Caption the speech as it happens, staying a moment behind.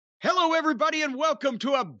Hello, everybody, and welcome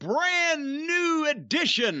to a brand new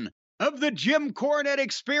edition of the Jim Cornette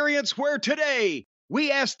Experience, where today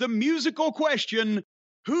we ask the musical question,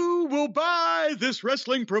 who will buy this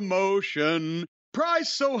wrestling promotion?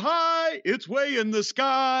 Price so high, it's way in the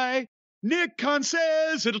sky. Nick Khan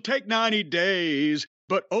says it'll take 90 days,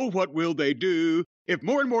 but oh, what will they do if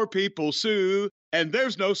more and more people sue, and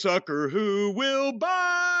there's no sucker who will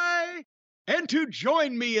buy? And to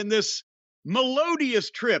join me in this melodious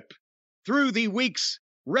trip through the week's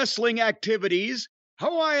wrestling activities,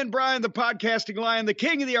 Hawaiian Brian, the podcasting lion, the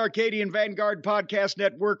king of the Arcadian Vanguard Podcast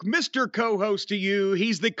Network, Mr. Co-host to you.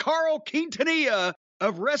 He's the Carl Quintanilla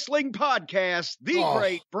of wrestling podcasts, the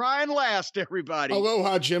great Brian Last, everybody.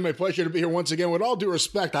 Aloha, Jim. A pleasure to be here once again. With all due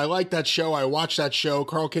respect, I like that show. I watch that show.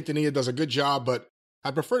 Carl Quintanilla does a good job, but I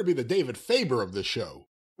prefer to be the David Faber of the show.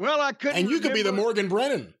 Well, I couldn't. And you could be the Morgan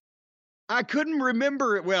Brennan. I couldn't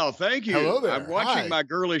remember it. Well, thank you. Hello there. I'm watching Hi. my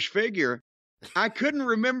girlish figure. I couldn't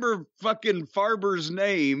remember fucking Farber's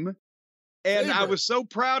name. And Faber. I was so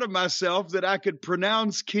proud of myself that I could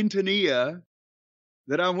pronounce Quintanilla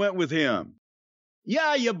that I went with him.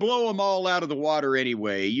 Yeah, you blow them all out of the water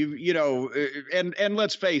anyway. You know, and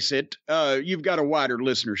let's face it, you've got a wider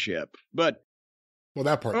listenership. But Well,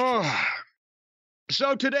 that part.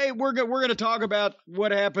 So today we're going to talk about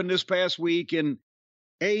what happened this past week in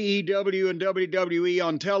AEW and WWE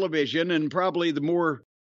on television, and probably the more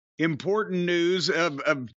important news of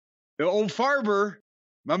old Farber,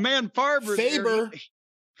 my man Farber. Faber.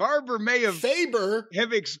 Farber may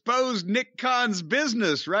have exposed Nick Khan's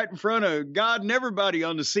business right in front of God and everybody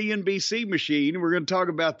on the CNBC machine. We're going to talk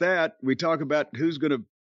about that. We talk about who's going to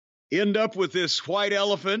end up with this white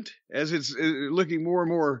elephant as it's looking more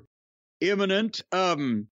and more imminent.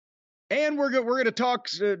 And we're going to talk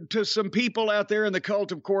to some people out there in the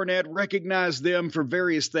cult of Cornette, recognize them for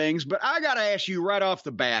various things. But I got to ask you right off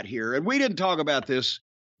the bat here, and we didn't talk about this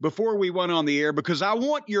before we went on the air, because I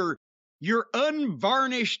want your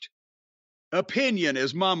unvarnished opinion,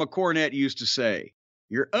 as Mama Cornette used to say.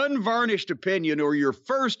 Your unvarnished opinion, or your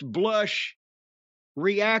first blush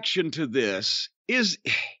reaction to this is,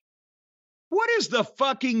 what is the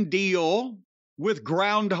fucking deal with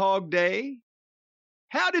Groundhog Day?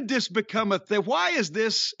 How did this become a thing? Why is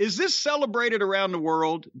this celebrated around the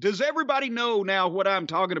world? Does everybody know now what I'm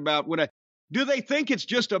talking about? Do they think it's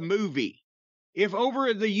just a movie? If over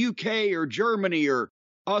in the UK or Germany or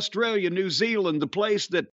Australia, New Zealand,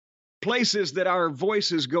 the places that our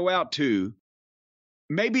voices go out to,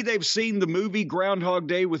 maybe they've seen the movie Groundhog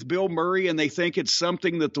Day with Bill Murray and they think it's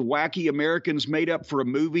something that the wacky Americans made up for a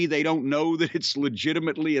movie. They don't know that it's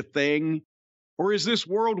legitimately a thing. Or is this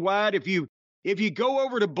worldwide? If you go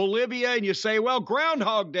over to Bolivia and you say, well,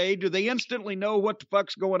 Groundhog Day, do they instantly know what the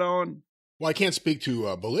fuck's going on? Well, I can't speak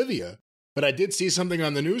to Bolivia, but I did see something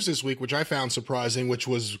on the news this week which I found surprising, which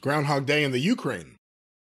was Groundhog Day in the Ukraine.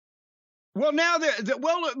 Well, now,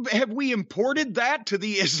 have we imported that to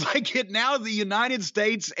is like it now the United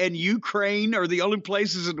States and Ukraine are the only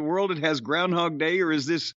places in the world that has Groundhog Day, or is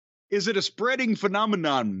it a spreading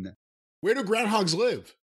phenomenon? Where do groundhogs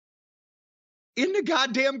live? In the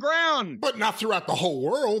goddamn ground. But not throughout the whole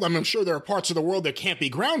world. I'm sure there are parts of the world that can't be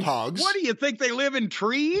groundhogs. What do you think? They live in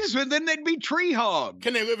trees? And then they'd be tree hogs.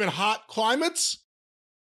 Can they live in hot climates?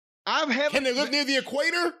 Can they live near the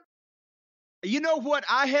equator? You know what?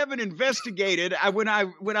 I haven't investigated. When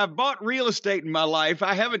I've bought real estate in my life,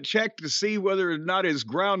 I haven't checked to see whether or not it's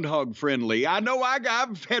groundhog friendly. I know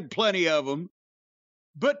I've had plenty of them.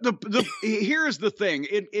 But here's the thing.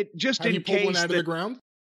 It just Have in you pulled case one out of the ground?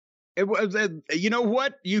 You know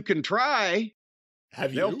what? You can try.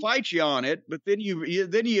 Have you? They'll fight you on it, but then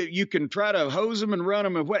you can try to hose them and run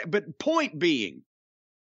them and what. But point being,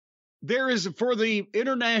 there is, for the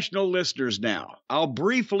international listeners now, I'll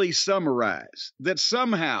briefly summarize that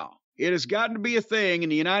somehow it has gotten to be a thing in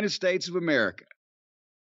the United States of America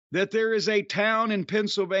that there is a town in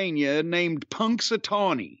Pennsylvania named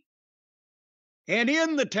Punxsutawney, and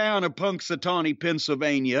in the town of Punxsutawney,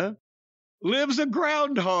 Pennsylvania, lives a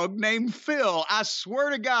groundhog named Phil. I swear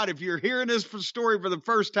to God, if you're hearing this story for the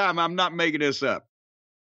first time, I'm not making this up.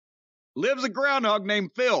 Lives a groundhog named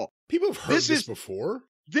Phil. People have heard this before.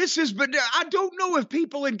 But I don't know if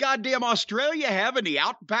people in goddamn Australia have in the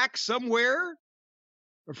outback somewhere.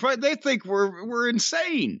 They think we're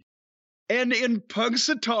insane. And in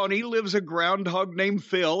Punxsutawney lives a groundhog named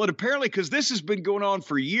Phil. And apparently, because this has been going on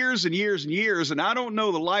for years and years and years, and I don't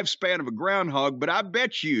know the lifespan of a groundhog, but I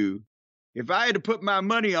bet you, if I had to put my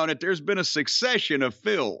money on it, there's been a succession of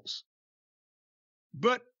Phils.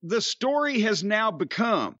 But the story has now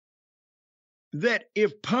become that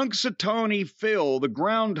if Punxsutawney Phil, the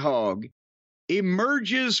groundhog,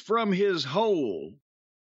 emerges from his hole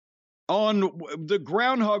on the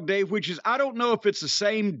Groundhog Day, which is, I don't know if it's the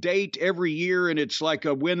same date every year and it's like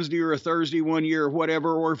a Wednesday or a Thursday one year or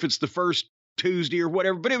whatever, or if it's the first Tuesday or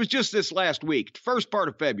whatever, but it was just this last week, first part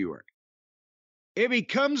of February. If he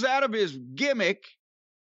comes out of his gimmick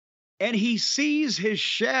and he sees his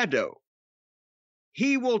shadow,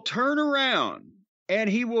 he will turn around and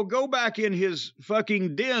he will go back in his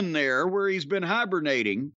fucking den there where he's been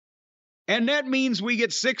hibernating. And that means we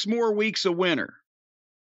get 6 more weeks of winter.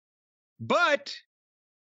 But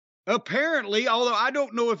apparently, although I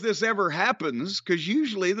don't know if this ever happens, because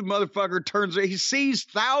usually the motherfucker he sees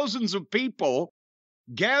thousands of people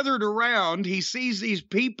gathered around. He sees these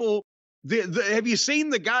people. Have you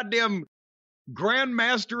seen the goddamn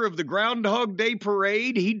Grandmaster of the Groundhog Day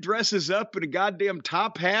Parade? He dresses up in a goddamn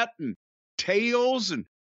top hat and tails and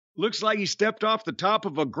looks like he stepped off the top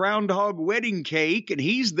of a groundhog wedding cake, and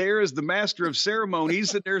he's there as the master of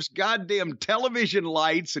ceremonies, and there's goddamn television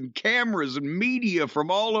lights and cameras and media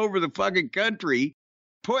from all over the fucking country.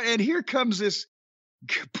 And here comes this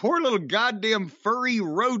poor little goddamn furry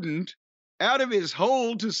rodent out of his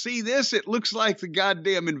hole to see this. It looks like the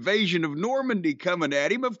goddamn invasion of Normandy coming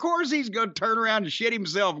at him. Of course he's going to turn around and shit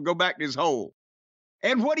himself and go back to his hole.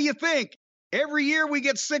 And what do you think? Every year we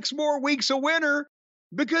get 6 more weeks of winter,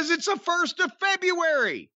 because it's the 1st of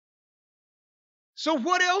February. So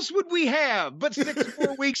what else would we have but 6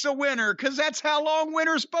 more weeks of winter? Because that's how long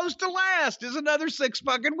winter's supposed to last, is another 6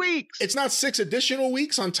 fucking weeks. It's not 6 additional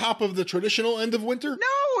weeks on top of the traditional end of winter?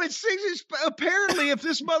 No, it's apparently if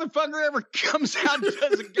this motherfucker ever comes out and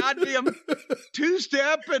does a goddamn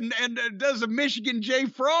two-step and does a Michigan J.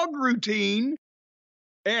 Frog routine,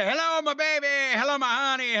 hello, my baby. Hello, my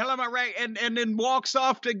honey. Hello, my right. And then walks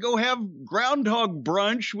off to go have groundhog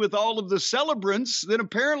brunch with all of the celebrants. Then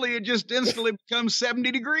apparently it just instantly becomes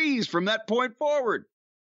 70 degrees from that point forward.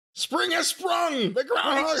 Spring has sprung. The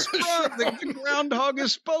groundhog has sprung. The groundhog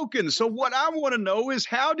has spoken. So what I want to know is,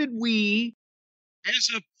 how did we, as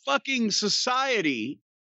a fucking society,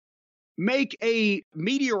 make a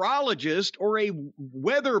meteorologist or a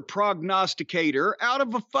weather prognosticator out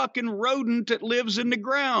of a fucking rodent that lives in the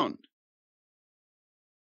ground?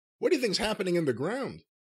 What do you think's happening in the ground?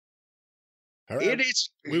 All right.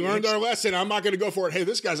 We learned our lesson. I'm not going to go for it. Hey,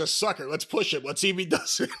 this guy's a sucker. Let's push it. Let's see if he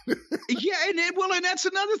does it. Yeah, and that's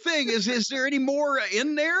another thing. Is there any more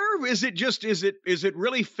in there? Is it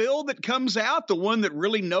really Phil that comes out, the one that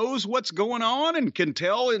really knows what's going on and can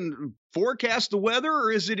tell and forecast the weather,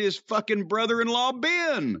 or is it his fucking brother-in-law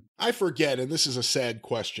Ben? I forget, and this is a sad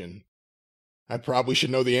question. I probably should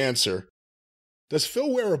know the answer. Does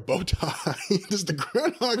Phil wear a bow tie? Does the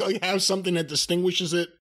groundhog have something that distinguishes it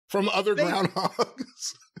from other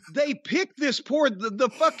groundhogs? They picked this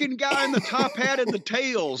the fucking guy in the top hat and the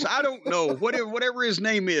tails. I don't know, whatever his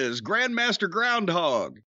name is, Grandmaster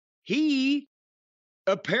Groundhog. He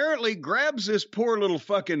apparently grabs this poor little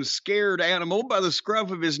fucking scared animal by the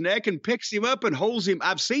scruff of his neck and picks him up and holds him.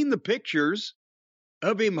 I've seen the pictures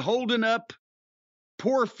of him holding up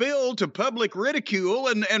poor Phil to public ridicule,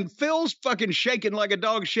 and Phil's fucking shaking like a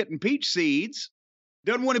dog shitting peach seeds.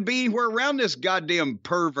 Doesn't want to be anywhere around this goddamn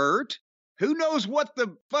pervert. Who knows what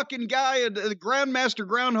the fucking guy, the Grandmaster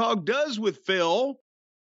Groundhog, does with Phil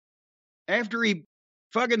after he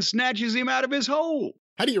fucking snatches him out of his hole?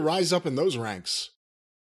 How do you rise up in those ranks?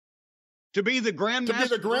 To be the Grandmaster? To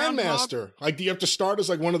be the Grandmaster. Like, do you have to start as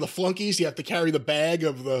like one of the flunkies? You have to carry the bag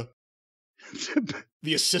of the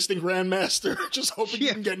assistant Grandmaster, just hoping you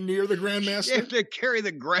can get near the Grandmaster? You have to carry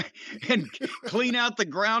and clean out the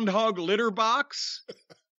groundhog litter box?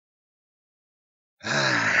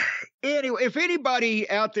 Anyway, if anybody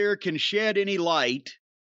out there can shed any light,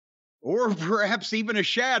 or perhaps even a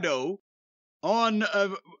shadow, on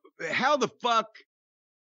how the fuck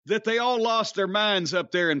that they all lost their minds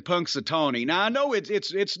up there in Punxsutawney. Now, I know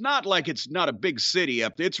it's not like it's not a big city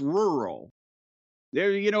up there. It's rural.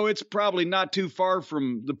 There, it's probably not too far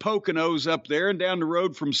from the Poconos up there and down the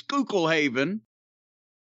road from Schuylkill.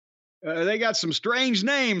 They got some strange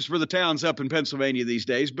names for the towns up in Pennsylvania these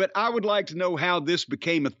days, but I would like to know how this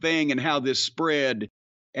became a thing and how this spread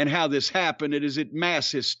and how this happened. Is it mass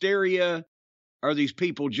hysteria? Are these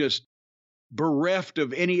people just bereft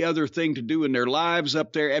of any other thing to do in their lives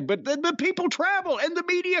up there? But people travel and the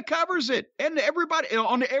media covers it, and everybody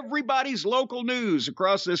on everybody's local news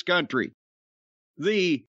across this country.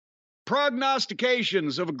 The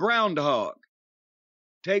prognostications of a groundhog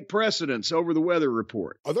take precedence over the weather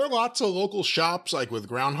report. Are there lots of local shops like with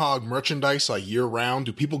groundhog merchandise like year round?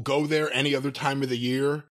 Do people go there any other time of the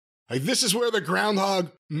year? Like, this is where the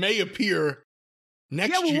groundhog may appear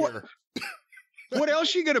next year. What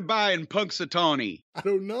else are you going to buy in Punxsutawney? I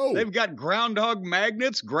don't know. They've got groundhog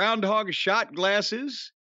magnets, groundhog shot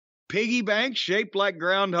glasses, piggy banks shaped like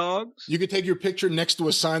groundhogs. You could take your picture next to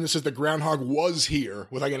a sign that says the groundhog was here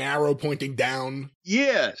with like an arrow pointing down.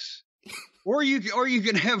 Yes. Or you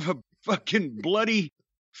can have a fucking bloody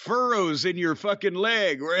furrows in your fucking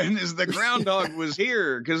leg whereas the groundhog was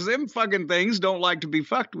here, because them fucking things don't like to be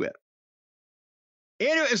fucked with.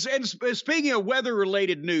 Anyways, and speaking of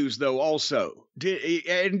weather-related news, though, also,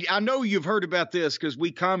 and I know you've heard about this because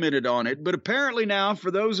we commented on it, but apparently now, for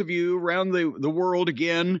those of you around the world,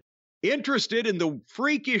 again, interested in the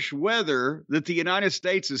freakish weather that the United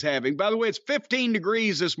States is having. By the way, it's 15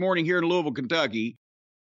 degrees this morning here in Louisville, Kentucky,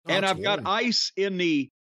 and I've got ice in the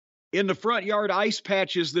front yard, ice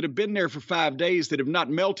patches that have been there for 5 days that have not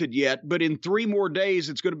melted yet, but in 3 more days,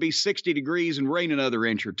 it's going to be 60 degrees and rain another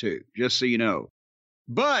inch or two, just so you know.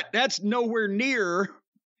 But that's nowhere near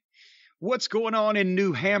what's going on in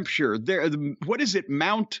New Hampshire. What is it,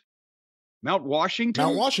 Mount Washington?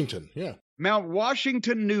 Mount Washington, yeah. Mount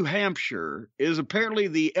Washington, New Hampshire is apparently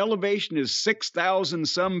the elevation is 6,000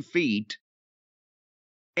 some feet.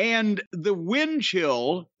 And the wind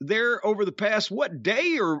chill there over the past,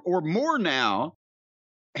 day or more now,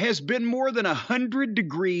 has been more than 100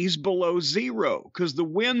 degrees below zero because the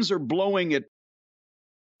winds are blowing at,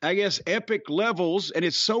 I guess, epic levels, and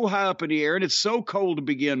it's so high up in the air, and it's so cold to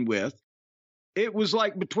begin with. It was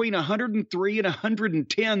like between 103 and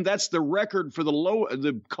 110. That's the record for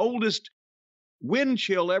the coldest wind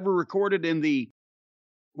chill ever recorded in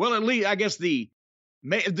at least, I guess, they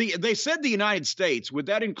said the United States. Would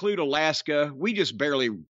that include Alaska? We just barely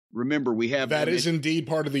remember we have that. Is indeed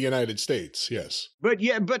part of the United States, yes.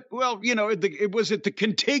 It was the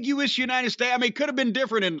contiguous United States. I mean, it could have been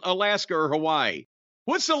different in Alaska or Hawaii.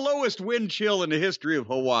 What's the lowest wind chill in the history of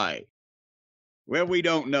Hawaii? Well, we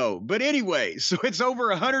don't know. But anyway, so it's over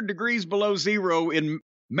 100 degrees below zero in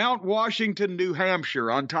Mount Washington, New Hampshire,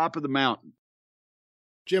 on top of the mountain.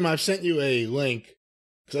 Jim, I've sent you a link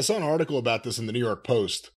because I saw an article about this in the New York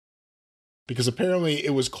Post. Because apparently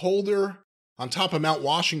it was colder on top of Mount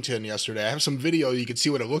Washington yesterday. I have some video. You can see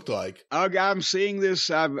what it looked like. I'm seeing this.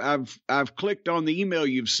 I've clicked on the email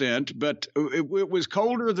you've sent, but it was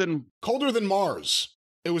colder than Mars.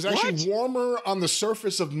 It was actually warmer on the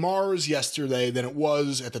surface of Mars yesterday than it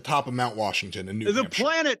was at the top of Mount Washington in New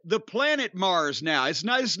Hampshire. The planet Mars now. It's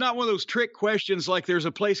not one of those trick questions like there's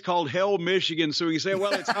a place called Hell, Michigan, so you say,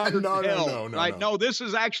 well, it's hotter than Hell. No, this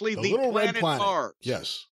is actually the little planet, red planet Mars.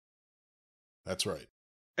 Yes. That's right.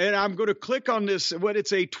 And I'm going to click on this.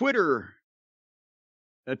 It's a Twitter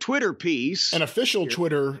piece. An official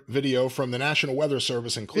Twitter video from the National Weather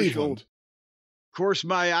Service in Cleveland. Of course,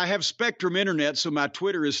 I have Spectrum Internet, so my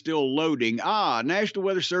Twitter is still loading. National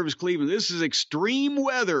Weather Service Cleveland. This is extreme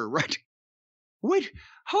weather, right? Wait,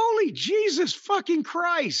 holy Jesus fucking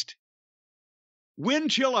Christ.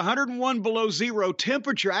 Wind chill 101 below zero,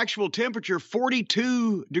 actual temperature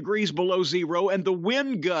 42 degrees below zero, and the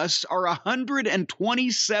wind gusts are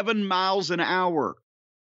 127 miles an hour.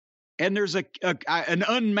 And there's an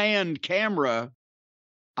unmanned camera,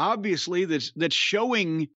 obviously, that's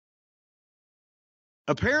showing.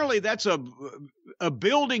 Apparently, that's a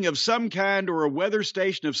building of some kind or a weather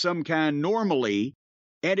station of some kind normally,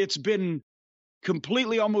 and it's been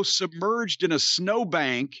completely almost submerged in a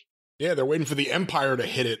snowbank. Yeah, they're waiting for the Empire to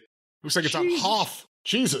hit it. Looks like it's on Hoth.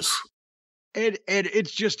 Jesus. And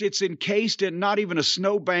it's encased in not even a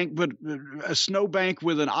snowbank, but a snowbank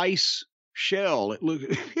with an ice shell.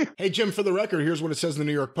 Hey, Jim, for the record, here's what it says in the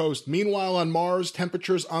New York Post. Meanwhile, on Mars,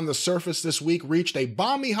 temperatures on the surface this week reached a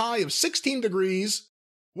balmy high of 16 degrees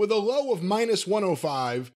with a low of minus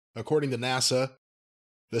 105, according to NASA.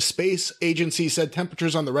 The space agency said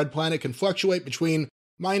temperatures on the red planet can fluctuate between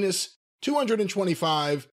minus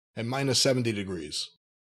 225 and minus 70 degrees.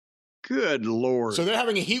 Good Lord. So they're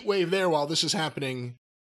having a heat wave there while this is happening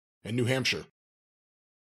in New Hampshire.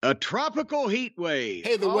 A tropical heat wave.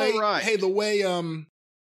 Hey, the way when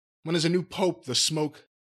there's a new pope, the smoke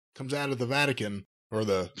comes out of the Vatican, or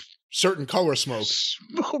the certain color smoke.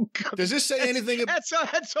 Does this say anything?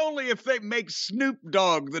 That's only if they make Snoop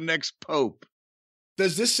Dogg the next pope.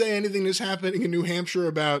 Does this say anything that's happening in New Hampshire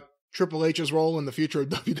about Triple H's role in the future of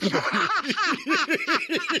WWE?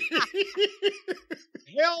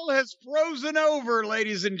 Hell has frozen over,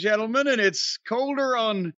 ladies and gentlemen, and it's colder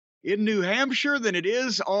in New Hampshire than it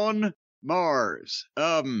is on Mars.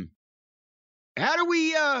 How do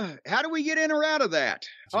we get in or out of that?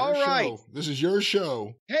 All right. This is your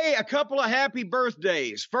show. Hey, a couple of happy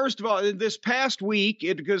birthdays. First of all, this past week,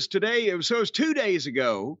 because today, it was 2 days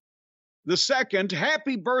ago, the second,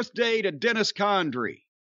 happy birthday to Dennis Condrey.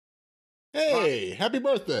 Hey, happy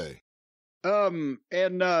birthday. And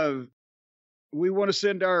we want to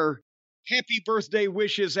send our happy birthday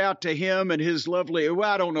wishes out to him and his lovely, well,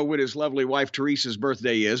 I don't know what his lovely wife Teresa's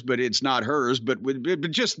birthday is, but it's not hers, but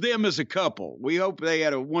just them as a couple. We hope they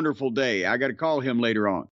had a wonderful day. I got to call him later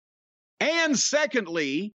on. And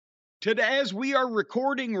secondly, today, as we are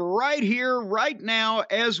recording right here, right now,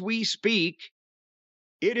 as we speak,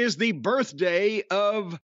 it is the birthday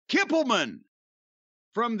of Kippelman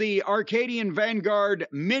from the Arcadian Vanguard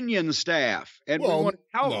Minion staff. And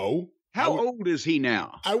how old is he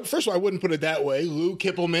now? First of all, I wouldn't put it that way. Lou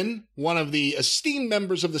Kippelman, one of the esteemed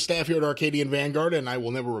members of the staff here at Arcadian Vanguard, and I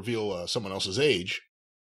will never reveal someone else's age.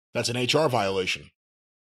 That's an HR violation.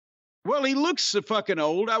 Well, he looks so fucking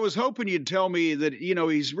old. I was hoping you'd tell me that,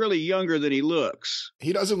 he's really younger than he looks.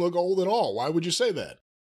 He doesn't look old at all. Why would you say that?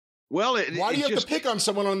 Well, why do you have to pick on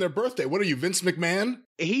someone on their birthday? What are you, Vince McMahon?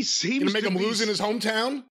 He seems to make him lose in his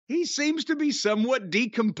hometown? He seems to be somewhat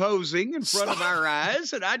decomposing in front of our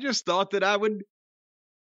eyes, and I just thought that I would...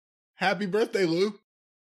 Happy birthday, Lou.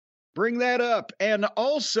 Bring that up. And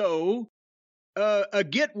also, a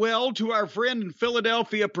get well to our friend in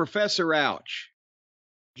Philadelphia, Professor Ouch.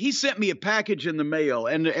 He sent me a package in the mail,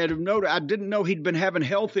 and I didn't know he'd been having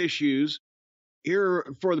health issues here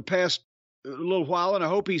for the past little while, and I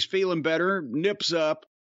hope he's feeling better, nips up.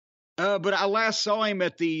 But I last saw him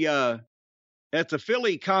at the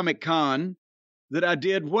Philly Comic Con that I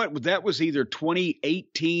did. That was either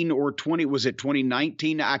 2018 or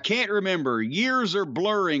 2019? I can't remember. Years are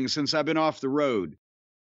blurring since I've been off the road.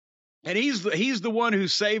 And he's the one who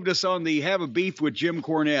saved us on the have a beef with Jim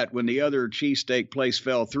Cornette when the other cheesesteak place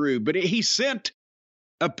fell through. But he sent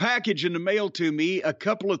a package in the mail to me, a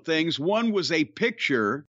couple of things. One was a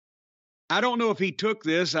picture. I don't know if he took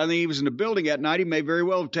this. I think he was in the building that night. He may very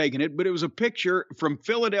well have taken it, but it was a picture from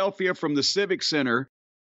Philadelphia from the Civic Center.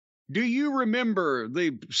 Do you remember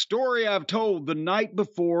the story I've told the night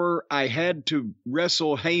before I had to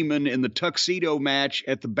wrestle Heyman in the tuxedo match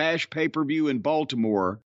at the Bash pay-per-view in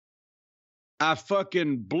Baltimore? I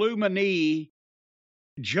fucking blew my knee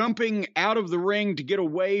jumping out of the ring to get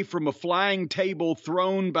away from a flying table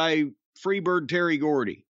thrown by Freebird Terry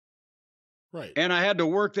Gordy. Right. And I had to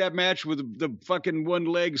work that match with the fucking one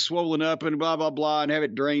leg swollen up and blah, blah, blah, and have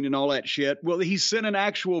it drained and all that shit. Well, he sent an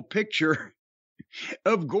actual picture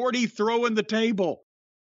of Gordy throwing the table.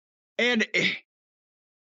 And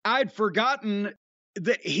I'd forgotten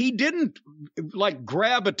that he didn't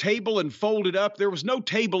grab a table and fold it up. There was no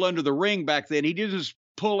table under the ring back then. He didn't just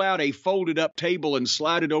pull out a folded up table and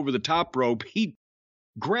slide it over the top rope. He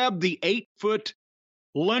grabbed the 8-foot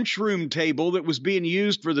lunchroom table that was being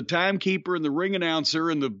used for the timekeeper and the ring announcer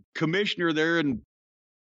and the commissioner there in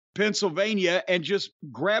Pennsylvania and just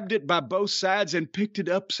grabbed it by both sides and picked it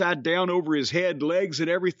upside down over his head, legs and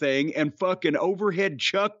everything, and fucking overhead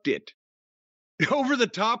chucked it over the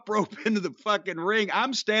top rope into the fucking ring.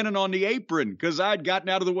 I'm standing on the apron because I'd gotten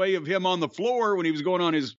out of the way of him on the floor when he was going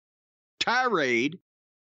on his tirade.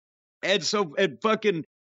 And so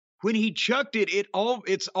when he chucked it,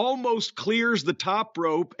 it's almost clears the top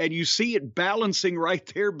rope, and you see it balancing right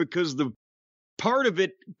there because the part of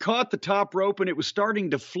it caught the top rope and it was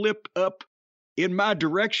starting to flip up in my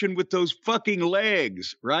direction with those fucking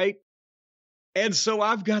legs, right? And so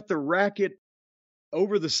I've got the racket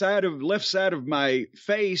over the left side of my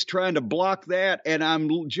face trying to block that, and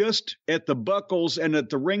I'm just at the buckles and at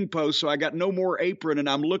the ring post, so I got no more apron, and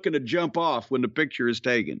I'm looking to jump off when the picture is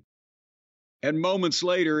taken. And moments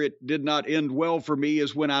later, it did not end well for me,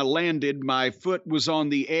 as when I landed, my foot was on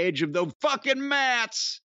the edge of the fucking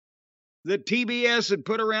mats that TBS had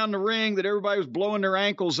put around the ring that everybody was blowing their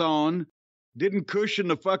ankles on. Didn't cushion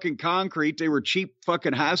the fucking concrete. They were cheap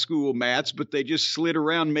fucking high school mats, but they just slid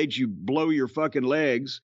around, made you blow your fucking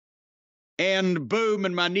legs. And boom,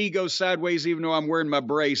 and my knee goes sideways even though I'm wearing my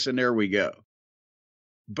brace, and there we go.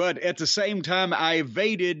 But at the same time, I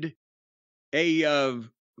evaded a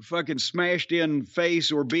fucking smashed in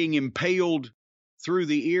face or being impaled through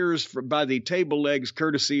the ears by the table legs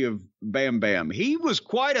courtesy of Bam Bam. He was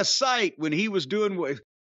quite a sight when he was doing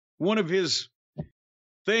one of his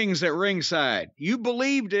things at ringside. You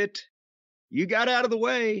believed it. You got out of the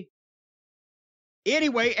way.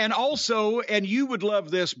 Anyway, and also, and you would love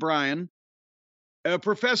this, Brian,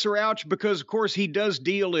 Professor Ouch, because of course he does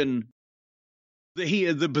deal in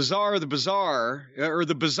the Bizarre Bazaar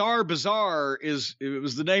it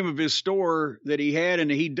was the name of his store that he had,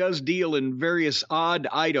 and he does deal in various odd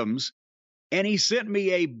items. And he sent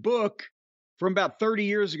me a book from about 30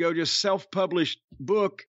 years ago, just self-published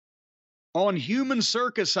book on human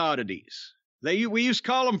circus oddities. We used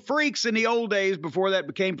to call them freaks in the old days before that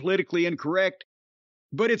became politically incorrect.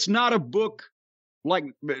 but it's not a book like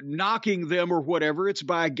knocking them or whatever. It's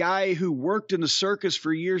by a guy who worked in the circus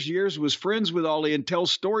for years, was friends with Ollie and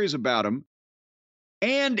tells stories about him.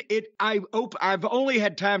 And I've only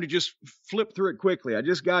had time to just flip through it quickly. I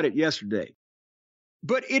just got it yesterday.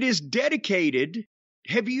 But it is dedicated.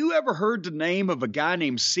 Have you ever heard the name of a guy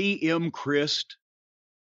named C.M. Christ?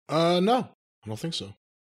 No, I don't think so.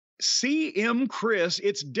 C.M. Christ,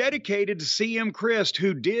 it's dedicated to C.M. Christ,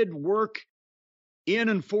 who did work in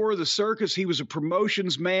and for the circus. He was a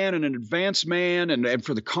promotions man and an advance man and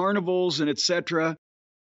for the carnivals and etc.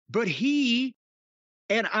 But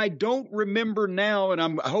and I don't remember now, and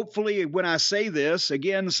I'm hopefully when I say this,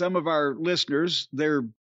 again, some of our listeners, they're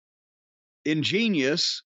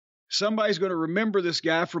ingenious. Somebody's going to remember this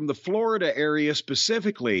guy from the Florida area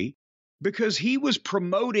specifically because he was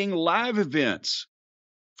promoting live events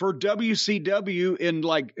for WCW in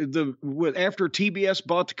after TBS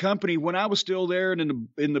bought the company when I was still there and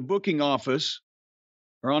in the booking office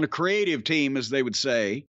or on a creative team, as they would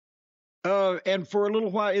say. And for a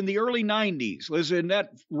little while in the early 90s, was in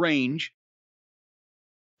that range.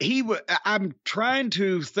 I'm trying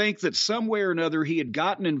to think that some way or another he had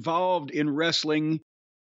gotten involved in wrestling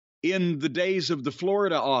in the days of the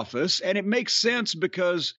Florida office. And it makes sense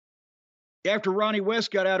because after Ronnie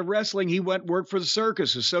West got out of wrestling, he went and worked for the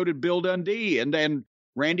circus, and so did Bill Dundee. And then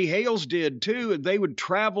Randy Hales did too. And they would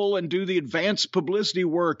travel and do the advanced publicity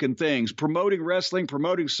work and things, promoting wrestling,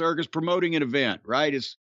 promoting circus, promoting an event, right?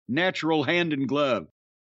 It's natural hand in glove.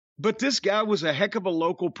 But this guy was a heck of a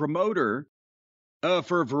local promoter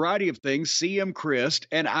for a variety of things, C.M. Christ.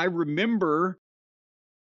 And I remember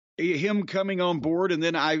him coming on board, and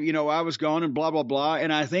then I was gone and blah, blah, blah.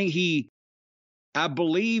 And I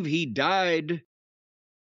believe he died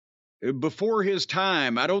before his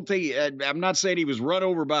time. I'm not saying he was run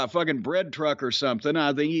over by a fucking bread truck or something.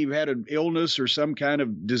 I think he had an illness or some kind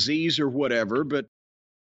of disease or whatever,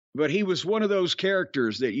 but he was one of those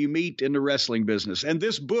characters that you meet in the wrestling business. And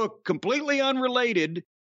this book, completely unrelated,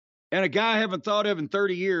 and a guy I haven't thought of in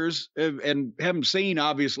 30 years and haven't seen,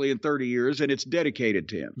 obviously, in 30 years, and it's dedicated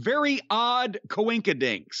to him. Very odd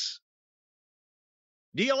coinkydinks.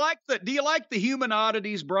 Do you like the human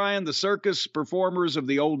oddities, Brian, the circus performers of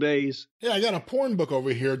the old days? Yeah, I got a porn book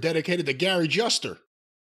over here dedicated to Gary Juster.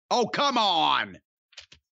 Oh, come on.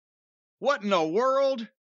 What in the world?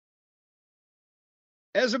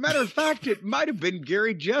 As a matter of fact, it might have been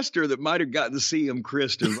Gary Juster that might have gotten to see him,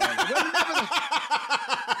 Christ.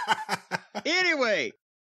 Anyway,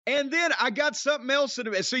 and then I got something else.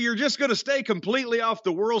 So you're just going to stay completely off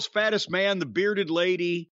the world's fattest man, the bearded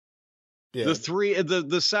lady, the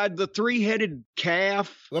three-headed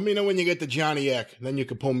calf. Let me know when you get to Johnny Eck. Then you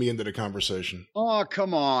can pull me into the conversation. Oh,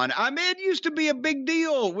 come on. I mean, it used to be a big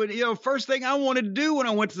deal. First thing I wanted to do when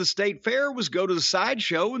I went to the state fair was go to the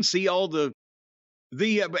sideshow and see all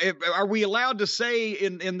are we allowed to say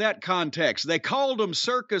in that context? They called them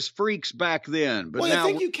circus freaks back then. But now, I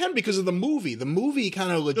think you can because of the movie. The movie kind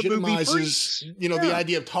of legitimizes, the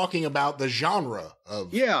idea of talking about the genre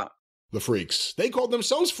of the freaks. They called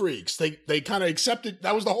themselves freaks. They kind of accepted.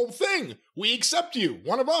 That was the whole thing. We accept you.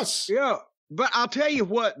 One of us. Yeah. But I'll tell you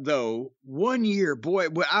what, though. One year, boy,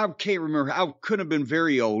 I can't remember. I couldn't have been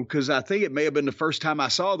very old because I think it may have been the first time I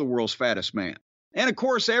saw the world's fattest man. And, of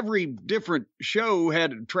course, every different show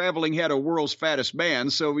had a world's fattest man.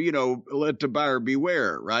 So, let the buyer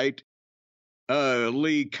beware, right?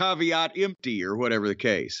 Le caveat empty or whatever the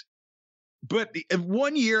case. But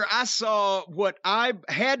one year I saw what I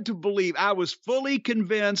had to believe. I was fully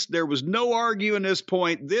convinced. There was no arguing this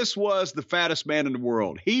point. This was the fattest man in the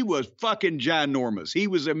world. He was fucking ginormous. He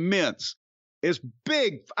was immense. It's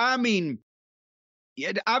big. I mean,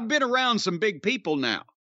 I've been around some big people now.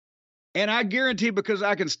 And I guarantee, because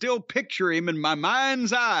I can still picture him in my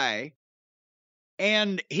mind's eye,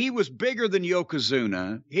 and he was bigger than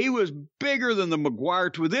Yokozuna. He was bigger than the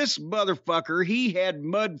McGuire twin. This motherfucker, he had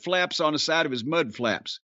mud flaps on the side of his mud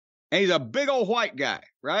flaps. And he's a big old white guy,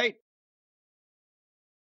 right?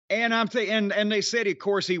 And I'm thinking, and they said, of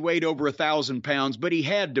course, he weighed over 1,000 pounds, but he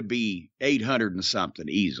had to be 800 and something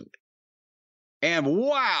easily. And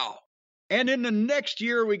wow. And then the next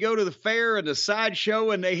year we go to the fair and the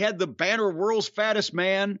sideshow, and they had the banner World's Fattest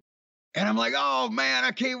Man. And I'm like, oh, man,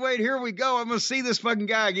 I can't wait. Here we go. I'm going to see this fucking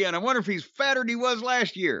guy again. I wonder if he's fatter than he was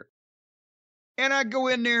last year. And I go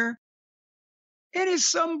in there, and it's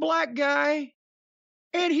some black guy,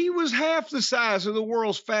 and he was half the size of the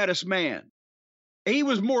World's Fattest Man. He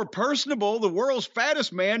was more personable. The World's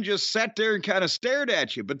Fattest Man just sat there and kind of stared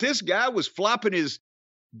at you. But this guy was flopping his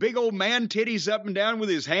big old man titties up and down with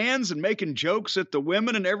his hands and making jokes at the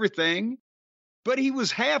women and everything. but he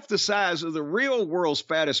was half the size of the real world's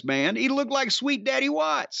fattest man. He looked like Sweet Daddy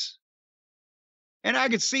Watts. And I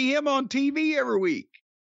could see him on TV every week.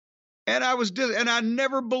 And I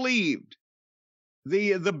never believed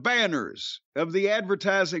the banners of the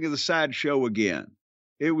advertising of the sideshow again.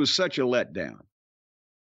 It was such a letdown.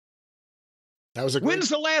 When's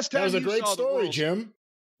the last time that was a great story, Jim?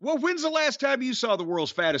 Well, when's the last time you saw the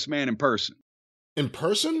world's fattest man in person? In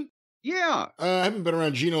person? Yeah. I haven't been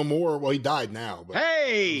around Gino Moore. Well, he died now. But...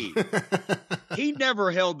 Hey, he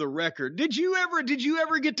never held the record. Did you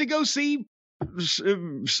ever get to go see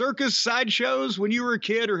circus sideshows when you were a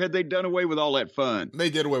kid, or had they done away with all that fun? They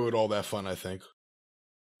did away with all that fun, I think.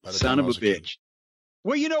 Son of a bitch.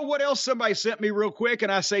 Well, you know what else somebody sent me real quick?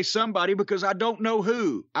 And I say somebody because I don't know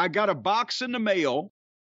who. I got a box in the mail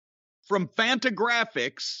from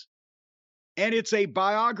Fantagraphics, and it's a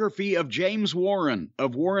biography of James Warren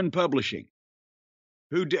of Warren Publishing,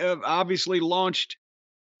 who obviously launched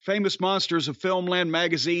Famous Monsters of Filmland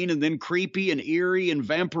magazine, and then Creepy and Eerie and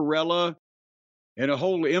Vampirella, and a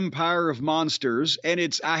whole empire of monsters.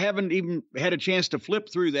 And I haven't even had a chance to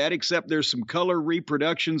flip through that, except there's some color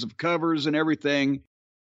reproductions of covers and everything.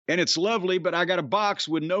 And it's lovely, but I got a box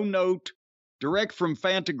with no note, direct from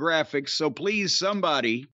Fantagraphics. So please,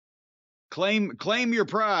 somebody, claim your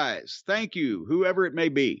prize. Thank you, whoever it may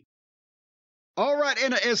be. All right,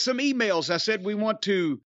 and as some emails, I said we want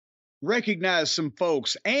to recognize some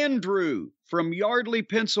folks. Andrew from Yardley,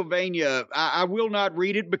 Pennsylvania. I will not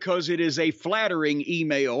read it because it is a flattering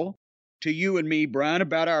email to you and me, Brian,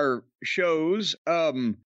 about our shows.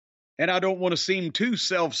 And I don't want to seem too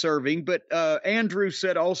self-serving, but Andrew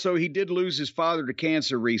said also he did lose his father to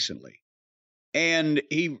cancer recently. And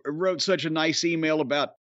he wrote such a nice email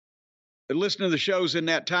about listening to the shows in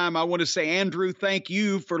that time. I want to say, Andrew, thank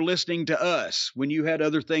you for listening to us when you had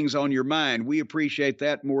other things on your mind. We appreciate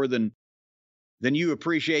that more than you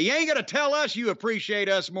appreciate. You ain't going to tell us you appreciate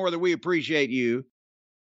us more than we appreciate you.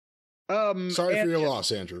 Sorry for your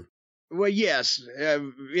loss, Andrew. Well, yes,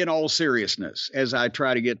 in all seriousness, as I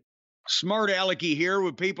try to get smart alecky here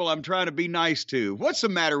with people I'm trying to be nice to. What's the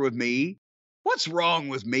matter with me? What's wrong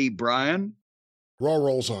with me, Brian? Raw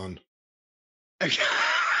rolls on.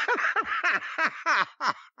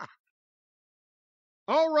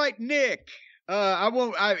 All right, Nick.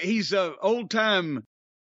 He's an old-time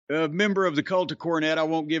member of the cult of Cornette. I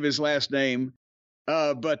won't give his last name,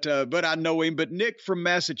 but I know him. But Nick from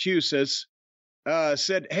Massachusetts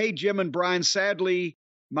said, "Hey, Jim and Brian, sadly,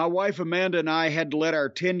 my wife Amanda and I had to let our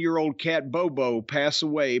 10-year-old cat Bobo pass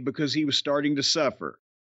away because he was starting to suffer.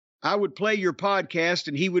 I would play your podcast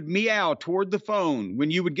and he would meow toward the phone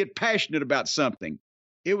when you would get passionate about something.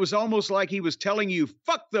 It was almost like he was telling you,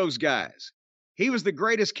 fuck those guys. He was the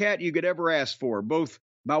greatest cat you could ever ask for. Both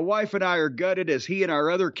my wife and I are gutted as he and our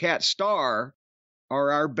other cat, Star,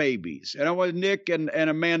 are our babies." And I want Nick and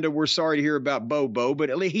Amanda, we're sorry to hear about Bobo, but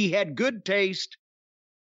at least he had good taste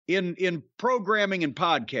in programming and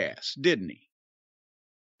podcasts, didn't he?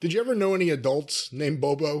 Did you ever know any adults named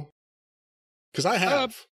Bobo? Because I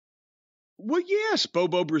have. Well, yes,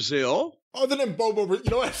 Bobo Brazil. Other than Bobo, you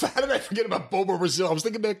know what? How did I forget about Bobo Brazil? I was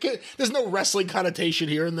thinking that there's no wrestling connotation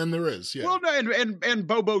here, and then there is. Yeah. Well, and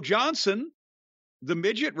Bobo Johnson, the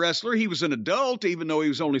midget wrestler, he was an adult, even though he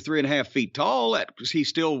was only 3.5 feet tall. He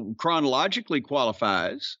still chronologically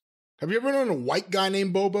qualifies. Have you ever known a white guy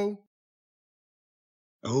named Bobo?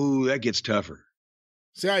 Oh, that gets tougher.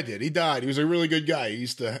 See, I did. He died. He was a really good guy. He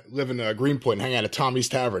used to live in Greenpoint and hang out at Tommy's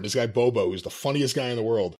Tavern. This guy Bobo was the funniest guy in the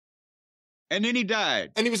world. And then he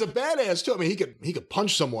died. And he was a badass, too. I mean, he could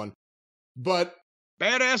punch someone, but...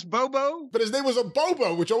 Badass Bobo? But his name was a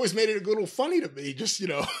Bobo, which always made it a little funny to me. Just,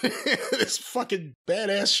 this fucking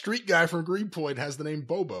badass street guy from Greenpoint has the name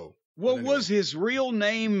Bobo. Well, anyway. Was his real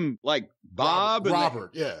name like Bob?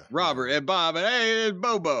 Robert, yeah. Robert and Bob, and hey, it's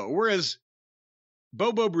Bobo. Whereas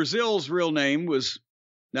Bobo Brazil's real name was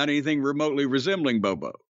not anything remotely resembling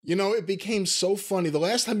Bobo. It became so funny. The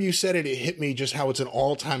last time you said it, it hit me just how it's an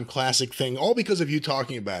all-time classic thing, all because of you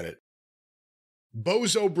talking about it.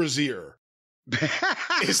 Bozo Brazier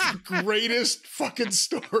is the greatest fucking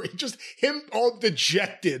story. Just him all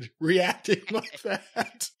dejected, reacting like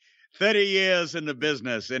that. That he is in the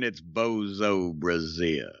business, and it's Bozo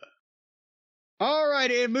Brazier. All right,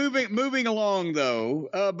 and moving along, though.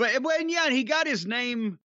 But he got his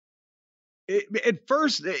name... At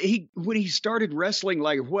first, when he started wrestling,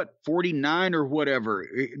 49 or whatever,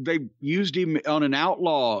 they used him on an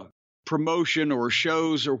outlaw promotion or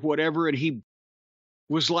shows or whatever, and he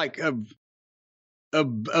was like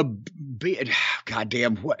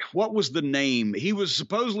goddamn, what was the name? He was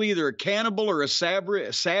supposedly either a cannibal or a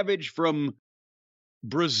savage from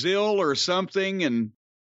Brazil or something, and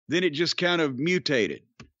then it just kind of mutated.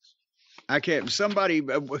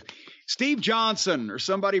 Steve Johnson or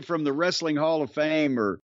somebody from the Wrestling Hall of Fame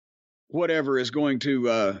or whatever is going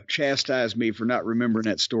to chastise me for not remembering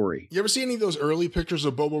that story. You ever see any of those early pictures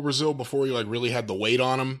of Bobo Brazil before he like really had the weight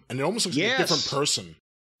on him? And it almost looks like a different person.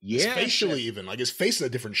 Yeah. Facially even. Like his face is a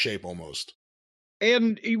different shape almost.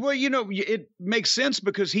 And, well, it makes sense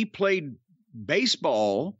because he played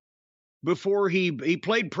baseball before he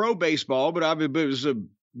played pro baseball, but it was a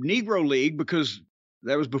Negro League because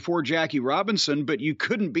that was before Jackie Robinson, but you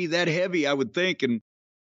couldn't be that heavy, I would think, and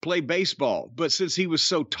play baseball. But since he was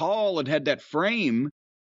so tall and had that frame,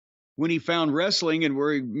 when he found wrestling and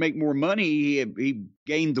where he make more money, he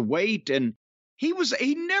gained the weight, and he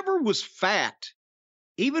never was fat.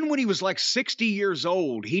 Even when he was like 60 years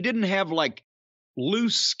old, he didn't have like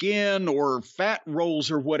loose skin or fat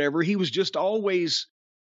rolls or whatever. He was just always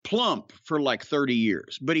plump for like 30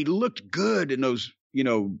 years, but he looked good in those,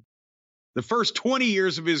 the first 20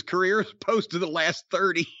 years of his career as opposed to the last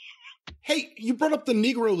 30. Hey, you brought up the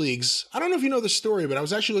Negro Leagues. I don't know if you know the story, but I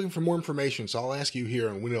was actually looking for more information, so I'll ask you here,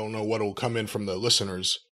 and we don't know what will come in from the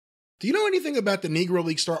listeners. Do you know anything about the Negro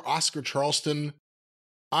League star Oscar Charleston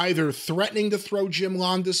either threatening to throw Jim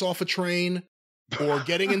Londos off a train or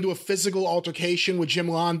getting into a physical altercation with Jim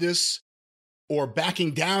Londos or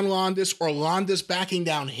backing down Londos or Londos backing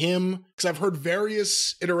down him? Because I've heard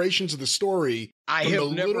various iterations of the story. I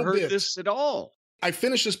have never heard this at all. I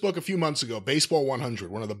finished this book a few months ago, Baseball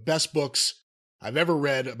 100, one of the best books I've ever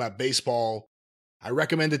read about baseball. I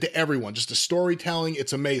recommend it to everyone. Just the storytelling,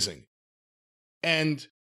 it's amazing. And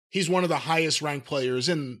he's one of the highest ranked players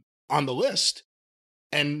on the list.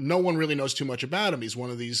 And no one really knows too much about him. He's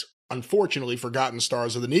one of these, unfortunately, forgotten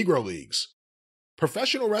stars of the Negro Leagues.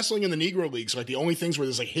 Professional wrestling in the Negro Leagues are like the only things where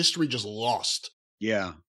there's like history just lost.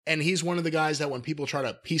 Yeah. And he's one of the guys that when people try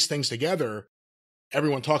to piece things together,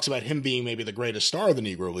 everyone talks about him being maybe the greatest star of the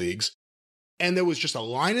Negro Leagues. And there was just a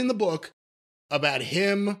line in the book about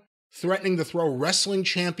him threatening to throw wrestling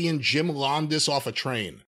champion Jim Londos off a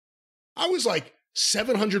train. I was like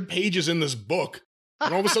 700 pages in this book,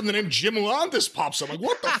 and all of a sudden the name Jim Londos pops up. I'm like,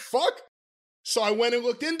 what the fuck? So I went and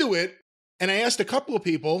looked into it, and I asked a couple of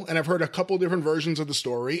people, and I've heard a couple of different versions of the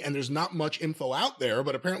story, and there's not much info out there,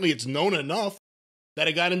 but apparently it's known enough that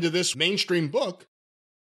I got into this mainstream book.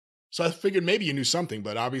 So I figured maybe you knew something,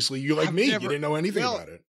 but obviously you you didn't know anything about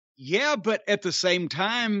it. Yeah, but at the same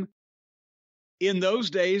time, in those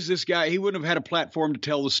days, this guy, he wouldn't have had a platform to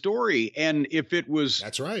tell the story. And if it was...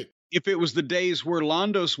 That's right. If it was the days where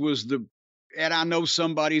Londos was and I know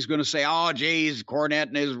somebody's going to say, oh, geez, Cornette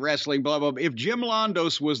and his wrestling, blah, blah, blah. If Jim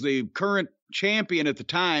Londos was the current champion at the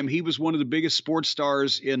time, he was one of the biggest sports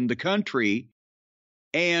stars in the country.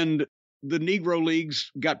 And the Negro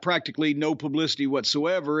Leagues got practically no publicity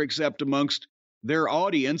whatsoever except amongst their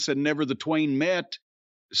audience, and never the twain met.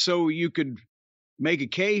 So you could make a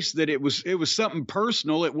case that it was something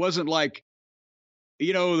personal. It wasn't like,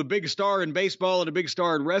 the big star in baseball and a big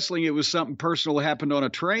star in wrestling. It was something personal that happened on a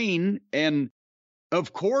train. And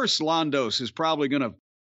of course, Londos is probably going to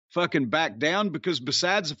fucking back down, because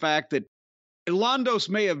besides the fact that Londos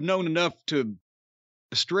may have known enough to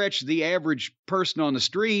stretch the average person on the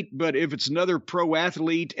street, but if it's another pro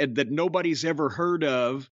athlete that nobody's ever heard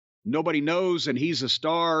of, nobody knows, and he's a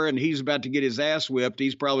star and he's about to get his ass whipped,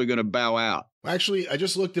 he's probably going to bow out. Actually, I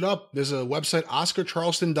just looked it up. There's a website,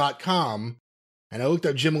 OscarCharleston.com, and I looked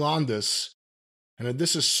up Jim Londos, and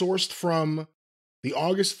this is sourced from the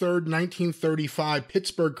August 3rd, 1935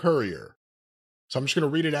 Pittsburgh Courier. So I'm just going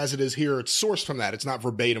to read it as it is here. It's sourced from that. It's not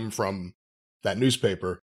verbatim from that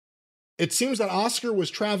newspaper. It seems that Oscar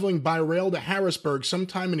was traveling by rail to Harrisburg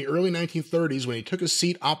sometime in the early 1930s when he took a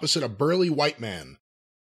seat opposite a burly white man.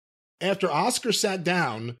 After Oscar sat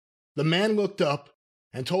down, the man looked up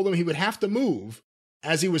and told him he would have to move,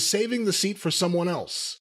 as he was saving the seat for someone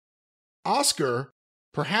else. Oscar,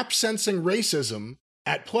 perhaps sensing racism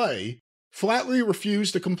at play, flatly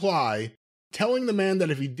refused to comply, telling the man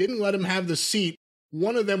that if he didn't let him have the seat,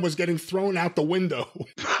 one of them was getting thrown out the window.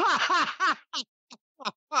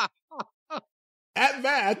 At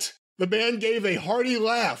that, the man gave a hearty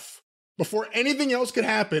laugh. Before anything else could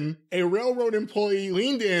happen, a railroad employee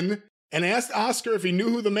leaned in and asked Oscar if he knew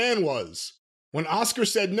who the man was. When Oscar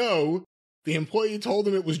said no, the employee told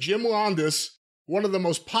him it was Jim Londos, one of the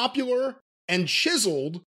most popular and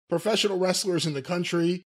chiseled professional wrestlers in the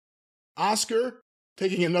country. Oscar,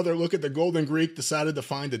 taking another look at the Golden Greek, decided to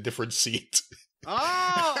find a different seat.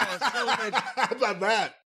 Oh, so how about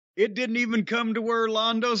that? It didn't even come to where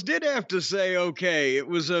Londos did have to say okay. It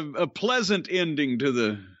was a pleasant ending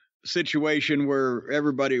to situation where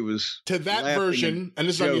everybody was to that version, and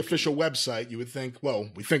this is on the official website. You would think, well,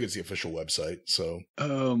 we think it's the official website, so.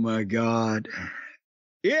 Oh my God.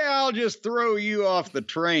 Yeah, I'll just throw you off the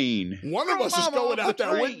train. One of us is going out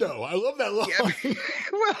that window. I love that line. Yeah.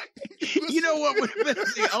 Well, you know what would have been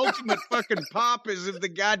the ultimate fucking pop is if the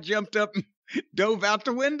guy jumped up and dove out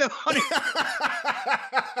the window on him.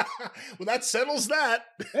 Well, that settles that.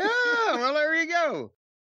 Yeah, well, there you go.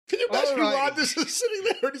 Can you imagine Rod is sitting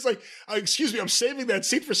there and he's like, excuse me, I'm saving that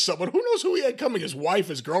seat for someone. Who knows who he had coming? His wife,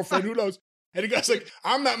 his girlfriend, who knows? And the guy's like,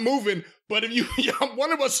 I'm not moving, but if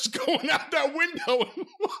one of us is going out that window.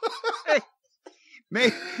 Hey,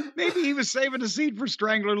 maybe he was saving the seat for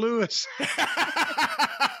Strangler Lewis.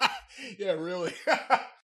 Yeah, really.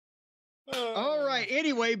 All right.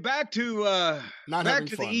 Anyway, back to the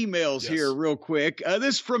emails here real quick.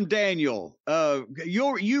 This is from Daniel.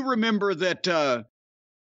 You remember that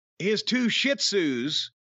his two Shih Tzus,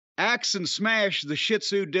 Axe and Smash, the Shih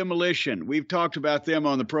Tzu Demolition. We've talked about them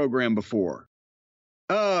on the program before.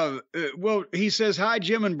 Well, he says, hi,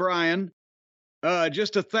 Jim and Brian.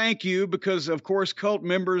 Just a thank you because, of course, cult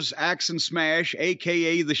members Axe and Smash,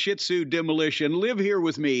 a.k.a. the Shih Tzu Demolition, live here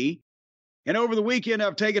with me. And over the weekend,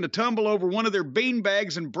 I've taken a tumble over one of their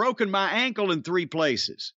beanbags and broken my ankle in 3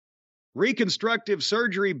 places. Reconstructive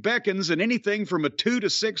surgery beckons and anything from a 2 to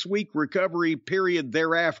 6 week recovery period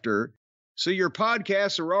thereafter. So your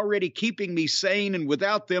podcasts are already keeping me sane, and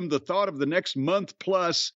without them, the thought of the next month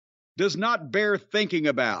plus does not bear thinking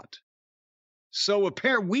about. So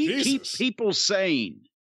apparently, we keep people sane.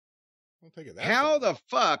 How the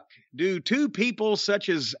fuck do 2 people such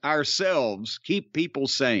as ourselves keep people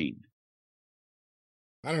sane?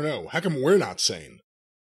 I don't know. How come we're not sane?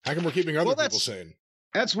 How come we're keeping other people sane?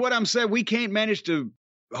 That's what I'm saying. We can't manage to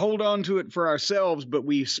hold on to it for ourselves, but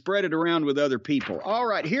we spread it around with other people. All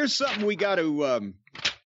right, here's something we got to,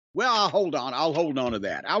 I'll hold on to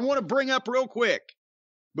that. I want to bring up real quick,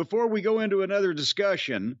 before we go into another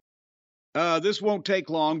discussion, this won't take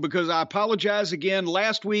long because I apologize again.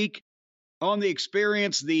 Last week on the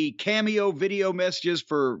experience, the Cameo video messages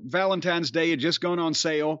for Valentine's Day had just gone on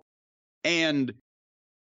sale, and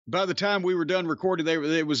by the time we were done recording,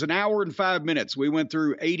 it was an hour and 5 minutes. We went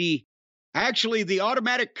through 80. Actually, the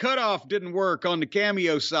automatic cutoff didn't work on the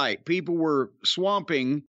Cameo site. People were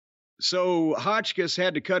swamping, so Hotchkiss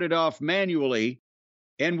had to cut it off manually,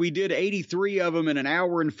 and we did 83 of them in an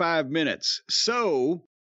hour and 5 minutes. So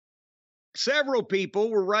several people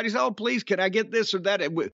were writing, oh, please, can I get this or that?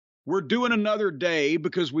 We're doing another day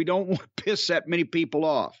because we don't want to piss that many people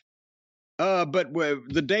off. But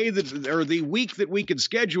the week that we could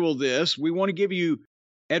schedule this, we want to give you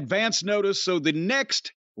advance notice. So the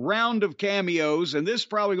next round of cameos, and this is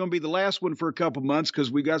probably going to be the last one for a couple months because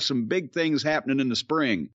we got some big things happening in the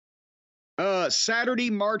spring. Saturday,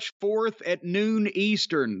 March 4th at noon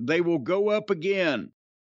Eastern, they will go up again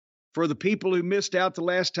for the people who missed out the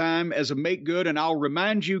last time as a make good. And I'll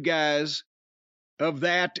remind you guys of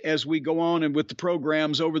that as we go on and with the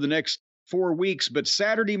programs over the next 4 weeks, but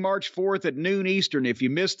Saturday, March 4th at noon Eastern. If you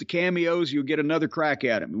missed the cameos, you'll get another crack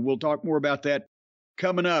at them. And we'll talk more about that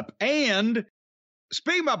coming up. And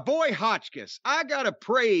speaking of my boy Hotchkiss, I got to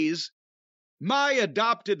praise my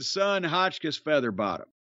adopted son, Hotchkiss Featherbottom.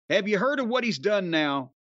 Have you heard of what he's done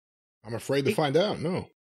now? I'm afraid to find out. No.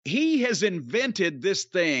 He has invented this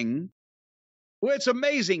thing. Well, it's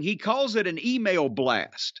amazing. He calls it an email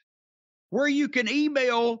blast, where you can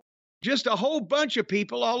email just a whole bunch of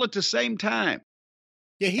people all at the same time.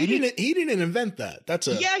 Yeah, he didn't invent that. That's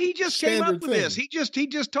he just came up with this. He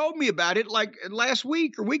just told me about it like last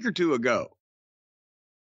week or week or two ago.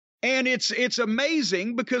 And it's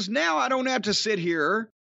amazing because now I don't have to sit here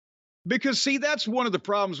because see, that's one of the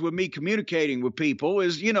problems with me communicating with people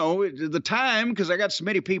is, the time, because I got so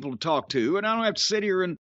many people to talk to, and I don't have to sit here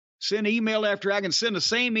and send email after I can send the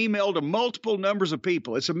same email to multiple numbers of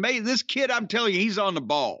people. It's amazing. This kid, I'm telling you, he's on the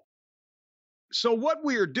ball. So what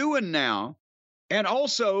we are doing now, and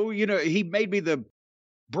also, he made me the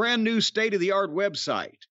brand new state-of-the-art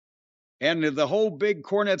website and the whole big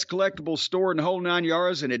Cornette's collectible store and the whole 9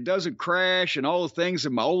 yards, and it doesn't crash and all the things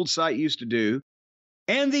that my old site used to do.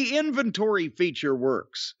 And the inventory feature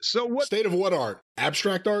works. So what state of what art?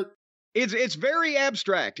 Abstract art? It's very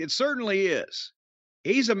abstract. It certainly is.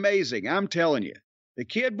 He's amazing. I'm telling you, the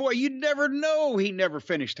kid, boy, you'd never know he never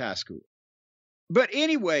finished high school. But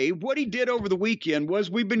anyway, what he did over the weekend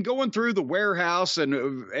was we've been going through the warehouse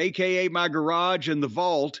and AKA my garage and the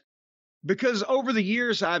vault, because over the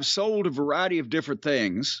years I've sold a variety of different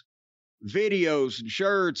things, videos and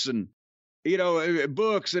shirts and,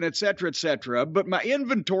 books and et cetera, but my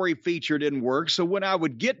inventory feature didn't work. So when I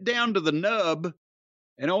would get down to the nub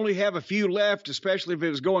and only have a few left, especially if it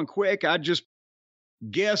was going quick, I'd just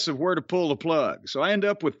guess of where to pull the plug. So I end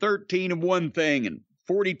up with 13 of one thing and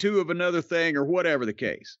 42 of another thing, or whatever the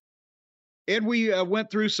case. And we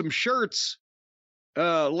went through some shirts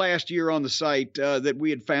last year on the site that we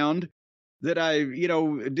had found that I,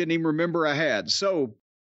 didn't even remember I had. So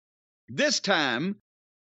this time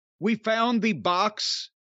we found the box.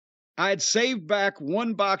 I had saved back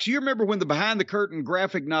one box. You remember when the Behind the Curtain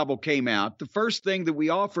graphic novel came out, the first thing that we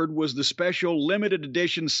offered was the special limited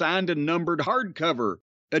edition signed and numbered hardcover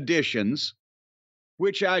editions,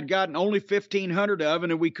 which I'd gotten only 1,500 of,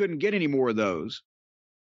 and we couldn't get any more of those.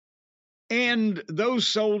 And those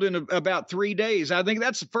sold in about 3 days. I think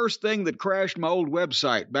that's the first thing that crashed my old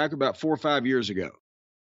website back about 4 or 5 years ago.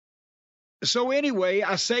 So anyway,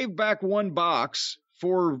 I saved back one box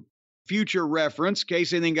for future reference in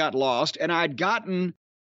case anything got lost. And I'd gotten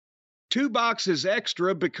 2 boxes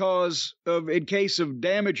extra because of, in case of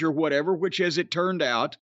damage or whatever, which as it turned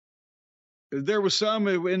out, there was some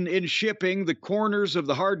in shipping. The corners of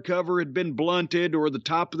the hardcover had been blunted or the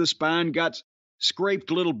top of the spine got scraped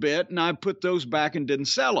a little bit, and I put those back and didn't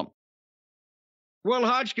sell them. Well,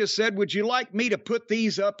 Hotchkiss said, would you like me to put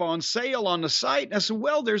these up on sale on the site? And I said,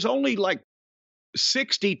 well, there's only like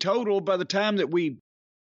 60 total. By the time that we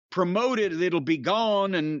promote it, it'll be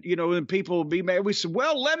gone, and, and people will be mad. We said,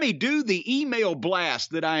 well, let me do the email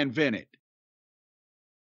blast that I invented.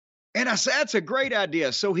 And I said, that's a great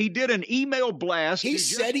idea. So he did an email blast. He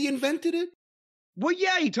said he invented it? Well,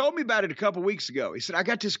 yeah, he told me about it a couple weeks ago. He said, I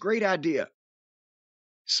got this great idea.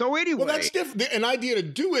 So anyway. Well, that's different. An idea to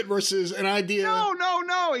do it versus an idea.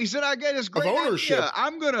 No. He said, I got this great idea.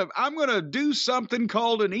 I'm gonna do something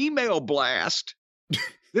called an email blast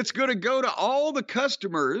that's gonna go to all the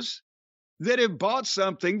customers that have bought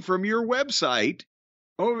something from your website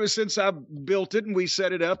over since I built it and we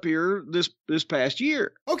set it up here this past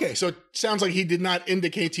year. Okay, so it sounds like he did not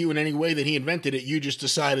indicate to you in any way that he invented it. You just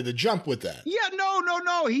decided to jump with that. Yeah, no.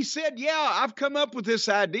 He said, yeah, I've come up with this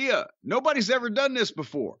idea. Nobody's ever done this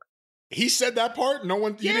before. He said that part? No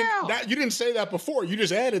one. You didn't say that before. You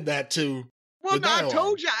just added that to. Well, no, I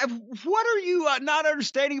told you. What are you not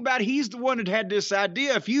understanding about? He's the one that had this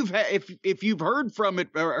idea. If you've heard from it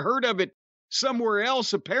or heard of it somewhere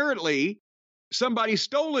else, apparently somebody's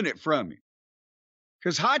stolen it from you.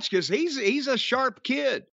 Because Hotchkiss, he's a sharp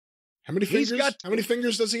kid. How many fingers? How many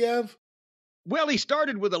fingers does he have? Well, he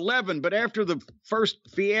started with 11, but after the first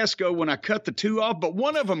fiasco, when I cut the 2 off, but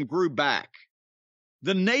one of them grew back.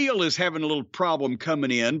 The nail is having a little problem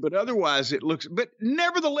coming in, but otherwise it looks, but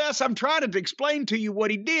nevertheless, I'm trying to explain to you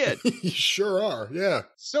what he did. You sure are, yeah.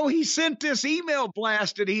 So he sent this email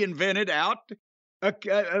blast that he invented out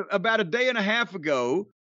about a day and a half ago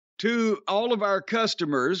to all of our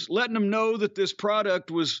customers, letting them know that this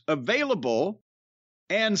product was available.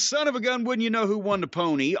 And son of a gun, wouldn't you know who won the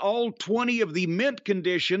pony? All 20 of the mint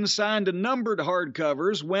condition signed and numbered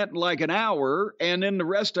hardcovers went in like an hour, and then the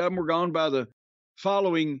rest of them were gone by the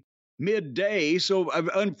following midday. So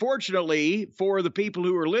unfortunately, for the people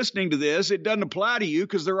who are listening to this, it doesn't apply to you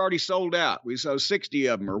because they're already sold out. We saw 60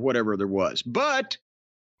 of them or whatever there was. But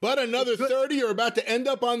another 30 are about to end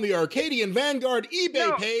up on the Arcadian Vanguard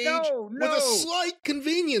eBay page with a slight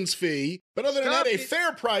convenience fee. But other than that, a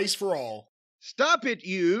fair price for all. Stop it,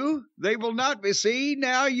 you. They will not be. See,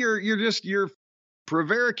 now you're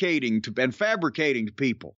prevaricating and fabricating to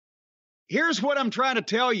people. Here's what I'm trying to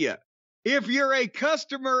tell you. If you're a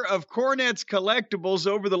customer of Cornette's Collectibles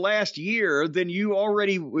over the last year, then you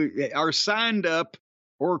already are signed up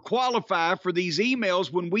or qualify for these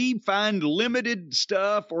emails when we find limited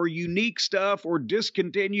stuff or unique stuff or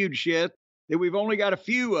discontinued shit that we've only got a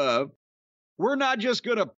few of. We're not just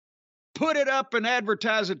going to put it up and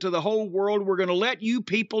advertise it to the whole world. We're going to let you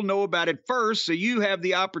people know about it first so you have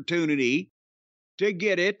the opportunity to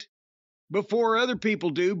get it before other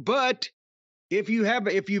people do. But if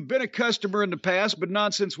you've been a customer in the past, but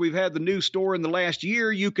not since we've had the new store in the last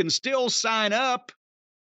year, you can still sign up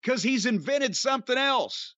because he's invented something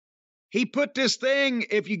else. He put this thing,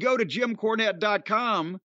 if you go to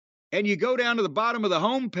JimCornette.com and you go down to the bottom of the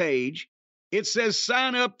homepage, it says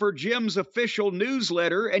sign up for Jim's official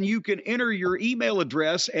newsletter, and you can enter your email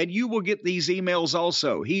address and you will get these emails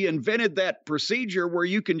also. He invented that procedure where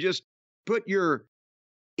you can just put your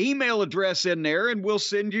email address in there and we'll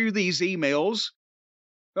send you these emails,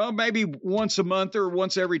 well, maybe once a month or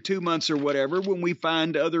once every 2 months or whatever, when we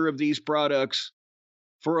find other of these products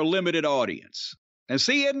for a limited audience. And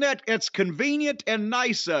see, isn't that's convenient and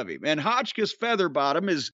nice of him? And Hotchkiss Featherbottom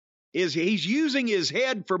is he's using his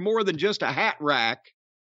head for more than just a hat rack,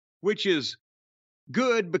 which is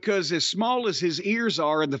good because as small as his ears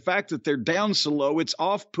are and the fact that they're down so low, it's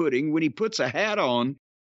off-putting. When he puts a hat on,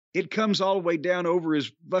 it comes all the way down over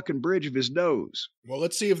his fucking bridge of his nose. Well,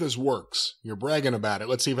 let's see if this works. You're bragging about it.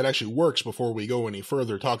 Let's see if it actually works before we go any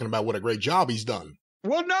further talking about what a great job he's done.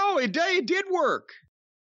 Well, no, it did work.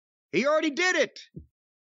 He already did it.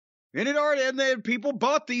 And then people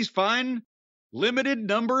bought these fine limited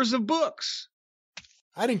numbers of books.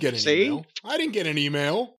 I didn't get an email. I didn't get an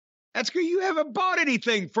email. That's because you haven't bought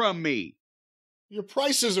anything from me. Your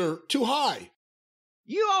prices are too high.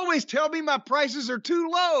 You always tell me my prices are too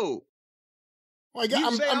low. Well,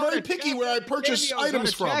 I'm very picky where I purchase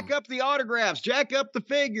items from. Jack up the autographs, jack up the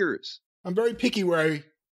figures. I'm very picky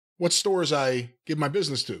what stores I give my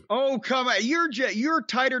business to. Oh, come on. You're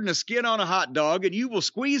tighter than the skin on a hot dog, and you will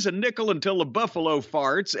squeeze a nickel until the buffalo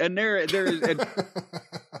farts. And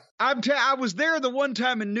I was there the one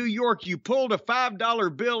time in New York. You pulled a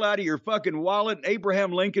 $5 bill out of your fucking wallet. And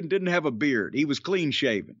Abraham Lincoln didn't have a beard. He was clean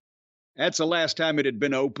shaven. That's the last time it had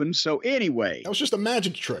been opened. So anyway. That was just a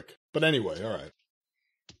magic trick. But anyway, all right.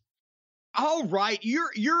 All right.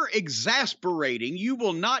 You're exasperating. You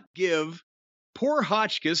will not give poor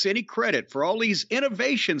Hotchkiss any credit for all these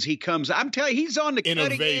innovations he comes. I'm telling you, he's on the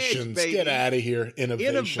cutting edge, baby. Get out of here.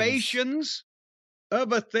 Innovations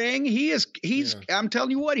of a thing. I'm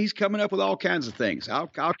telling you what, he's coming up with all kinds of things.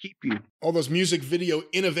 I'll keep you. All those music video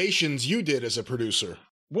innovations you did as a producer.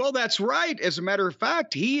 Well, that's right. As a matter of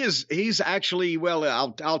fact, he's actually,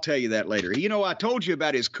 well, I'll tell you that later. You know, I told you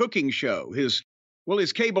about his cooking show, his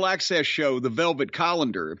cable access show, The Velvet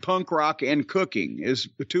Colander. Punk rock and cooking is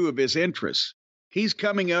two of his interests. He's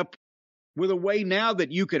coming up with a way now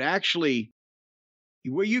that you can actually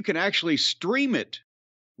stream it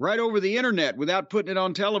right over the internet without putting it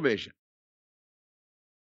on television.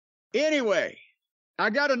 Anyway, I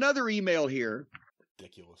got another email here.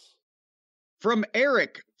 Ridiculous. From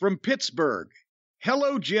Eric from Pittsburgh.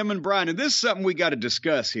 Hello, Jim and Brian. And this is something we got to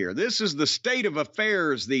discuss here. This is the state of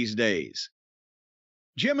affairs these days.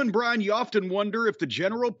 Jim and Brian, you often wonder if the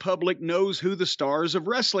general public knows who the stars of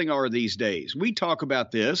wrestling are these days. We talk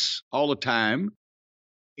about this all the time.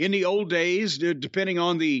 In the old days, depending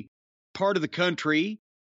on the part of the country,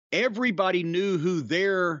 everybody knew who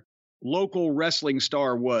their local wrestling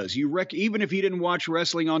star was. Even if you didn't watch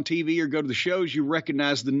wrestling on TV or go to the shows, you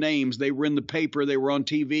recognized the names. They were in the paper, they were on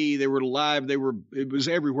TV, they were live, it was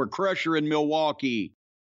everywhere. Crusher in Milwaukee,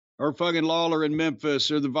 or fucking Lawler in Memphis,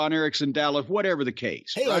 or the Von Erichs in Dallas, whatever the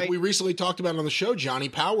case. Hey, right? Like we recently talked about on the show, Johnny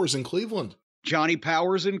Powers in Cleveland. And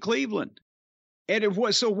it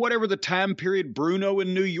was, so whatever the time period, Bruno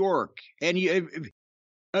in New York. And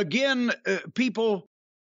people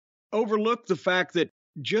overlook the fact that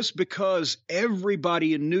just because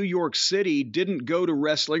everybody in New York City didn't go to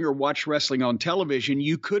wrestling or watch wrestling on television,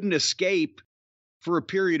 you couldn't escape for a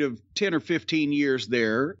period of 10 or 15 years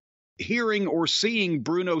there, hearing or seeing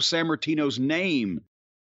Bruno Sammartino's name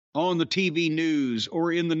on the TV news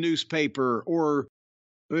or in the newspaper or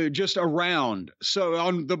just around. So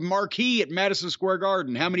on the marquee at Madison Square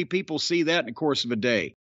Garden, how many people see that in the course of a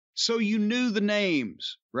day? So you knew the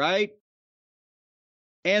names, right?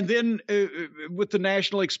 And then with the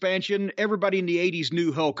national expansion, everybody in the 80s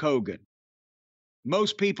knew Hulk Hogan.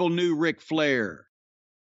 Most people knew Ric Flair.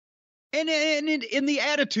 And in the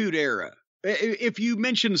Attitude Era, if you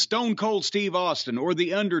mention Stone Cold Steve Austin or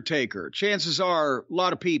The Undertaker, chances are a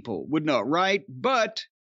lot of people would know, right? But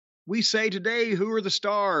we say today, who are the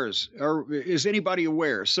stars? Or is anybody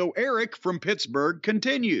aware? So Eric from Pittsburgh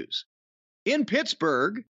continues. In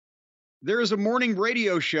Pittsburgh, there is a morning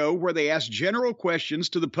radio show where they ask general questions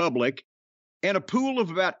to the public, and a pool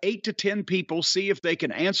of about 8 to 10 people see if they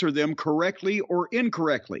can answer them correctly or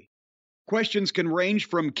incorrectly. Questions can range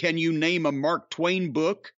from, can you name a Mark Twain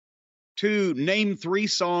book, to name 3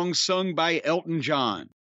 songs sung by Elton John.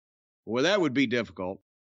 Well, that would be difficult.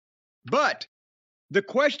 But the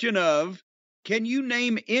question of, can you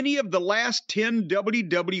name any of the last 10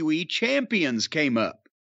 WWE champions came up.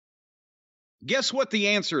 Guess what the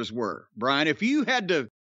answers were, Brian? If you had to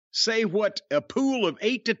say what a pool of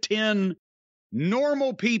 8 to 10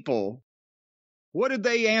 normal people, what did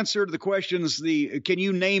they answer to the questions? Can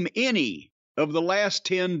you name any of the last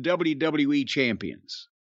 10 WWE champions?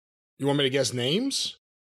 You want me to guess names?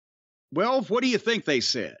 Well, what do you think they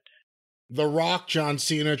said? The Rock, John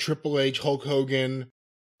Cena, Triple H, Hulk Hogan,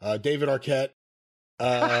 David Arquette,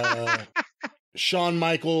 Shawn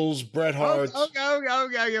Michaels, Bret Hart.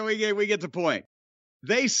 Okay, we get the point.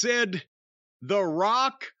 They said The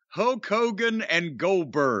Rock, Hulk Hogan, and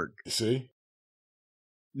Goldberg. You see?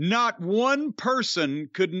 Not one person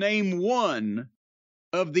could name one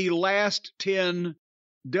of the last 10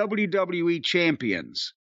 WWE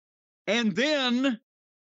champions. And then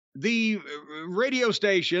the radio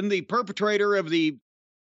station, the perpetrator of the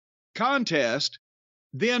contest,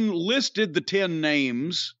 then listed the 10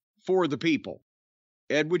 names for the people.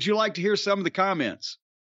 Ed, would you like to hear some of the comments?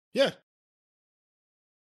 Yeah.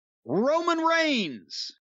 Roman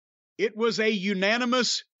Reigns. It was a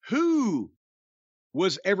unanimous who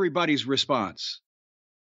was everybody's response.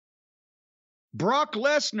 Brock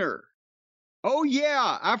Lesnar. Oh,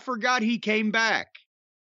 yeah, I forgot he came back.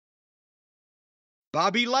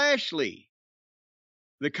 Bobby Lashley.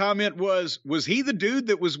 The comment was he the dude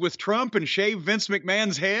that was with Trump and shaved Vince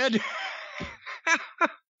McMahon's head?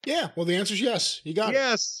 Yeah, well, the answer is yes. You got it.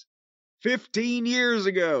 Yes, 15 years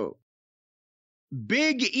ago.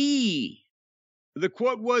 Big E. The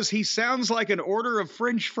quote was, he sounds like an order of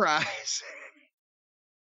French fries.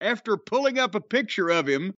 After pulling up a picture of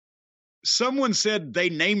him, someone said they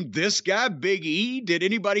named this guy Big E. Did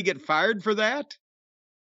anybody get fired for that?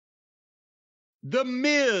 The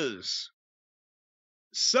Miz.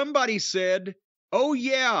 Somebody said, oh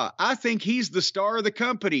yeah, I think he's the star of the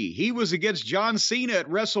company. He was against John Cena at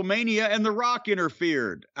WrestleMania and The Rock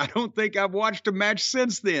interfered. I don't think I've watched a match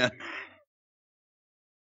since then.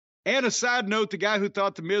 And a side note, the guy who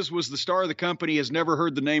thought The Miz was the star of the company has never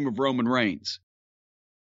heard the name of Roman Reigns.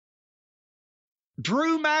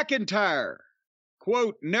 Drew McIntyre.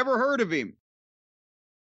 Quote, never heard of him.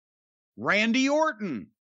 Randy Orton.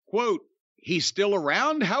 Quote, he's still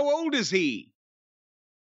around? How old is he?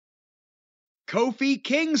 Kofi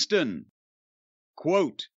Kingston.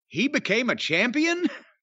 Quote, he became a champion?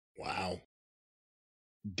 Wow.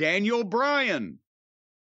 Daniel Bryan.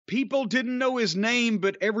 People didn't know his name,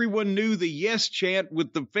 but everyone knew the yes chant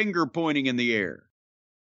with the finger pointing in the air.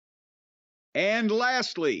 And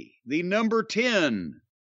lastly, the number 10,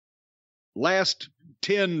 last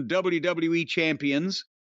 10 WWE champions,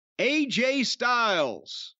 AJ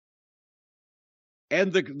Styles.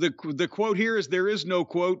 And the quote here is, there is no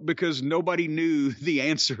quote because nobody knew the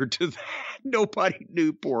answer to that. Nobody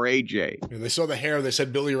knew poor AJ. Yeah, they saw the hair. They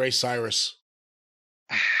said Billy Ray Cyrus.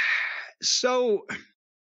 So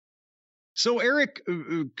Eric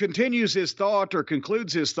continues his thought, or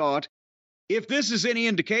concludes his thought. If this is any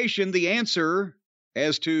indication, the answer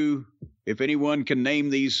as to if anyone can name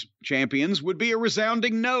these champions would be a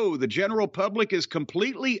resounding no. The general public is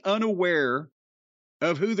completely unaware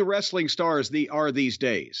of who the wrestling stars are these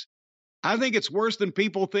days. I think it's worse than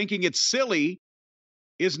people thinking it's silly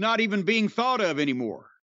is not even being thought of anymore.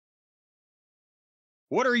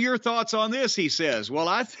 What are your thoughts on this, he says.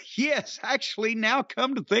 Well, yes, actually, now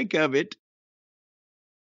come to think of it,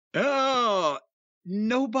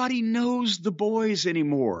 nobody knows the boys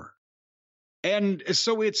anymore. And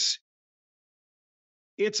so it's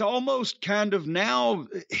almost kind of now,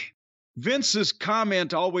 Vince's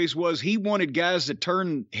comment always was he wanted guys that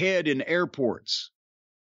turn head in airports.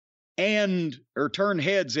 Or turn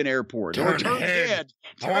heads in airports. Turn head.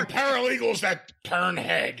 I want paralegals that turn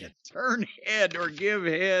head. Turn head or give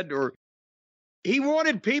head, or he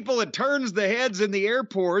wanted people that turns the heads in the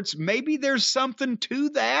airports. Maybe there's something to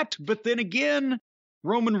that. But then again,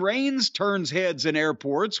 Roman Reigns turns heads in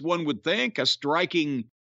airports, one would think, a striking,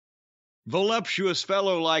 voluptuous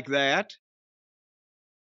fellow like that.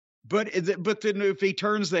 But then if he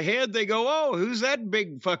turns the head, they go, oh, who's that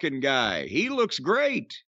big fucking guy? He looks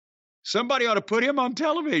great. Somebody ought to put him on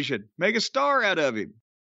television, make a star out of him.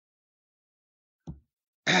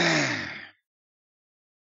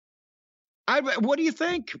 What do you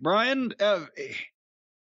think, Brian?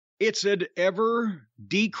 It's an ever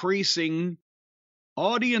decreasing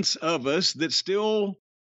audience of us that still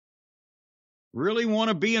really want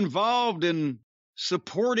to be involved in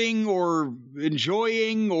supporting or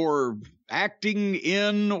enjoying or acting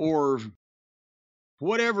in or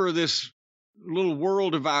whatever this little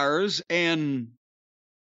world of ours, and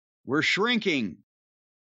we're shrinking.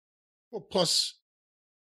 Well, plus,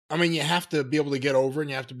 I mean, you have to be able to get over and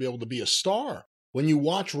you have to be able to be a star. When you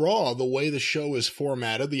watch Raw, the way the show is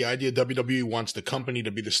formatted, the idea WWE wants the company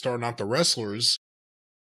to be the star, not the wrestlers,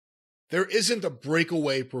 there isn't a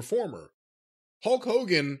breakaway performer. Hulk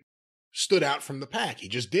Hogan stood out from the pack. He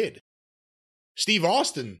just did. Steve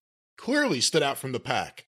Austin clearly stood out from the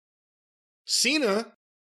pack. Cena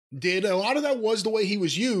did. A lot of that was the way he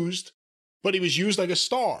was used, but he was used like a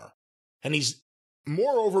star. And he's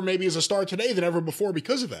moreover maybe as a star today than ever before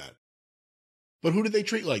because of that. But who did they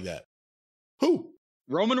treat like that? Who?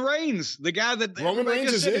 Roman Reigns, the guy that Roman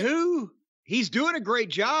Reigns is it. Who? He's doing a great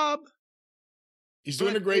job. He's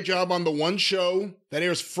doing a great job on the one show that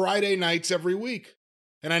airs Friday nights every week.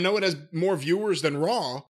 And I know it has more viewers than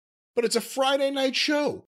Raw, but it's a Friday night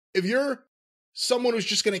show. If you're someone who's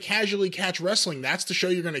just going to casually catch wrestling, that's the show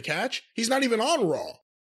you're going to catch? He's not even on Raw.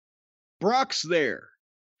 Brock's there.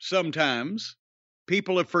 Sometimes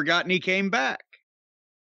people have forgotten he came back.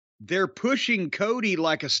 They're pushing Cody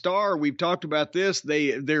like a star. We've talked about this.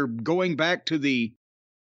 They're going back to the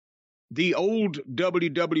old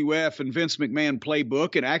WWF and Vince McMahon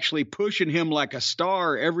playbook and actually pushing him like a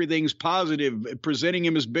star. Everything's positive, presenting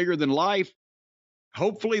him as bigger than life.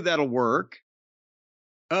 Hopefully that'll work.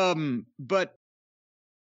 But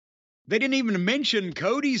they didn't even mention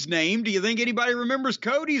Cody's name. Do you think anybody remembers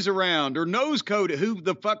Cody's around or knows Cody, who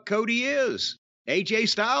the fuck Cody is? AJ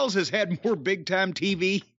Styles has had more big-time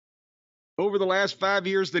TV over the last 5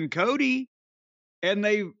 years than Cody, and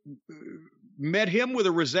they met him with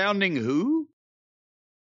a resounding who?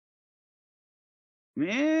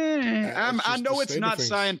 I know it's not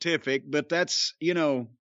scientific, but that's, there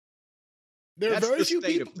are very few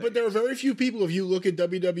people, but there are very few people, if you look at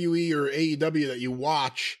WWE or AEW, that you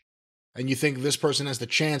watch and you think this person has the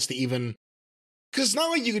chance to even, because it's not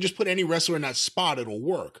like you could just put any wrestler in that spot, it'll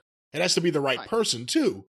work. It has to be the right person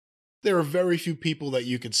too. There are very few people that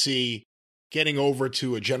you could see getting over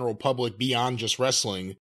to a general public beyond just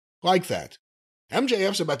wrestling like that.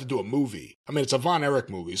 MJF's about to do a movie. I mean, it's a Von Erich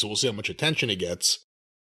movie, so we'll see how much attention it gets.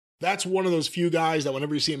 That's one of those few guys that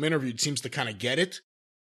whenever you see him interviewed seems to kind of get it.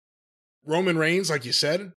 Roman Reigns, like you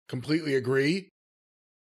said, completely agree.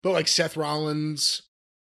 But like Seth Rollins,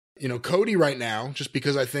 Cody right now, just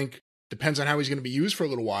because I think depends on how he's going to be used for a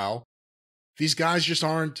little while, these guys just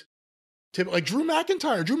aren't typical. Like Drew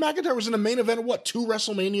McIntyre. Drew McIntyre was in the main event of 2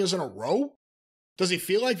 WrestleManias in a row? Does he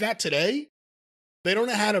feel like that today? They don't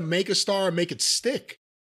know how to make a star and make it stick.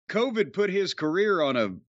 COVID put his career on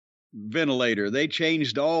a ventilator. They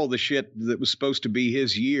changed all the shit that was supposed to be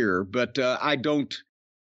his year, but I'm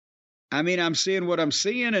seeing what I'm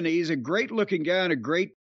seeing, and he's a great-looking guy and a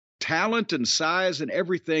great talent and size and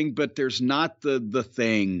everything, but there's not the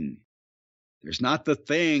thing. There's not the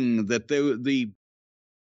thing that the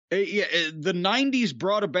 90s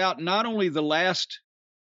brought about not only the last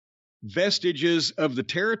vestiges of the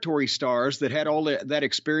territory stars that had all that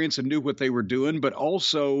experience and knew what they were doing, but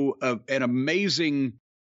also an amazing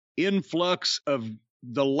influx of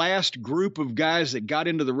the last group of guys that got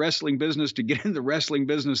into the wrestling business to get in the wrestling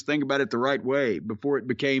business, think about it the right way, before it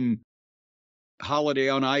became Holiday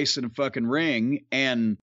on Ice and a fucking ring.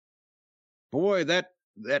 And boy, that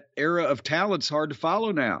era of talent's hard to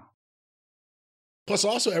follow now. Plus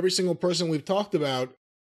also every single person we've talked about,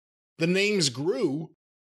 the names grew,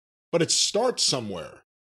 but it starts somewhere.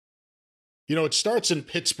 It starts in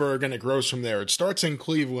Pittsburgh and it grows from there. It starts in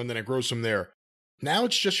Cleveland and it grows from there. Now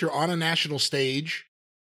it's just you're on a national stage.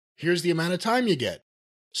 Here's the amount of time you get.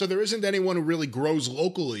 So there isn't anyone who really grows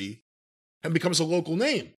locally and becomes a local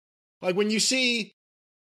name. Like when you see,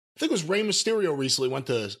 I think it was Rey Mysterio recently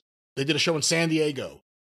they did a show in San Diego.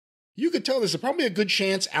 You could tell there's probably a good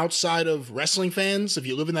chance outside of wrestling fans, if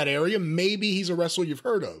you live in that area, maybe he's a wrestler you've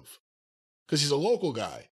heard of because he's a local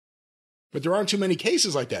guy. But there aren't too many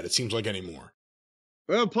cases like that, it seems like, anymore.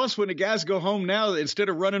 Well, plus when the guys go home now, instead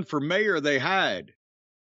of running for mayor, they hide.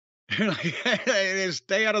 They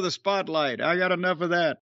stay out of the spotlight. I got enough of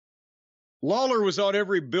that. Lawler was on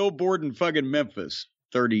every billboard in fucking Memphis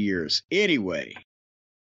 30 years. Anyway.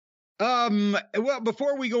 Well,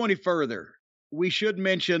 before we go any further, we should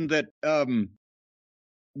mention that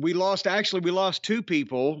we lost 2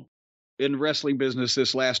 people in wrestling business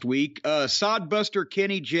this last week. Sodbuster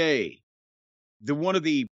Kenny Jay, one of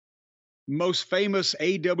the most famous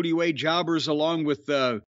AWA jobbers, along with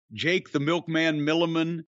Jake the Milkman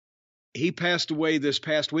Milliman. He passed away this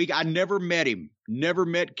past week. I never met him. Never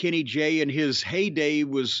met Kenny Jay, and his heyday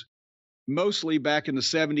was mostly back in the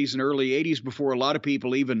 70s and early 80s before a lot of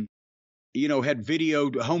people even, had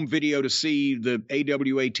home video to see the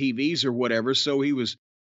AWA TVs or whatever. So he was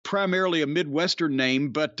primarily a Midwestern name,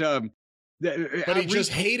 but he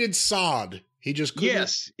just hated sod. He just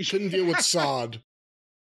couldn't deal with sod.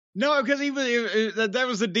 No, because that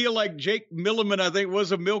was the deal. Like Jake Milliman, I think,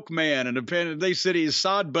 was a milkman, and they said he's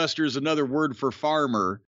Sodbuster is another word for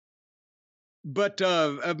farmer. But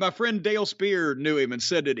my friend Dale Spear knew him and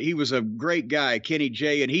said that he was a great guy, Kenny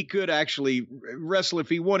Jay, and he could actually wrestle if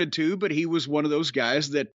he wanted to, but he was one of those guys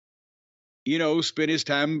that, spent his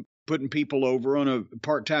time putting people over on a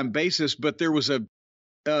part-time basis. But there was a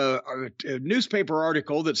newspaper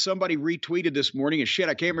article that somebody retweeted this morning, and shit,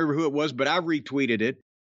 I can't remember who it was, but I retweeted it.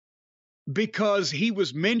 Because he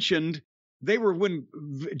was mentioned, when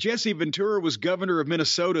Jesse Ventura was governor of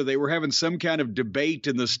Minnesota, they were having some kind of debate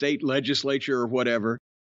in the state legislature or whatever.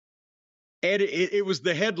 And it was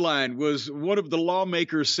the headline was one of the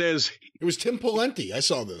lawmakers says. It was Tim Pawlenty. I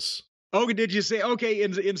saw this. Oh, did you say, okay,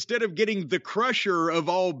 instead of getting the Crusher of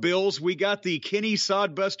all bills, we got the Kenny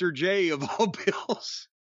Sodbuster Jay of all bills?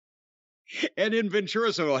 And in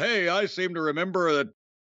Ventura, so, hey, I seem to remember that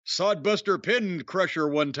Sodbuster pinned Crusher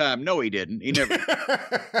one time. No, he didn't. He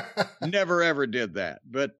never ever did that.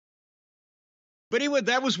 But anyway,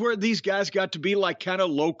 that was where these guys got to be like kind of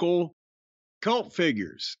local cult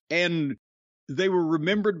figures. And they were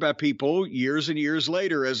remembered by people years and years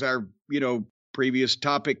later, as our, previous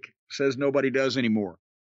topic says nobody does anymore.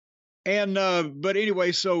 And, but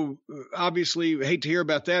anyway, so obviously hate to hear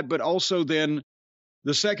about that, but also then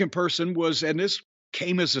the second person was, and this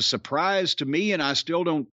came as a surprise to me, and I still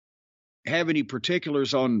don't have any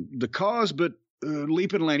particulars on the cause, but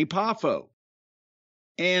Leapin' Lanny Poffo.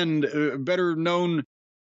 And better known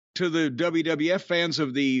to the WWF fans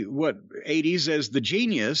of the 80s as the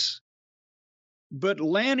Genius. But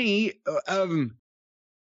Lanny,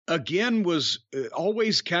 again, was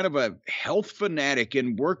always kind of a health fanatic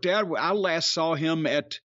and worked out. I last saw him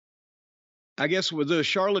at, I guess, with the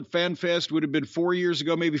Charlotte Fan Fest would have been 4 years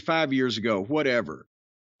ago, maybe 5 years ago, whatever.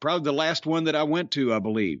 Probably the last one that I went to, I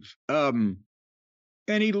believe. And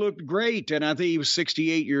he looked great, and I think he was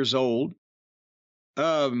 68 years old.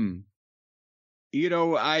 I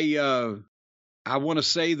want to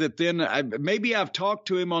say that then maybe I've talked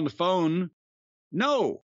to him on the phone.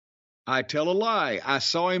 No, I tell a lie. I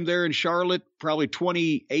saw him there in Charlotte, probably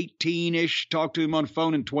 2018-ish, talked to him on the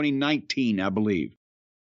phone in 2019, I believe.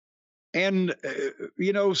 And,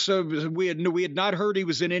 so we had not heard he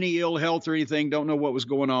was in any ill health or anything, don't know what was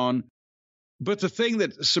going on. But the thing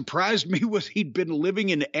that surprised me was he'd been living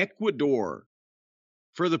in Ecuador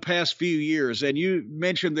for the past few years. And you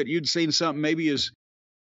mentioned that you'd seen something, maybe his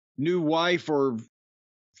new wife or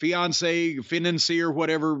fiance, financier,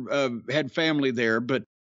 whatever, had family there. But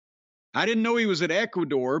I didn't know he was in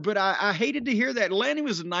Ecuador, but I hated to hear that. Lanny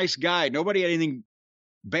was a nice guy. Nobody had anything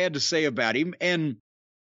bad to say about him. And,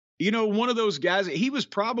 one of those guys, he was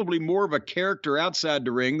probably more of a character outside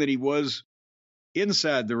the ring than he was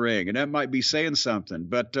inside the ring. And that might be saying something.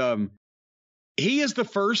 But he is the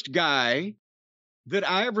first guy that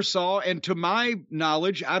I ever saw. And to my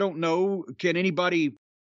knowledge, I don't know, can anybody,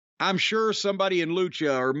 I'm sure somebody in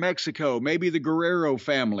Lucha or Mexico, maybe the Guerrero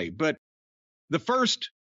family, but the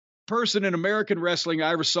first person in American wrestling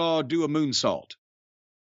I ever saw do a moonsault.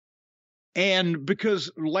 And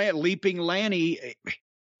because Leaping Lanny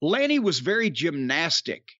was very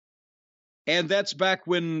gymnastic. And that's back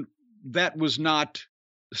when that was not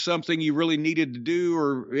something you really needed to do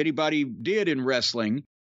or anybody did in wrestling.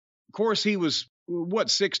 Of course, he was,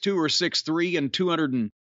 6'2" or 6'3" and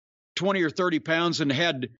 220 or 30 pounds and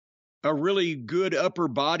had a really good upper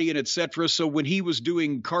body and etc. So when he was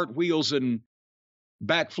doing cartwheels and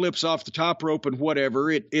backflips off the top rope and whatever,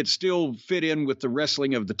 it still fit in with the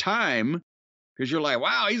wrestling of the time. Because you're like,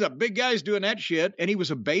 wow, he's a big guy, he's doing that shit. And he was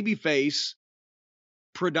a babyface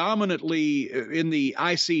predominantly in the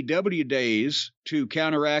ICW days to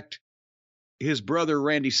counteract his brother,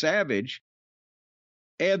 Randy Savage.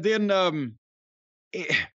 And then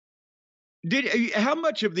how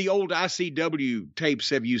much of the old ICW tapes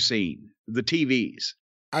have you seen, the TVs?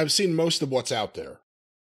 I've seen most of what's out there.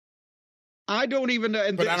 I don't even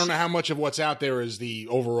know. But I don't know how much of what's out there is the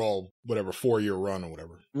overall, 4-year run or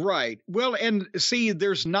whatever. Right. Well, and see,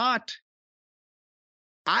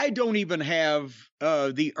 I don't even have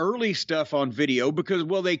the early stuff on video because,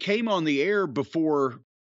 they came on the air before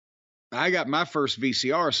I got my first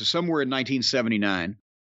VCR, so somewhere in 1979.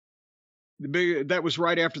 That was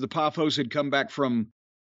right after the Poffos had come back from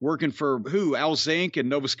working for Al Zink in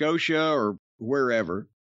Nova Scotia or wherever.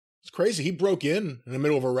 It's crazy. He broke in the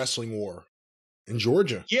middle of a wrestling war in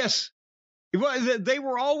Georgia. Yes. Well, they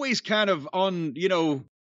were always kind of on,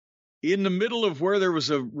 in the middle of where there was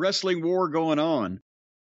a wrestling war going on.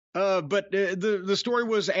 But the story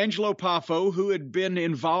was Angelo Poffo, who had been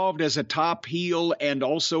involved as a top heel and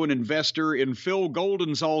also an investor in Phil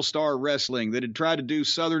Golden's All-Star Wrestling that had tried to do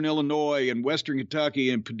Southern Illinois and Western Kentucky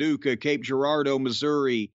and Paducah, Cape Girardeau,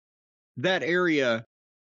 Missouri, that area,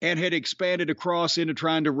 and had expanded across into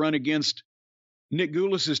trying to run against Nick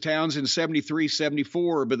Goulas's towns in 73,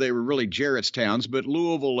 74, but they were really Jarrett's towns, but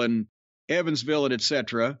Louisville and Evansville and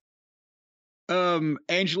etc.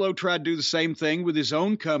 Angelo tried to do the same thing with his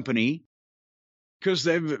own company because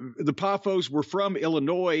the Poffos were from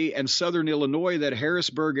Illinois and Southern Illinois, that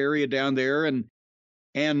Harrisburg area down there, and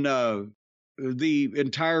the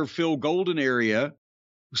entire Phil Golden area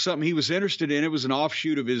was something he was interested in. It was an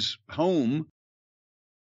offshoot of his home.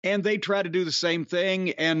 And they tried to do the same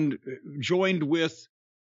thing and joined with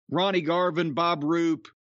Ronnie Garvin, Bob Roop,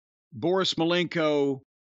 Boris Malenko,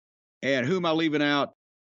 and who am I leaving out?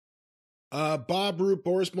 Bob Roop,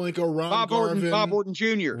 Boris Malenko, Ron Garvin. Bob Orton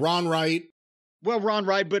Jr. Ron Wright. Well, Ron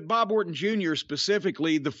Wright, but Bob Orton Jr.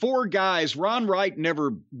 specifically, the four guys, Ron Wright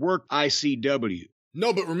never worked ICW.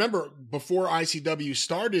 No, but remember, before ICW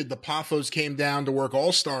started, the Poffos came down to work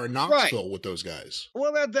All-Star in Knoxville with those guys.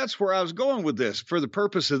 Well, that's where I was going with this. For the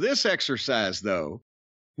purpose of this exercise, though,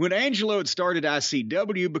 when Angelo had started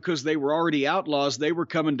ICW, because they were already outlaws, they were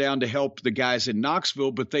coming down to help the guys in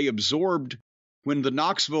Knoxville, but they absorbed, when the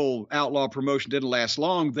Knoxville outlaw promotion didn't last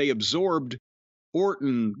long, they absorbed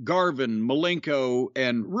Orton, Garvin, Malenko,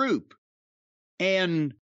 and Roop.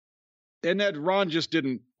 And that Ron just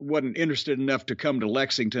wasn't interested enough to come to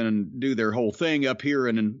Lexington and do their whole thing up here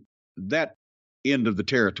and in that end of the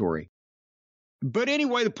territory. But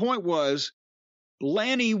anyway, the point was,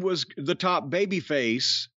 Lanny was the top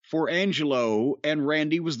babyface for Angelo, and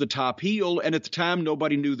Randy was the top heel. And at the time,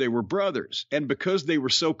 nobody knew they were brothers. And because they were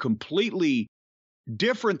so completely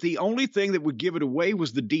different, the only thing that would give it away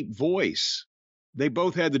was the deep voice. They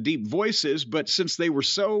both had the deep voices, but since they were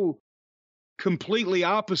so completely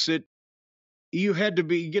opposite, you had to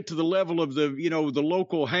get to the level of the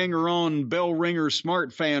local hanger-on, bell ringer,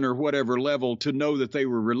 smart fan or whatever level to know that they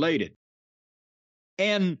were related.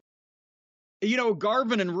 And,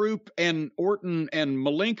 Garvin and Roop and Orton and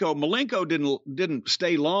Malenko didn't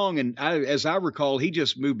stay long. And as I recall, he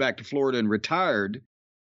just moved back to Florida and retired.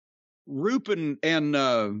 Roop and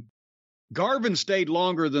Garvin stayed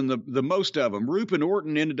longer than the most of them. Roop and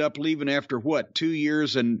Orton ended up leaving after 2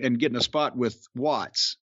 years and getting a spot with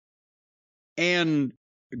Watts. And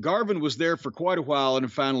Garvin was there for quite a while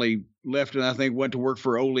and finally left and I think went to work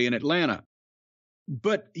for Ole in Atlanta.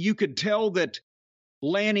 But you could tell that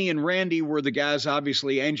Lanny and Randy were the guys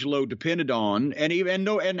obviously Angelo depended on. And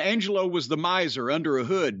Angelo was the miser under a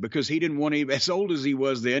hood because he didn't want as old as he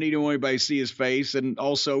was then, he didn't want anybody to see his face and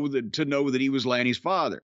also to know that he was Lanny's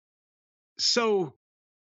father. So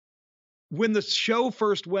when the show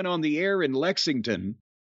first went on the air in Lexington,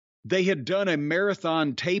 they had done a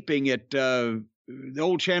marathon taping at the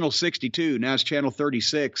old Channel 62, now it's Channel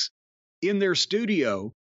 36, in their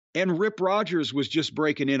studio. And Rip Rogers was just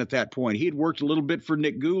breaking in at that point. He had worked a little bit for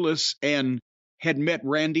Nick Goulas and had met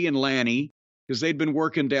Randy and Lanny because they'd been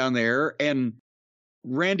working down there. And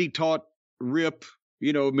Randy taught Rip,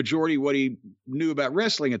 majority what he knew about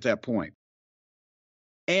wrestling at that point.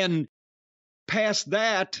 And past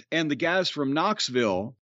that, and the guys from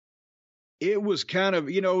Knoxville, it was kind of,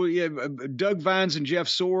 Doug Vines and Jeff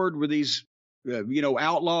Sword were these,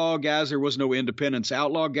 outlaw guys. There was no independents.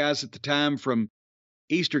 Outlaw guys at the time from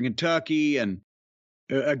Eastern Kentucky, and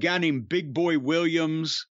a guy named Big Boy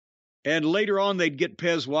Williams. And later on, they'd get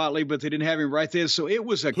Pez Watley, but they didn't have him right there. So it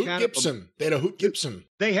was a Hoot kind Gibson. They had a Hoot Gibson.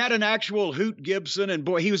 They had an actual Hoot Gibson, and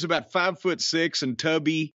boy, he was about 5'6" and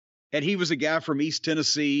tubby. And he was a guy from East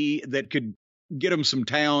Tennessee that could get him some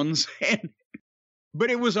towns.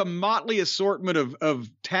 But it was a motley assortment of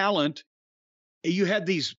talent. You had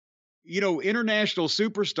these, international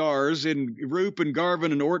superstars in Roop and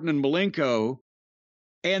Garvin and Orton and Malenko.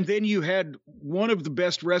 And then you had one of the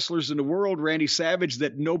best wrestlers in the world, Randy Savage,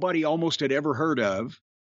 that nobody almost had ever heard of.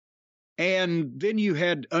 And then you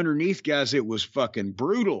had underneath guys, it was fucking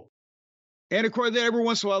brutal. And of course, every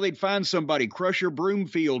once in a while, they'd find somebody. Crusher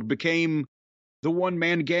Broomfield became the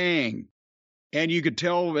one-man gang. And you could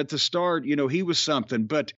tell at the start, he was something.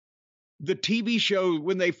 But the TV show,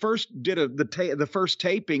 when they first did the first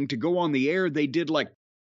taping to go on the air, they did like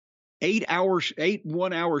 8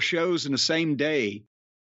 one-hour shows in the same day.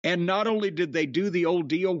 And not only did they do the old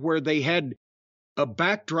deal where they had a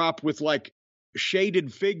backdrop with like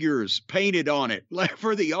shaded figures painted on it, like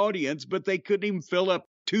for the audience, but they couldn't even fill up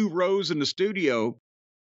 2 rows in the studio.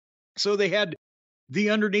 So they had the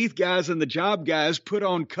underneath guys and the job guys put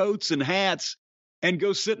on coats and hats and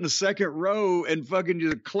go sit in the second row and fucking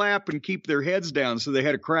just clap and keep their heads down so they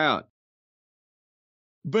had a crowd.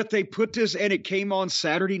 But they put this, and it came on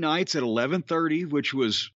Saturday nights at 11:30, which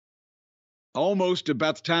was almost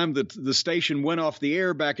about the time that the station went off the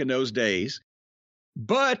air back in those days.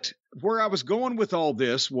 But where I was going with all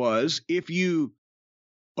this was, if you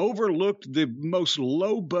overlooked the most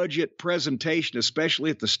low-budget presentation,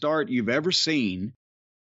 especially at the start, you've ever seen,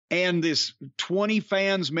 and this 20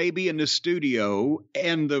 fans maybe in the studio,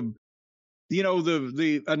 and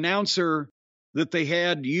the announcer that they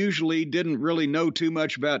had usually didn't really know too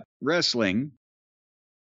much about wrestling.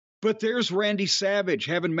 But there's Randy Savage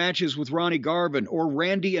having matches with Ronnie Garvin, or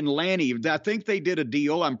Randy and Lanny. I think they did a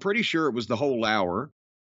deal, I'm pretty sure it was the whole hour,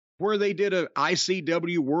 where they did a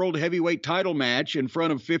ICW World Heavyweight title match in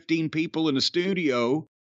front of 15 people in the studio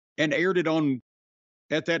and aired it on,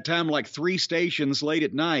 at that time, like 3 stations late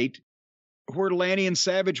at night, where Lanny and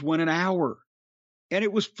Savage went an hour. And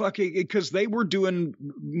it was fucking, because they were doing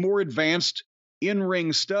more advanced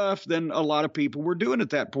in-ring stuff than a lot of people were doing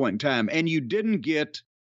at that point in time. And you didn't get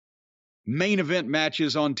main event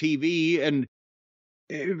matches on TV. And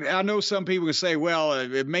I know some people can say, well,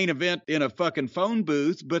 a main event in a fucking phone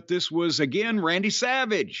booth, but this was, again, Randy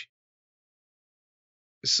Savage.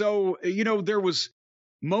 So, there was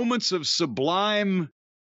moments of sublime,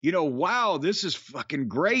 wow, this is fucking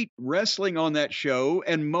great wrestling on that show,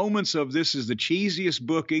 and moments of this is the cheesiest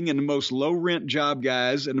booking and the most low-rent job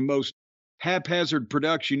guys and the most haphazard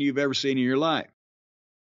production you've ever seen in your life.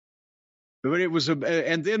 But it was,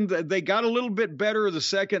 and then they got a little bit better the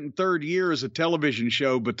second and third year as a television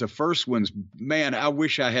show, but the first ones, man, I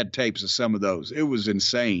wish I had tapes of some of those. It was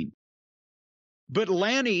insane. But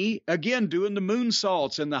Lanny, again, doing the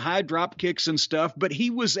moonsaults and the high drop kicks and stuff, but he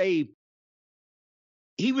was a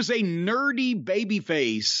nerdy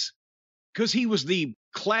babyface because he was the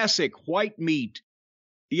classic white meat,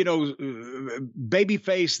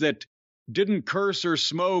 babyface that didn't curse or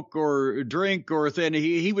smoke or drink or anything.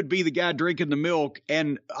 He would be the guy drinking the milk,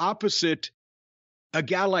 and opposite a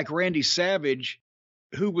guy like Randy Savage,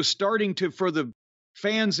 who was starting to, for the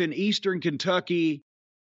fans in Eastern Kentucky,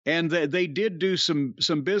 and they did do some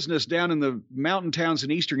business down in the mountain towns in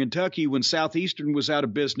Eastern Kentucky when Southeastern was out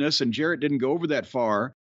of business and Jarrett didn't go over that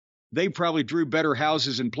far. They probably drew better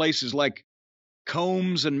houses in places like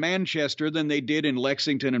Combs and Manchester than they did in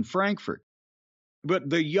Lexington and Frankfort. But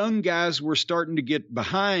the young guys were starting to get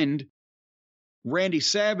behind Randy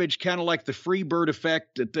Savage, kind of like the Freebird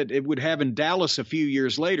effect that it would have in Dallas a few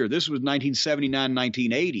years later. This was 1979,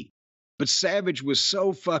 1980. But Savage was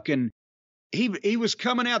so fucking, he was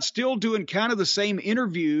coming out still doing kind of the same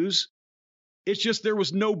interviews. It's just there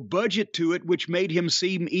was no budget to it, which made him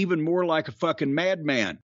seem even more like a fucking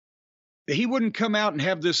madman. He wouldn't come out and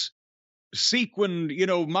have this sequined,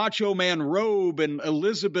 Macho Man robe and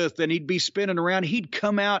Elizabeth, and he'd be spinning around. He'd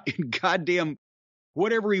come out in goddamn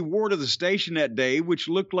whatever he wore to the station that day, which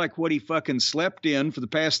looked like what he fucking slept in for the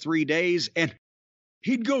past 3 days. And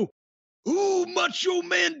he'd go, "Ooh, Macho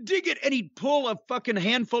Man, dig it." And he'd pull a fucking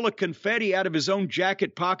handful of confetti out of his own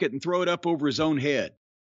jacket pocket and throw it up over his own head.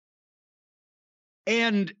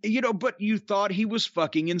 And, but you thought he was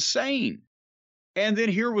fucking insane. And then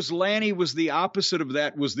here was Lanny, was the opposite of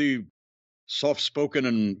that, was the soft-spoken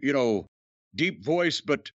and, deep voice,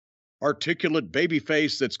 but articulate baby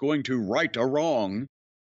face that's going to right a wrong.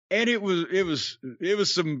 And it was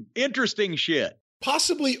some interesting shit.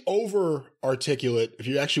 Possibly over-articulate, if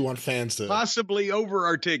you actually want fans to. Possibly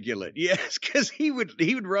over-articulate, yes, because he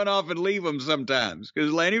would run off and leave them sometimes,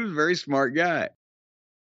 because Lanny was a very smart guy.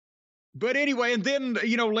 But anyway, and then,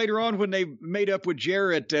 later on when they made up with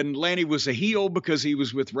Jarrett and Lanny was a heel because he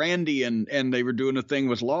was with Randy and they were doing a thing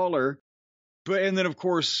with Lawler. And then, of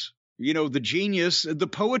course, the genius, the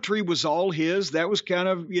poetry was all his. That was kind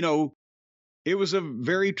of, it was a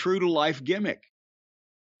very true to life gimmick.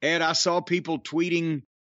 And I saw people tweeting,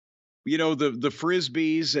 the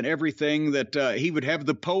Frisbees and everything that he would have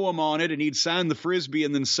the poem on it and he'd sign the Frisbee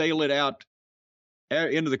and then sail it out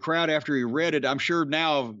into the crowd after he read it. I'm sure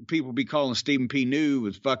now people be calling Stephen P. New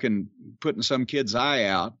with fucking putting some kid's eye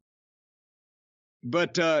out.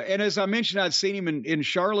 But, and as I mentioned, I'd seen him in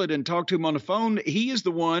Charlotte and talked to him on the phone. He is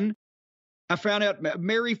the one I found out,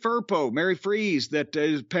 Mary Fries, that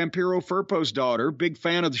is Pampiro Firpo's daughter, big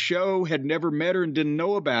fan of the show, had never met her and didn't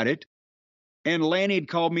know about it. And Lanny had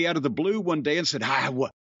called me out of the blue one day and said, I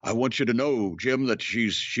want you to know, Jim, that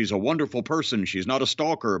she's a wonderful person. She's not a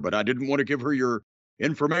stalker, but I didn't want to give her your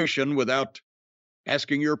information without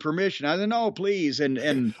asking your permission. I said, no, please.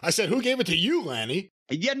 And I said, who gave it to you, Lanny?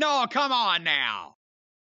 Yeah, no, come on now.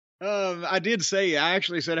 I did say, I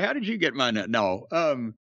actually said, how did you get my no?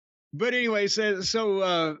 But anyway, so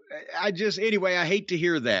I hate to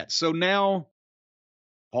hear that. So now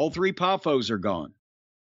all three Poffos are gone.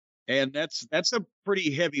 And that's a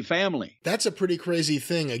pretty heavy family. That's a pretty crazy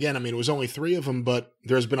thing. Again, I mean, it was only 3 of them, but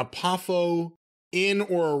there's been a Poffo in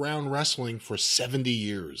or around wrestling for 70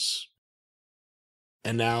 years.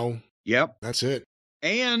 And now, yep, that's it.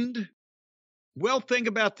 And, well, think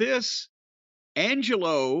about this.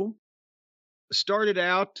 Angelo started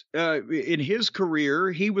out in his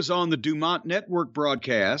career, he was on the Dumont Network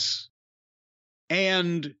broadcasts.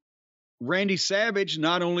 And Randy Savage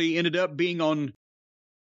not only ended up being on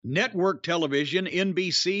network television,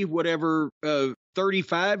 NBC, whatever,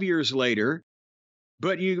 35 years later,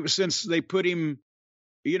 but since they put him,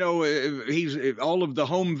 he's all of the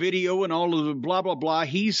home video and all of the blah, blah, blah,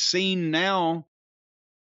 he's seen now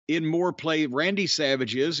in more Randy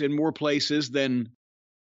Savage is in more places than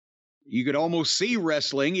You could almost see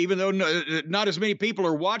wrestling, even though not as many people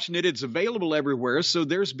are watching it. It's available everywhere. So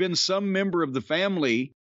there's been some member of the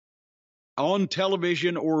family on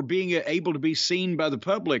television or being able to be seen by the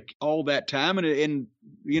public all that time. And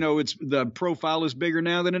it's the profile is bigger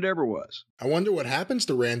now than it ever was. I wonder what happens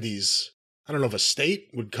to Randy's. I don't know if a state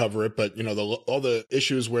would cover it, but all the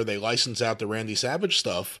issues where they license out the Randy Savage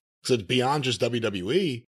stuff, because it's beyond just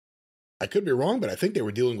WWE. I could be wrong, but I think they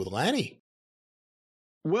were dealing with Lanny.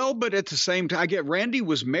 Well, but at the same time, Randy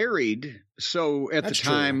was married, so at the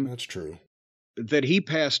time that's true, that he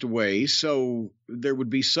passed away, so there would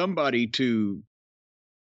be somebody to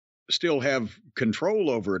still have control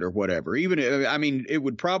over it or whatever. It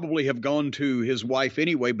would probably have gone to his wife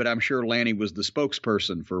anyway, but I'm sure Lanny was the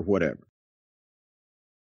spokesperson for whatever.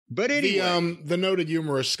 But anyway, the noted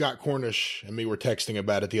humorist Scott Cornish and me were texting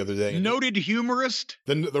about it the other day. Noted humorist?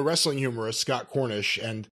 The wrestling humorist Scott Cornish,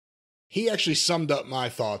 and he actually summed up my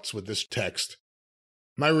thoughts with this text.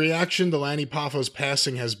 My reaction to Lanny Poffo's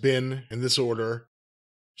passing has been, in this order,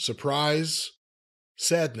 surprise,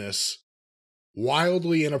 sadness,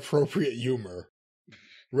 wildly inappropriate humor.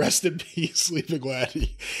 Rest in peace, Sleeping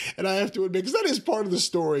Laddie. And I have to admit, because that is part of the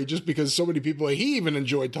story, just because so many people, he even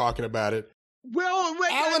enjoyed talking about it. Well,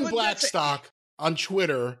 Alan Blackstock on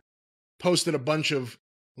Twitter posted a bunch of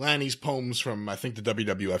Lanny's poems from, I think, the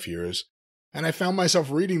WWF years, and I found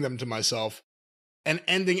myself reading them to myself and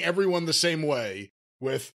ending everyone the same way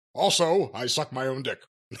with, also, I suck my own dick.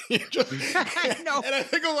 I know. And I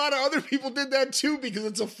think a lot of other people did that too, because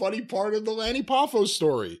it's a funny part of the Lanny Poffo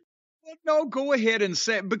story. No, go ahead and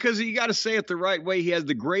say it, because you got to say it the right way. He has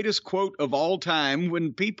the greatest quote of all time.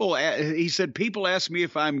 When he said, people ask me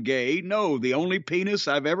if I'm gay. No, the only penis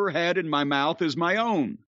I've ever had in my mouth is my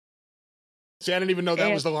own. See, I didn't even know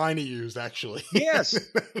that was the line he used, actually. Yes.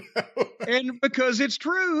 And because it's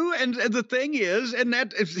true. And the thing is,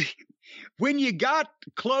 when you got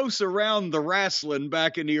close around the wrestling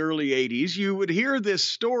back in the early 80s, you would hear this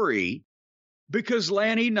story. Because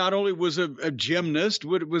Lanny not only was a gymnast,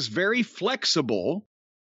 but was very flexible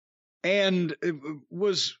and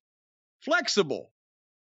was flexible.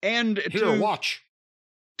 And watch.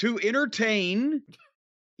 To entertain,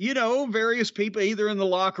 various people either in the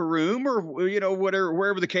locker room or, whatever,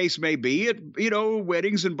 wherever the case may be, at,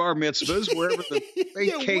 weddings and bar mitzvahs, wherever they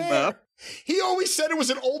came up. He always said it was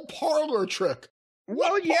an old parlor trick.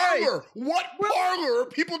 What parlor are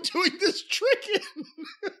people doing this trick in?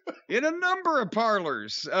 In a number of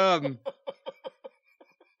parlors. And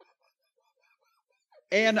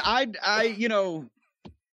I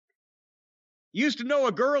used to know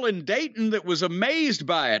a girl in Dayton that was amazed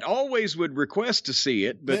by it, always would request to see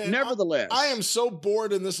it, but nevertheless. I am so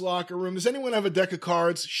bored in this locker room. Does anyone have a deck of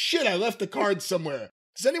cards? Shit, I left the cards somewhere.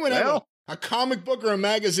 Does anyone have a comic book or a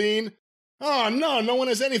magazine? Oh, no one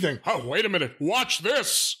has anything. Oh, wait a minute. Watch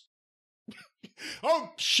this. Oh,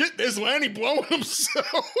 shit, there's Lanny blowing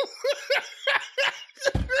himself.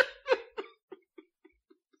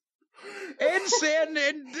 And said,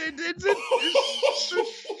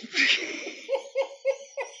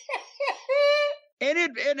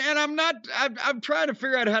 I'm trying to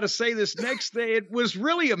figure out how to say this next thing. It was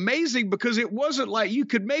really amazing because it wasn't like you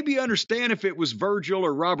could maybe understand if it was Virgil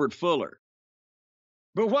or Robert Fuller.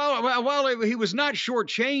 But while he was not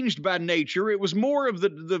shortchanged by nature, it was more of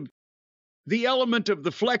the element of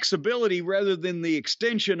the flexibility rather than the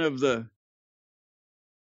extension of the.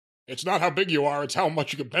 It's not how big you are; it's how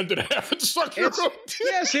much you can bend it in half and suck your own dick.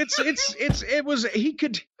 Yes, it was. He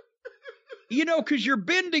could, because you're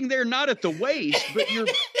bending there not at the waist, but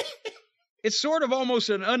it's sort of almost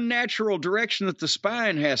an unnatural direction that the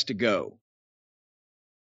spine has to go.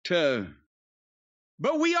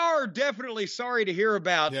 But we are definitely sorry to hear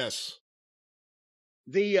about. Yes.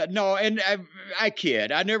 I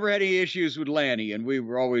kid. I never had any issues with Lanny, and we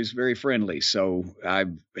were always very friendly. So I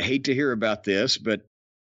hate to hear about this, but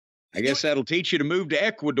I guess that'll teach you to move to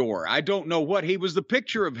Ecuador. I don't know what he was the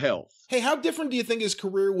picture of health. Hey, how different do you think his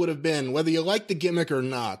career would have been, whether you like the gimmick or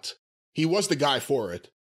not? He was the guy for it.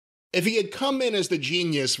 If he had come in as the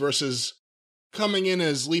genius versus coming in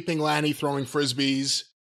as Leaping Lanny throwing frisbees,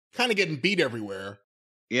 kind of getting beat everywhere.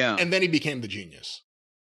 Yeah. And then he became the genius.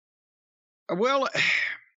 Well,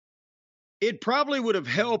 it probably would have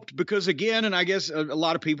helped because, again, and I guess a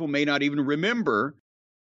lot of people may not even remember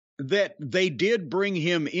that they did bring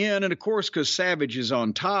him in. And, of course, because Savage is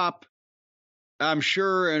on top, I'm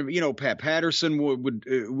sure, and, Pat Patterson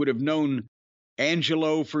would have known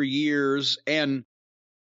Angelo for years. And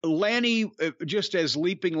Lanny, just as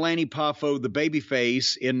Leaping Lanny Poffo, the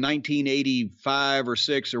babyface in 1985 or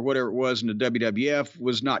 6 or whatever it was in the WWF,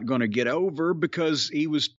 was not going to get over because he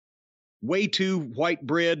was way too white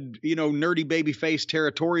bread, nerdy baby face,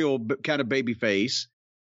 territorial kind of baby face.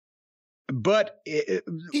 But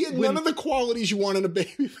he had none of the qualities you want in a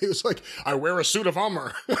baby face. It was like, I wear a suit of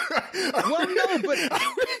armor. Well, no,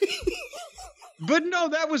 but no,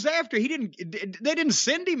 that was after they didn't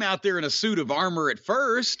send him out there in a suit of armor at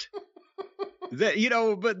first.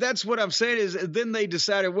 But that's what I'm saying is then they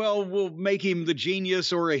decided, well, we'll make him the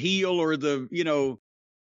genius or a heel or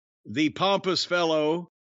the pompous fellow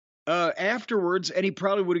afterwards. And he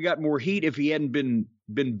probably would have got more heat if he hadn't been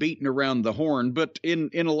beaten around the horn. But in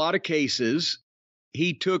a lot of cases,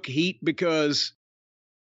 he took heat because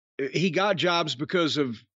he got jobs because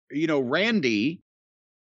of, Randy,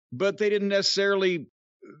 but they didn't necessarily,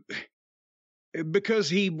 because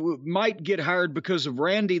he might get hired because of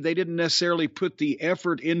Randy, they didn't necessarily put the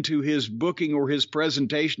effort into his booking or his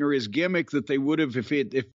presentation or his gimmick that they would have if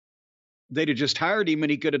they'd have just hired him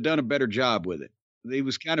and he could have done a better job with it. He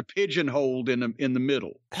was kind of pigeonholed in the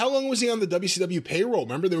middle. How long was he on the WCW payroll?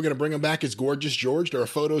 Remember they were going to bring him back as Gorgeous George? There are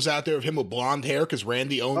photos out there of him with blonde hair because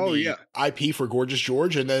Randy owned the IP for Gorgeous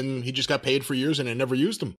George, and then he just got paid for years and they never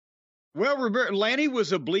used him. Well, Lanny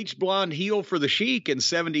was a bleached blonde heel for the Sheik in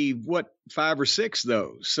 5 or 6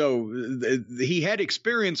 though. So he had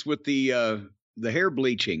experience with the hair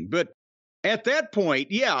bleaching. But at that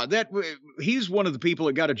point, he's one of the people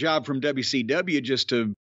that got a job from WCW just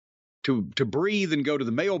to breathe and go to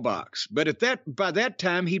the mailbox. But by that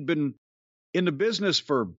time, he'd been in the business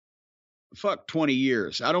for 20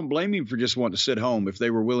 years. I don't blame him for just wanting to sit home if they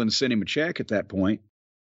were willing to send him a check at that point.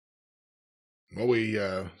 Well, we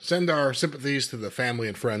send our sympathies to the family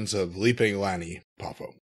and friends of Leaping Lanny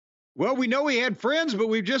Poffo. Well, we know he had friends, but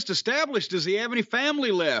we've just established, does he have any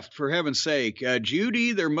family left, for heaven's sake?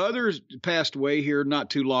 Judy, their mother, passed away here not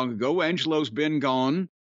too long ago. Angelo's been gone.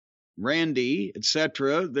 Randy,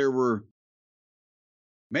 etc. There were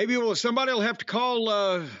somebody will have to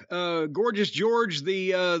call Gorgeous George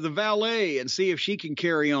the valet and see if she can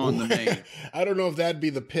carry on the name. I don't know if that'd be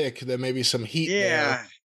the pick. There may be some heat there.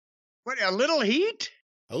 What, a little heat?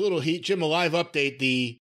 A little heat. Jim, a live update.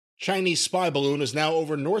 The Chinese spy balloon is now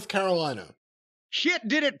over North Carolina. Shit,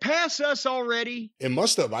 did it pass us already? It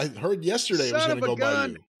must have. I heard yesterday it was going to go by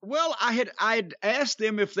you. Well, I'd asked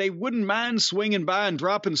them if they wouldn't mind swinging by and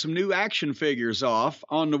dropping some new action figures off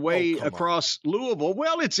on the way across Louisville.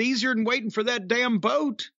 Well, it's easier than waiting for that damn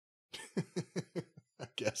boat. I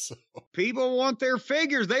guess so. People want their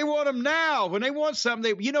figures. They want them now. When they want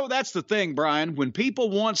something, that's the thing, Brian. When people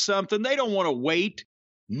want something, they don't want to wait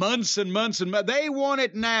months and months and months. They want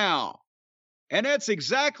it now. And that's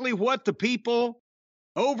exactly what the people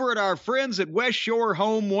over at our friends at West Shore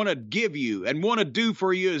Home want to give you and want to do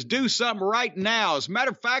for you is do something right now. As a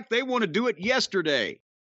matter of fact, they want to do it yesterday.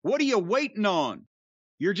 What are you waiting on?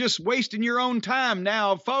 You're just wasting your own time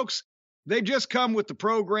now, folks. They just come with the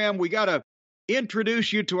program. We got to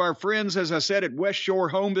introduce you to our friends, as I said, at West Shore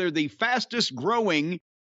Home. They're the fastest growing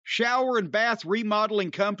shower and bath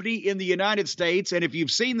remodeling company in the United States. And if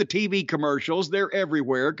you've seen the TV commercials, they're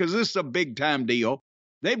everywhere because this is a big time deal.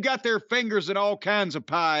 They've got their fingers in all kinds of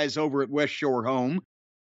pies over at West Shore Home.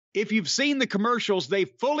 If you've seen the commercials, they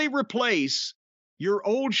fully replace your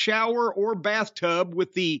old shower or bathtub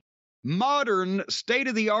with the modern,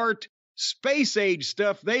 state-of-the-art, space-age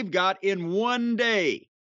stuff they've got in one day.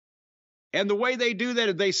 And the way they do that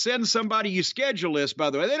is they send somebody, you schedule this,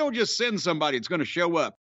 by the way. They don't just send somebody, it's going to show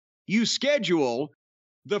up. You schedule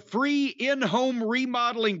the free in-home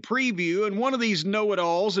remodeling preview, and one of these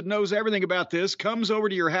know-it-alls that knows everything about this comes over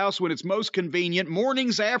to your house when it's most convenient,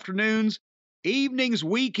 mornings, afternoons, evenings,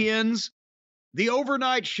 weekends, the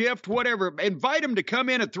overnight shift, whatever. Invite them to come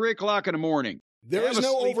in at 3 o'clock in the morning. There is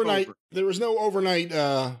no overnight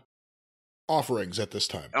offerings at this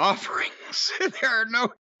time. Offerings? There are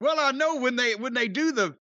no. Well, I know when they do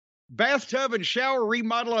the bathtub and shower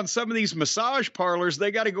remodel on some of these massage parlors, they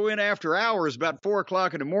got to go in after hours, about 4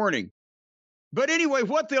 o'clock in the morning. But anyway,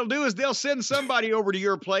 what they'll do is they'll send somebody over to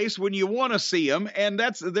your place when you want to see them, and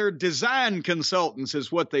they're design consultants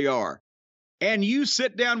is what they are. And you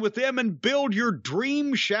sit down with them and build your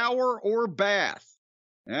dream shower or bath.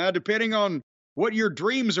 Now, depending on what your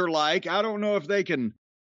dreams are like, I don't know if they can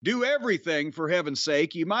do everything, for heaven's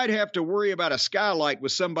sake. You might have to worry about a skylight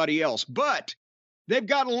with somebody else. But they've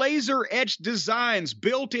got laser-etched designs,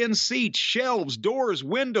 built-in seats, shelves, doors,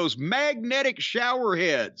 windows, magnetic shower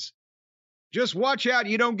heads. Just watch out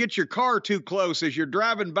you don't get your car too close. As you're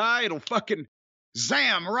driving by, it'll fucking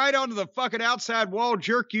zam right onto the fucking outside wall,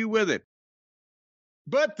 jerk you with it.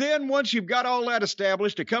 But then once you've got all that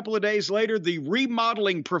established, a couple of days later, the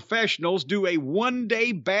remodeling professionals do a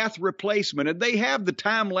one-day bath replacement. And they have the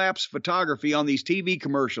time-lapse photography on these TV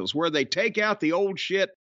commercials where they take out the old shit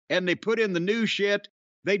and they put in the new shit.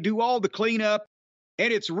 They do all the cleanup,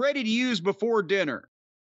 and it's ready to use before dinner.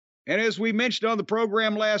 And as we mentioned on the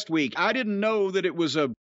program last week, I didn't know that it was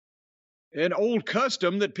an old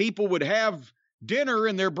custom that people would have dinner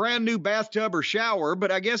in their brand new bathtub or shower,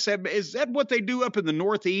 but I guess is that what they do up in the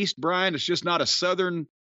Northeast, Brian? It's just not a Southern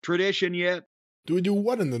tradition yet. Do we do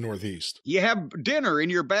what in the Northeast? You have dinner in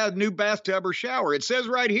your new bathtub or shower. It says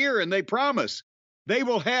right here, and they promise they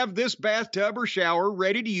will have this bathtub or shower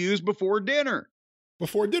ready to use before dinner.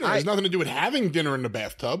 Before dinner? It has nothing to do with having dinner in the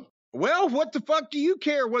bathtub. Well, what the fuck do you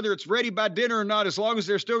care whether it's ready by dinner or not, as long as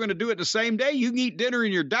they're still going to do it the same day? You can eat dinner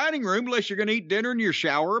in your dining room unless you're going to eat dinner in your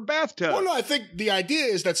shower or bathtub. Well, no, I think the idea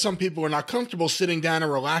is that some people are not comfortable sitting down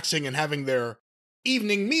and relaxing and having their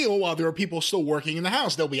evening meal while there are people still working in the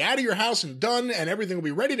house. They'll be out of your house and done, and everything will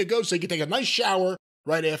be ready to go so you can take a nice shower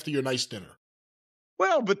right after your nice dinner.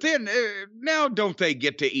 Well, but then, now don't they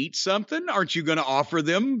get to eat something? Aren't you going to offer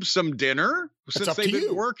them some dinner since they've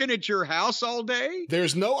been working at your house all day?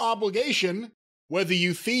 There's no obligation. Whether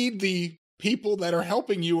you feed the people that are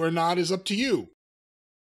helping you or not is up to you.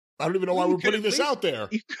 I don't even know why we're putting this out there.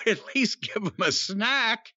 You could at least give them a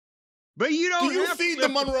snack, but you don't have to. Do you feed the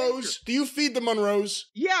Monroes? Do you feed the Monroes?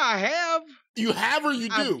 Yeah, I have. You have or you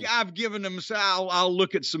do? I've given them, I'll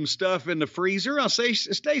look at some stuff in the freezer. I'll say,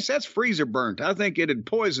 Stace, that's freezer burnt. I think it'd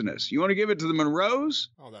poison us. You want to give it to the Monroes?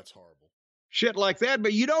 Oh, that's horrible. Shit like that.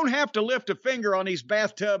 But you don't have to lift a finger on these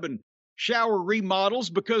bathtub and shower remodels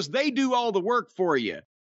because they do all the work for you.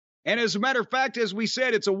 And as a matter of fact, as we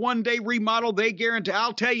said, it's a one-day remodel. They guarantee,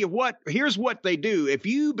 I'll tell you what, here's what they do. If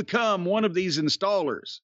you become one of these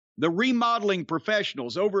installers, the remodeling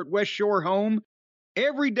professionals over at West Shore Home,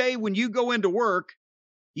 every day when you go into work,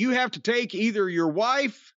 you have to take either your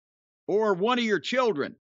wife or one of your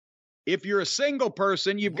children. If you're a single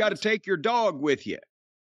person, you've got to take your dog with you.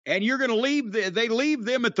 And you're going to they leave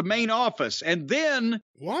them at the main office. And then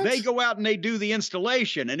they go out and they do the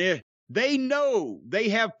installation. And if they know they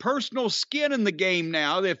have personal skin in the game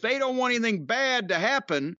now, if they don't want anything bad to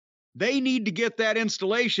happen, they need to get that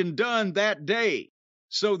installation done that day.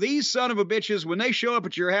 So these son of a bitches, when they show up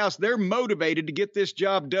at your house, they're motivated to get this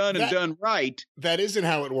job done and done right. That isn't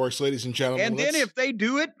how it works, ladies and gentlemen. And then if they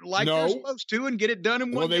do it like they're supposed to and get it done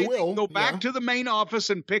in one day, they will go back to the main office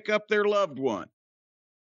and pick up their loved one.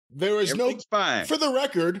 There is fine. For the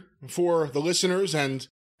record, for the listeners and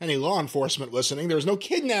any law enforcement listening, there's no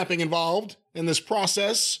kidnapping involved in this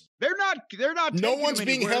process. They're not. No one's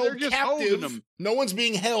being held captive. No one's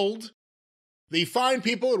being held. The fine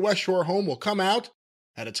people at West Shore Home will come out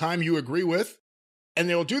at a time you agree with, and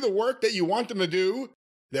they'll do the work that you want them to do.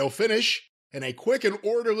 They'll finish in a quick and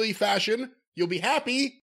orderly fashion. You'll be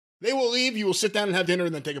happy. They will leave. You will sit down and have dinner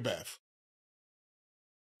and then take a bath.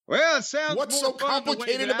 Well, it sounds What's so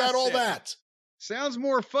complicated about all that? Sounds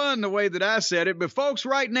more fun the way that I said it. But folks,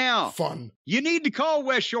 right now, you need to call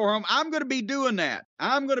West Shore Home. I'm going to be doing that.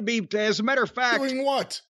 I'm going to be, as a matter of fact. Doing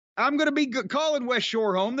what? I'm going to be calling West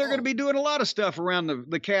Shore Home. They're going to be doing a lot of stuff around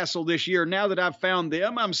the castle this year. Now that I've found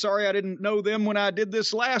them, I'm sorry I didn't know them when I did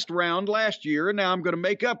this last round last year, and now I'm going to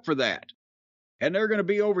make up for that. And they're going to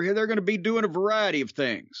be over here. They're going to be doing a variety of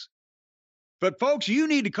things. But folks, you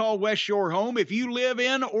need to call West Shore Home if you live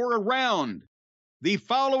in or around the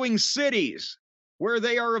following cities where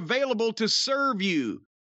they are available to serve you.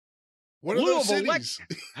 What are those cities?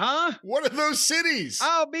 Huh? What are those cities?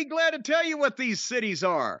 I'll be glad to tell you what these cities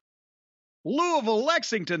are. Louisville,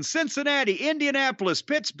 Lexington, Cincinnati, Indianapolis,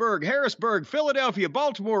 Pittsburgh, Harrisburg, Philadelphia,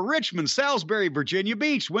 Baltimore, Richmond, Salisbury, Virginia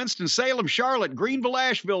Beach, Winston-Salem, Charlotte, Greenville,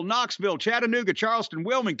 Asheville, Knoxville, Chattanooga, Charleston,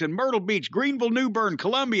 Wilmington, Myrtle Beach, Greenville, New Bern,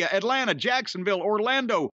 Columbia, Atlanta, Jacksonville,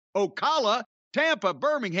 Orlando, Ocala, Tampa,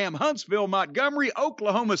 Birmingham, Huntsville, Montgomery,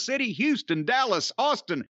 Oklahoma City, Houston, Dallas,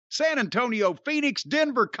 Austin, San Antonio, Phoenix,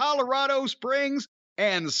 Denver, Colorado Springs,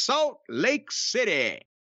 and Salt Lake City.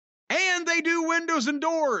 And they do windows and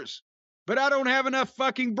doors. But I don't have enough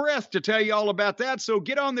fucking breath to tell you all about that, so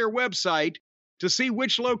get on their website to see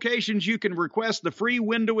which locations you can request the free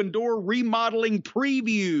window and door remodeling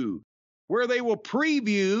preview, where they will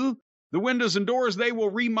preview the windows and doors they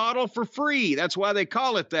will remodel for free. That's why they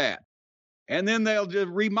call it that. And then they'll just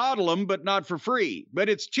remodel them, but not for free. But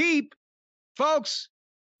it's cheap. Folks,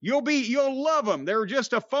 you'll love them. They're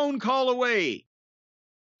just a phone call away.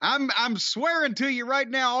 I'm swearing to you right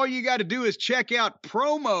now, all you got to do is check out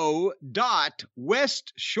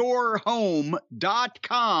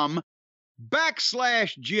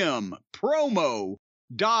promo.westshorehome.com/Jim.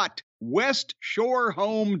 Promo.westshorehome.com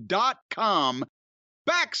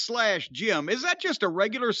westshorehome.com/Jim. Is that just a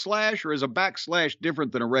regular slash, or is a backslash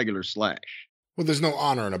different than a regular slash? Well, there's no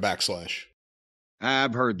honor in a backslash.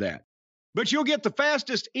 I've heard that. But you'll get the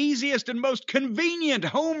fastest, easiest, and most convenient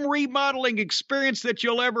home remodeling experience that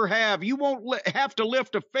you'll ever have. You won't have to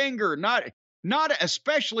lift a finger,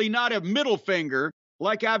 especially not a middle finger,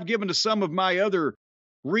 like I've given to some of my other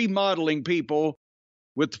remodeling people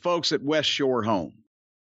with the folks at West Shore Home.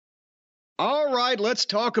 All right, let's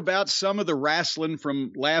talk about some of the wrestling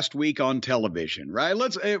from last week on television, right?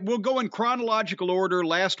 We'll go in chronological order.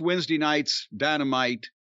 Last Wednesday night's Dynamite,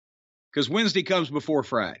 because Wednesday comes before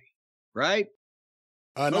Friday, right?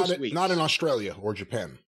 Not in Australia or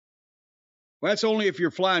Japan. Well, that's only if you're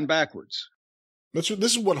flying backwards. This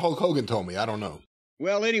is what Hulk Hogan told me. I don't know.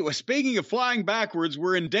 Well, anyway, speaking of flying backwards,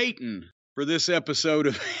 we're in Dayton for this episode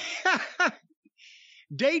of...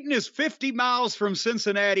 Dayton is 50 miles from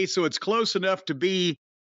Cincinnati, so it's close enough to be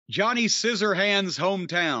Johnny Scissorhands'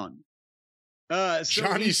 hometown.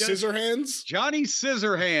 Johnny Scissorhands? Johnny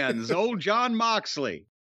Scissorhands, old John Moxley.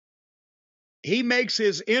 He makes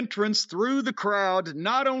his entrance through the crowd,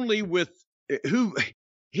 not only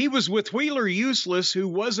he was with Wheeler Useless, who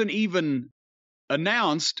wasn't even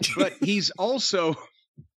announced, but he's also,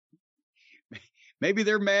 maybe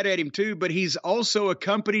they're mad at him too, but he's also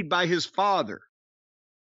accompanied by his father,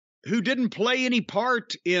 who didn't play any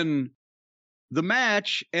part in the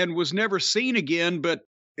match and was never seen again, but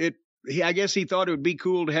I guess he thought it would be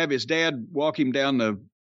cool to have his dad walk him down the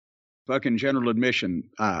fucking general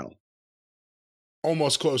admission aisle.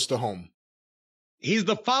 Almost close to home. He's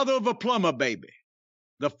the father of a plumber, baby.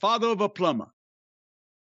 The father of a plumber.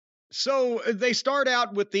 So they start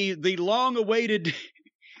out with the long-awaited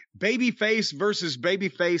babyface versus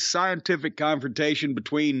babyface scientific confrontation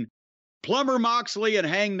between Plumber Moxley and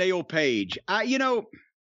Hangnail Page. I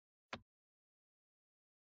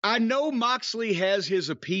know Moxley has his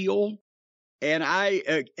appeal, and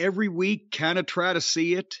I every week kind of try to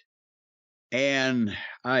see it, and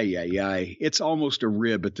it's almost a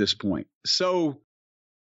rib at this point. So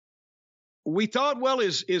we thought, well,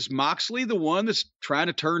 is Moxley the one that's trying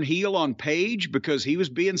to turn heel on Page because he was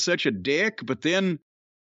being such a dick? But then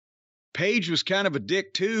Page was kind of a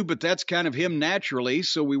dick too, but that's kind of him naturally,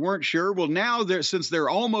 so we weren't sure. Well, now since they're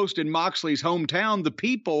almost in Moxley's hometown, the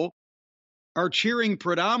people are cheering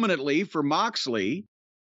predominantly for Moxley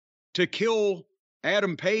to kill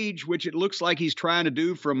Adam Page, which it looks like he's trying to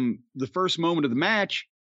do from the first moment of the match.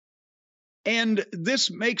 And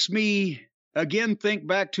this makes me, again, think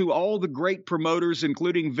back to all the great promoters,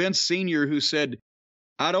 including Vince Sr., who said,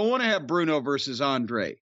 I don't want to have Bruno versus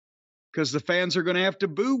Andre, because the fans are going to have to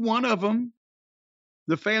boo one of them.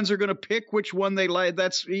 The fans are going to pick which one they like.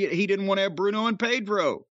 He didn't want to have Bruno and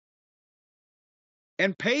Pedro.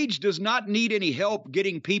 And Page does not need any help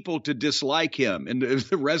getting people to dislike him, and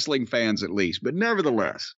the wrestling fans at least, but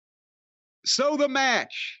nevertheless. So the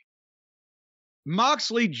match.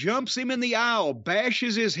 Moxley jumps him in the aisle,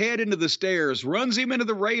 bashes his head into the stairs, runs him into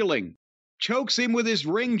the railing, chokes him with his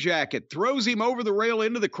ring jacket, throws him over the rail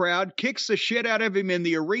into the crowd, kicks the shit out of him in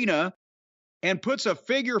the arena, and puts a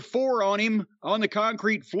figure 4 on him on the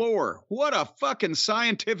concrete floor. What a fucking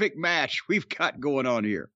scientific match we've got going on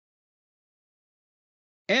here.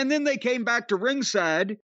 And then they came back to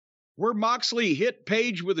ringside, where Moxley hit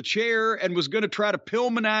Page with a chair and was going to try to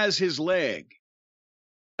Pillmanize his leg.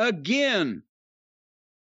 Again,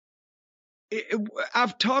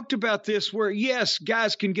 I've talked about this where, yes,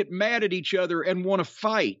 guys can get mad at each other and want to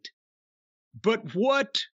fight. But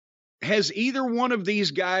what has either one of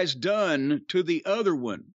these guys done to the other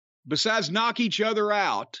one, besides knock each other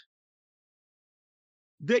out,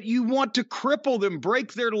 that you want to cripple them,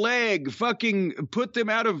 break their leg, fucking put them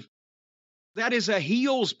out of... That is a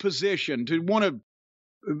heel's position, to want to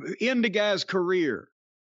end a guy's career.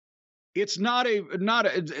 It's not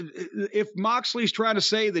if Moxley's trying to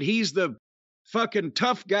say that he's the fucking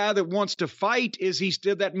tough guy that wants to fight,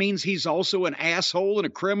 that means he's also an asshole and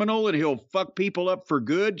a criminal and he'll fuck people up for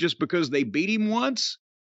good just because they beat him once?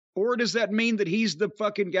 Or does that mean that he's the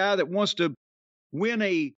fucking guy that wants to win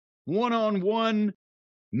a one-on-one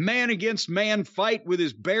man against man fight with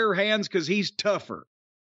his bare hands because he's tougher,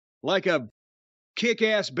 like a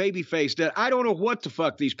kick-ass babyface? I don't know what the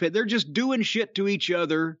fuck they're just doing shit to each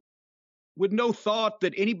other with no thought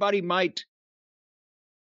that anybody might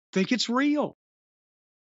think it's real,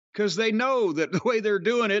 because they know that the way they're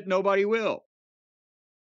doing it, nobody will.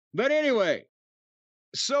 But anyway,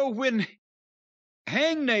 so when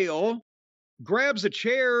Hangnail grabs the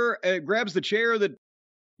chair that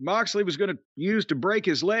Moxley was going to use to break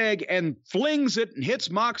his leg and flings it and hits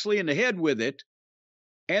Moxley in the head with it,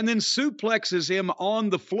 and then suplexes him on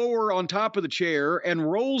the floor on top of the chair and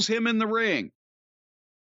rolls him in the ring.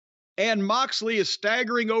 And Moxley is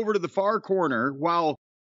staggering over to the far corner while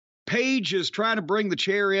Page is trying to bring the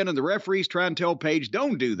chair in, and the referee's trying to tell Page,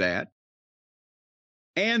 don't do that.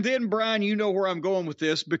 And then, Brian, you know where I'm going with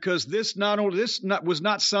this, because this was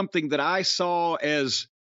not something that I saw as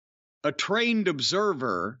a trained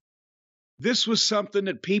observer. This was something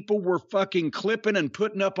that people were fucking clipping and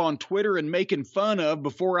putting up on Twitter and making fun of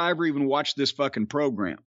before I ever even watched this fucking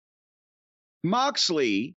program.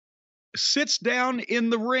 Moxley sits down in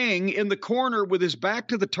the ring in the corner with his back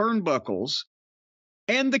to the turnbuckles,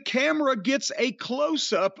 and the camera gets a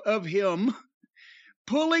close-up of him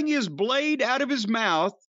pulling his blade out of his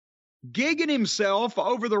mouth, gigging himself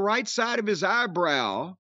over the right side of his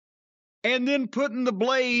eyebrow, and then putting the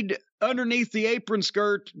blade underneath the apron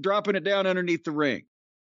skirt, dropping it down underneath the ring.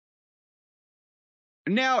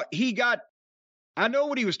 Now, I know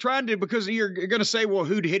what he was trying to do, because you're going to say, well,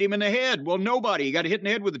 who'd hit him in the head? Well, nobody. He got hit in the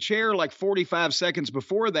head with a chair like 45 seconds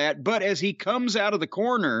before that. But as he comes out of the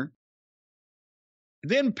corner,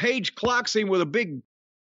 then Page clocks him with a big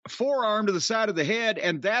forearm to the side of the head,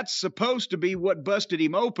 and that's supposed to be what busted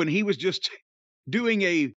him open. He was just doing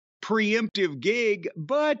a preemptive gig,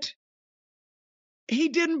 but he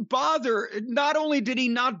didn't bother. Not only did he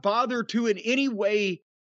not bother to in any way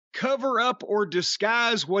cover up or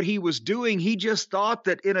disguise what he was doing, he just thought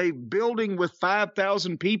that in a building with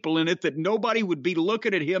 5,000 people in it, that nobody would be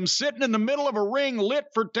looking at him sitting in the middle of a ring lit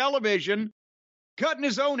for television, cutting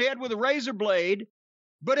his own head with a razor blade.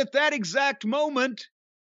 But at that exact moment,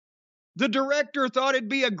 the director thought it'd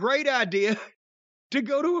be a great idea to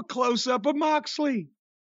go to a close-up of Moxley.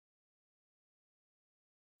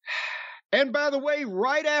 And by the way,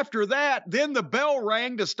 right after that, then the bell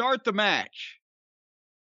rang to start the match.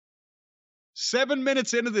 7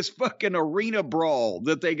 minutes into this fucking arena brawl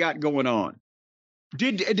that they got going on.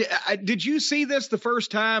 Did you see this the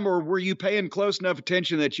first time, or were you paying close enough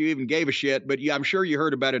attention that you even gave a shit? But I'm sure you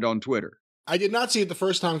heard about it on Twitter. I did not see it the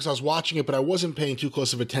first time because I was watching it, but I wasn't paying too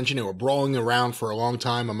close of attention. They were brawling around for a long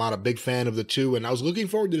time. I'm not a big fan of the two, and I was looking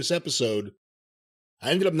forward to this episode.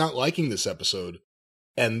 I ended up not liking this episode,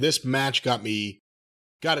 and this match got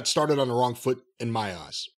it started on the wrong foot in my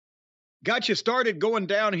eyes. Got you started going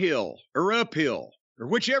downhill or uphill or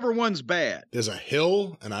whichever one's bad. There's a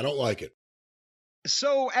hill, and I don't like it.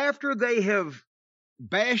 So after they have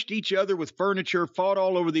bashed each other with furniture, fought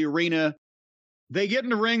all over the arena, they get in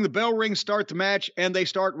the ring, the bell rings, start the match, and they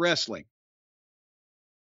start wrestling.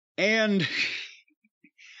 And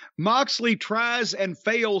Moxley tries and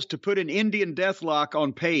fails to put an Indian deathlock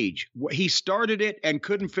on Page. He started it and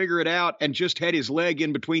couldn't figure it out and just had his leg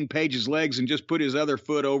in between Page's legs and just put his other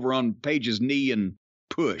foot over on Page's knee and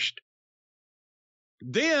pushed.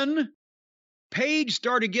 Then Page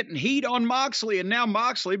started getting heat on Moxley, and now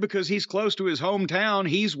Moxley, because he's close to his hometown,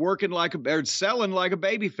 he's selling like a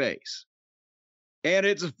babyface. And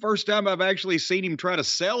it's the first time I've actually seen him try to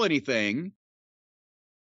sell anything.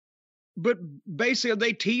 But basically,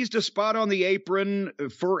 they teased a spot on the apron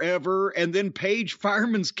forever, and then Page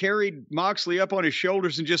Fireman's carried Moxley up on his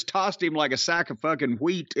shoulders and just tossed him like a sack of fucking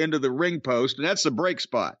wheat into the ring post, and that's the break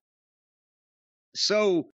spot.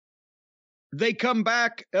 So they come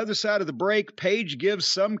back, other side of the break, Page gives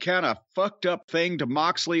some kind of fucked up thing to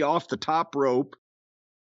Moxley off the top rope.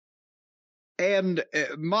 And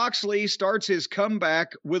Moxley starts his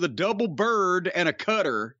comeback with a double bird and a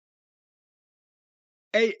cutter.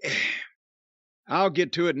 I'll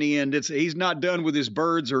get to it in the end. He's not done with his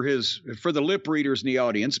birds or for the lip readers in the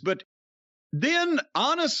audience. But then,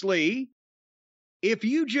 honestly, if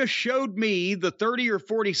you just showed me the 30 or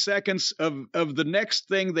 40 seconds of the next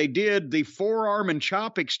thing they did, the forearm and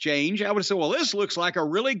chop exchange, I would say, well, this looks like a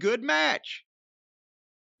really good match.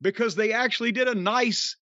 Because they actually did a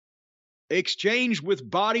nice exchange with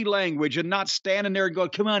body language and not standing there and going,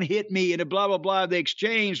 come on, hit me, and blah, blah, blah. They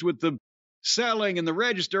exchanged with the selling and the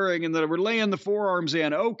registering and we're laying the forearms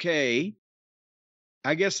in. Okay.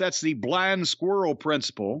 I guess that's the blind squirrel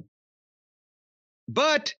principle.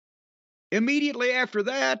 But immediately after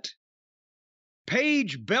that,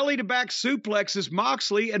 Page belly to back suplexes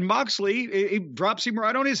Moxley, and Moxley, he drops him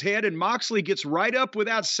right on his head, and Moxley gets right up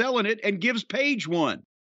without selling it and gives Page one.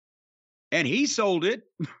 And he sold it.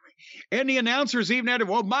 And the announcers even had it.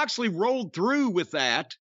 Well, Moxley rolled through with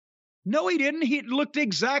that. No, he didn't. He looked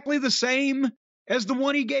exactly the same as the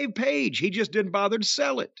one he gave Page. He just didn't bother to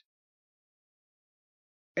sell it.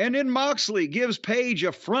 And then Moxley gives Page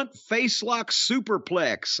a front facelock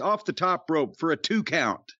superplex off the top rope for a 2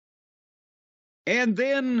 count. And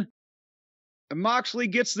then Moxley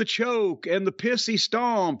gets the choke and the pissy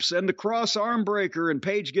stomps and the cross arm breaker, and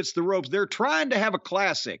Page gets the ropes. They're trying to have a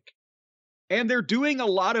classic, and they're doing a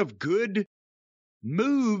lot of good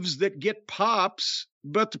moves that get pops,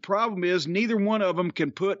 but the problem is neither one of them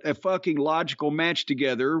can put a fucking logical match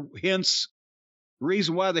together, hence the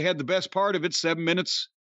reason why they had the best part of it 7 minutes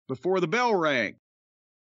before the bell rang.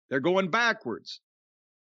 They're going backwards.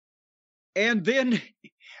 And then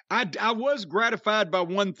I was gratified by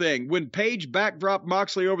one thing. When Page backdropped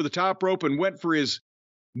Moxley over the top rope and went for his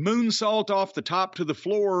moonsault off the top to the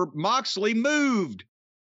floor, Moxley moved.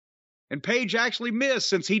 And Page actually missed,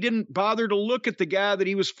 since he didn't bother to look at the guy that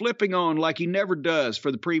he was flipping on like he never does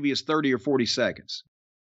for the previous 30 or 40 seconds.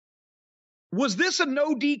 Was this a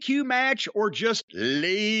no DQ match or just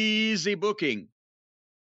lazy booking?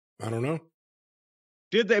 I don't know.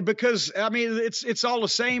 Did they? Because, I mean, it's all the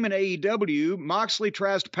same in AEW. Moxley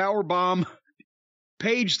tries to powerbomb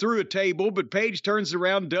Page through a table, but Page turns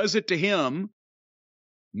around, does it to him.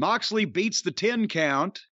 Moxley beats the 10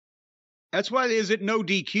 count. That's why, is it no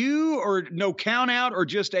DQ or no count out or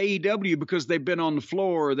just AEW because they've been on the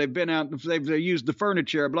floor, they've been out, they've used the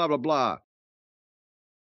furniture, blah, blah, blah.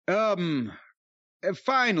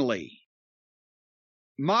 Finally,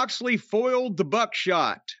 Moxley foiled the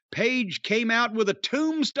buckshot. Page came out with a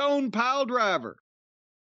tombstone piledriver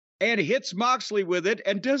and hits Moxley with it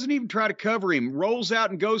and doesn't even try to cover him. Rolls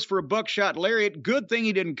out and goes for a buckshot lariat. Good thing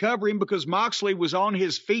he didn't cover him, because Moxley was on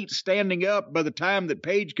his feet standing up by the time that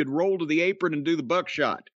Page could roll to the apron and do the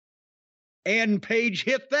buckshot. And Page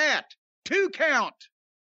hit that. 2 count.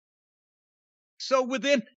 So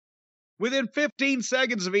within 15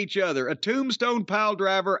 seconds of each other, a tombstone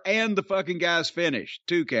piledriver and the fucking guy's finished.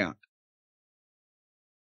 2 count.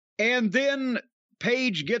 And then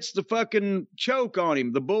Page gets the fucking choke on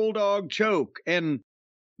him, the bulldog choke. And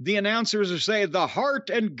the announcers are saying the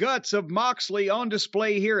heart and guts of Moxley on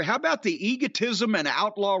display here. How about the egotism and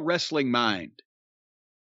outlaw wrestling mind?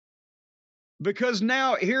 Because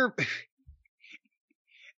now here,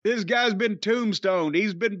 this guy's been tombstoned.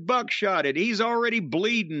 He's been buckshotted. He's already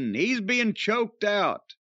bleeding. He's being choked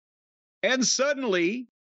out. And suddenly,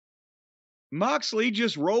 Moxley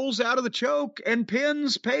just rolls out of the choke and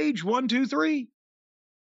pins Page 1, 2, 3.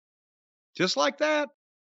 Just like that.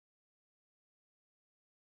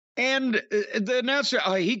 And the announcer,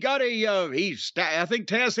 he got I think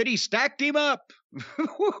Taz said he stacked him up.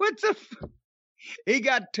 What the he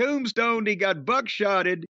got tombstoned. He got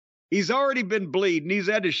buckshotted. He's already been bleeding. He's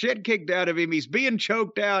had the shit kicked out of him. He's being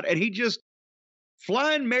choked out. And he just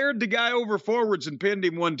flying mared the guy over forwards and pinned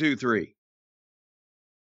him 1, 2, 3.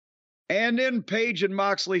 And then Page and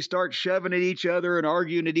Moxley start shoving at each other and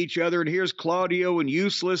arguing at each other. And here's Claudio and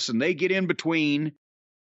Useless, and they get in between.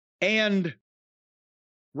 And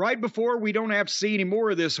right before we don't have to see any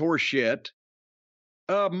more of this horse shit,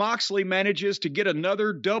 Moxley manages to get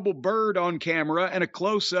another double bird on camera and a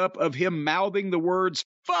close-up of him mouthing the words,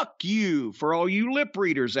 "Fuck you," for all you lip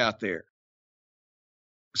readers out there.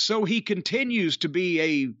 So he continues to be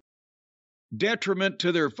a detriment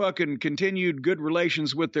to their fucking continued good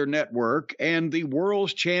relations with their network, and the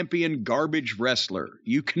world's champion garbage wrestler.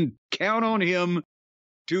 You can count on him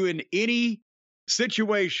to, in any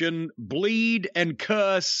situation, bleed and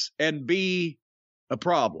cuss and be a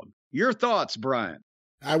problem. Your thoughts, Brian?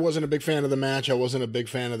 I wasn't a big fan of the match. I wasn't a big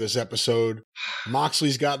fan of this episode.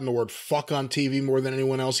 Moxley's gotten the word fuck on TV more than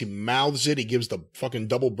anyone else. He mouths it. He gives the fucking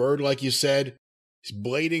double bird, like you said. He's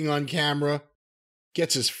blading on camera.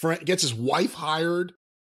 Gets his wife hired.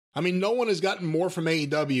 I mean, no one has gotten more from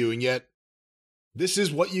AEW, and yet this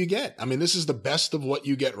is what you get. I mean, this is the best of what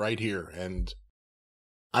you get right here. And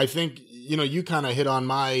I think, you kind of hit on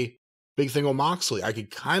my big thing with Moxley. I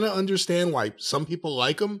could kind of understand why some people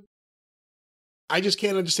like him. I just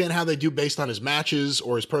can't understand how they do based on his matches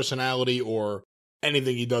or his personality or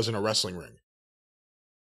anything he does in a wrestling ring.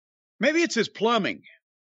 Maybe it's his plumbing.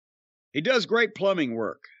 He does great plumbing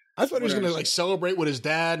work. I thought he was going to celebrate with his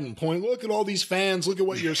dad and point, look at all these fans, look at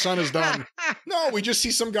what your son has done. No, we just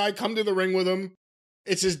see some guy come to the ring with him.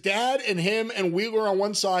 It's his dad and him and Wheeler on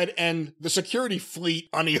one side and the security fleet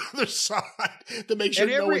on the other side to make sure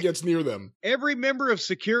no one gets near them. Every member of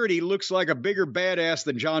security looks like a bigger badass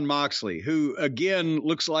than John Moxley, who, again,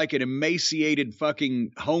 looks like an emaciated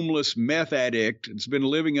fucking homeless meth addict that's been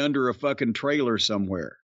living under a fucking trailer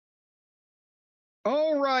somewhere.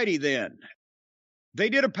 All righty then. They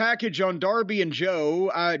did a package on Darby and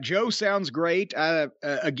Joe. Joe sounds great.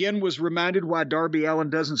 Again, was reminded why Darby Allin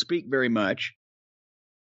doesn't speak very much.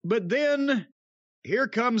 But then, here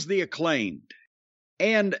comes the Acclaimed.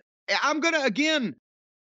 And I'm going to, again,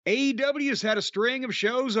 AEW has had a string of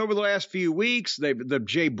shows over the last few weeks. The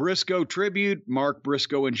Jay Briscoe tribute, Mark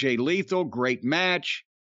Briscoe and Jay Lethal, great match.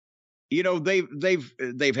 You know,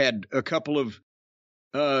 they've had a couple of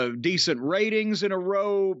decent ratings in a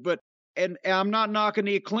row, and I'm not knocking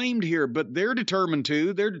the Acclaimed here, but they're determined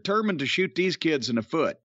to shoot these kids in the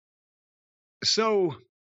foot. So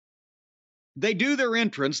they do their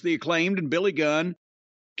entrance, the Acclaimed and Billy Gunn.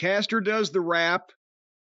 Caster does the rap.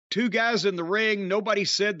 Two guys in the ring, nobody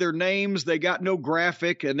said their names. They got no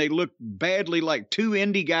graphic, and they looked badly like two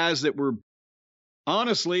indie guys that were,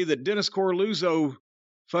 honestly, that Dennis Corluzzo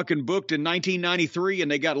fucking booked in 1993,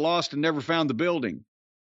 and they got lost and never found the building.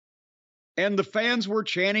 And the fans were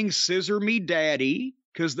chanting, "Scissor me daddy,"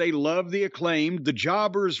 because they love the Acclaimed. The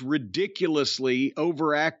jobbers ridiculously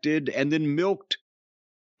overacted and then milked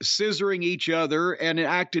scissoring each other, and it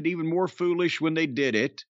acted even more foolish when they did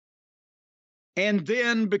it. And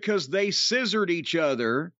then, because they scissored each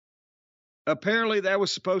other, apparently that was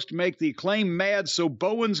supposed to make the Acclaimed mad, so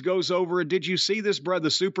Bowens goes over, and did you see this, brother,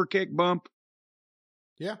 super kick bump?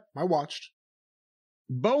 Yeah, I watched.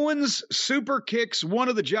 Bowens super kicks one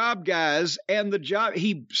of the job guys, and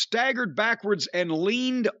he staggered backwards and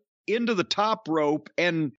leaned into the top rope,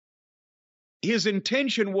 and his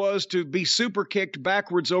intention was to be super kicked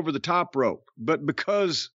backwards over the top rope. But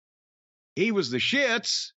because he was the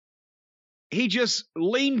shits, he just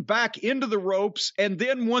leaned back into the ropes, and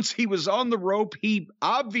then once he was on the rope, he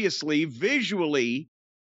obviously, visually,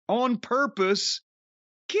 on purpose,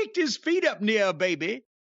 kicked his feet up near, baby,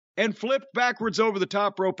 and flipped backwards over the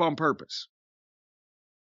top rope on purpose.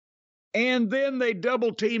 And then they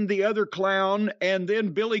double-teamed the other clown, and then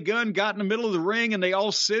Billy Gunn got in the middle of the ring, and they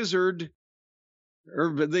all scissored,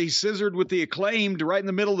 or they scissored with the Acclaimed right in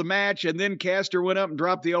the middle of the match, and then Caster went up and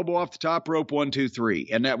dropped the elbow off the top rope, 1, 2, 3,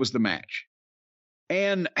 and that was the match.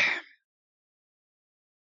 And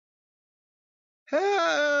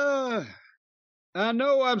I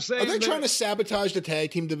know I'm saying... Are they trying to sabotage the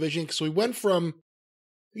tag team division? Because we went from,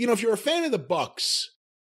 you know, if you're a fan of the Bucks,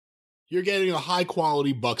 you're getting a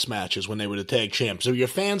high-quality Bucks matches when they were the tag champs. So you're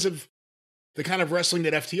fans of the kind of wrestling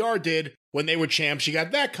that FTR did when they were champs, you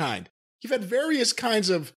got that kind. You've had various kinds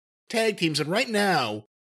of tag teams, and right now,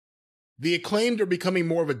 the Acclaimed are becoming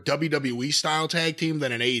more of a WWE-style tag team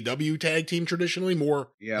than an AEW tag team traditionally, more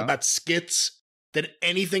about skits than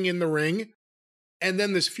anything in the ring. And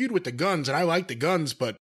then this feud with the Guns, and I like the Guns,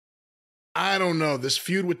 but I don't know, this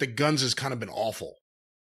feud with the Guns has kind of been awful.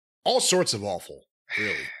 All sorts of awful,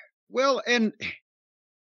 really. Well, and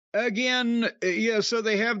again, so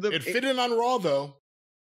they have the... It fit in on Raw, though.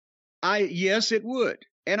 Yes, it would.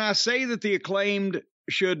 And I say that the Acclaimed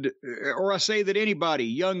should, or I say that anybody,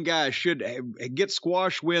 young guys, should get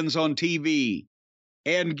squash wins on TV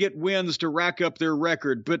and get wins to rack up their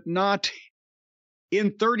record, but not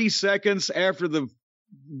in 30 seconds after the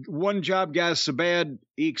one job guy's so bad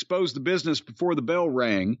he exposed the business before the bell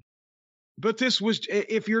rang. But this was,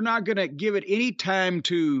 if you're not going to give it any time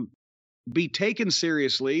to be taken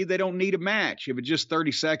seriously, they don't need a match if it's just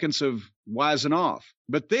 30 seconds of wising off.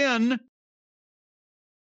 But then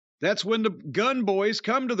that's when the Gun Boys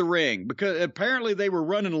come to the ring, because apparently they were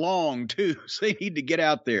running long too, so they need to get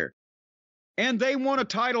out there. And they want a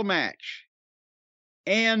title match.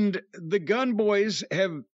 And the Gun Boys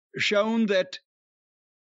have shown that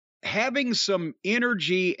having some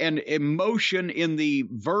energy and emotion in the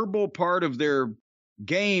verbal part of their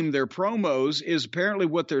game, their promos, is apparently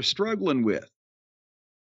what they're struggling with.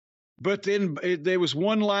 But then there was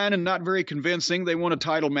one line and not very convincing. They won a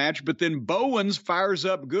title match, but then Bowens fires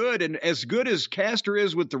up good, and as good as Caster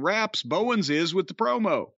is with the raps, Bowens is with the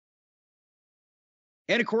promo.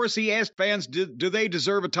 And of course, he asked fans, do they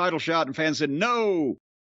deserve a title shot? And fans said, no.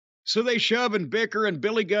 So they shove and bicker, and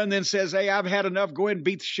Billy Gunn then says, hey, I've had enough. Go ahead and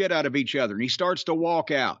beat the shit out of each other. And he starts to walk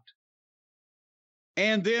out.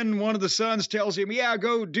 And then one of the sons tells him, yeah,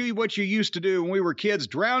 go do what you used to do when we were kids.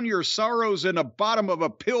 Drown your sorrows in the bottom of a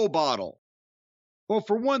pill bottle. Well,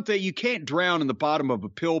 for one thing, you can't drown in the bottom of a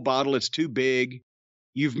pill bottle. It's too big.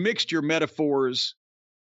 You've mixed your metaphors.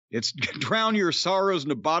 It's drown your sorrows in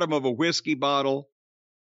the bottom of a whiskey bottle.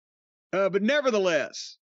 But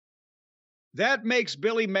nevertheless, that makes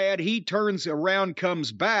Billy mad. He turns around,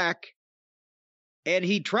 comes back, and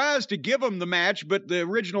he tries to give him the match, but the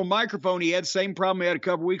original microphone he had, same problem he had a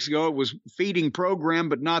couple weeks ago. It was feeding program,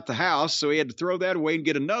 but not the house, so he had to throw that away and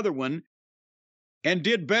get another one, and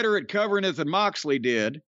did better at covering it than Moxley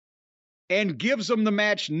did, and gives them the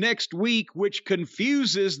match next week, which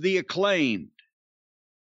confuses the Acclaimed.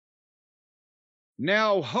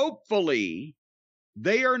 Now, hopefully,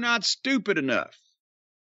 they are not stupid enough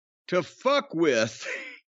to fuck with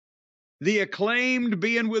the Acclaimed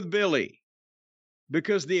being with Billy.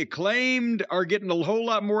 Because the Acclaimed are getting a whole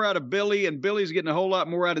lot more out of Billy, and Billy's getting a whole lot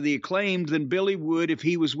more out of the Acclaimed than Billy would if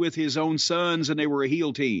he was with his own sons and they were a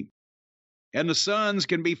heel team. And the sons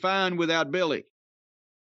can be fine without Billy.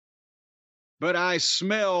 But I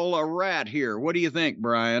smell a rat here. What do you think,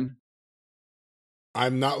 Brian?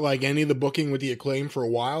 I'm not like any of the booking with the Acclaim for a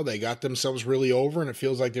while. They got themselves really over, and it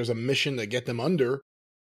feels like there's a mission to get them under.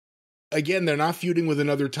 Again, they're not feuding with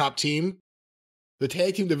another top team. The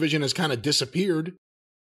tag team division has kind of disappeared.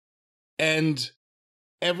 And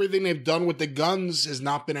everything they've done with the Guns has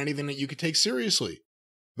not been anything that you could take seriously.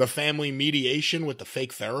 The family mediation with the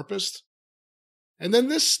fake therapist. And then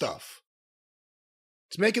this stuff.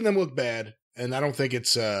 It's making them look bad. And I don't think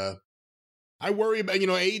it's, I worry about,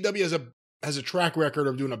 AEW has a track record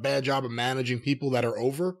of doing a bad job of managing people that are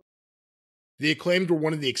over. The Acclaimed were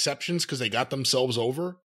one of the exceptions because they got themselves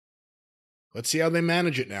over. Let's see how they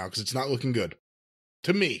manage it now, because it's not looking good.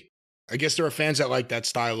 To me. I guess there are fans that like that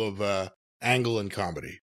style of angle and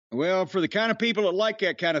comedy. Well, for the kind of people that like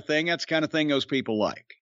that kind of thing, that's the kind of thing those people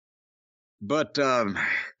like. But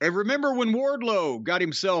remember when Wardlow got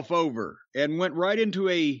himself over and went right into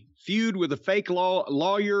a feud with a fake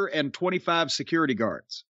lawyer and 25 security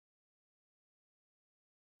guards?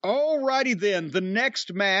 All righty then, the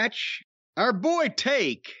next match, our boy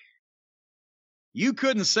Take. You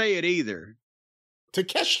couldn't say it either.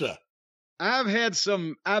 Takeshita. I've had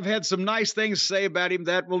some nice things to say about him.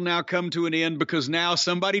 That will now come to an end because now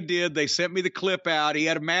somebody did. They sent me the clip out. He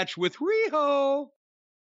had a match with Riho.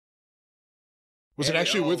 Was it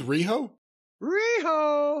actually with Riho?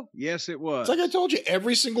 Riho. Yes, it was. It's like I told you,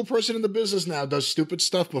 every single person in the business now does stupid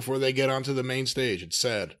stuff before they get onto the main stage. It's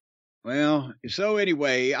sad. Well, so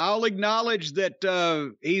anyway, I'll acknowledge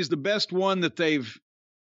that he's the best one that they've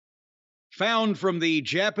found from the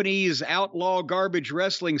Japanese outlaw garbage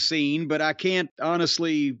wrestling scene, but I can't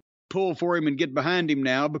honestly pull for him and get behind him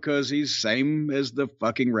now because he's same as the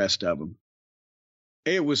fucking rest of them.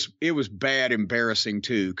 It was bad embarrassing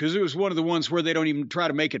too, because it was one of the ones where they don't even try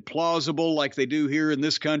to make it plausible like they do here in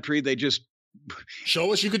this country. They just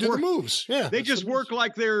show us you could do the moves. Yeah. They just work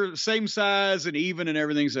like they're same size and even and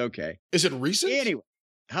everything's okay. Is it recent? Anyway.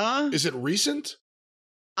 Huh? Is it recent?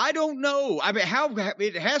 I don't know. I mean, how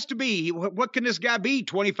it has to be. What can this guy be?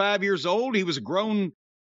 25 years old? He was a grown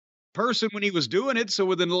person when he was doing it. So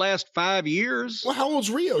within the last 5 years. Well, how old's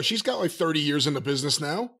Rio? She's got like 30 years in the business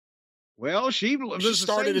now. Well, she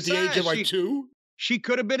started at the age of like 2. She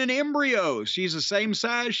could have been an embryo. She's the same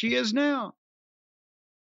size she is now.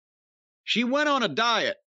 She went on a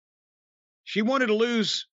diet. She wanted to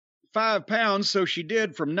lose 5 pounds, so she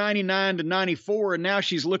did from 99 to 94, and now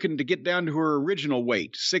she's looking to get down to her original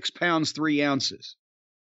weight, 6 pounds, 3 ounces.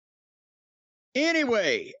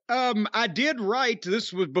 Anyway, I did write,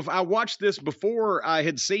 I watched this before I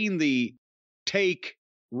had seen the Take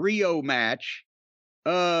Rio match.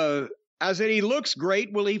 I said, he looks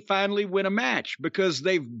great. Will he finally win a match? Because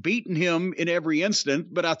they've beaten him in every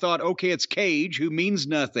instant, but I thought, okay, it's Cage, who means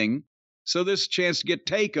nothing, so this is a chance to get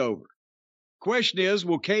takeover. Question is,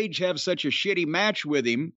 will Cage have such a shitty match with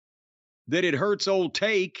him that it hurts old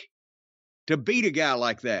Take to beat a guy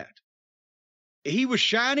like that? He was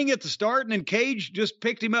shining at the start, and then Cage just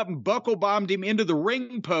picked him up and buckle bombed him into the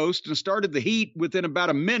ring post and started the heat within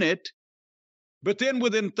about a minute. But then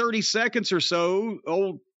within 30 seconds or so,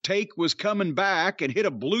 old Take was coming back and hit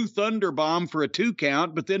a blue thunder bomb for a 2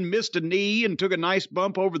 count, but then missed a knee and took a nice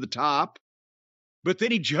bump over the top. But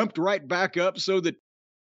then he jumped right back up so that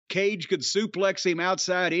Cage could suplex him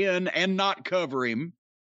outside in and not cover him.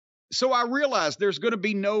 So I realized there's going to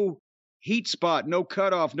be no heat spot, no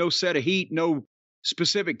cutoff, no set of heat, no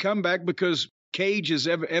specific comeback because Cage is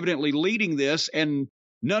evidently leading this and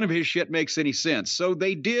none of his shit makes any sense. So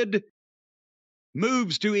they did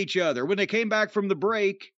moves to each other. When they came back from the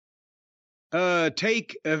break,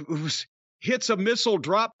 Take hits a missile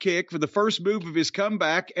drop kick for the first move of his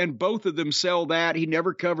comeback, and both of them sell that. He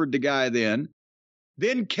never covered the guy then.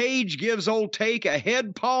 Then Cage gives old Take a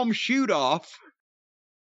head palm shoot off.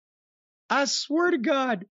 I swear to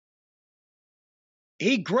God.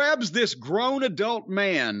 He grabs this grown adult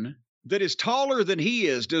man that is taller than he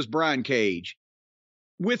is, does Brian Cage,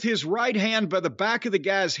 with his right hand by the back of the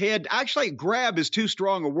guy's head. Actually, grab is too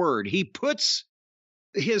strong a word. He puts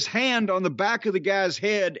his hand on the back of the guy's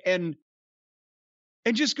head and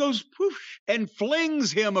just goes whoosh and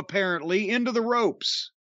flings him apparently into the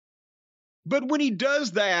ropes. But when he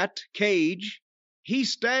does that, Cage, he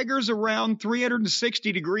staggers around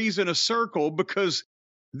 360 degrees in a circle because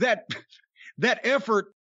that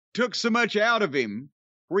effort took so much out of him,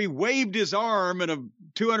 where he waved his arm and a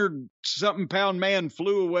 200-something pound man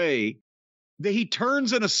flew away. he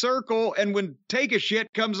turns in a circle, and when Take a Shit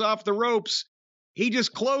comes off the ropes, he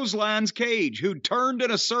just clotheslines Cage, who turned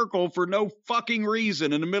in a circle for no fucking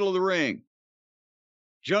reason in the middle of the ring.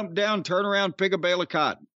 Jump down, turn around, pick a bale of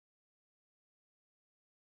cotton.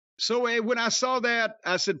 So when I saw that,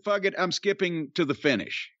 I said, fuck it, I'm skipping to the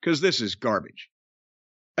finish, because this is garbage.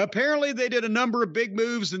 Apparently, they did a number of big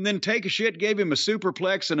moves, and then Take a Shit gave him a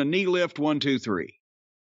superplex and a knee lift, 1, 2, 3.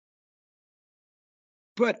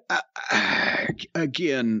 But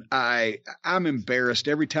again, I'm embarrassed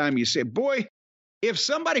every time you say, boy, if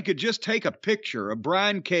somebody could just take a picture of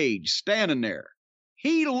Brian Cage standing there,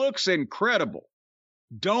 he looks incredible.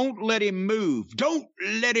 Don't let him move. Don't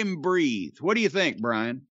let him breathe. What do you think,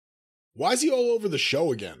 Brian? Why is he all over the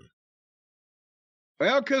show again?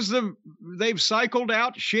 Well, because they've cycled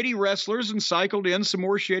out shitty wrestlers and cycled in some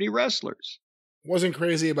more shitty wrestlers. Wasn't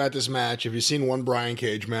crazy about this match. If you've seen one Brian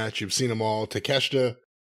Cage match, you've seen them all. Takeshita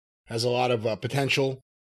has a lot of potential,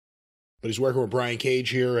 but he's working with Brian Cage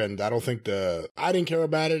here, and I don't think I didn't care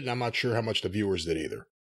about it, and I'm not sure how much the viewers did either.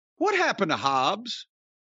 What happened to Hobbs?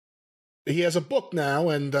 He has a book now,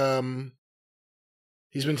 and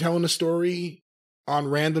he's been telling a story on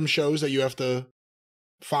random shows that you have to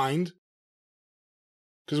find.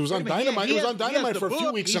 Because it was on Dynamite. It was on Dynamite for a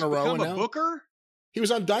few weeks in a row. And now Booker? He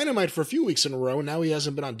was on Dynamite for a few weeks in a row, and now he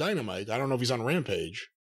hasn't been on Dynamite. I don't know if he's on Rampage.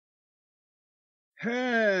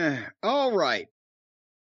 All right.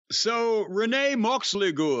 So Renee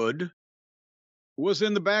Moxleygood was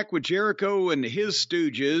in the back with Jericho and his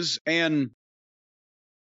stooges, and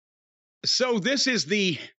so this is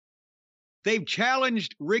they've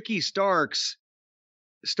challenged Ricky Starks.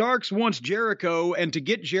 Starks wants Jericho, and to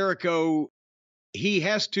get Jericho, he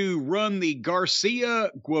has to run the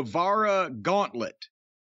Garcia Guevara Gauntlet,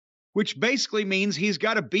 which basically means he's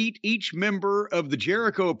got to beat each member of the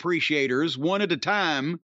Jericho Appreciators one at a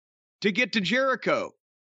time to get to Jericho.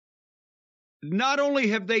 Not only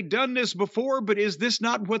have they done this before, but is this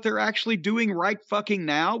not what they're actually doing right fucking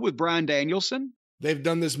now with Bryan Danielson? They've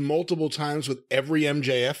done this multiple times with every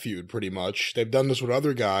MJF feud, pretty much. They've done this with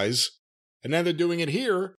other guys, and now they're doing it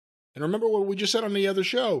here. And remember what we just said on the other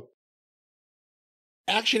show.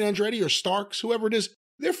 Action Andretti or Starks, whoever it is,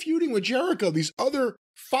 they're feuding with Jericho. These other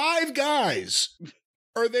 5 guys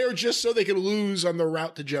are there just so they can lose on the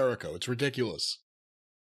route to Jericho. It's ridiculous.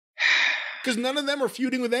 Because none of them are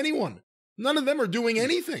feuding with anyone. None of them are doing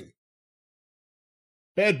anything.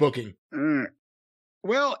 Bad booking.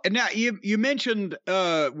 Well, now you mentioned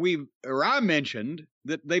I mentioned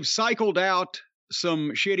that they've cycled out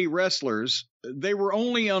some shitty wrestlers. They were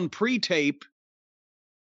only on pre-tape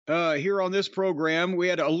here on this program. We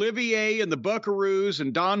had Olivier and the Buckaroos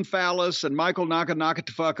and Don Fallis and Michael Knock It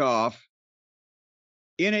the fuck off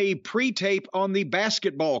in a pre-tape on the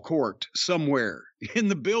basketball court somewhere in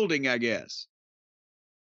the building, I guess.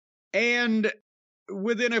 And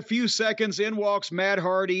within a few seconds, in walks Matt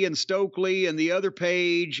Hardy and Stokely and the other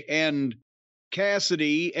Page and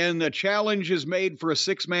Cassidy, and the challenge is made for a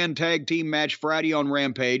 6-man tag team match Friday on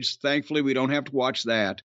Rampage. Thankfully, we don't have to watch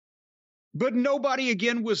that. But nobody,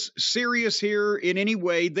 again, was serious here in any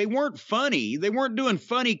way. They weren't funny. They weren't doing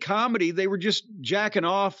funny comedy. They were just jacking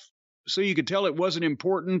off so you could tell it wasn't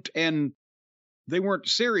important, and they weren't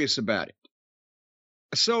serious about it.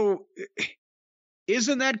 So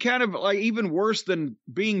isn't that kind of like even worse than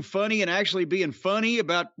being funny and actually being funny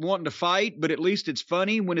about wanting to fight, but at least it's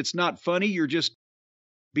funny? When it's not funny, you're just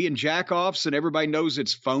being jack-offs and everybody knows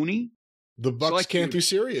it's phony? The Bucks can't do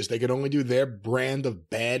serious. They can only do their brand of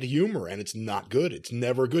bad humor, and it's not good. It's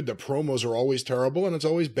never good. The promos are always terrible, and it's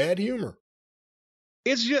always bad humor.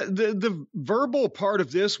 It's just the verbal part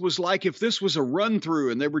of this was like if this was a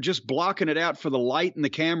run-through and they were just blocking it out for the light and the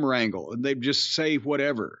camera angle, and they'd just say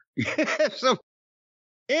whatever. So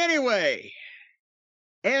anyway,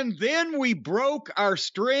 and then we broke our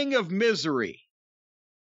string of misery.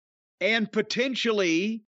 And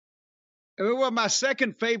potentially, well, my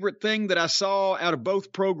second favorite thing that I saw out of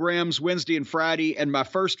both programs, Wednesday and Friday, and my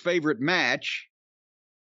first favorite match,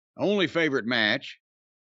 only favorite match,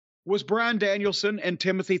 was Bryan Danielson and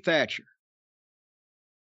Timothy Thatcher.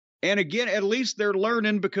 And again, at least they're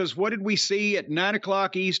learning, because what did we see at 9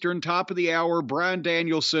 o'clock Eastern, top of the hour, Bryan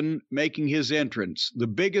Danielson making his entrance, the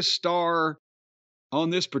biggest star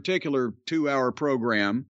on this particular 2-hour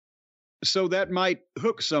program. So that might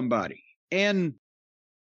hook somebody. And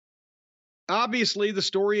obviously the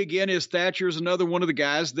story again is Thatcher's another one of the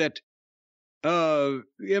guys that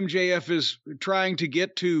MJF is trying to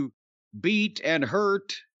get to beat and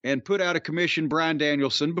hurt and put out of commission Bryan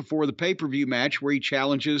Danielson before the pay-per-view match where he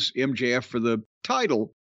challenges MJF for the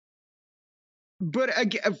title. But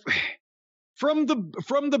again, From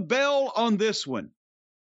the bell on this one,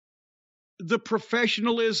 the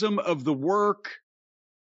professionalism of the work,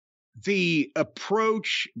 the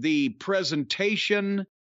approach, the presentation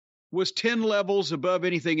was 10 levels above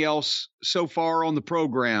anything else so far on the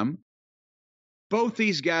program. Both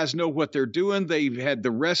these guys know what they're doing. They've had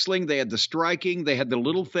the wrestling, they had the striking, they had the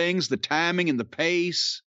little things, the timing and the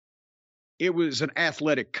pace. It was an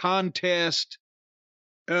athletic contest.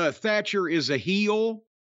 Thatcher is a heel,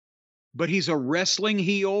 but he's a wrestling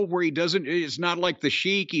heel where it's not like the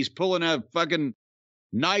Sheik. He's pulling a fucking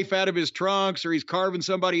knife out of his trunks, or he's carving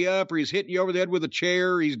somebody up, or he's hitting you over the head with a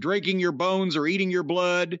chair. He's drinking your bones or eating your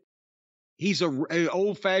blood. He's an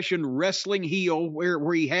old-fashioned wrestling heel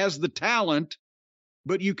where he has the talent,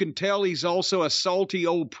 but you can tell he's also a salty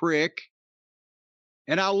old prick.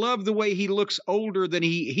 And I love the way he looks older than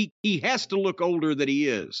he has to look older than he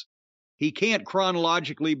is. He can't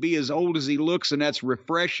chronologically be as old as he looks, and that's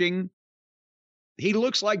refreshing. He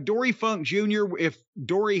looks like Dory Funk Jr. if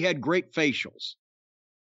Dory had great facials.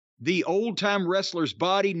 The old-time wrestler's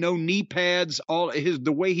body, no knee pads,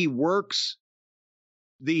 the way he works,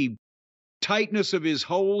 the tightness of his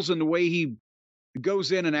holes and the way he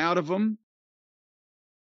goes in and out of them.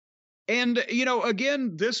 And,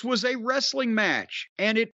 again, this was a wrestling match,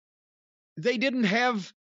 and they didn't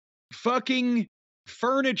have fucking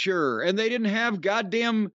furniture, and they didn't have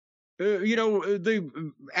goddamn,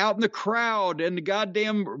 the out in the crowd and the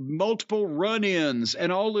goddamn multiple run-ins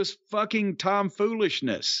and all this fucking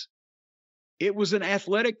tomfoolishness. It was an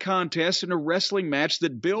athletic contest and a wrestling match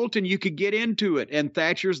that built, and you could get into it. And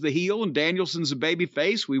Thatcher's the heel and Danielson's a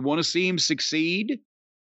babyface. We want to see him succeed.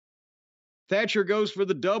 Thatcher goes for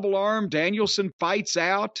the double arm. Danielson fights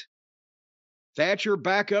out. Thatcher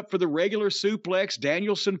back up for the regular suplex.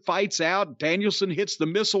 Danielson fights out. Danielson hits the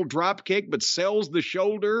missile drop kick, but sells the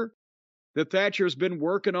shoulder that Thatcher's been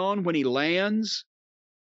working on when he lands.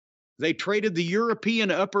 They traded the European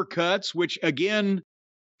uppercuts, which, again,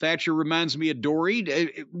 Thatcher reminds me of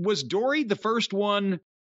Dory. Was Dory the first one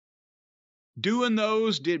doing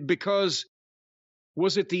those?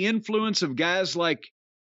 Was it the influence of guys like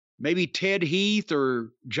maybe Ted Heath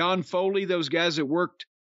or John Foley, those guys that worked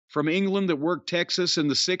from England, that worked Texas in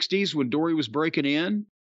the 60s when Dory was breaking in?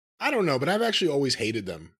 I don't know, but I've actually always hated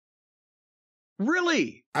them.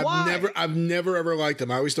 Really? Why? I've never ever liked them.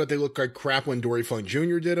 I always thought they looked like crap when Dory Funk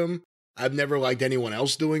Jr. did them. I've never liked anyone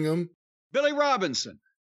else doing them. Billy Robinson's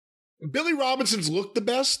looked the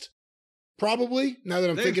best, probably, now that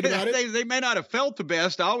I'm thinking about it. They may not have felt the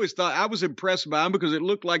best. I always thought I was impressed by them because it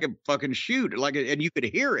looked like a fucking shoot, and you could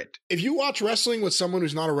hear it. If you watch wrestling with someone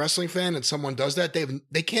who's not a wrestling fan and someone does that,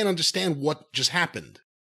 they can't understand what just happened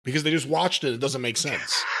because they just watched it. It doesn't make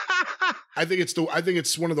sense. I think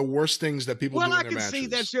it's one of the worst things that people do in their matches. Well, I can see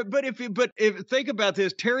that, but if think about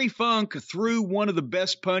this, Terry Funk threw one of the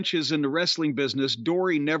best punches in the wrestling business.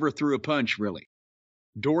 Dory never threw a punch, really.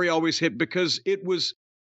 Dory always hit because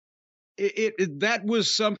that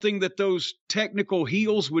was something that those technical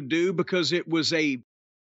heels would do because it was a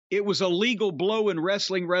legal blow in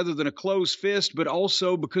wrestling rather than a closed fist, but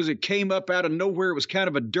also because it came up out of nowhere. It was kind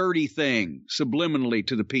of a dirty thing subliminally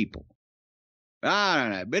to the people. I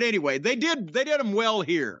don't know. But anyway, they did them well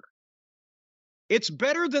here. It's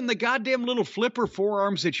better than the goddamn little flipper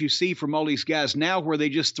forearms that you see from all these guys now where they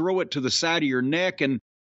just throw it to the side of your neck. And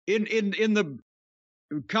in the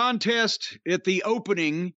contest at the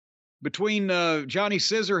opening between Johnny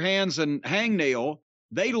Scissorhands and Hangnail,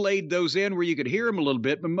 they laid those in where you could hear them a little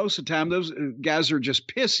bit, but most of the time those guys are just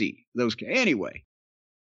pissy. Anyway,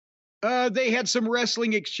 they had some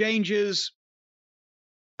wrestling exchanges.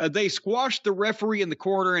 They squashed the referee in the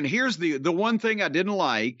corner, and here's the one thing I didn't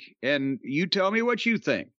like, and you tell me what you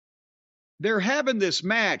think. They're having this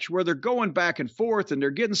match where they're going back and forth, and they're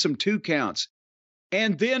getting some 2 counts.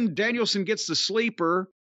 And then Danielson gets the sleeper,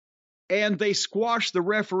 and they squash the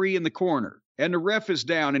referee in the corner. And the ref is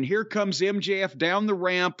down. And here comes MJF down the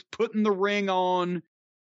ramp, putting the ring on.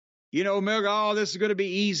 This is going to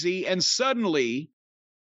be easy. And suddenly,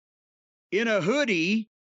 in a hoodie,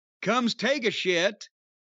 comes Take a Shit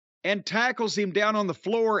and tackles him down on the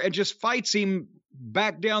floor and just fights him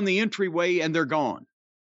back down the entryway, and they're gone.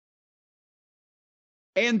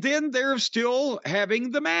 And then they're still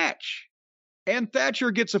having the match. And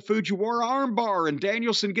Thatcher gets a Fujiwara armbar, and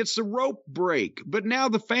Danielson gets the rope break. But now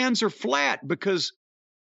the fans are flat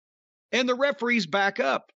and the referee's back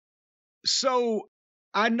up. So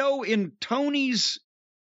I know in Tony's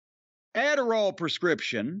Adderall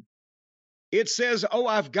prescription, it says,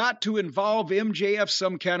 I've got to involve MJF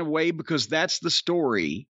some kind of way because that's the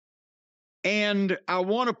story. And I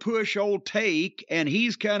want to push old Take, and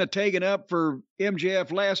he's kind of taken up for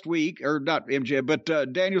MJF last week, or not MJF,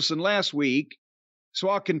 but Danielson last week. So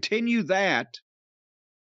I'll continue that.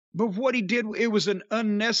 But what he did, it was an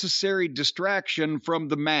unnecessary distraction from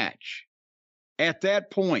the match. At that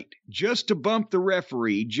point, just to bump the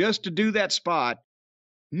referee, just to do that spot.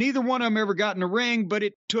 Neither one of them ever got in the ring, but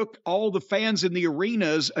it took all the fans in the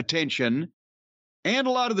arena's attention and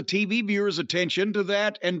a lot of the TV viewers' attention to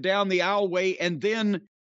that and down the aisleway. And then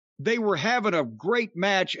they were having a great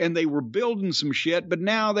match and they were building some shit, but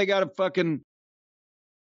now they got to fucking,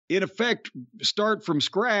 in effect, start from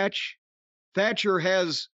scratch. Thatcher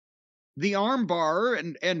has the arm bar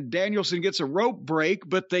and Danielson gets a rope break,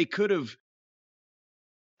 but they could have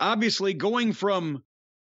obviously going from,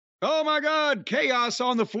 oh my God, chaos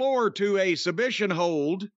on the floor to a submission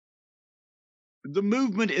hold. The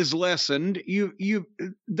movement is lessened.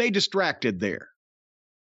 They distracted there.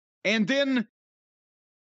 And then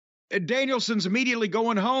Danielson's immediately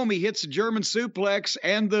going home. He hits a German suplex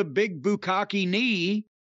and the big bukkake knee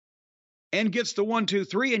and gets the 1, 2,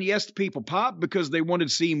 3. And yes, the people pop because they wanted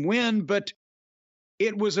to see him win, but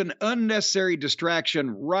it was an unnecessary distraction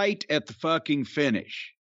right at the fucking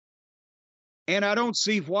finish. And I don't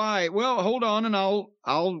see why. Well, hold on, and I'll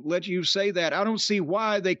let you say that. I don't see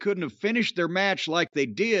why they couldn't have finished their match like they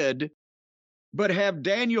did, but have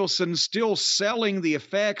Danielson still selling the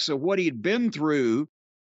effects of what he'd been through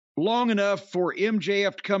long enough for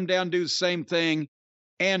MJF to come down and do the same thing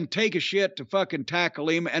and take a shit to fucking tackle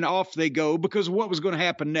him, and off they go because of what was going to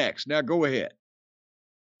happen next. Now, go ahead.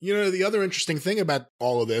 You know, the other interesting thing about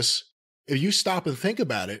all of this, if you stop and think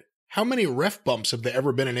about it, how many ref bumps have there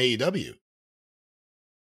ever been in AEW?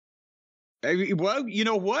 Well, you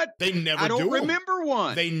know what? They never do. I don't remember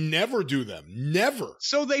one. They never do them. Never.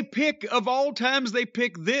 So they pick, of all times, they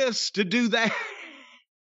pick this to do that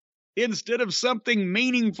instead of something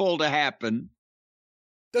meaningful to happen.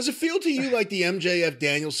 Does it feel to you like the MJF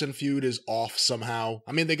Danielson feud is off somehow?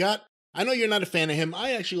 I mean, I know you're not a fan of him.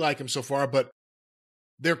 I actually like him so far, but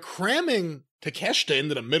they're cramming Takeshita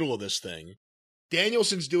into the middle of this thing.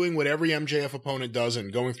 Danielson's doing what every MJF opponent does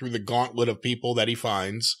and going through the gauntlet of people that he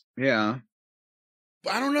finds. Yeah.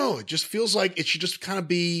 I don't know. It just feels like it should just kind of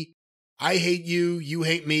be, I hate you, you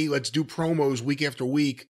hate me, let's do promos week after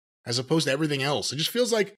week, as opposed to everything else. It just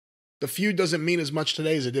feels like the feud doesn't mean as much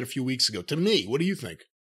today as it did a few weeks ago. To me, what do you think?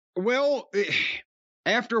 Well,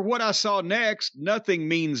 after what I saw next, nothing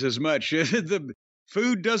means as much. The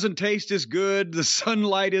food doesn't taste as good. The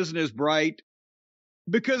sunlight isn't as bright.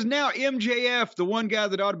 Because now MJF, the one guy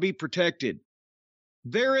that ought to be protected,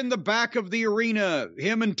 they're in the back of the arena,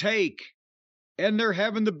 him and Take, and they're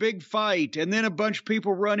having the big fight. And then a bunch of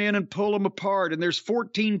people run in and pull them apart. And there's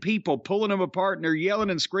 14 people pulling them apart, and they're yelling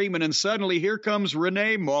and screaming. And suddenly here comes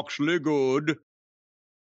Renee Moxley Good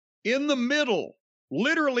in the middle,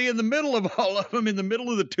 literally in the middle of all of them, in the middle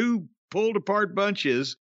of the two pulled apart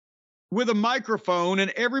bunches with a microphone,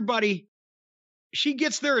 and everybody, she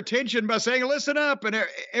gets their attention by saying, listen up. And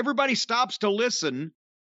everybody stops to listen.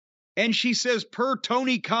 And she says, per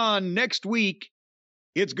Tony Khan, next week,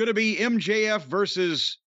 it's going to be MJF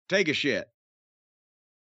versus Take a Shit.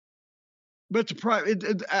 But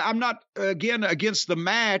I'm not, again, against the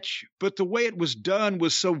match, but the way it was done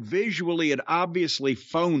was so visually and obviously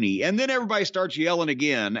phony. And then everybody starts yelling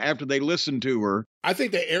again after they listen to her. I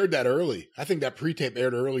think they aired that early. I think that pre-tape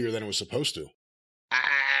aired earlier than it was supposed to.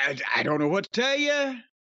 I don't know what to tell you.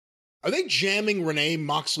 Are they jamming Renee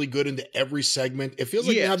Moxley Good into every segment? It feels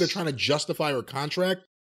like now they're trying to justify her contract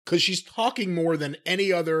because she's talking more than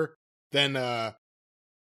any other, than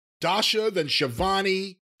Dasha, than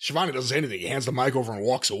Shivani. Shivani doesn't say anything. He hands the mic over and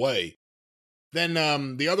walks away. Then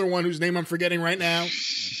the other one whose name I'm forgetting right now.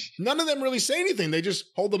 None of them really say anything. They just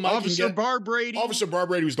hold the mic. Officer Bar Brady. Officer Bar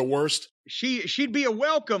Brady was the worst. She'd be a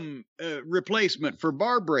welcome replacement for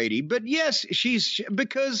Bar Brady. But yes,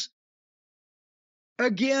 because,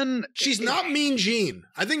 again, she's not Mean Gene.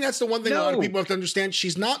 I think that's the one thing a lot of people have to understand.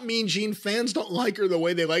 She's not Mean Gene. Fans don't like her the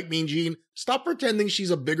way they like Mean Gene. Stop pretending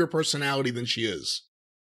she's a bigger personality than she is.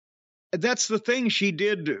 That's the thing. She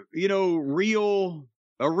did, a real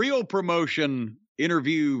promotion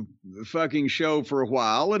interview fucking show for a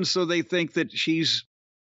while. And so they think that she's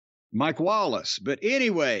Mike Wallace. But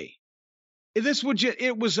anyway,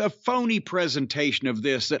 it was a phony presentation of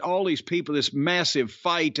this, that all these people, this massive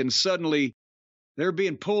fight, and suddenly they're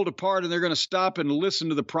being pulled apart and they're going to stop and listen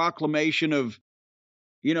to the proclamation of,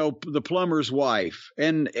 the plumber's wife.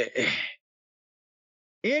 And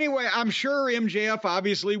anyway, I'm sure MJF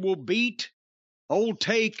obviously will beat old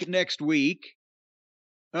Take next week.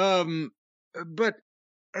 But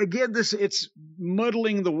again, it's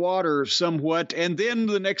muddling the water somewhat. And then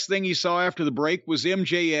the next thing you saw after the break was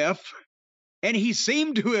MJF, and he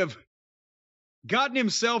seemed to have gotten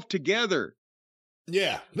himself together.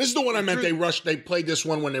 Yeah, this is the one I meant. They played this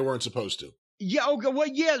one when they weren't supposed to. Yeah. Okay. Well,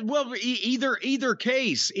 yeah. Well, either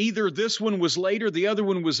case, either this one was later, the other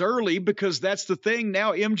one was early, because that's the thing.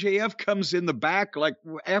 Now MJF comes in the back like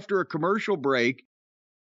after a commercial break,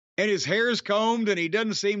 and his hair's combed, and he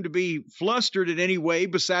doesn't seem to be flustered in any way,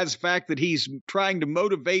 besides the fact that he's trying to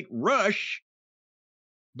motivate Rush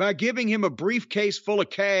by giving him a briefcase full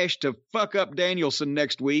of cash to fuck up Danielson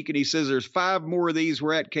next week. And he says there's 5 more of these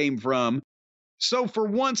where that came from. So for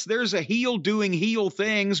once, there's a heel doing heel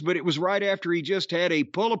things, but it was right after he just had a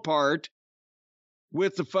pull apart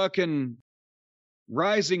with the fucking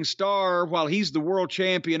rising star while he's the world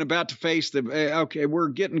champion about to face the... okay, we're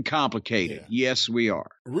getting complicated. Yeah. Yes, we are.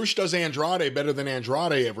 Rush does Andrade better than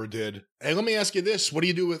Andrade ever did. Hey, let me ask you this. What do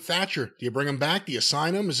you do with Thatcher? Do you bring him back? Do you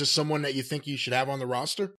sign him? Is this someone that you think you should have on the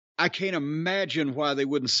roster? I can't imagine why they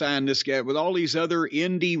wouldn't sign this guy with all these other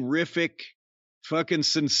indie-rific fucking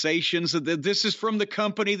sensations. This is from the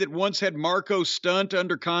company that once had Marco Stunt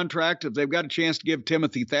under contract. If they've got a chance to give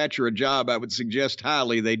Timothy Thatcher a job, I would suggest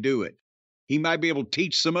highly they do it. He might be able to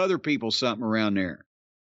teach some other people something around there.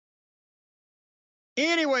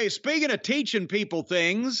 Anyway, speaking of teaching people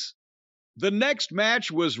things, the next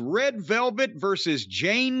match was Red Velvet versus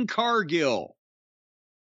Jane Cargill.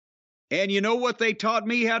 And you know what they taught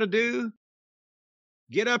me how to do?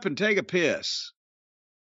 Get up and take a piss.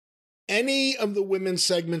 Any of the women's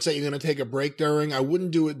segments that you're going to take a break during, I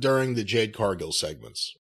wouldn't do it during the Jade Cargill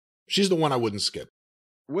segments. She's the one I wouldn't skip.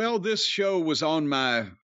 Well, this show was on my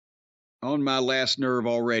last nerve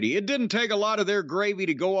already. It didn't take a lot of their gravy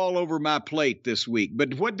to go all over my plate this week.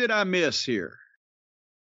 But what did I miss here?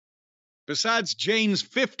 Besides Jane's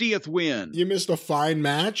 50th win. You missed a fine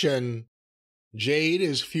match, and Jade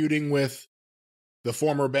is feuding with the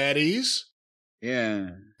former baddies. Yeah.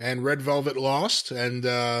 And Red Velvet lost, and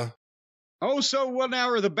oh, so what now?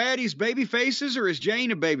 Are the baddies baby faces, or is Jane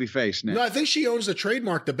a baby face now? No, I think she owns the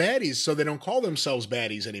trademark, the baddies, so they don't call themselves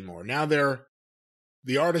baddies anymore. Now they're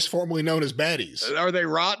the artists formerly known as baddies. Are they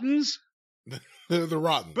Rottens? They're the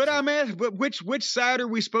Rottens. But I'm asking, but which side are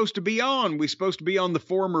we supposed to be on? We supposed to be on the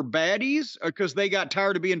former baddies because they got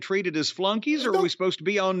tired of being treated as flunkies, or are we supposed to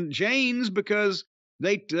be on Jane's because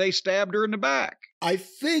they stabbed her in the back? I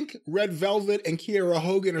think Red Velvet and Kiera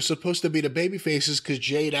Hogan are supposed to be the baby faces because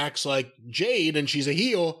Jade acts like Jade and she's a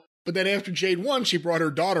heel. But then after Jade won, she brought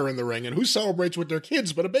her daughter in the ring. And who celebrates with their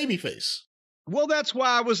kids but a baby face? Well, that's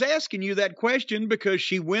why I was asking you that question, because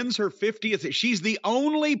she wins her 50th. She's the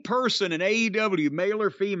only person in AEW, male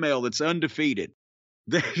or female, that's undefeated.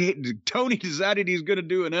 Tony decided he's going to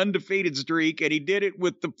do an undefeated streak, and he did it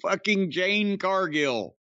with the fucking Jane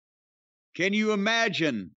Cargill. Can you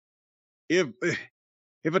imagine if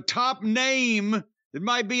a top name that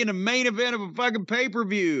might be in the main event of a fucking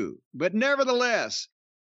pay-per-view, but nevertheless,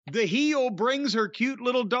 the heel brings her cute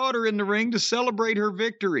little daughter in the ring to celebrate her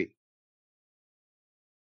victory.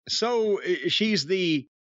 So she's the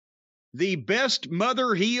best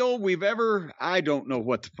mother heel we've ever... I don't know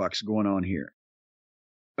what the fuck's going on here.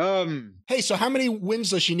 Hey, so how many wins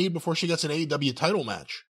does she need before she gets an AEW title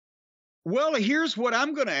match? Well, here's what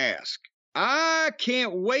I'm going to ask. I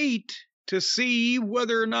can't wait to see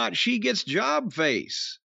whether or not she gets job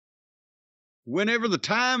face. Whenever the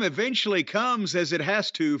time eventually comes, as it has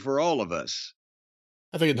to for all of us.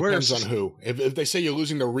 I think it depends on who. If they say you're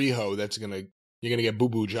losing to Riho, you're going to get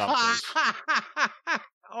boo-boo job face.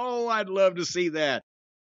 Oh, I'd love to see that.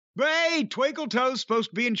 But hey, Twinkle Toes supposed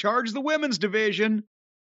to be in charge of the women's division.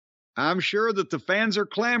 I'm sure that the fans are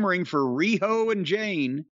clamoring for Riho and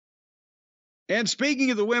Jane. And speaking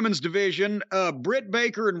of the women's division, Britt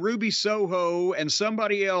Baker and Ruby Soho and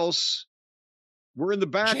somebody else were in the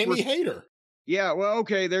back. Jamie Hayter. Yeah, well,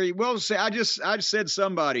 okay, there you... Well, say, I said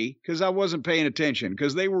somebody because I wasn't paying attention,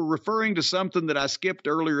 because they were referring to something that I skipped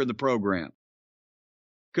earlier in the program.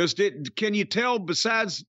 Because can you tell,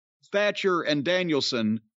 besides Thatcher and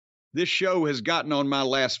Danielson, this show has gotten on my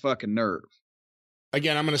last fucking nerve.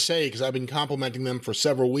 Again, I'm going to say, because I've been complimenting them for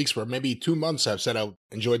several weeks, for maybe 2 months I've said I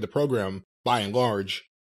enjoyed the program, by and large,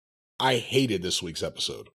 I hated this week's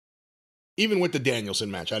episode. Even with the Danielson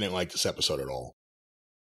match, I didn't like this episode at all.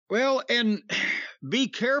 Well, and be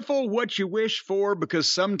careful what you wish for, because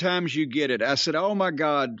sometimes you get it. I said, oh my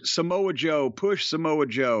God, Samoa Joe, push Samoa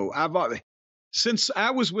Joe. Since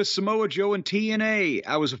I was with Samoa Joe in TNA,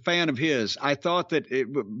 I was a fan of his. I thought that,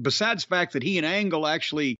 besides the fact that he and Angle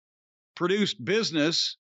actually produced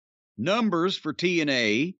business numbers for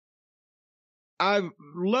TNA, I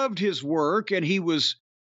loved his work, and he was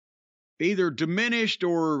either diminished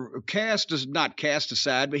or not cast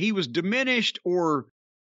aside, but he was diminished or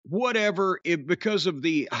whatever because of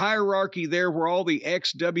the hierarchy there where all the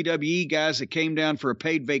ex-WWE guys that came down for a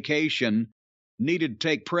paid vacation needed to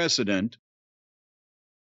take precedent.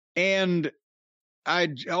 And I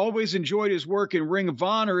always enjoyed his work in Ring of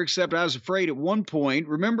Honor, except I was afraid at one point,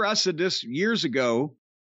 remember I said this years ago,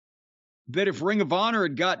 that if Ring of Honor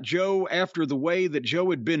had got Joe after the way that Joe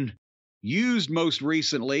had been used most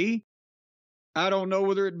recently, I don't know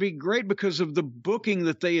whether it'd be great because of the booking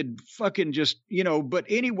that they had fucking just, but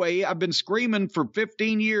anyway, I've been screaming for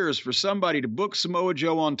 15 years for somebody to book Samoa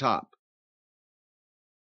Joe on top.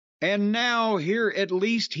 And now here, at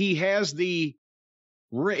least he had the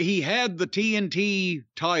TNT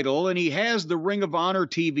title and he has the Ring of Honor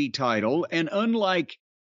TV title. And unlike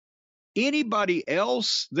anybody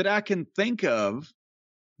else that I can think of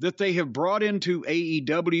that they have brought into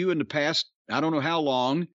AEW in the past, I don't know how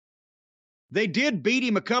long, they did beat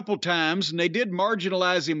him a couple times and they did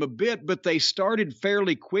marginalize him a bit, but they started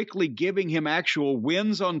fairly quickly giving him actual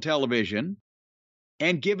wins on television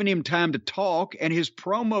and giving him time to talk. And his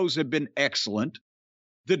promos have been excellent.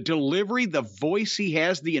 The delivery, the voice he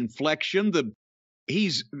has, the inflection,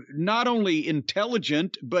 he's not only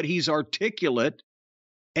intelligent, but he's articulate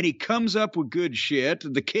and he comes up with good shit.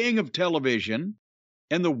 The king of television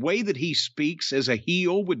and the way that he speaks as a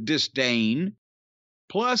heel with disdain.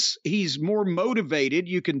 Plus, he's more motivated.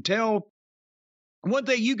 You can tell one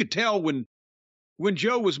thing you could tell when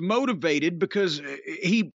Joe was motivated because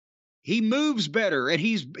he moves better and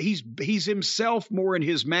he's himself more in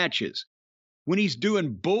his matches. When he's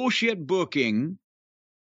doing bullshit booking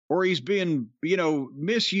or he's being,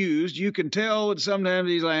 misused, you can tell that sometimes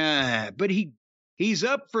he's like, but he's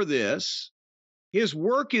up for this. His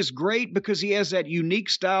work is great because he has that unique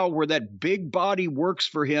style where that big body works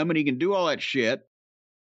for him and he can do all that shit.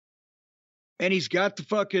 And he's got the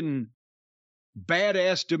fucking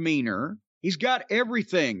badass demeanor. He's got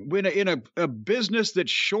everything. When in a business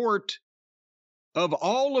that's short of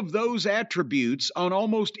all of those attributes on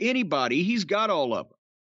almost anybody, he's got all of them.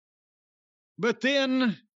 But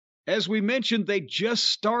then, as we mentioned, they just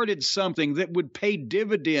started something that would pay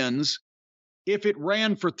dividends if it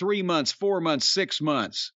ran for 3 months, 4 months, 6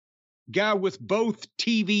 months. Guy with both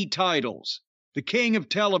TV titles, the king of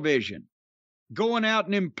television, going out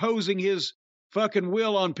and imposing his fucking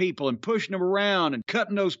will on people and pushing them around and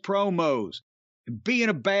cutting those promos and being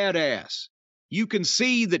a badass. You can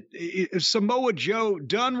see that Samoa Joe,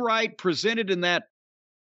 done right, presented in that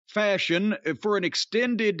fashion for an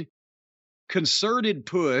extended, concerted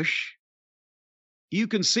push. You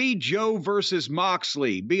can see Joe versus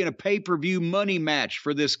Moxley being a pay-per-view money match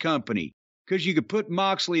for this company because you could put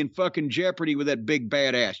Moxley in fucking jeopardy with that big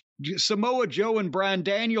badass. Samoa Joe and Bryan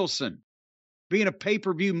Danielson being a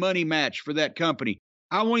pay-per-view money match for that company.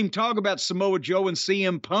 I won't even talk about Samoa Joe and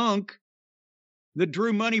CM Punk that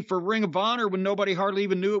drew money for Ring of Honor when nobody hardly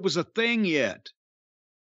even knew it was a thing yet.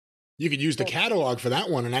 You could use the catalog for that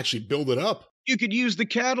one and actually build it up. You could use the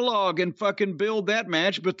catalog and fucking build that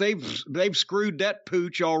match, but they've screwed that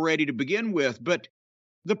pooch already to begin with. But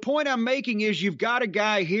the point I'm making is you've got a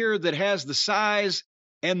guy here that has the size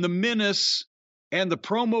and the menace and the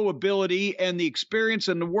promo ability and the experience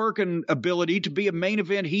and the working ability to be a main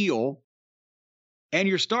event heel. And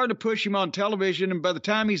you're starting to push him on television. And by the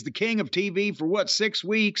time he's the king of TV for 6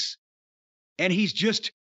 weeks, and he's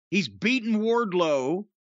beaten Wardlow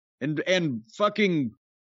and fucking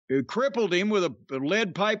crippled him with a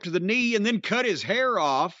lead pipe to the knee and then cut his hair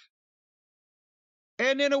off.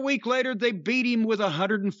 And then a week later, they beat him with a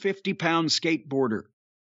 150-pound skateboarder.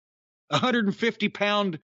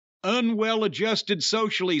 150-pound, unwell-adjusted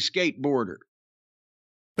socially skateboarder.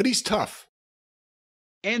 But he's tough.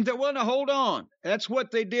 And now hold on. That's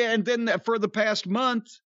what they did. And then for the past month,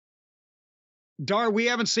 we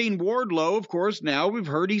haven't seen Wardlow, of course. Now we've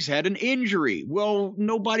heard he's had an injury. Well,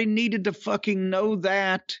 nobody needed to fucking know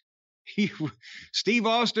that. Steve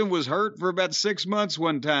Austin was hurt for about 6 months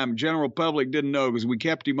one time. General public didn't know because we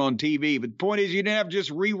kept him on TV. But the point is, you didn't have to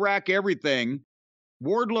just re-rack everything.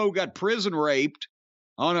 Wardlow got prison raped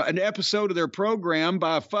on an episode of their program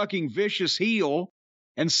by a fucking vicious heel.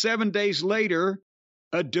 And 7 days later,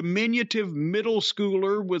 a diminutive middle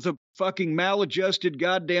schooler with a fucking maladjusted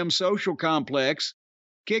goddamn social complex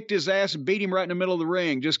kicked his ass and beat him right in the middle of the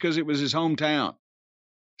ring just because it was his hometown.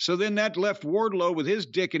 So then that left Wardlow with his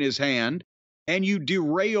dick in his hand, and you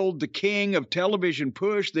derailed the king of television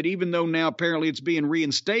push that even though now apparently it's being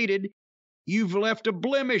reinstated, you've left a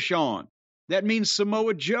blemish on. That means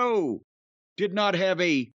Samoa Joe did not have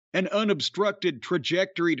an unobstructed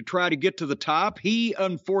trajectory to try to get to the top. He,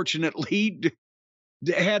 unfortunately,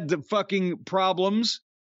 had the fucking problems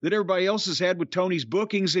that everybody else has had with Tony's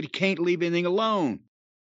bookings, that he can't leave anything alone.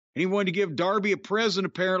 And he wanted to give Darby a present,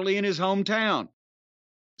 apparently, in his hometown.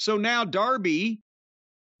 So now Darby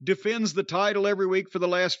defends the title every week for the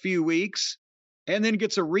last few weeks, and then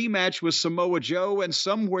gets a rematch with Samoa Joe, and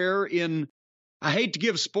somewhere in, I hate to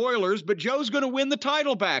give spoilers, but Joe's going to win the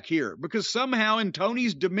title back here, because somehow in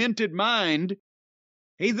Tony's demented mind,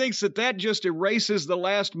 he thinks that just erases the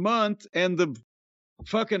last month and the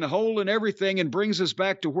fucking hole in everything and brings us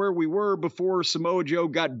back to where we were before Samoa Joe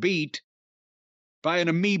got beat by an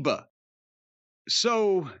amoeba.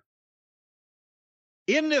 So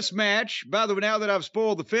in this match, by the way, now that I've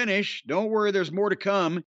spoiled the finish, don't worry, there's more to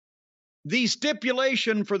come. The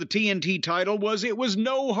stipulation for the TNT title was it was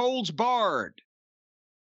no holds barred.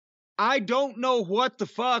 I don't know what the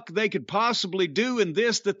fuck they could possibly do in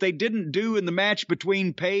this that they didn't do in the match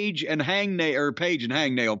between Page and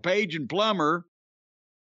Plummer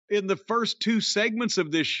in the first two segments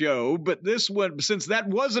of this show. But this one, since that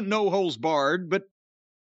wasn't no holds barred, but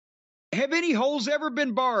have any holes ever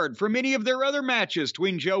been barred from any of their other matches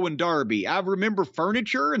between Joe and Darby? I remember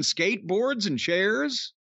furniture and skateboards and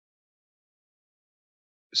chairs.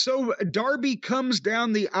 So Darby comes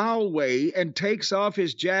down the aisleway and takes off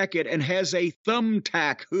his jacket and has a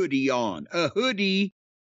thumbtack hoodie on. A hoodie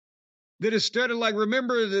that is studded like,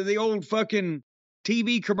 remember the old fucking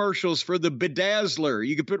TV commercials for the Bedazzler?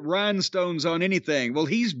 You could put rhinestones on anything. Well,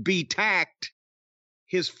 he's betacked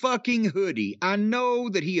his fucking hoodie. I know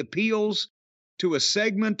that he appeals to a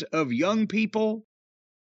segment of young people,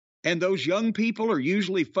 and those young people are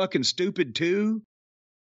usually fucking stupid too.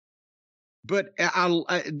 But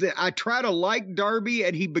I try to like Darby,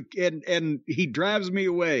 and he drives me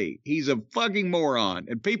away. He's a fucking moron,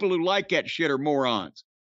 and people who like that shit are morons.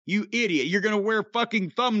 You idiot! You're gonna wear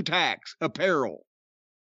fucking thumbtacks apparel.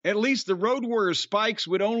 At least the Road Warrior spikes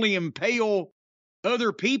would only impale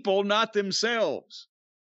other people, not themselves.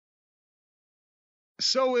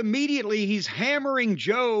 So immediately he's hammering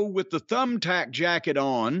Joe with the thumbtack jacket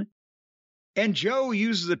on. And Joe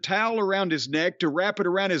uses a towel around his neck to wrap it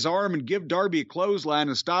around his arm and give Darby a clothesline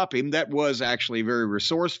and stop him. That was actually very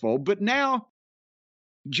resourceful. But now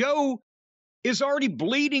Joe is already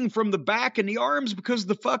bleeding from the back and the arms because of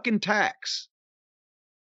the fucking tacks.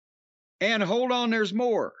 And hold on, there's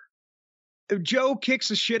more. Joe kicks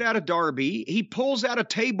the shit out of Darby. He pulls out a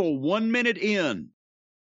table 1 minute in.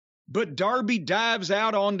 But Darby dives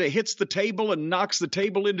out hits the table and knocks the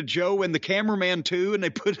table into Joe and the cameraman too, and they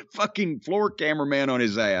put a fucking floor cameraman on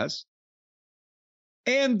his ass.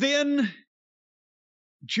 And then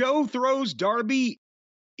Joe throws Darby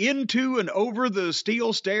into and over the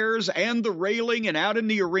steel stairs and the railing and out in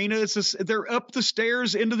the arena. They're up the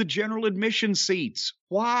stairs into the general admission seats.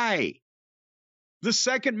 Why? The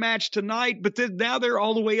second match tonight, but then now they're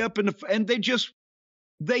all the way up and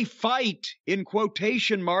they fight in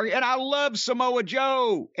quotation marks. And I love Samoa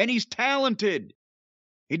Joe, and he's talented.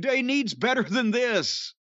 He needs better than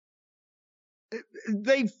this.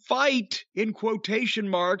 They fight in quotation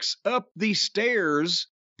marks up the stairs,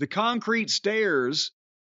 the concrete stairs,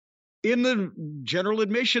 in the general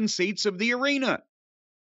admission seats of the arena.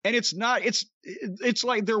 And it's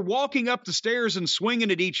like they're walking up the stairs and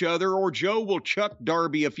swinging at each other, or Joe will chuck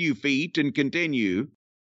Darby a few feet and continue.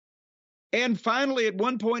 And finally, at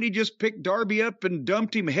one point, he just picked Darby up and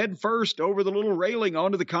dumped him head first over the little railing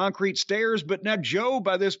onto the concrete stairs. But now Joe,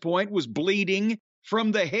 by this point, was bleeding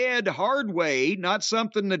from the head hard way, not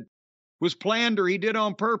something that was planned or he did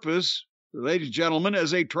on purpose. Ladies and gentlemen,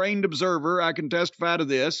 as a trained observer, I can testify to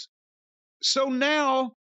this. So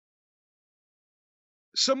now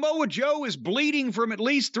Samoa Joe is bleeding from at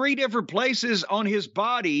least 3 different places on his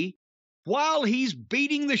body while he's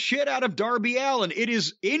beating the shit out of Darby Allin. It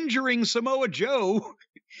is injuring Samoa Joe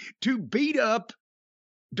to beat up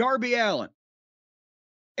Darby Allin.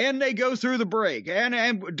 And they go through the break.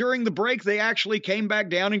 And during the break, they actually came back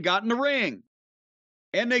down and got in the ring.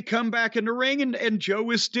 And they come back in the ring, and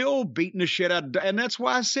Joe is still beating the shit out of... And that's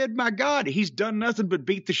why I said, my God, he's done nothing but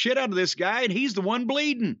beat the shit out of this guy, and he's the one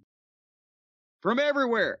bleeding from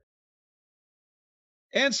everywhere.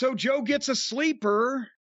 And so Joe gets a sleeper...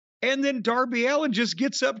 And then Darby Allin just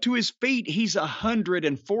gets up to his feet. He's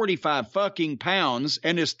 145 fucking pounds,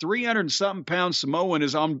 and his 300-something pound Samoan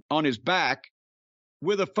is on his back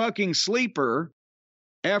with a fucking sleeper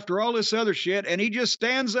after all this other shit. And he just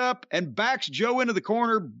stands up and backs Joe into the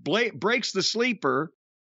corner, breaks the sleeper,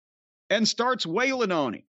 and starts wailing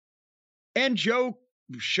on him. And Joe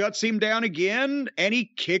shuts him down again, and he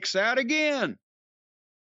kicks out again.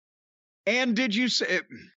 And did you say...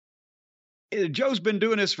 Joe's been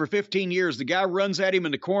doing this for 15 years. The guy runs at him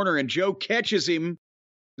in the corner, and Joe catches him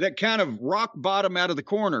that kind of rock bottom out of the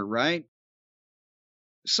corner, right?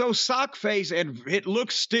 So Sockface, and it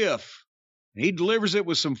looks stiff. He delivers it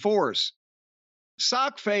with some force.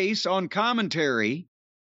 Sockface on commentary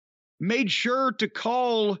made sure to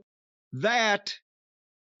call that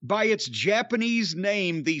by its Japanese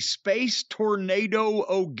name, the Space Tornado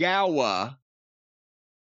Ogawa,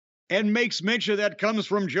 and makes mention that comes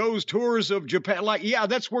from Joe's tours of Japan. Like, yeah,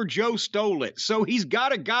 that's where Joe stole it. So he's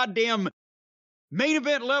got a goddamn main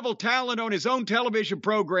event level talent on his own television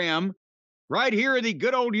program right here in the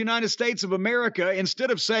good old United States of America.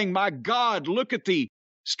 Instead of saying, my God, look at the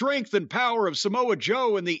strength and power of Samoa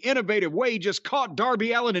Joe and the innovative way he just caught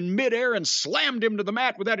Darby Allin in midair and slammed him to the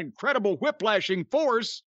mat with that incredible whiplashing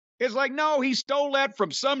force. It's like, no, he stole that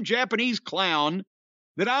from some Japanese clown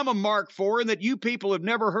that I'm a mark for and that you people have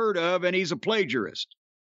never heard of, and he's a plagiarist.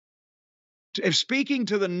 Speaking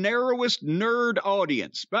to the narrowest nerd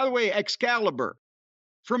audience. By the way, Excalibur,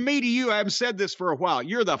 from me to you, I haven't said this for a while.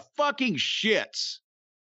 You're the fucking shits.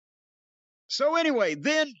 So anyway,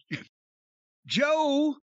 then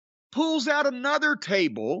Joe pulls out another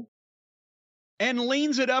table and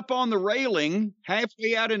leans it up on the railing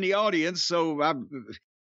halfway out in the audience. So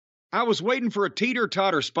I was waiting for a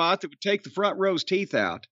teeter-totter spot that would take the front row's teeth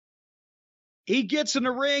out. He gets in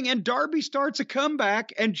the ring, and Darby starts a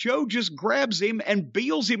comeback, and Joe just grabs him and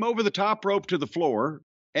beels him over the top rope to the floor.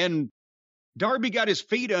 And Darby got his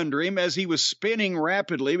feet under him as he was spinning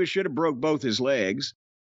rapidly, but should have broke both his legs.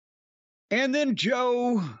 And then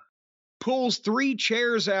Joe pulls 3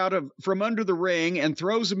 chairs out from under the ring and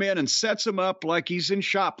throws them in and sets them up like he's in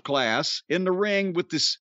shop class in the ring with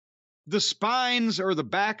the spines or the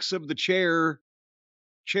backs of the chairs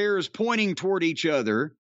pointing toward each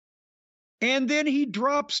other. And then he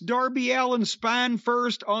drops Darby Allin's spine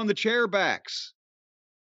first on the chair backs.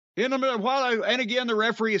 And again, the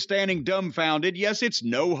referee is standing dumbfounded. Yes, it's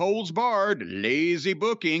no holds barred, lazy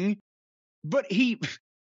booking. But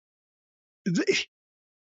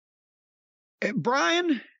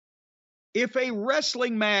Brian, if a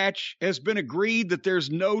wrestling match has been agreed that there's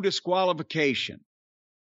no disqualification,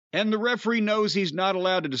 and the referee knows he's not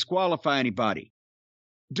allowed to disqualify anybody,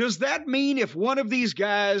 does that mean if one of these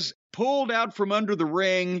guys pulled out from under the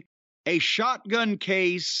ring a shotgun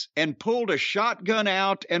case and pulled a shotgun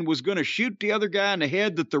out and was going to shoot the other guy in the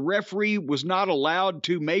head, that the referee was not allowed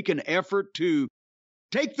to make an effort to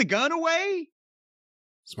take the gun away?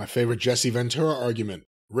 It's my favorite Jesse Ventura argument.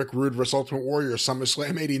 Rick Rude vs. Ultimate Warrior,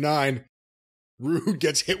 SummerSlam 89. Rude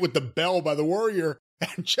gets hit with the bell by the Warrior,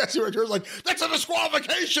 and Jesse Ventura's like, that's a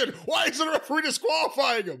disqualification! Why isn't the referee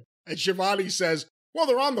disqualifying him? And Shivani says, well,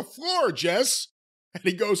 they're on the floor, Jess. And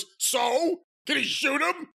he goes, so? Can he shoot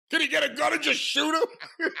him? Can he get a gun and just shoot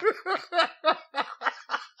him?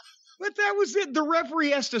 But that was it. The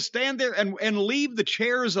referee has to stand there and leave the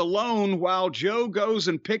chairs alone while Joe goes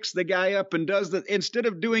and picks the guy up and does that instead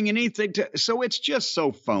of doing anything so it's just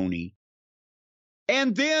so phony.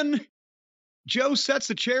 And then Joe sets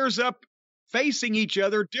the chairs up facing each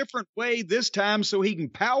other, different way this time so he can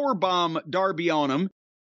powerbomb Darby on him.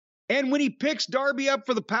 And when he picks Darby up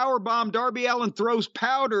for the powerbomb, Darby Allin throws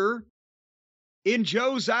powder in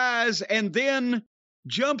Joe's eyes and then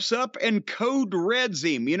jumps up and code reds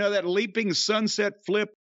him. You know, that leaping sunset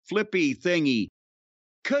flippy thingy.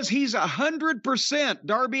 Because he's 100%,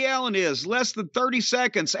 Darby Allin is, less than 30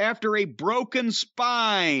 seconds after a broken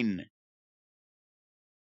spine.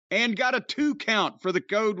 And got a 2 count for the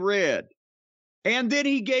code red. And then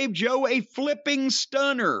he gave Joe a flipping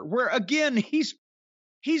stunner, where again, he's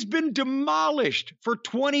been demolished for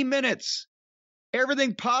 20 minutes.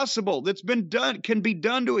 Everything possible that's been done, can be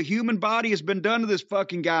done to a human body, has been done to this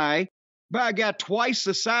fucking guy by a guy twice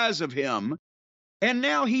the size of him. And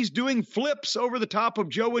now he's doing flips over the top of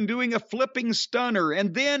Joe and doing a flipping stunner.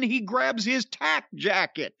 And then he grabs his tack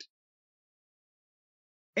jacket.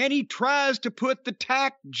 And he tries to put the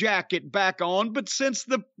tack jacket back on. But since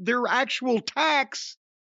their actual tacks,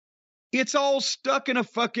 it's all stuck in a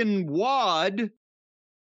fucking wad.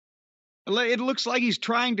 It looks like he's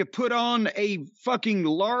trying to put on a fucking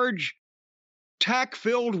large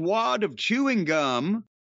tack-filled wad of chewing gum.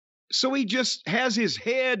 So he just has his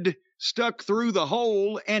head stuck through the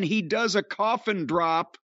hole, and he does a coffin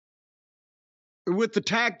drop with the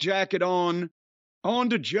tack jacket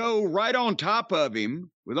onto Joe right on top of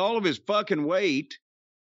him with all of his fucking weight.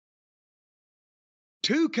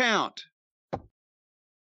 2 count.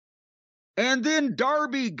 And then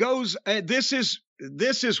Darby goes, this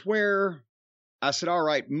is where I said, all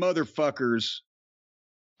right, motherfuckers,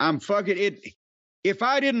 I'm fucking it. If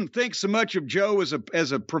I didn't think so much of Joe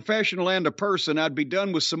as a professional and a person, I'd be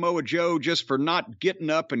done with Samoa Joe just for not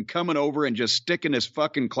getting up and coming over and just sticking his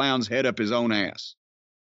fucking clown's head up his own ass.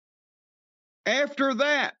 After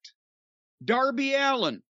that, Darby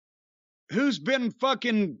Allin, who's been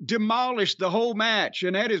fucking demolished the whole match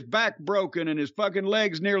and had his back broken and his fucking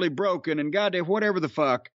legs nearly broken and goddamn whatever the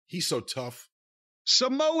fuck. He's so tough.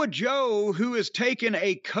 Samoa Joe, who has taken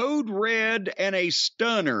a code red and a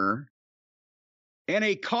stunner and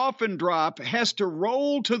a coffin drop, has to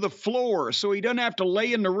roll to the floor so he doesn't have to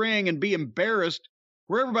lay in the ring and be embarrassed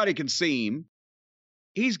where everybody can see him.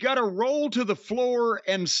 He's got to roll to the floor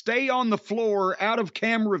and stay on the floor out of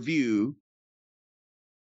camera view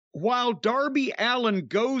while Darby Allin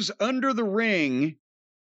goes under the ring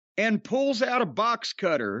and pulls out a box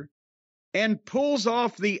cutter and pulls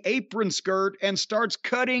off the apron skirt and starts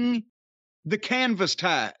cutting the canvas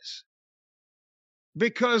ties.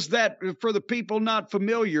 Because that, for the people not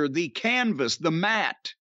familiar, the canvas, the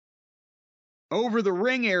mat over the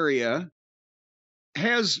ring area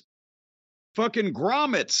has fucking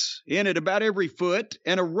grommets in it about every foot,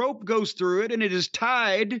 and a rope goes through it, and it is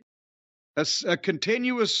tied, a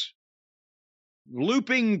continuous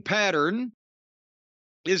looping pattern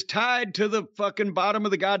is tied to the fucking bottom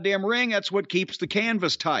of the goddamn ring. That's what keeps the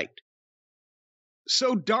canvas tight.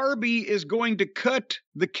 So Darby is going to cut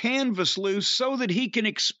the canvas loose so that he can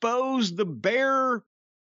expose the bare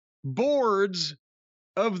boards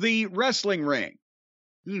of the wrestling ring.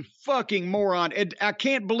 You fucking moron. And I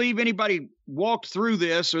can't believe anybody walked through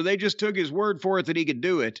this or they just took his word for it that he could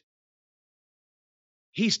do it.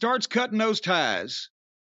 He starts cutting those ties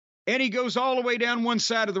and he goes all the way down one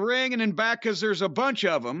side of the ring and then back because there's a bunch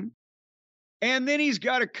of them. And then he's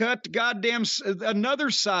got to cut the goddamn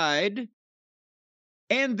another side.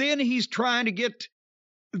 And then he's trying to get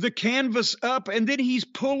the canvas up and then he's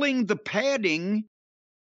pulling the padding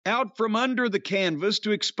out from under the canvas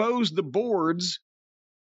to expose the boards.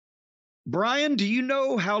 Brian, do you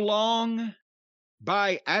know how long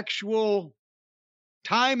by actual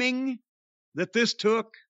timing that this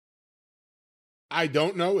took? I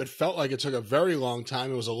don't know. It felt like it took a very long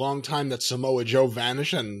time. It was a long time that Samoa Joe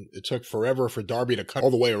vanished, and it took forever for Darby to cut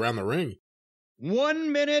all the way around the ring.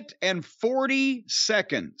 1 minute and 40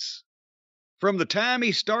 seconds from the time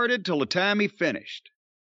he started till the time he finished.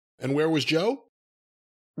 And where was Joe?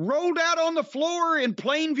 Rolled out on the floor in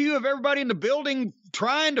plain view of everybody in the building,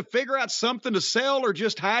 trying to figure out something to sell or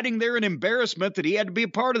just hiding there in embarrassment that he had to be a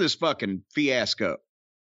part of this fucking fiasco.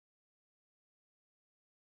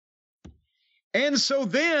 And so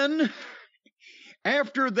then,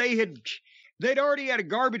 after they'd already had a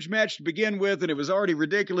garbage match to begin with, and it was already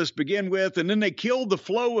ridiculous to begin with, and then they killed the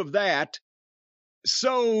flow of that.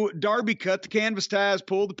 So Darby cut the canvas ties,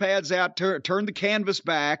 pulled the pads out, turned the canvas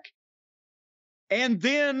back. And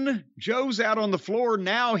then Joe's out on the floor.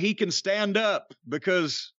 Now he can stand up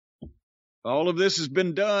because all of this has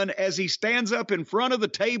been done. As he stands up in front of the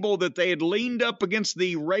table that they had leaned up against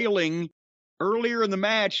the railing earlier in the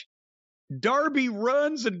match, Darby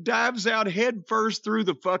runs and dives out head first through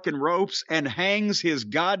the fucking ropes and hangs his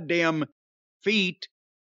goddamn feet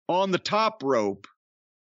on the top rope.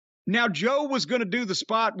 Now, Joe was going to do the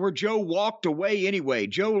spot where Joe walked away anyway.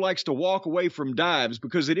 Joe likes to walk away from dives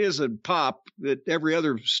because it is a pop that every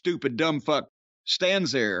other stupid dumb fuck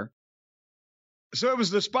stands there. So it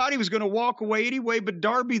was the spot he was going to walk away anyway, but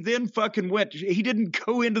Darby then fucking went. He didn't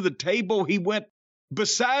go into the table. He went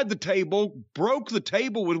beside the table, broke the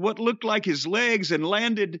table with what looked like his legs, and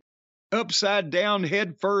landed upside down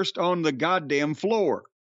head first on the goddamn floor.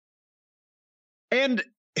 And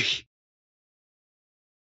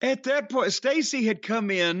at that point, Stacy had come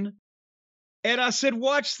in, and I said,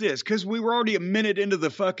 watch this, because we were already a minute into the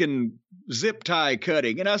fucking zip tie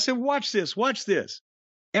cutting. And I said, watch this, watch this.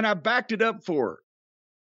 And I backed it up for her.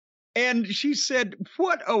 And she said,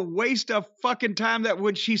 what a waste of fucking time that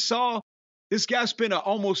when she saw this guy spend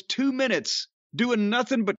almost 2 minutes doing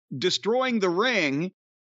nothing but destroying the ring,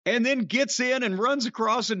 and then gets in and runs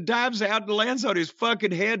across and dives out and lands on his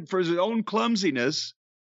fucking head for his own clumsiness.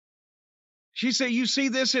 She said, you see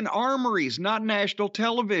this in armories, not national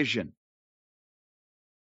television.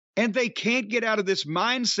 And they can't get out of this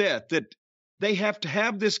mindset that they have to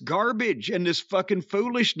have this garbage and this fucking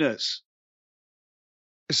foolishness.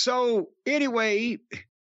 So anyway,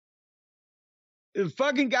 the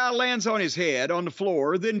fucking guy lands on his head on the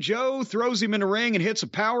floor. Then Joe throws him in the ring and hits a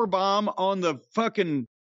power bomb on the fucking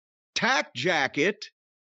tack jacket.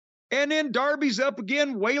 And then Darby's up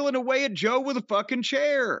again, wailing away at Joe with a fucking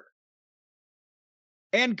chair.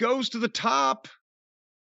 And goes to the top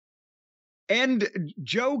And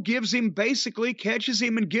Joe catches him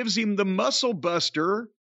and gives him the muscle buster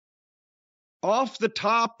off the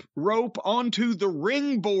top rope onto the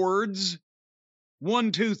ring boards.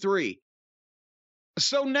 1, 2, 3.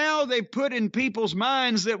 So now they've put in people's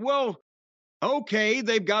minds that, well, okay,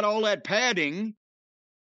 they've got all that padding.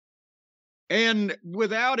 And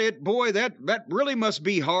without it, boy, that really must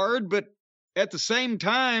be hard. But at the same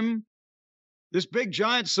time, this big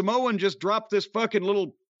giant Samoan just dropped this fucking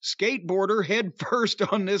little skateboarder head first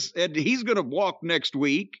on this, and he's going to walk next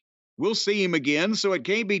week. We'll see him again, so it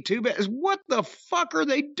can't be too bad. What the fuck are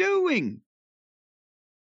they doing?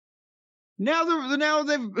 Now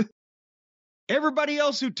they've everybody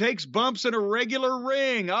else who takes bumps in a regular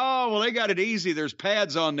ring. Oh, well, they got it easy. There's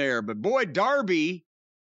pads on there. But boy, Darby,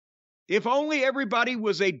 if only everybody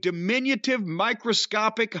was a diminutive,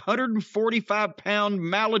 microscopic, 145-pound,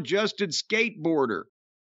 maladjusted skateboarder.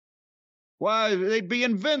 Why, they'd be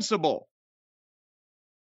invincible.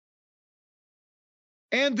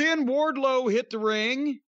 And then Wardlow hit the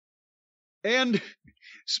ring and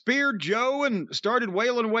speared Joe and started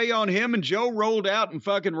wailing away on him, and Joe rolled out and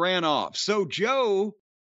fucking ran off. So Joe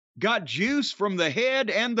got juice from the head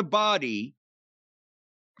and the body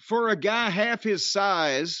for a guy half his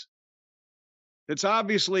size that's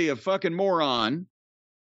obviously a fucking moron,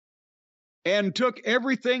 and took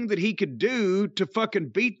everything that he could do to fucking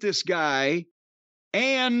beat this guy,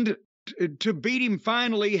 and to beat him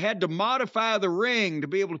finally had to modify the ring to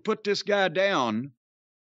be able to put this guy down.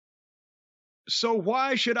 So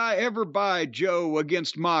why should I ever buy Joe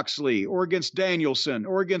against Moxley or against Danielson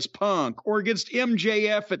or against Punk or against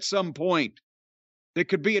MJF at some point? That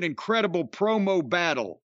could be an incredible promo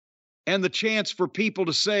battle and the chance for people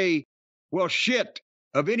to say, well, shit,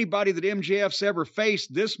 of anybody that MJF's ever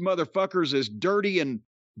faced, this motherfucker's as dirty and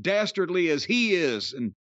dastardly as he is.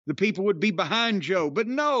 And the people would be behind Joe. But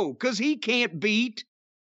no, because he can't beat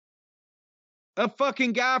a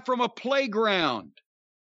fucking guy from a playground.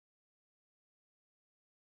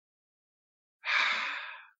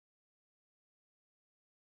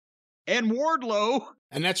 And Wardlow.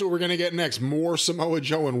 And that's what we're going to get next. More Samoa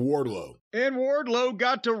Joe and Wardlow. And Wardlow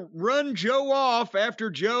got to run Joe off after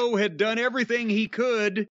Joe had done everything he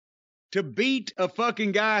could to beat a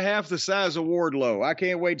fucking guy half the size of Wardlow. I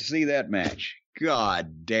can't wait to see that match.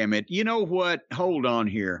 God damn it. You know what? Hold on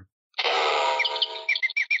here.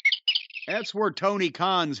 That's where Tony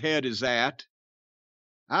Khan's head is at.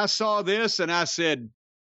 I saw this and I said,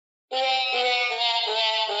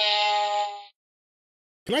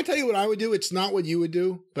 can I tell you what I would do? It's not what you would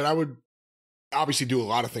do, but I would obviously do a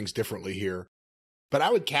lot of things differently here. But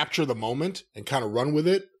I would capture the moment and kind of run with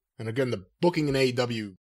it. And again, the booking in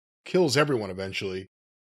AEW kills everyone eventually.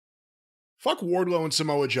 Fuck Wardlow and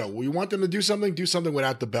Samoa Joe. Well, you want them to do something? Do something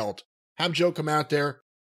without the belt. Have Joe come out there,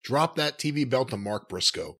 drop that TV belt to Mark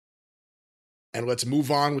Briscoe. And let's move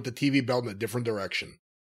on with the TV belt in a different direction.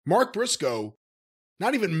 Mark Briscoe,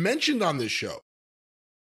 not even mentioned on this show,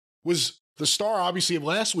 was the star, obviously, of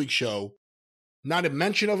last week's show. Not a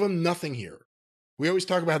mention of him, nothing here. We always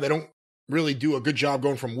talk about how they don't really do a good job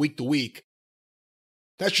going from week to week.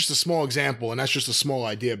 That's just a small example, and that's just a small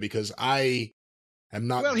idea, because I am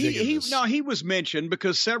not digging this. No, he was mentioned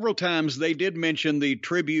because several times they did mention the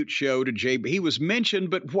tribute show to JB. He was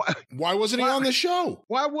mentioned, but why wasn't he on the show?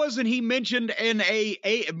 Why wasn't he mentioned in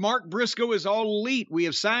a Mark Briscoe is all elite? We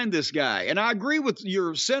have signed this guy. And I agree with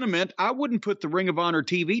your sentiment. I wouldn't put the Ring of Honor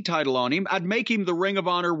TV title on him. I'd make him the Ring of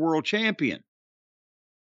Honor World Champion.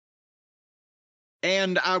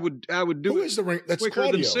 And I would do Who is the ring? That's quicker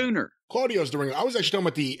Claudio. than sooner. Claudio's the ring. I was actually talking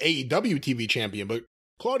about the AEW TV champion, but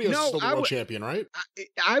Claudio's still the world champion, right?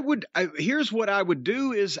 Here's what I would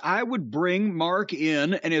do is I would bring Mark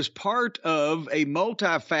in, and as part of a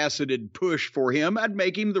multifaceted push for him, I'd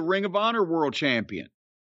make him the Ring of Honor World Champion.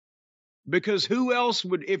 Because who else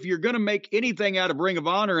would, if you're going to make anything out of Ring of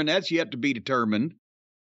Honor, and that's yet to be determined,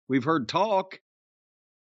 we've heard talk,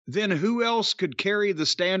 then who else could carry the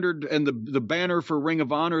standard and the banner for Ring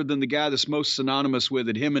of Honor than the guy that's most synonymous with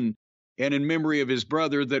it, him and in memory of his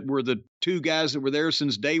brother, that were the two guys that were there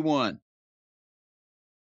since day one.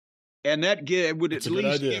 And that would at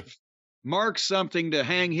least give Mark something to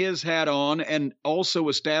hang his hat on, and also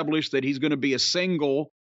establish that he's going to be a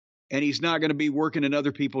single and he's not going to be working in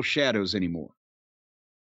other people's shadows anymore.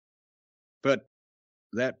 But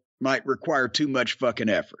that might require too much fucking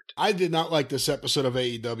effort. I did not like this episode of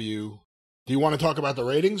AEW. Do you want to talk about the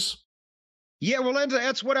ratings? Yeah, well,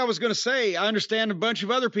 that's what I was going to say. I understand a bunch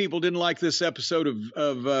of other people didn't like this episode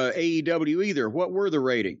of AEW either. What were the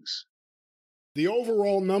ratings? The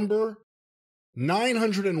overall number,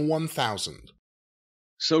 901,000.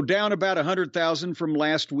 So down about 100,000 from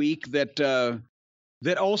last week.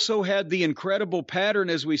 That also had the incredible pattern.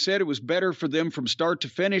 As we said, it was better for them from start to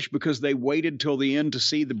finish because they waited till the end to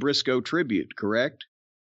see the Briscoe tribute, correct?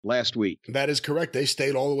 Last week. That is correct. They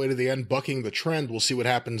stayed all the way to the end, bucking the trend. We'll see what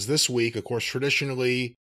happens this week. Of course,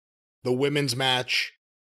 traditionally, the women's match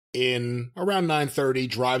in around 9:30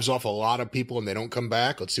 drives off a lot of people and they don't come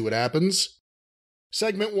back. Let's see what happens.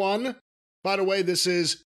 Segment 1. By the way, this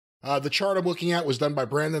is the chart I'm looking at was done by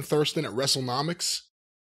Brandon Thurston at WrestleNomics.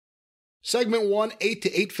 Segment 1, 8 to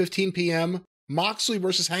 8:15 p.m. Moxley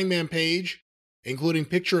versus Hangman Page, including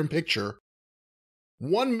picture-in-picture.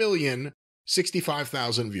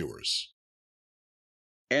 1,065,000 viewers.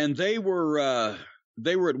 And they were at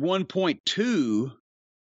 1.2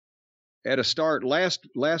 at a start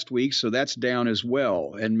last week, so that's down as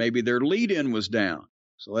well. And maybe their lead-in was down.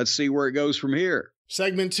 So let's see where it goes from here.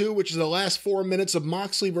 Segment 2, which is the last 4 minutes of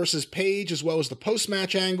Moxley versus Page, as well as the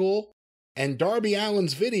post-match angle, and Darby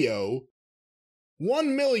Allin's video,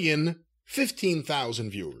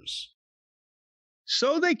 1,015,000 viewers.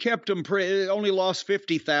 So they kept them, only lost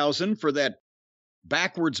 50,000 for that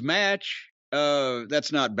backwards match.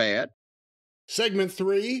 That's not bad. Segment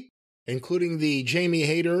 3, including the Jamie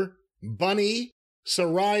Hayter, Bunny,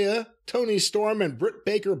 Saraya, Tony Storm, and Britt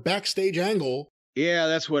Baker backstage angle. Yeah,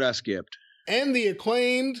 that's what I skipped. And the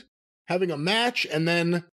Acclaimed having a match and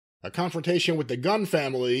then a confrontation with the Gunn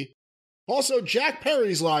family. Also, Jack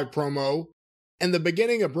Perry's live promo and the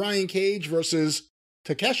beginning of Brian Cage versus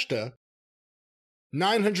Takeshita.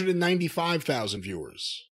 995,000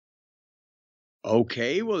 viewers.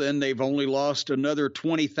 Okay, well then they've only lost another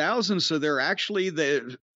 20,000, so they're actually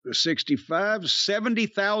the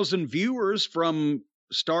 70,000 viewers from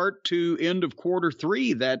start to end of quarter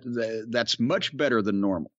 3. That's much better than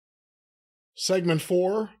normal. Segment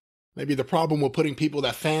 4, maybe the problem with putting people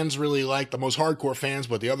that fans really like, the most hardcore fans,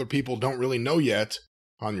 but the other people don't really know yet,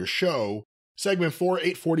 on your show. Segment 4,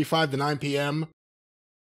 8:45 to 9 p.m.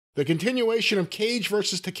 The continuation of Cage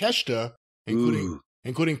versus Takeshita,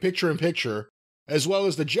 including picture-in-picture, as well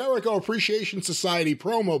as the Jericho Appreciation Society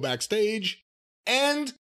promo backstage,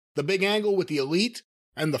 and the big angle with the Elite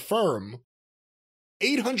and the Firm.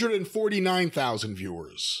 849,000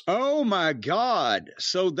 viewers. Oh my God.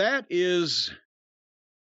 So that is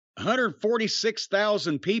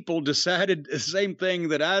 146,000 people decided the same thing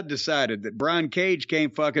that I decided, that Brian Cage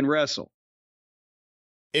can't fucking wrestle.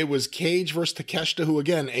 It was Cage versus Takeshita, who,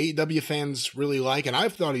 again, AEW fans really like, and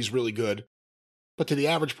I've thought he's really good. But to the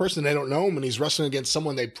average person, they don't know him, and he's wrestling against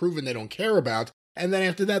someone they've proven they don't care about. And then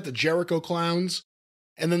after that, the Jericho Clowns,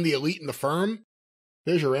 and then the Elite and the Firm.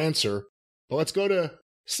 There's your answer. But let's go to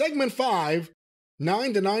segment 5,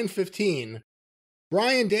 9 to 9:15.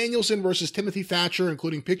 Bryan Danielson versus Timothy Thatcher,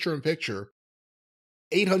 including picture-in-picture.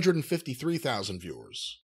 853,000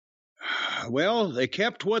 viewers. Well, they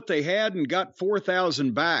kept what they had and got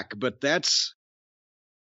 4,000 back, but that's,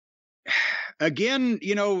 again,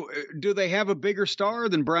 do they have a bigger star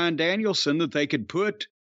than Bryan Danielson that they could put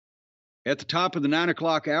at the top of the 9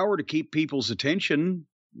 o'clock hour to keep people's attention?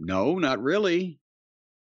 No, not really.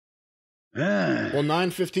 Well,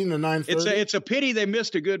 9:15 to 9:30. It's a pity they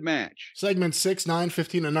missed a good match. Segment 6,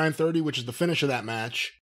 9:15 to 9:30, which is the finish of that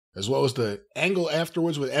match, as well as the angle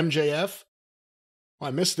afterwards with MJF. Oh,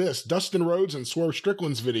 I missed this. Dustin Rhodes and Swerve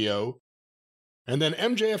Strickland's video. And then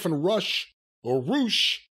MJF and Roosh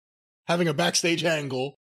having a backstage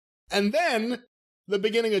angle. And then the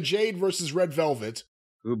beginning of Jade versus Red Velvet.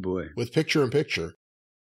 Oh boy. With picture-in-picture.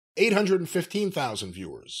 815,000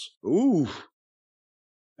 viewers. Ooh.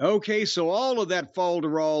 Okay, so all of that Fall to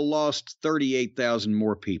Raw lost 38,000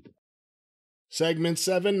 more people. Segment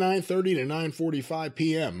 7, 9:30 to 9:45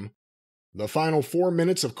 p.m. The final 4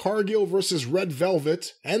 minutes of Cargill versus Red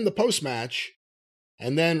Velvet and the post-match.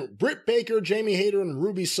 And then Britt Baker, Jamie Hayter, and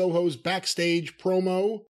Ruby Soho's backstage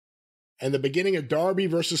promo. And the beginning of Darby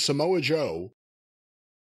versus Samoa Joe.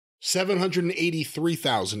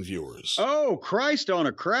 783,000 viewers. Oh, Christ on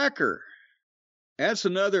a cracker. That's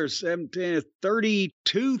another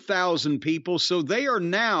 32,000 people. So they are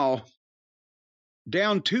now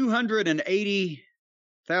down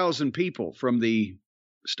 280,000 people from the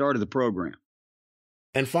start of the program.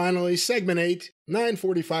 And finally, segment 8,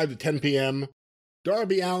 9:45 to 10 p.m.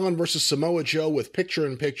 Darby Allin versus Samoa Joe with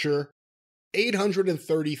picture-in-picture.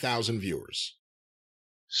 830,000 viewers.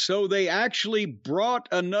 So they actually brought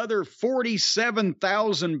another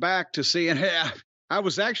 47,000 back to see. And I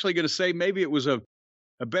was actually going to say maybe it was a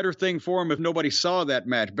better thing for him if nobody saw that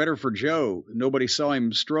match. Better for Joe. Nobody saw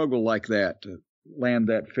him struggle like that to land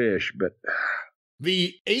that fish. But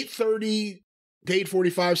the 8:30 to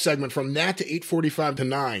 8:45 segment, from that to 8:45 to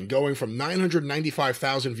 9, going from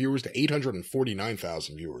 995,000 viewers to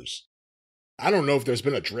 849,000 viewers. I don't know if there's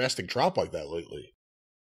been a drastic drop like that lately.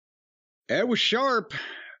 It was sharp.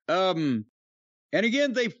 And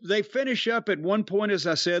again, they finish up at one point, as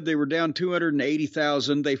I said, they were down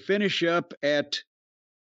 280,000. They finish up at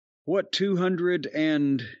what, 200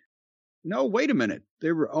 and... No, wait a minute.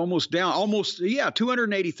 They were almost down,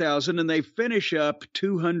 280,000, and they finish up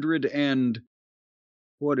 200 and...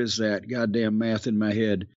 What is that? Goddamn math in my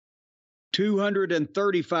head.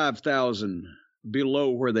 235,000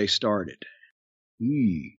 below where they started.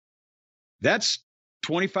 That's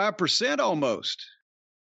 25% almost.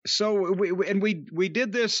 So we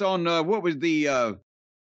did this on what was the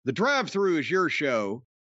drive-through is your show.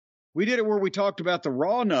 We did it where we talked about the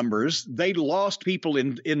Raw numbers. They lost people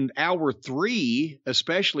in hour 3,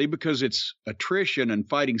 especially because it's attrition and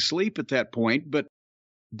fighting sleep at that point, but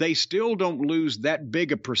they still don't lose that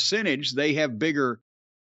big a percentage. They have bigger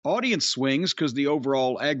audience swings because the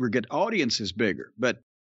overall aggregate audience is bigger. But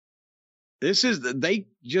they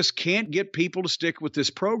just can't get people to stick with this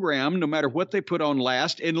program no matter what they put on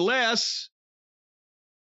last, unless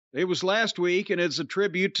it was last week and it's a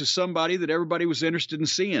tribute to somebody that everybody was interested in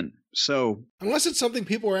seeing. So unless it's something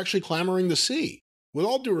people are actually clamoring to see. With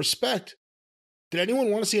all due respect, did anyone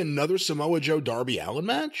want to see another Samoa Joe Darby Allin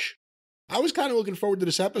match? I was kind of looking forward to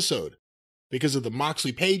this episode because of the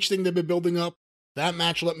Moxley Page thing they've been building up. That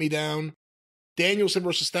match let me down. Danielson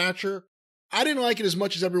versus Thatcher. I didn't like it as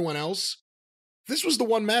much as everyone else. This was the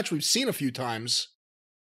one match we've seen a few times.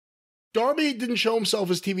 Darby didn't show himself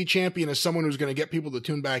as TV champion as someone who's going to get people to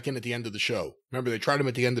tune back in at the end of the show. Remember, they tried him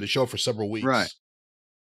at the end of the show for several weeks. Right.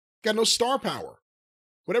 Got no star power.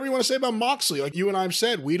 Whatever you want to say about Moxley, like you and I have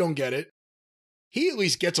said, we don't get it. He at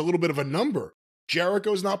least gets a little bit of a number.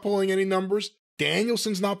 Jericho's not pulling any numbers.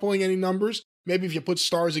 Danielson's not pulling any numbers. Maybe if you put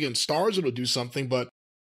stars against stars, it'll do something. But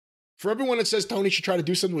for everyone that says Tony should try to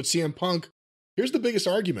do something with CM Punk, here's the biggest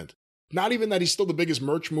argument. Not even that he's still the biggest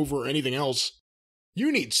merch mover or anything else.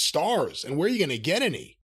 You need stars, and where are you going to get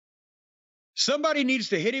any? Somebody needs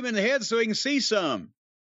to hit him in the head so he can see some.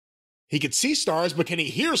 He could see stars, but can he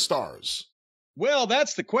hear stars? Well,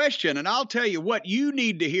 that's the question, and I'll tell you what you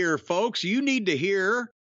need to hear, folks. You need to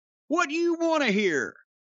hear what you want to hear.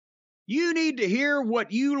 You need to hear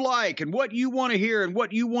what you like and what you want to hear and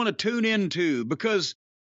what you want to tune into, because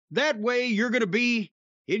that way you're going to be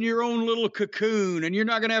in your own little cocoon and you're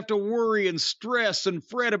not going to have to worry and stress and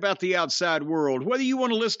fret about the outside world. Whether you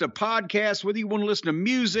want to listen to podcasts, whether you want to listen to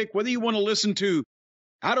music, whether you want to listen to,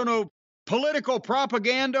 I don't know, political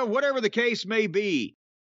propaganda, whatever the case may be,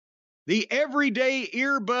 the everyday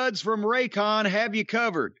earbuds from Raycon have you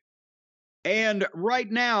covered. And right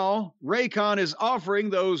now, Raycon is offering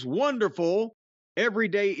those wonderful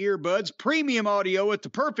everyday earbuds, premium audio at the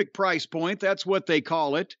perfect price point. That's what they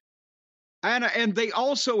call it. And they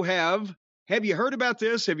also have you heard about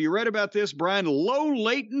this? Have you read about this, Brian? Low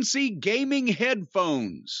latency gaming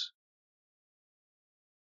headphones.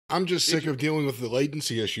 I'm just sick of dealing with the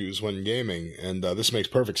latency issues when gaming, and this makes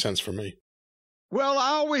perfect sense for me. Well,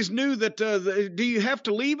 I always knew that. Do you have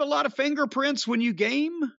to leave a lot of fingerprints when you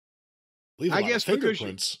game? Leave a lot of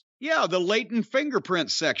fingerprints. Yeah, the latent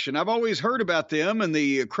fingerprint section. I've always heard about them in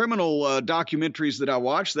the criminal documentaries that I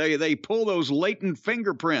watch. They pull those latent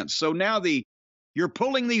fingerprints. So now you're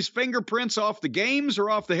pulling these fingerprints off the games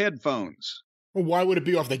or off the headphones? Well, why would it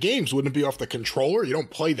be off the games? Wouldn't it be off the controller? You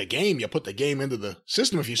don't play the game. You put the game into the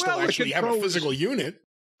system if you still actually have a physical unit.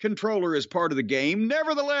 Controller is part of the game.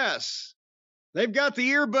 Nevertheless, they've got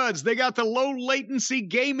the earbuds. They got the low latency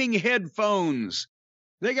gaming headphones.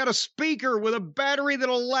 They got a speaker with a battery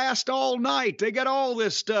that'll last all night. They got all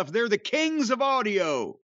this stuff. They're the kings of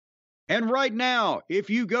audio. And right now,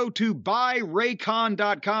 if you go to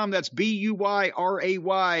buyraycon.com, that's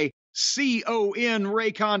BUYRAYCON,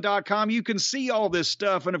 Raycon.com, you can see all this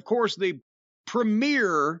stuff. And of course, the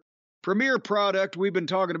premier product we've been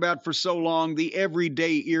talking about for so long, the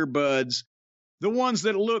everyday earbuds, the ones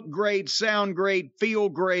that look great, sound great, feel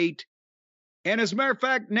great. And as a matter of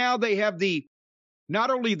fact, now they have not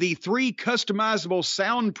only the 3 customizable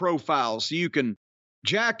sound profiles, so you can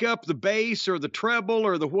jack up the bass or the treble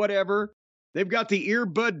or the whatever. They've got the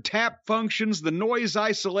earbud tap functions, the noise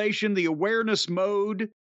isolation, the awareness mode.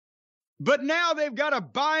 But now they've got a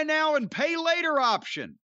buy now and pay later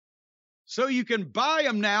option. So you can buy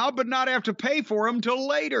them now, but not have to pay for them till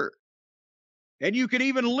later. And you can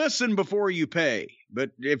even listen before you pay.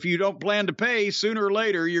 But if you don't plan to pay, sooner or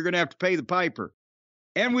later, you're going to have to pay the piper.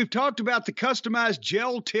 And we've talked about the customized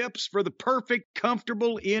gel tips for the perfect,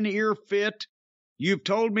 comfortable in-ear fit. You've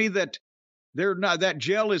told me that That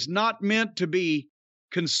gel is not meant to be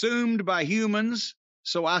consumed by humans.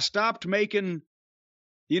 So I stopped making,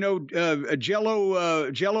 Jello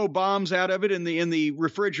bombs out of it in the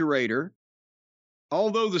refrigerator.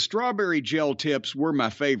 Although the strawberry gel tips were my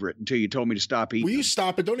favorite until you told me to stop eating. Will you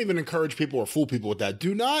stop it? Don't even encourage people or fool people with that.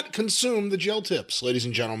 Do not consume the gel tips, ladies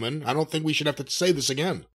and gentlemen. I don't think we should have to say this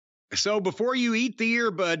again. So before you eat the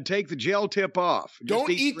earbud, take the gel tip off. Don't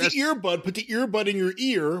eat the earbud. Put the earbud in your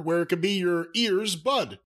ear where it could be your ear's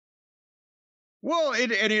bud. Well,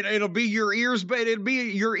 it'll be your ears, but it'll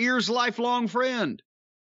be your ear's lifelong friend.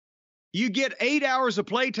 You get 8 hours of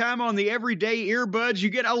playtime on the everyday earbuds. You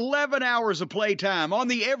get 11 hours of playtime on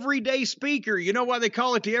the everyday speaker. You know why they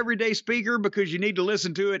call it the everyday speaker? Because you need to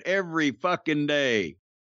listen to it every fucking day.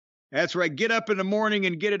 That's right. Get up in the morning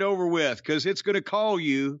and get it over with, because it's going to call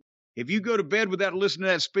you. If you go to bed without listening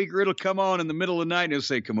to that speaker, it'll come on in the middle of the night and it'll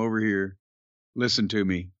say, come over here. Listen to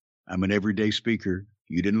me. I'm an everyday speaker.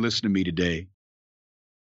 You didn't listen to me today.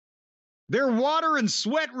 They're water and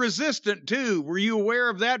sweat resistant, too. Were you aware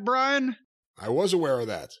of that, Brian? I was aware of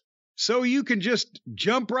that. So you can just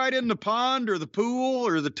jump right in the pond or the pool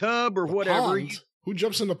or the tub or whatever. Pond? Who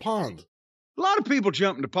jumps in the pond? A lot of people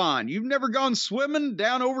jump in the pond. You've never gone swimming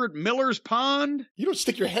down over at Miller's Pond? You don't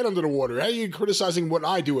stick your head under the water. How are you criticizing what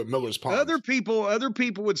I do at Miller's Pond? Other people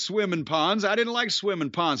would swim in ponds. I didn't like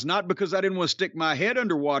swimming ponds, not because I didn't want to stick my head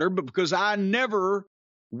underwater, but because I never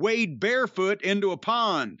wade barefoot into a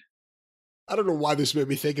pond. I don't know why this made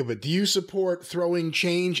me think of it. Do you support throwing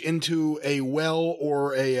change into a well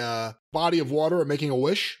or a body of water or making a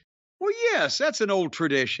wish? Well, yes, that's an old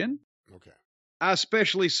tradition. Okay. I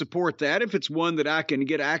especially support that if it's one that I can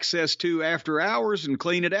get access to after hours and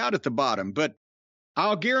clean it out at the bottom. But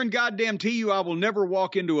I'll guarantee you I will never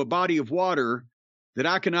walk into a body of water that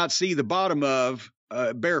I cannot see the bottom of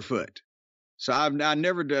barefoot. So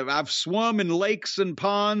I've swum in lakes and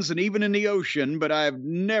ponds and even in the ocean, but I've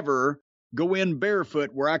never go in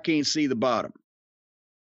barefoot where I can't see the bottom.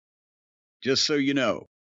 Just so you know.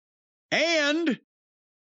 And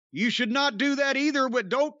you should not do that either, but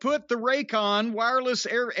don't put the Raycon wireless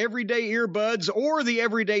everyday earbuds or the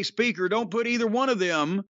everyday speaker, don't put either one of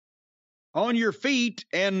them on your feet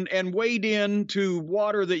and wade into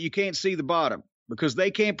water that you can't see the bottom, because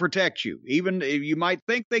they can't protect you. Even you might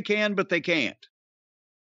think they can, but they can't.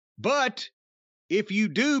 But if you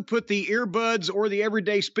do put the earbuds or the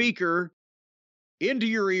everyday speaker into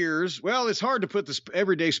your ears, well, it's hard to put the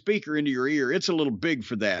everyday speaker into your ear. It's a little big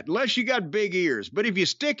for that, unless you got big ears. But if you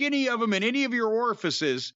stick any of them in any of your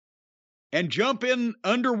orifices and jump in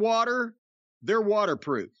underwater, they're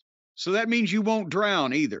waterproof. So that means you won't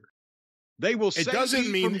drown either. They will save you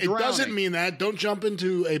from drowning. It doesn't mean that. Don't jump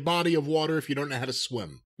into a body of water if you don't know how to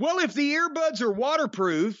swim. Well, if the earbuds are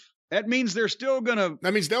waterproof, that means they're still going to...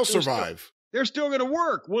 That means they'll survive. They're still going to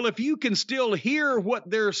work. Well, if you can still hear what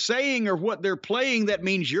they're saying or what they're playing, that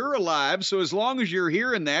means you're alive. So as long as you're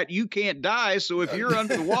hearing that, you can't die. So if you're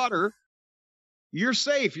underwater, you're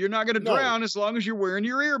safe. You're not going to drown as long as you're wearing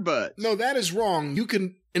your earbuds. No, that is wrong. You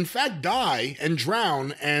can, in fact, die and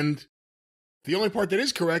drown, and the only part that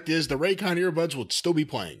is correct is the Raycon earbuds would still be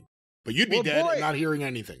playing. But you'd be dead and not hearing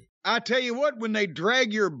anything. I tell you what, when they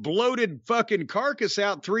drag your bloated fucking carcass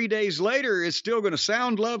out 3 days later, it's still going to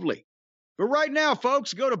sound lovely. But right now,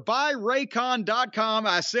 folks, go to buyraycon.com.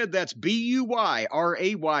 I said that's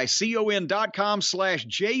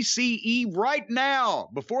BUYRAYCON.com/JCE right now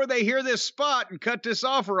before they hear this spot and cut this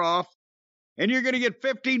offer off. And you're going to get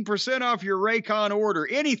 15% off your Raycon order.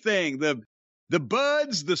 Anything, the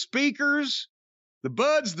buds, the speakers, the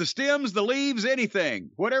buds, the stems, the leaves, anything.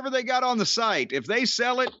 Whatever they got on the site. If they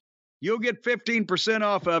sell it, you'll get 15%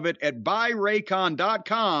 off of it at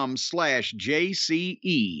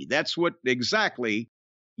buyraycon.com/JCE. That's what exactly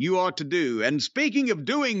you ought to do. And speaking of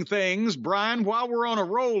doing things, Brian, while we're on a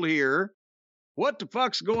roll here, what the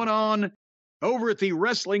fuck's going on over at the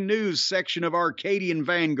wrestling news section of Arcadian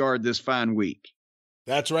Vanguard this fine week?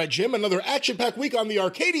 That's right, Jim. Another action-packed week on the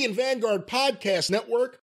Arcadian Vanguard Podcast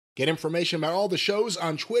Network. Get information about all the shows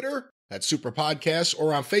on Twitter at Superpodcast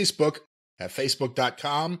or on Facebook at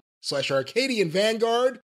facebook.com/Arcadian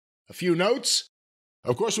Vanguard. A few notes.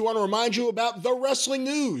 Of course, we want to remind you about The Wrestling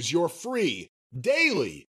News, your free,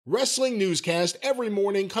 daily wrestling newscast every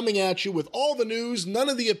morning coming at you with all the news, none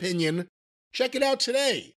of the opinion. Check it out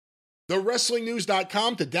today.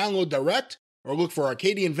 TheWrestlingNews.com to download direct or look for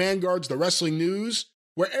Arcadian Vanguard's The Wrestling News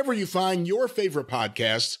wherever you find your favorite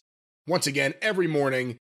podcasts. Once again, every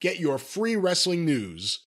morning, get your free wrestling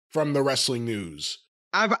news from The Wrestling News.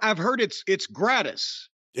 I've heard it's gratis.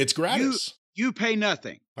 It's gratis. You pay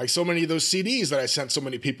nothing. Like so many of those CDs that I sent so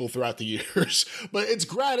many people throughout the years. But it's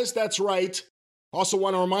gratis, that's right. Also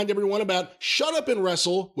want to remind everyone about Shut Up and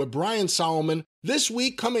Wrestle with Brian Solomon. This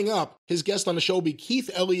week, coming up, his guest on the show will be Keith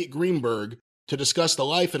Elliott Greenberg to discuss the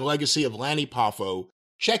life and legacy of Lanny Poffo.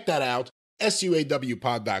 Check that out,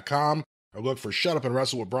 suawpod.com, or look for Shut Up and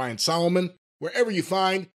Wrestle with Brian Solomon wherever you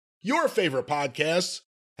find your favorite podcasts.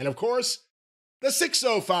 And of course, the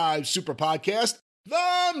 605 Superpodcast,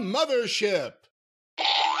 The Mothership.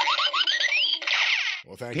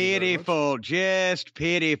 Well, thank you very much. Pitiful, just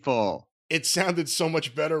pitiful. It sounded so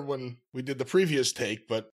much better when we did the previous take,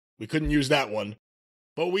 but we couldn't use that one.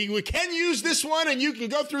 But we can use this one, and you can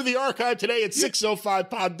go through the archive today at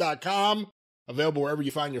 605pod.com. Available wherever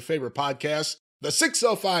you find your favorite podcasts. The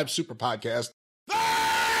 605 Superpodcast, The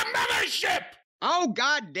Mothership! Oh,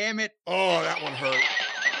 God damn it. Oh, that one hurt.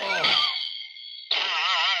 Oh.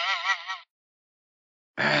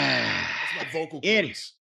 That's my vocal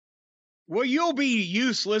cords. Well, you'll be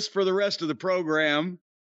useless for the rest of the program,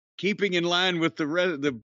 keeping in line with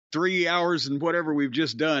the 3 hours and whatever we've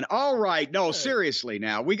just done. All right. No, seriously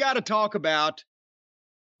now. We got to talk about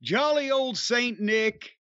jolly old Saint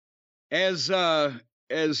Nick, as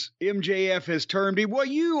MJF has termed him. Well,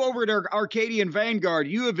 you over at Arcadian Vanguard,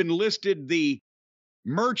 you have enlisted the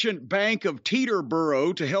Merchant Bank of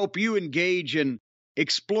Teterboro to help you engage in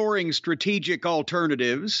exploring strategic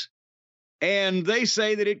alternatives. And they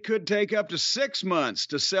say that it could take up to 6 months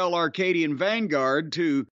to sell Arcadian Vanguard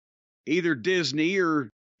to either Disney or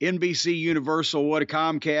NBC Universal,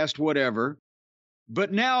 Comcast, whatever.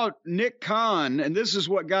 But now Nick Khan, and this is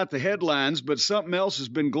what got the headlines, but something else has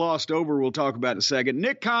been glossed over we'll talk about in a second.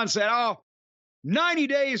 Nick Khan said, 90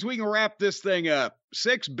 days we can wrap this thing up.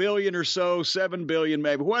 6 billion or so, 7 billion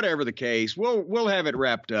maybe, whatever the case. We'll have it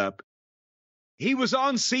wrapped up. He was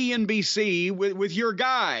on CNBC with your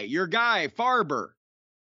guy, Farber.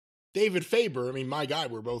 David Faber, I mean, my guy,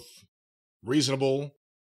 we're both reasonable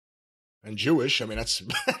and Jewish. I mean, that's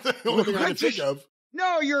the only thing I can think of.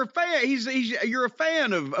 No, you're a fan. You're a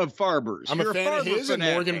fan of Farber's. I'm a fan of his fanatic.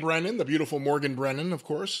 And Morgan Brennan, the beautiful Morgan Brennan, of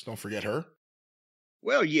course. Don't forget her.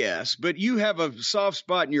 Well, yes, but you have a soft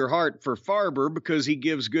spot in your heart for Farber because he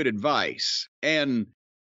gives good advice. And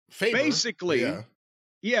Faber, basically,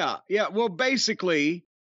 yeah. Well, basically,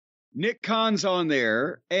 Nick Khan's on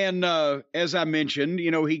there. And as I mentioned,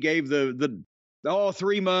 he gave the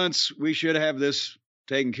 3 months, we should have this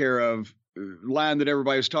taken care of line that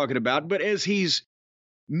everybody was talking about. But as he's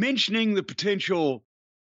mentioning the potential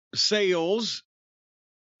sales,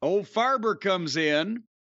 old Farber comes in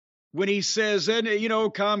when he says, and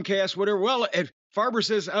Comcast, whatever. Well, Farber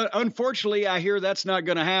says, unfortunately, I hear that's not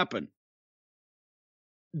going to happen.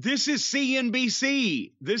 This is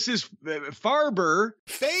CNBC. This is Farber.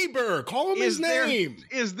 Faber, call him his name.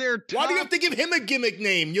 Is there? Why do you have to give him a gimmick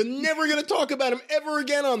name? You're never going to talk about him ever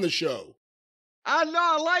again on the show. I know,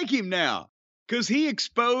 I like him now because he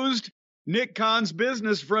exposed Nick Khan's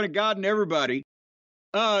business in front of God and everybody.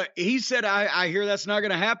 He said, I hear that's not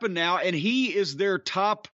going to happen now. And he is their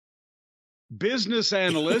top business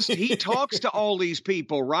analyst. He talks to all these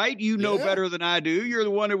people, right? You know better than I do. You're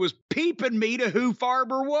the one who was peeping me to who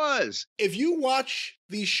Farber was. If you watch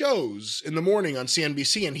these shows in the morning on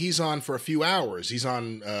CNBC, and he's on for a few hours, he's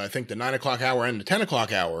on, I think, the 9 o'clock hour and the 10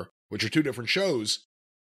 o'clock hour, which are two different shows.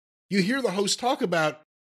 You hear the host talk about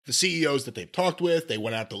the CEOs that they've talked with, they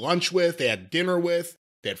went out to lunch with, they had dinner with,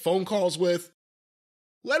 they had phone calls with,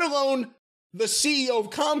 let alone the CEO of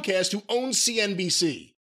Comcast who owns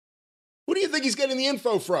CNBC. Who do you think he's getting the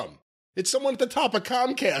info from? It's someone at the top of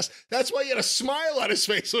Comcast. That's why he had a smile on his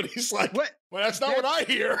face when he's like, what? Well, that's not what I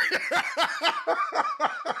hear.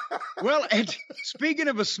 Well, and speaking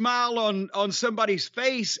of a smile on somebody's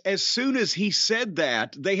face, as soon as he said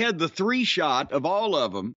that, they had the 3-shot of all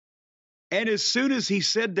of them. And as soon as he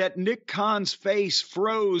said that, Nick Khan's face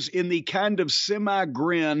froze in the kind of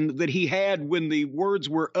semi-grin that he had when the words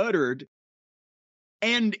were uttered.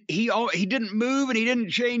 And he didn't move and he didn't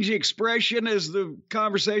change the expression as the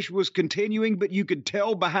conversation was continuing, but you could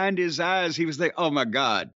tell behind his eyes he was like, oh, my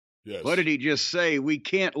God. Yes. What did he just say? We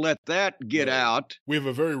can't let that get out. We have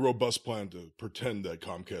a very robust plan to pretend that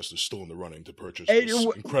Comcast is still in the running to purchase this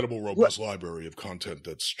incredible, robust library of content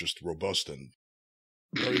that's just robust and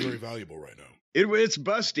very, very valuable right now. It's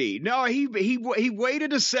busty. No, he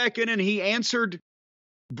waited a second and he answered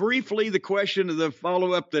briefly the question of the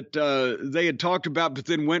follow-up that they had talked about, but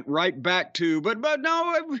then went right back to, but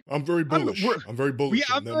no. I'm very bullish. I'm very bullish.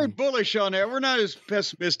 Yeah, I'm very bullish on that. We're not as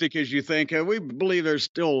pessimistic as you think. We believe there's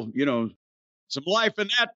still, some life in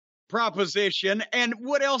that proposition. And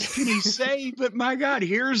what else can he say? But my God,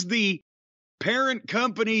 here's the parent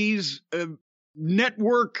company's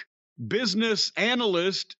network business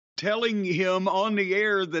analyst telling him on the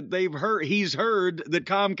air that he's heard that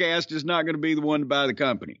Comcast is not going to be the one to buy the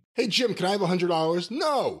company. Hey, Jim, can I have $100?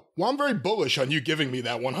 No. Well, I'm very bullish on you giving me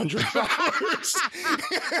that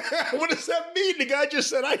 $100. What does that mean? The guy just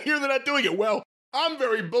said, I hear they're not doing it. Well, I'm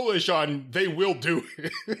very bullish on they will do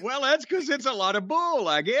it. Well, that's because it's a lot of bull,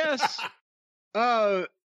 I guess. But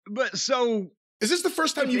so... Is this the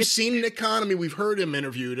first time you've seen Nick Khan? I mean, we've heard him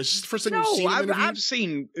interviewed. Is this the first time you've seen him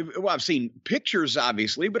interviewed? I've seen pictures,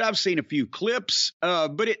 obviously, but I've seen a few clips.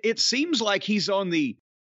 But it seems like he's on the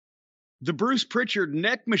Bruce Pritchard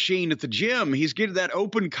neck machine at the gym. He's getting that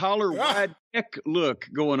open collar, wide neck look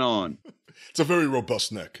going on. It's a very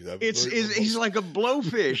robust neck. He's like a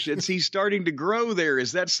blowfish. He's starting to grow there.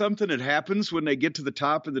 Is that something that happens when they get to the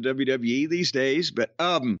top of the WWE these days? But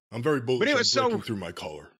I'm very bullish on breaking through my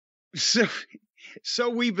collar. So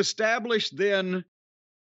we've established then,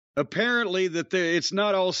 apparently, that it's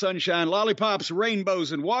not all sunshine, lollipops,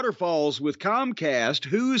 rainbows, and waterfalls with Comcast.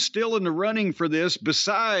 Who's still in the running for this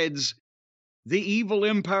besides the evil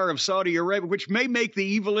empire of Saudi Arabia, which may make the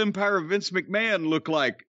evil empire of Vince McMahon look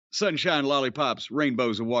like sunshine, lollipops,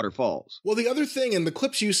 rainbows, and waterfalls? Well, the other thing, in the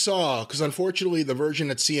clips you saw, because unfortunately the version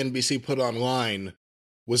that CNBC put online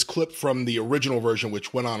was clipped from the original version,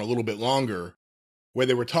 which went on a little bit longer, where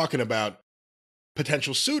they were talking about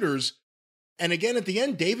potential suitors. And again, at the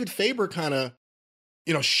end, David Faber kind of,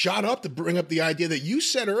 shot up to bring up the idea that you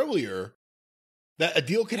said earlier that a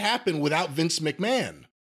deal could happen without Vince McMahon.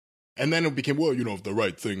 And then it became, well, if the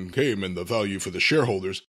right thing came and the value for the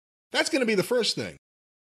shareholders, that's going to be the first thing.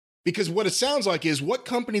 Because what it sounds like is what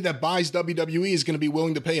company that buys WWE is going to be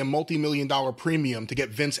willing to pay a multi-million-dollar premium to get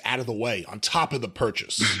Vince out of the way on top of the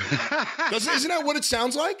purchase. Isn't that what it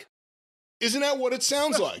sounds like? Isn't that what it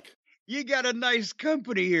sounds like? You got a nice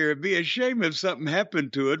company here. It'd be a shame if something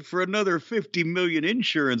happened to it. For another $50 million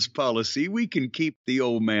insurance policy, we can keep the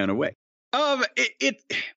old man away. I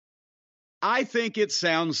think it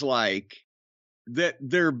sounds like that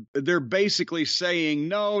they're basically saying,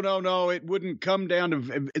 no, it wouldn't come down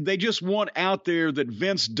to, they just want out there that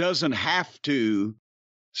Vince doesn't have to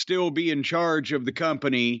still be in charge of the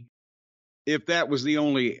company if that was the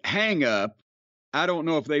only hang up. I don't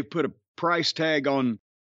know if they've put a price tag on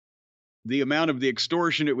the amount of the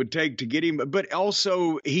extortion it would take to get him. But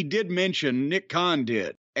also, he did mention, Nick Khan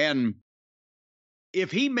did. And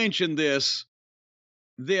if he mentioned this,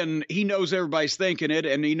 then he knows everybody's thinking it,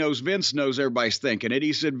 and he knows Vince knows everybody's thinking it.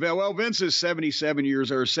 He said, well, Vince is 77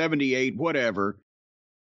 years or 78, whatever.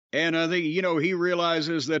 And I think, he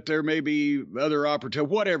realizes that there may be other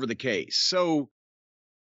opportunities, whatever the case. So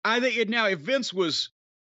I think now, if Vince was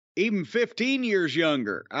even 15 years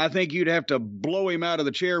younger, I think you'd have to blow him out of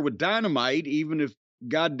the chair with dynamite, even if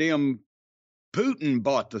goddamn Putin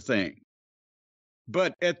bought the thing.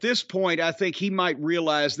 But at this point, I think he might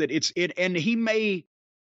realize that and he may,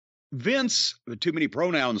 Vince, too many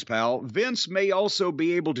pronouns, pal, Vince may also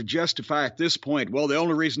be able to justify at this point, well, the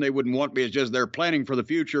only reason they wouldn't want me is just they're planning for the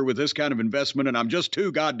future with this kind of investment, and I'm just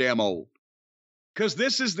too goddamn old. Because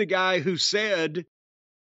this is the guy who said,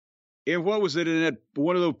 in one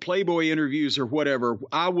of those Playboy interviews or whatever,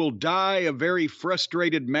 I will die a very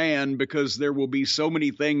frustrated man because there will be so many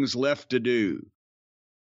things left to do.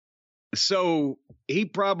 So he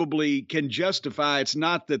probably can justify it's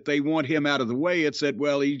not that they want him out of the way. It's that,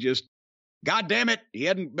 well, God damn it, he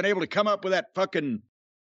hadn't been able to come up with that fucking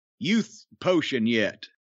youth potion yet.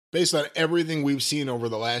 Based on everything we've seen over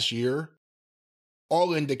the last year,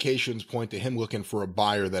 all indications point to him looking for a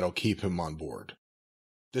buyer that'll keep him on board.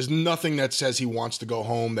 There's nothing that says he wants to go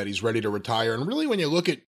home, that he's ready to retire. And really, when you look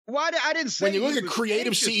at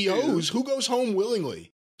creative CEOs, who goes home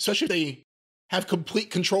willingly, especially if they have complete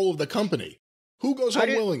control of the company, who goes home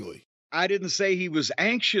willingly? I didn't say he was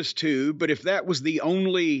anxious to, but if that was the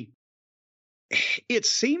only, it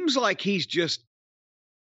seems like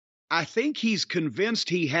I think he's convinced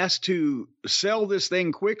he has to sell this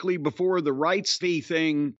thing quickly before the rights fee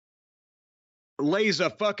thing lays a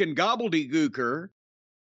fucking gobbledygooker.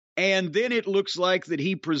 And then it looks like that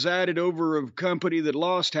he presided over a company that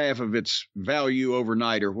lost half of its value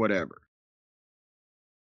overnight or whatever.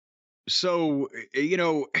 So,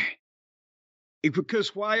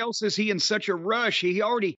 because why else is he in such a rush?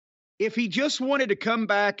 If he just wanted to come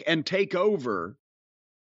back and take over,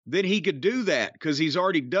 then he could do that because he's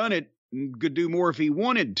already done it and could do more if he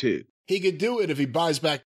wanted to. He could do it if he buys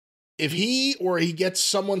back, if he gets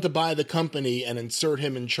someone to buy the company and insert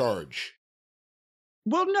him in charge.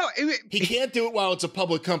 Well, no. He can't do it while it's a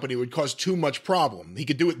public company. It would cause too much problem. He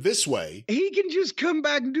could do it this way. He can just come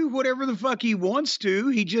back and do whatever the fuck he wants to.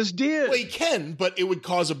 He just did. Well, he can, but it would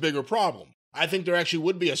cause a bigger problem. I think there actually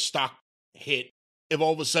would be a stock hit if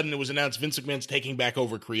all of a sudden it was announced Vince McMahon's taking back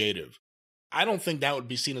over creative. I don't think that would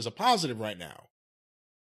be seen as a positive right now.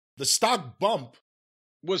 The stock bump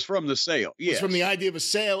was from the sale. Yes. Was from the idea of a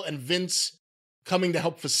sale and Vince coming to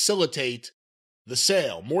help facilitate the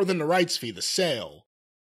sale. More than the rights fee, the sale.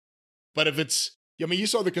 But if it's, I mean, you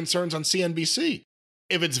saw the concerns on CNBC.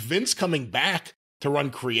 If it's Vince coming back to run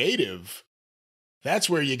creative, that's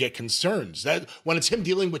where you get concerns. That when it's him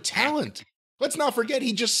dealing with talent. Let's not forget,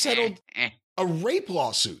 he just settled a rape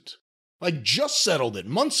lawsuit. Like, just settled it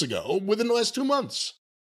months ago, within the last 2 months.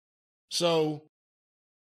 So,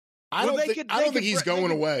 I don't think he's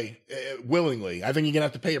going away willingly. I think you're going to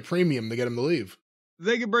have to pay a premium to get him to leave.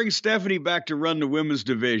 They could bring Stephanie back to run the women's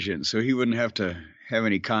division, so he wouldn't have to have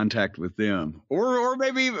any contact with them. Or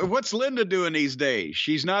maybe, what's Linda doing these days?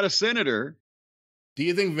 She's not a senator. Do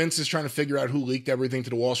you think Vince is trying to figure out who leaked everything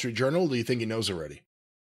to the Wall Street Journal, or do you think he knows already?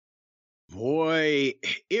 Boy,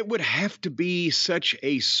 it would have to be such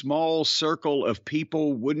a small circle of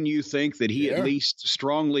people, wouldn't you think, that he at least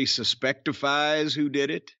strongly suspectifies who did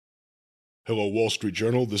it? Hello, Wall Street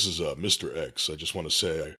Journal. This is Mr. X. I just want to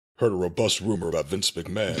say I heard a robust rumor about Vince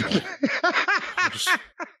McMahon.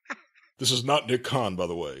 This is not Nick Khan, by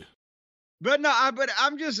the way. But no, but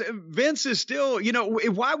I'm just, Vince is still,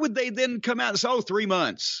 why would they then come out and say, 3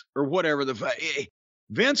 months or whatever?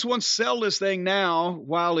 Vince wants to sell this thing now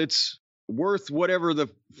while it's worth whatever the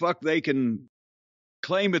fuck they can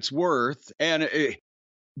claim it's worth. And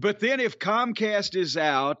but then if Comcast is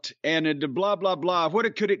out and blah blah blah,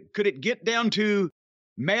 could it get down to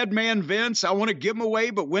Madman Vince? I want to give them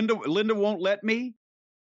away, but Linda won't let me.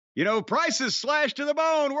 Prices slashed to the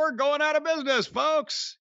bone. We're going out of business,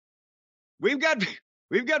 folks. We've got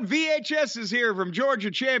VHSs here from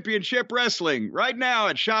Georgia Championship Wrestling right now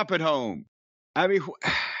at Shop at Home. I mean,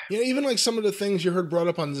 even like some of the things you heard brought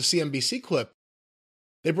up on the CNBC clip,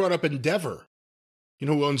 they brought up Endeavor,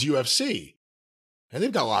 who owns UFC, and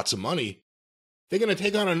they've got lots of money. They're going to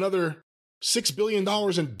take on another $6 billion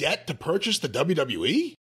in debt to purchase the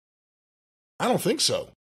WWE? I don't think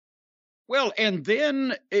so. Well, and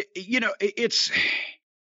then, it's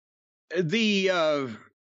the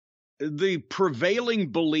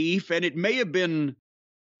prevailing belief, and it may have been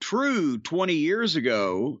true 20 years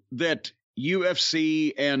ago, that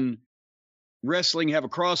UFC and wrestling have a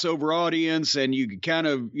crossover audience and you can kind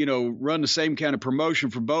of, run the same kind of promotion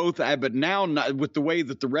for both. But now, with the way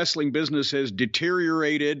that the wrestling business has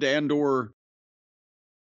deteriorated and or,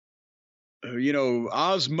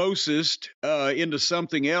 osmosis into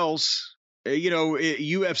something else,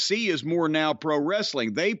 UFC is more now pro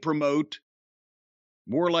wrestling. They promote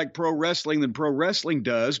more like pro wrestling than pro wrestling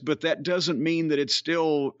does, but that doesn't mean that it's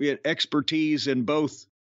still expertise in both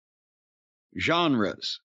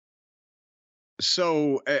genres.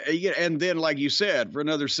 So, and then, like you said, for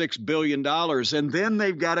another $6 billion, and then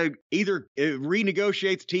they've got to either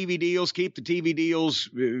renegotiate the TV deals, keep the TV deals,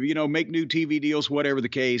 make new TV deals, whatever the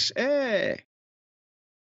case. And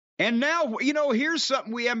now, here's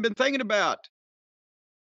something we haven't been thinking about.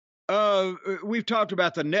 We've talked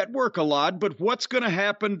about the network a lot, but what's going to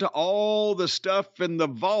happen to all the stuff in the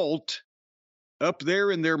vault up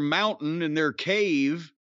there in their mountain, in their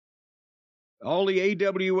cave? All the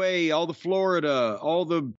AWA, all the Florida, all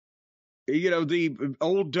the, the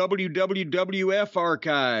old WWF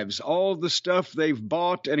archives, all the stuff they've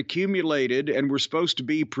bought and accumulated and we're supposed to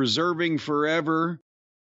be preserving forever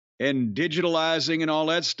and digitalizing and all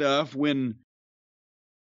that stuff when,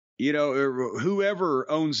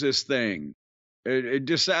 whoever owns this thing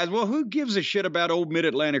decides, well, who gives a shit about old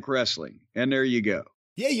Mid-Atlantic wrestling? And there you go.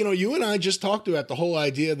 Yeah, you and I just talked about the whole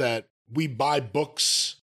idea that we buy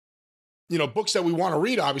books, books that we want to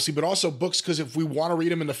read, obviously, but also books because if we want to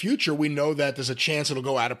read them in the future, we know that there's a chance it'll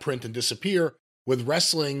go out of print and disappear. With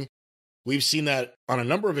wrestling, we've seen that on a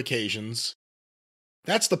number of occasions.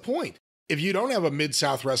 That's the point. If you don't have a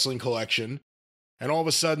Mid-South wrestling collection, and all of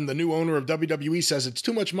a sudden the new owner of WWE says it's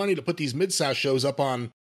too much money to put these Mid-South shows up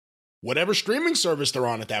on whatever streaming service they're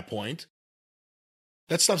on at that point,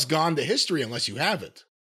 that stuff's gone to history unless you have it.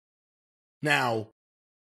 Now,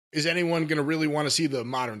 is anyone going to really want to see the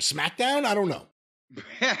modern SmackDown? I don't know.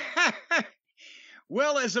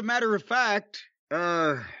 Well, as a matter of fact,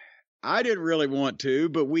 I didn't really want to,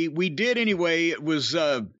 but we did anyway. It was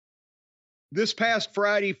this past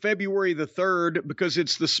Friday, February the 3rd, because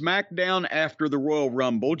it's the SmackDown after the Royal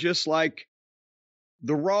Rumble, just like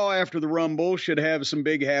the Raw after the Rumble should have some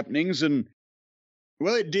big happenings. And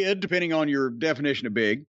Well, it did, depending on your definition of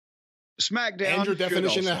big. SmackDown. And your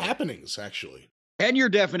definition of happenings, actually. And your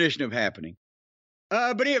definition of happening.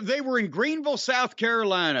 But if they were in Greenville, South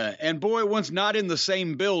Carolina, and boy, once not in the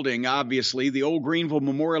same building, obviously. The old Greenville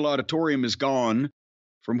Memorial Auditorium is gone,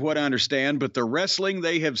 from what I understand. But the wrestling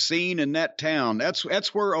they have seen in that town,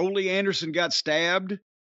 that's where Ole Anderson got stabbed.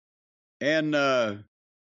 And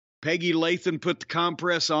Peggy Lathan put the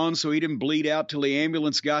compress on so he didn't bleed out till the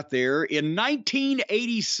ambulance got there. In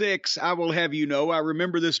 1986, I will have you know, I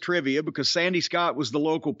remember this trivia because Sandy Scott was the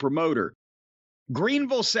local promoter.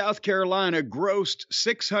 Greenville, South Carolina grossed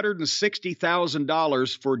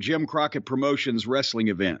 $660,000 for Jim Crockett Promotions wrestling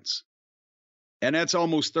events. And that's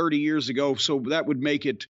almost 30 years ago, so that would make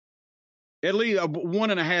it at least a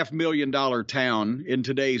 $1.5 million town in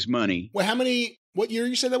today's money. Well, what year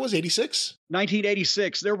you said that was? 86?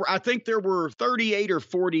 1986. I think there were 38 or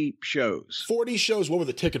 40 shows. 40 shows. What were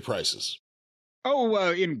the ticket prices?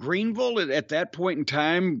 Oh, in Greenville at that point in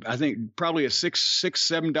time, I think probably a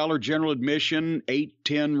 $7 general admission,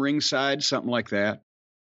 $8-10 ringside, something like that.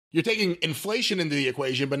 You're taking inflation into the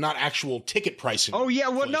equation, but not actual ticket pricing. Oh, yeah.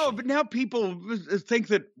 Well, no, but now people think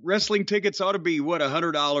that wrestling tickets ought to be,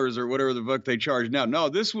 $100 or whatever the fuck they charge now. No,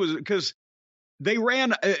 this was because they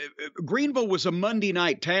ran, Greenville was a Monday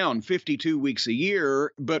night town 52 weeks a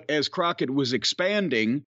year, but as Crockett was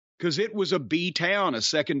expanding, because it was a B town, a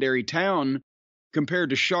secondary town, compared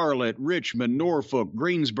to Charlotte, Richmond, Norfolk,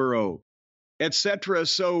 Greensboro, etc.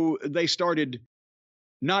 So they started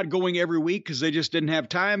not going every week because they just didn't have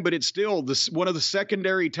time, but it's still one of the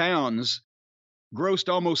secondary towns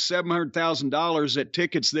grossed almost $700,000 at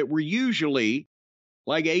tickets that were usually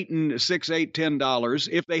like $10.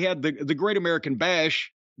 If they had the Great American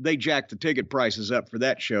Bash, they jacked the ticket prices up for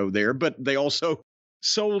that show there, but they also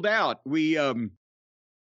sold out.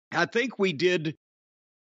 I think we did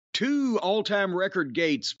 2 all-time record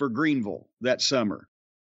gates for Greenville that summer.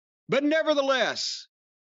 But nevertheless,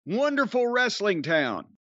 wonderful wrestling town.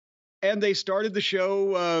 And they started the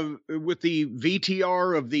show with the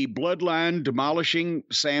VTR of the Bloodline demolishing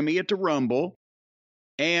Sammy at the Rumble.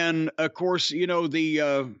 And, of course, you know,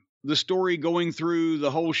 the story going through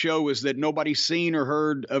the whole show is that nobody's seen or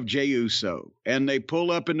heard of Jey Uso. And they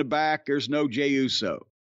pull up in the back, there's no Jey Uso.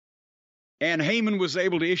 And Heyman was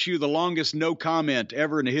able to issue the longest no comment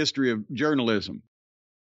ever in the history of journalism.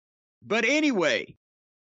 But anyway,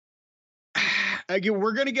 again,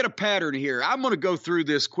 we're going to get a pattern here. I'm going to go through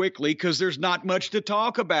this quickly because there's not much to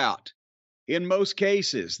talk about in most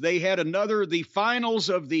cases. They had the finals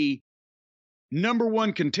of the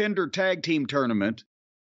 #1 contender tag team tournament,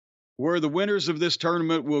 where the winners of this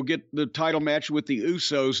tournament will get the title match with the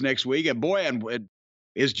Usos next week. And boy,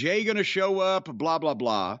 is Jay going to show up? Blah, blah,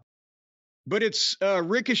 blah. But it's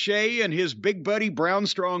Ricochet and his big buddy Brown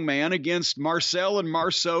Strongman against Marcel and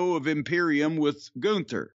Marceau of Imperium with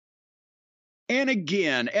Gunther. And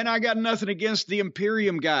again, and I got nothing against the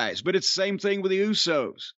Imperium guys, but it's the same thing with the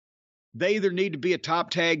Usos. They either need to be a top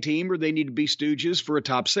tag team or they need to be stooges for a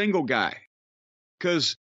top single guy.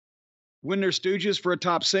 Because when they're stooges for a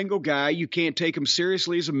top single guy, you can't take them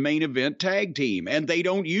seriously as a main event tag team. And they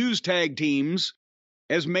don't use tag teams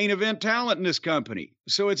as main event talent in this company.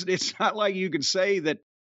 So it's not like you can say that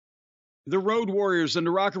the Road Warriors and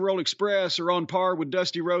the Rock and Roll Express are on par with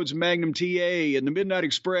Dusty Rhodes and Magnum TA, and the Midnight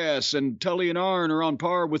Express and Tully and Arn are on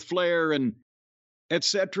par with Flair and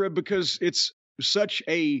etc. because it's such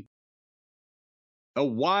a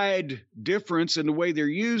wide difference in the way they're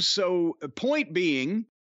used. So point being,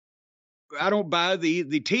 I don't buy the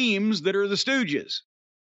teams that are the stooges.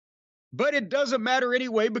 But it doesn't matter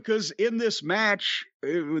anyway, because in this match,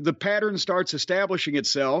 the pattern starts establishing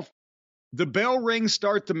itself. The bell rings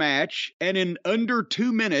start the match, and in under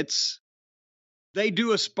 2 minutes, they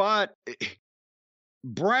do a spot.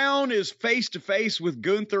 Brown is face-to-face with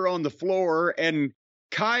Gunther on the floor, and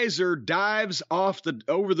Kaiser dives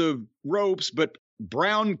over the ropes, but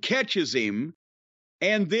Brown catches him,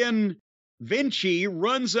 and then Vinci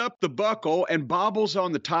runs up the buckle and bobbles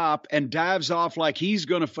on the top and dives off like he's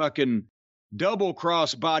going to fucking double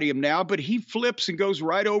cross body him now, but he flips and goes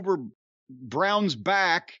right over Brown's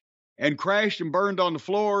back and crashed and burned on the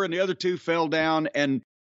floor, and the other two fell down. And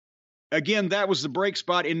again, that was the break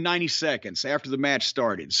spot in 90 seconds after the match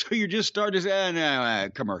started. So you just started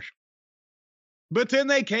commercial. But then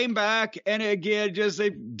they came back, and again, just they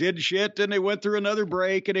did shit, and they went through another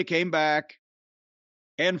break, and they came back.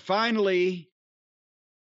 And finally,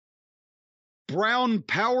 Brown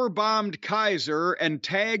powerbombed Kaiser and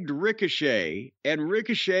tagged Ricochet, and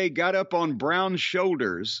Ricochet got up on Brown's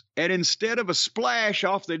shoulders, and instead of a splash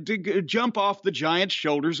jump off the Giant's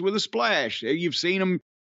shoulders with a splash. You've seen him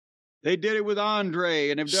They did it with Andre,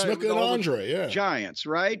 and have done Snuka it with and all Andre, the yeah. Giants,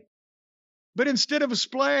 right? But instead of a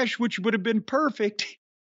splash, which would have been perfect,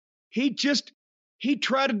 he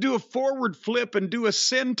tried to do a forward flip and do a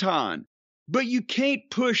senton. But you can't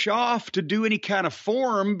push off to do any kind of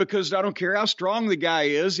form because I don't care how strong the guy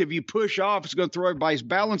is. If you push off, it's going to throw everybody's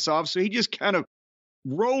balance off. So he just kind of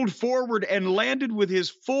rolled forward and landed with his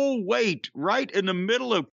full weight right in the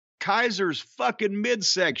middle of Kaiser's fucking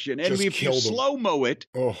midsection. And if you slow-mo it,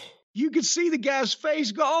 you could see the guy's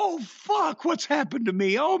face go, oh, fuck, what's happened to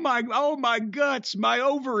me? Oh, my guts, my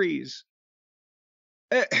ovaries.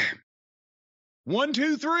 1,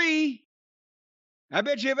 2, 3. I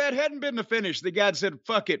bet you if that hadn't been the finish, the guy said,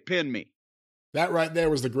 fuck it, pin me. That right there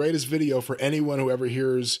was the greatest video for anyone who ever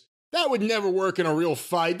hears, that would never work in a real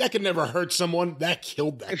fight. That could never hurt someone. That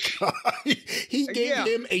killed that guy. He gave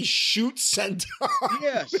him a shoot senton.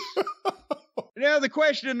 Yes. Now, the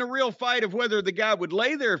question in the real fight of whether the guy would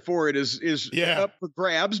lay there for it is up for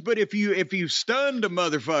grabs. But if you stunned a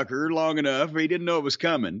motherfucker long enough, he didn't know it was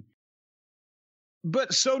coming.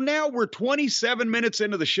 But so now we're 27 minutes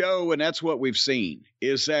into the show, and that's what we've seen,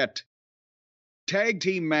 is that tag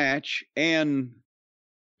team match. And,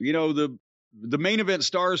 you know, the main event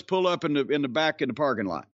stars pull up in the back in the parking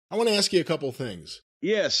lot. I want to ask you a couple things.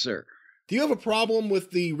 Yes, sir. Do you have a problem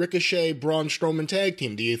with the Ricochet Braun Strowman tag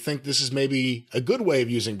team? Do you think this is maybe a good way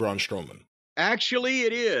of using Braun Strowman? Actually,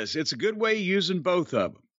 it is. It's a good way of using both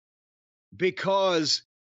of them. Because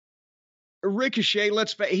Ricochet,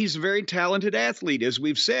 he's a very talented athlete, as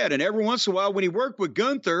we've said. And every once in a while, when he worked with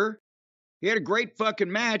Gunther, he had a great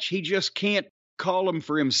fucking match. He just can't call him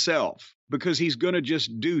for himself because he's going to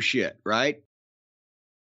just do shit, right?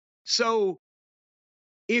 So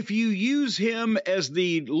if you use him as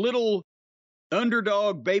the little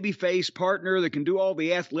underdog babyface partner that can do all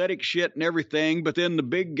the athletic shit and everything, but then the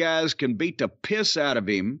big guys can beat the piss out of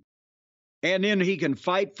him, and then he can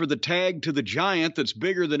fight for the tag to the giant that's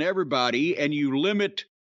bigger than everybody, and you limit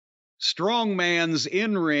strongman's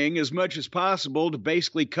in-ring as much as possible to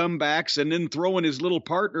basically comebacks and then throwing his little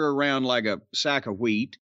partner around like a sack of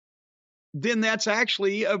wheat, then that's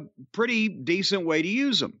actually a pretty decent way to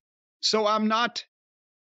use them. So I'm not,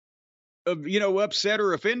 upset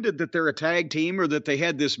or offended that they're a tag team or that they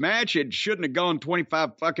had this match. It shouldn't have gone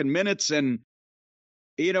 25 fucking minutes. And,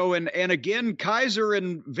 and again, Kaiser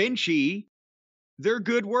and Vinci, they're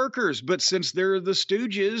good workers, but since they're the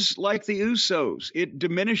Stooges like the Usos, it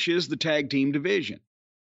diminishes the tag team division.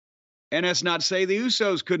 And that's not to say the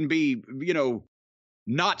Usos couldn't be,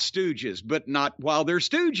 not Stooges, but not while they're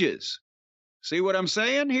Stooges. See what I'm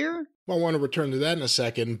saying here? Well, I want to return to that in a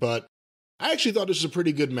second, but I actually thought this was a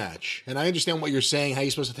pretty good match. And I understand what you're saying, how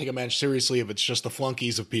you're supposed to take a match seriously if it's just the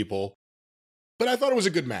flunkies of people. But I thought it was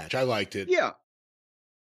a good match. I liked it. Yeah.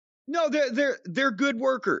 No, they're good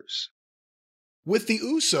workers. With the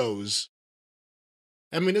Usos,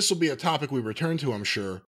 I mean, this will be a topic we return to, I'm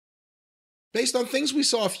sure. Based on things we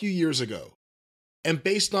saw a few years ago, and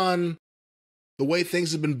based on the way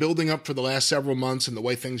things have been building up for the last several months and the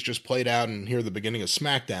way things just played out and here at the beginning of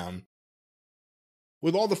SmackDown,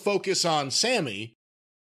 with all the focus on Sammy,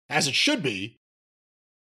 as it should be,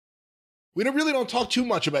 we really don't talk too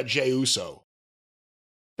much about Jey Uso.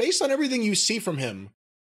 Based on everything you see from him,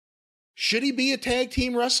 should he be a tag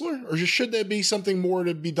team wrestler, or should there be something more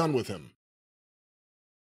to be done with him?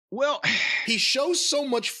 Well, he shows so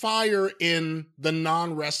much fire in the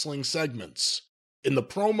non-wrestling segments. In the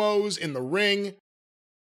promos, in the ring.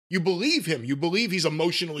 You believe him. You believe he's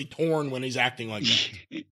emotionally torn when he's acting like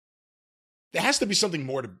that. There has to be something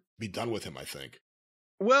more to be done with him, I think.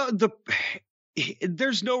 Well,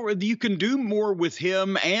 you can do more with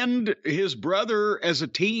him and his brother as a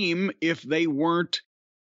team if this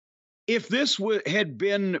had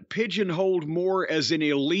been pigeonholed more as an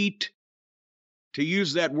elite, to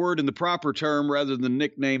use that word in the proper term rather than the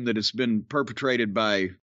nickname that it's been perpetrated by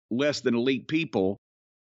less than elite people.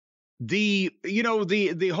 The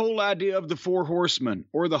whole idea of the Four Horsemen,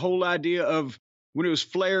 or the whole idea of when it was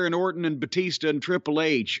Flair and Orton and Batista and Triple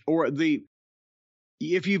H, or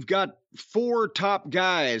if you've got four top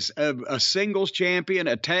guys, a singles champion,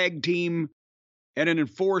 a tag team, and an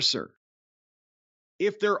enforcer,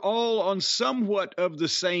 if they're all on somewhat of the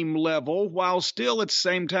same level, while still at the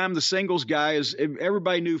same time, the singles guys,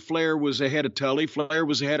 everybody knew Flair was ahead of Tully, Flair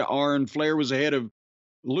was ahead of Arn, Flair was ahead of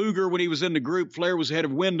Luger when he was in the group, Flair was ahead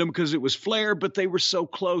of Wyndham because it was Flair, but they were so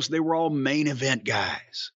close. They were all main event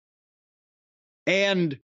guys.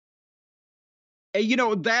 And,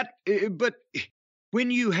 but when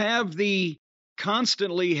you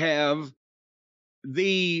constantly have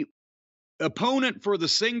the opponent for the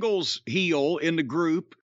singles heel in the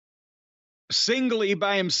group singly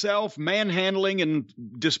by himself, manhandling and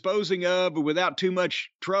disposing of without too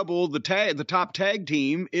much trouble the top tag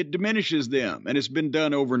team, it diminishes them. And it's been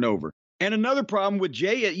done over and over. And another problem with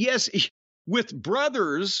Jay, yes, with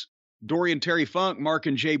brothers, Dorian Terry Funk, Mark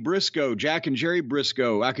and Jay Briscoe, Jack and Jerry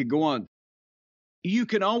Briscoe, I could go on. You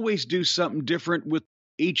can always do something different with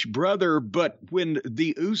each brother, but when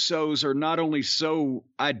the Usos are not only so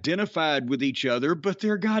identified with each other, but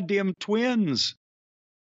they're goddamn twins.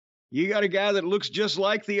 You got a guy that looks just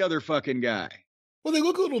like the other fucking guy. Well, they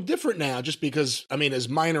look a little different now just because, I mean, as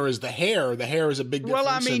minor as the hair is a big difference.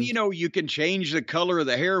 Well, I mean, you can change the color of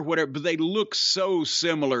the hair, whatever, but they look so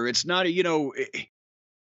similar. It's not,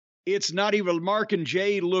 it's not even Mark and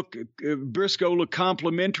Jay Briscoe look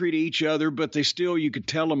complementary to each other, but you could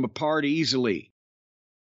tell them apart easily.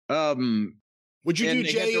 Would you do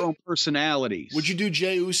Jay? Have their own personalities. Would you do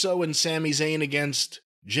Jay Uso and Sami Zayn against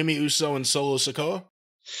Jimmy Uso and Solo Sikoa?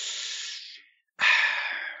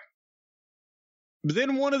 But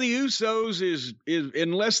then one of the Usos is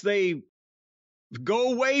unless they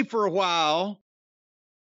go away for a while,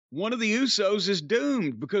 one of the Usos is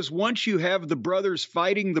doomed, because once you have the brothers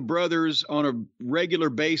fighting the brothers on a regular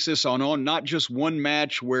basis on not just one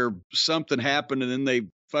match where something happened and then they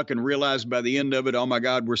fucking realized by the end of it, oh my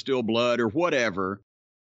God, we're still blood or whatever.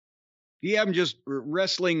 You have them just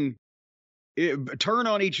wrestling, turn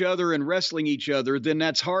on each other and wrestling each other, then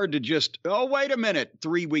that's hard to just, oh, wait a minute,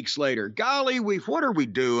 3 weeks later. Golly, what are we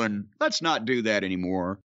doing? Let's not do that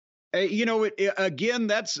anymore. Again,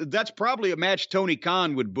 that's probably a match Tony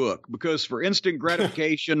Khan would book, because for instant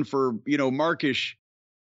gratification, for, markish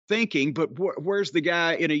thinking, but where's the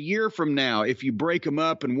guy in a year from now if you break them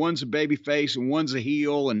up and one's a babyface and one's a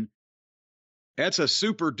heel, and that's a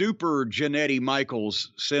super duper Jannetty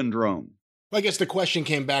Michaels syndrome. I guess the question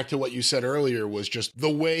came back to what you said earlier, was just the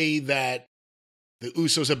way that the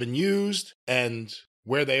Usos have been used and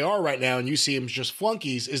where they are right now, and you see them as just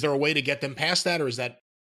flunkies. Is there a way to get them past that, or is that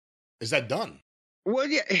done? Well,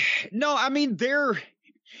 yeah, no, I mean, they're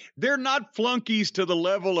not flunkies to the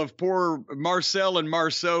level of poor Marcel and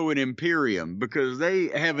Marceau and Imperium, because they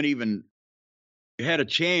haven't even had a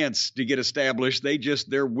chance to get established.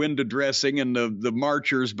 They're window dressing and the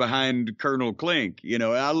marchers behind Colonel Klink.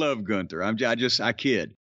 I love Gunther. I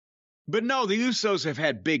kid. But no, the Usos have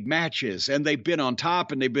had big matches and they've been on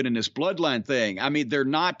top and they've been in this bloodline thing. I mean, they're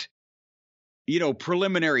not,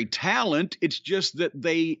 preliminary talent. It's just that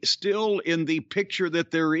they still, in the picture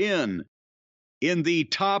that they're in the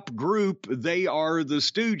top group, they are the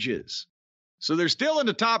Stooges. So they're still in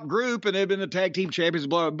the top group and they've been the tag team champions,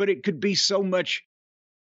 blah, but it could be so much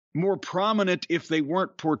more prominent if they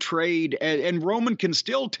weren't portrayed. And Roman can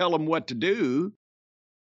still tell them what to do.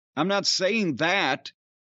 I'm not saying that.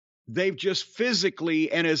 They've just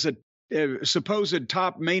physically, and as a supposed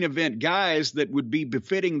top main event guys that would be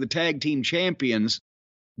befitting the tag team champions,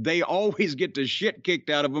 they always get the shit kicked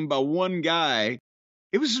out of them by one guy.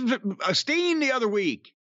 It was a Steen the other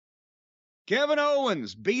week. Kevin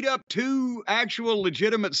Owens beat up 2 actual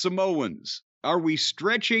legitimate Samoans. Are we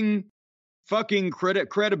stretching fucking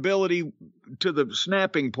credibility to the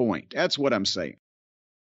snapping point? That's what I'm saying.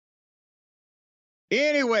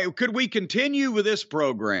 Anyway, could we continue with this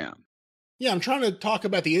program? Yeah, I'm trying to talk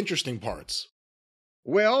about the interesting parts.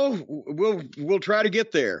 Well, we'll try to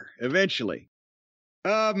get there eventually.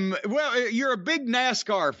 Well, you're a big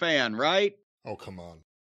NASCAR fan, right? Oh, come on.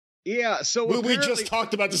 Yeah, so we just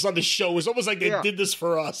talked about this on the show. It was almost like they did this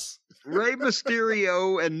for us. Rey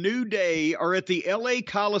Mysterio and New Day are at the LA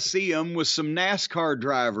Coliseum with some NASCAR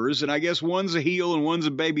drivers, and I guess one's a heel and one's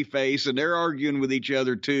a babyface, and they're arguing with each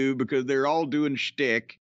other too because they're all doing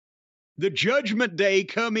shtick. The Judgment Day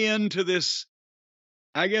come into this,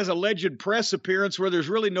 I guess, alleged press appearance where there's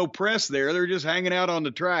really no press there. They're just hanging out on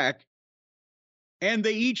the track. And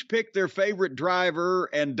they each picked their favorite driver,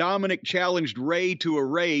 and Dominic challenged Rey to a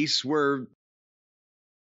race where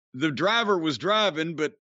the driver was driving,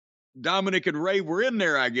 but Dominic and Rey were in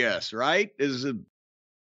there, I guess, right?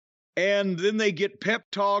 And then they get pep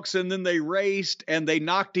talks, and then they raced, and they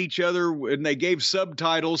knocked each other, and they gave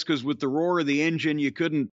subtitles because with the roar of the engine, you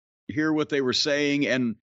couldn't hear what they were saying.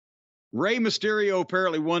 And Rey Mysterio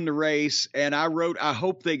apparently won the race, and I wrote, I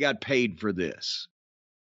hope they got paid for this.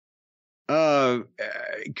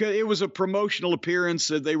 It was a promotional appearance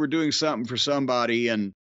that they were doing something for somebody,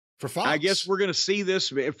 and for Fox. I guess we're going to see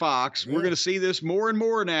this at Fox. Yeah. We're going to see this more and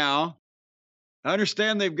more now. I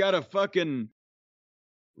understand they've got a fucking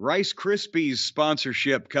Rice Krispies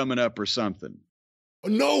sponsorship coming up or something.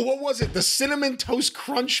 No, what was it? The Cinnamon Toast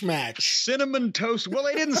Crunch match. Cinnamon Toast. Well,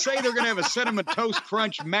 they didn't say they're going to have a Cinnamon Toast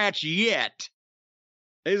Crunch match yet.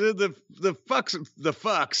 Is it the folks, or the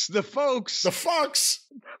fucks?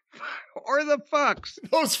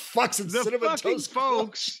 Those fucks and the Cinnamon fucking Toast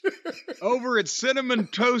folks over at Cinnamon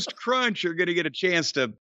Toast Crunch are going to get a chance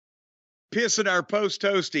to piss in our post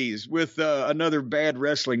toasties with another bad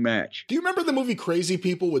wrestling match. Do you remember the movie Crazy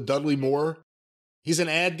People with Dudley Moore? He's an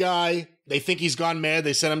ad guy. They think he's gone mad.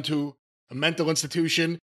 They send him to a mental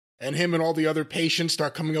institution. And him and all the other patients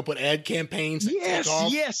start coming up with ad campaigns. Yes.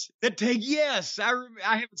 I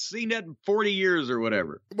haven't seen that in 40 years or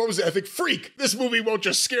whatever. What was it? I think, freak, this movie won't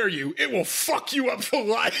just scare you. It will fuck you up for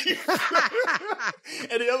life.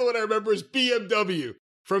 And the other one I remember is BMW,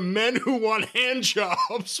 from men who want hand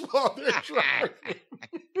jobs while they're driving.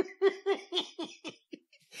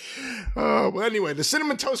 Well, anyway, the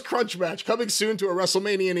Cinnamon Toast Crunch match coming soon to a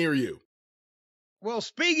WrestleMania near you. Well,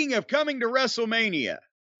 speaking of coming to WrestleMania,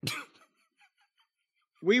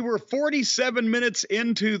 we were 47 minutes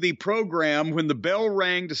into the program when the bell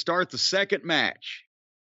rang to start the second match,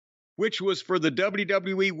 which was for the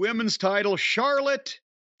WWE Women's title, Charlotte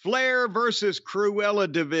Flair versus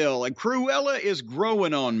Cruella DeVille. And Cruella is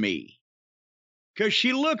growing on me because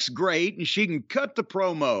she looks great and she can cut the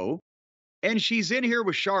promo, and she's in here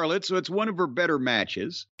with Charlotte, so it's one of her better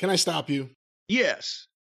matches. Can I stop you? Yes.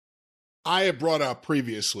 I have brought up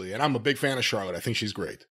previously, and I'm a big fan of Charlotte. I think she's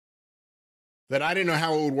great. That I didn't know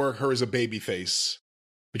how it would work her as a babyface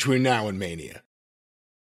between now and Mania.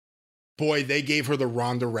 Boy, they gave her the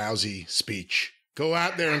Ronda Rousey speech. Go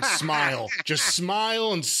out there and smile. Just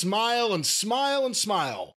smile and smile and smile and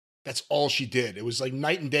smile. That's all she did. It was like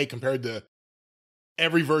night and day compared to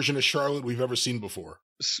every version of Charlotte we've ever seen before.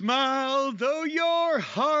 Smile though your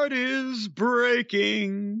heart is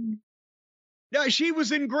breaking. Now, she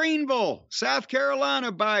was in Greenville, South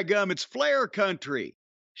Carolina, by gum. It's Flair country.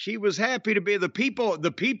 She was happy to be the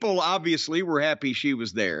people obviously were happy she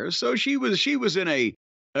was there. So she was in a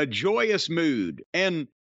joyous mood. And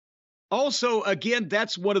also, again,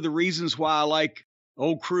 that's one of the reasons why I like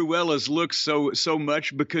old Cruella's looks so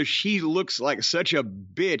much, because she looks like such a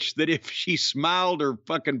bitch that if she smiled, her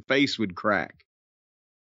fucking face would crack.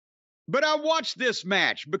 But I watched this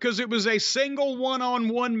match because it was a single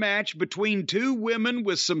one-on-one match between two women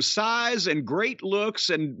with some size and great looks,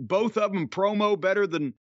 and both of them promo better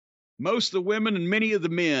than most of the women and many of the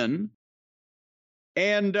men.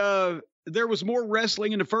 And there was more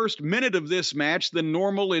wrestling in the first minute of this match than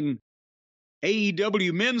normal in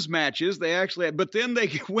AEW men's matches. But then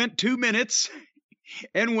they went 2 minutes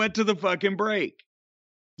and went to the fucking break.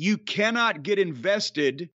 You cannot get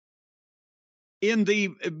invested in the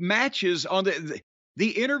matches. On the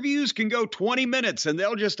interviews can go 20 minutes and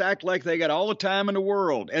they'll just act like they got all the time in the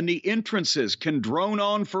world, and the entrances can drone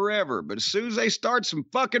on forever. But as soon as they start some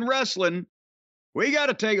fucking wrestling, we got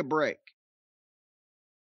to take a break.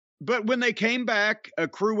 But when they came back,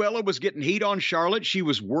 Cruella was getting heat on Charlotte. She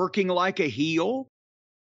was working like a heel.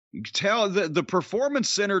 You can tell the Performance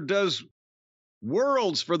Center does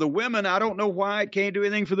worlds for the women. I don't know why it can't do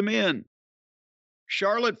anything for the men.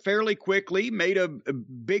 Charlotte fairly quickly made a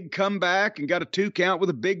big comeback and got a 2 count with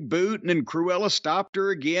a big boot, and then Cruella stopped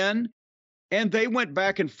her again, and they went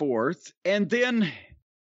back and forth. And then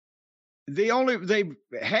they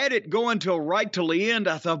had it going till right till the end.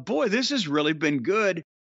 I thought, boy, this has really been good.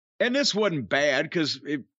 And this wasn't bad because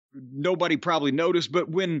nobody probably noticed, but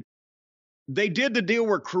when they did the deal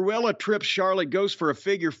where Cruella trips Charlotte, goes for a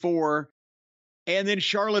figure 4, and then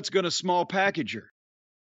Charlotte's going to small package her.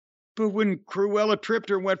 But when Cruella tripped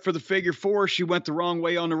her and went for the figure 4, she went the wrong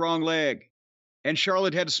way on the wrong leg. And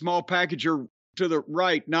Charlotte had a small package her to the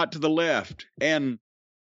right, not to the left. And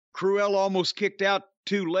Cruella almost kicked out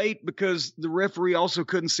too late because the referee also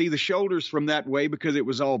couldn't see the shoulders from that way because it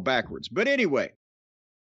was all backwards. But anyway,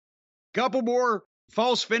 couple more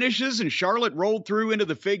false finishes and Charlotte rolled through into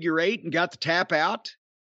the figure 8 and got the tap out.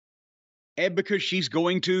 And because she's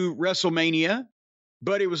going to WrestleMania.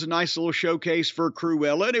 But it was a nice little showcase for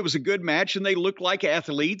Cruella, and it was a good match, and they looked like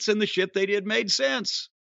athletes, and the shit they did made sense.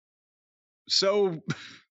 So,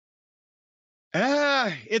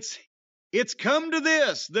 it's come to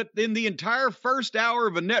this, that in the entire first hour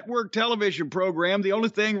of a network television program, the only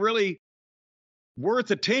thing really worth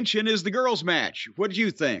attention is the girls' match. What did you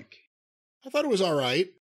think? I thought it was all right.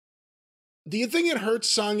 Do you think it hurts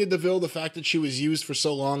Sonya Deville, the fact that she was used for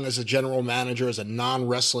so long as a general manager, as a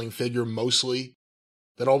non-wrestling figure mostly,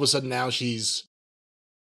 that all of a sudden now she's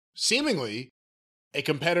seemingly a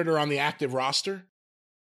competitor on the active roster?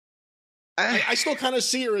 I still kind of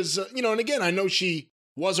see her as, and again, I know she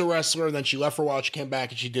was a wrestler and then she left for a while, she came back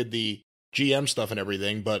and she did the GM stuff and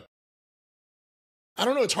everything, but I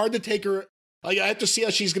don't know, it's hard to take her Like, I have to see how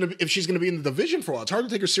if she's gonna be in the division for a while. It's hard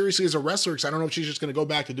to take her seriously as a wrestler because I don't know if she's just gonna go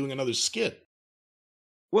back to doing another skit.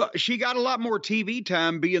 Well, she got a lot more TV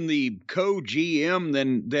time being the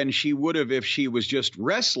co-GM than she would have if she was just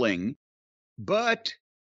wrestling. But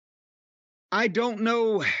I don't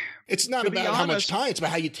know. It's not about how much time. It's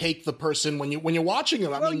about how you take the person when you're watching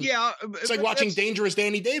them. I mean, yeah, it's like watching Dangerous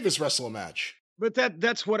Danny Davis wrestle a match. But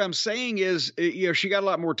that's what I'm saying is, she got a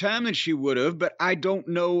lot more time than she would have. But I don't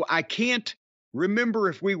know. I can't remember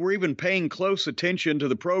if we were even paying close attention to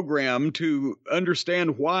the program to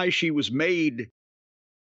understand why she was made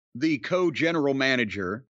the co-general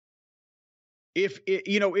manager. If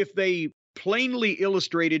they plainly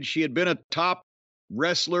illustrated she had been a top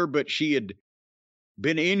wrestler, but she had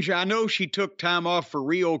been injured. I know she took time off for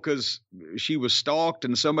real because she was stalked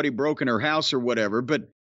and somebody broke in her house or whatever. But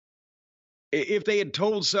if they had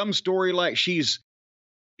told some story like she's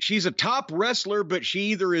a top wrestler, but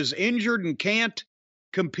she either is injured and can't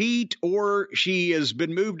compete, or she has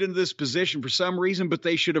been moved into this position for some reason, but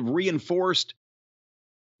they should have reinforced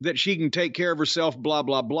that she can take care of herself, blah,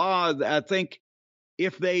 blah, blah. I think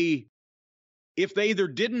if they either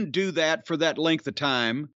didn't do that for that length of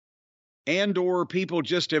time, and or people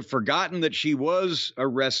just have forgotten that she was a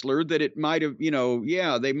wrestler, that it might have,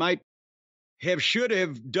 they might should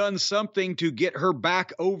have done something to get her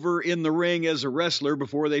back over in the ring as a wrestler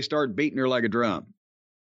before they start beating her like a drum.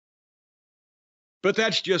 But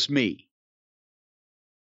that's just me.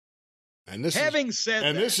 And this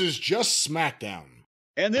is just SmackDown.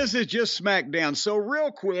 And this is just SmackDown. So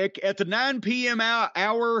real quick, at the 9 p.m.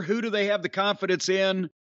 hour, who do they have the confidence in?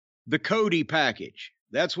 The Cody package.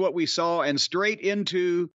 That's what we saw. And straight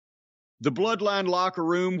into the Bloodline locker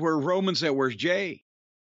room where Roman said, "Where's Jay?"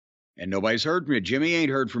 And nobody's heard from you. Jimmy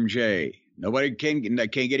ain't heard from Jay. Nobody can't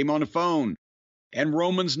get him on the phone. And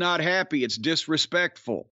Roman's not happy. It's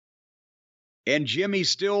disrespectful. And Jimmy's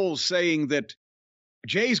still saying that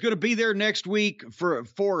Jay's going to be there next week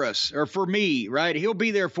for us, or for me, right? He'll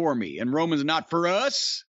be there for me. And Roman's not for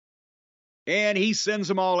us. And he sends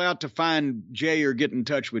them all out to find Jay or get in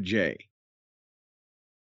touch with Jay.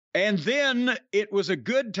 And then it was a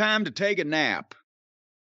good time to take a nap,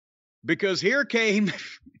 because here came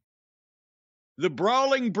the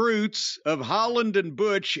Brawling Brutes of Holland and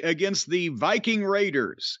Butch against the Viking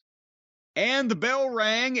Raiders. And the bell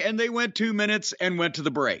rang, and they went 2 minutes and went to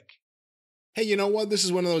the break. Hey, you know what? This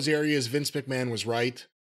is one of those areas Vince McMahon was right.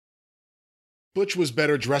 Butch was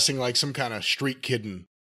better dressing like some kind of street kid in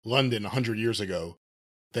London 100 years ago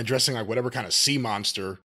than dressing like whatever kind of sea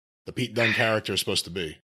monster the Pete Dunne character is supposed to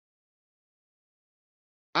be.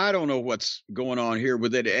 I don't know what's going on here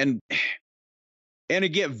with it. And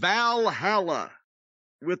again, Valhalla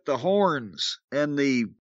with the horns and the...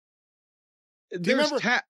 Do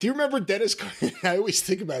you remember Dennis... I always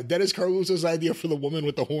think about it. Dennis Carluzzo's idea for the woman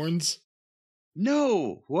with the horns?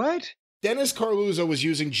 No. What? Dennis Carluzzo was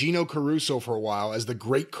using Gino Caruso for a while as the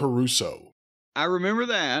Great Caruso. I remember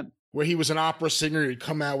that. Where he was an opera singer. He'd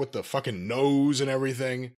come out with the fucking nose and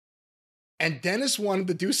everything. And Dennis wanted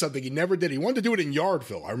to do something he never did. He wanted to do it in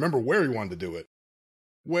Yardville. I remember where he wanted to do it.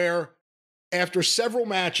 Where, after several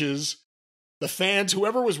matches, the fans,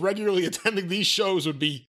 whoever was regularly attending these shows, would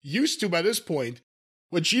be used to by this point.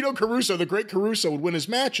 When Gino Caruso, the Great Caruso, would win his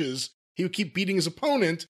matches, he would keep beating his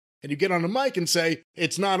opponent, and he'd get on the mic and say,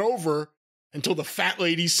 "It's not over until the fat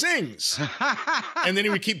lady sings." And then he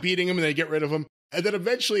would keep beating him, and they'd get rid of him. And then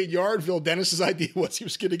eventually at Yardville, Dennis's idea was he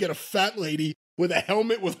was going to get a fat lady with a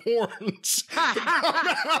helmet with horns to come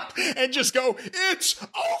out and just go, "It's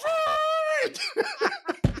over!"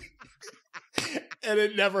 And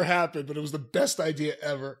it never happened, but it was the best idea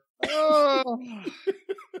ever. Oh.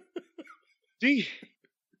 Do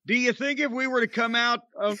you think if we were to come out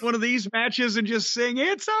of one of these matches and just sing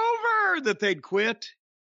 "It's over," that they'd quit?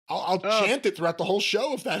 I'll chant it throughout the whole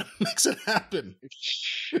show if that makes it happen.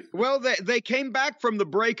 Well, they came back from the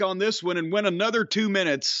break on this one and went another 2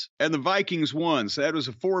 minutes, and the Vikings won. So that was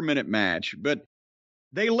a 4-minute match. But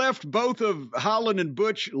they left both of Holland and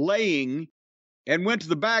Butch laying and went to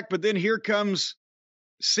the back. But then here comes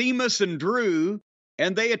Sheamus and Drew,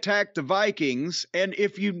 and they attacked the Vikings. And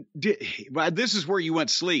if you did, this is where you went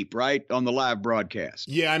sleep, right? On the live broadcast.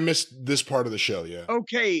 Yeah, I missed this part of the show. Yeah.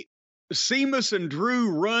 Okay. Sheamus and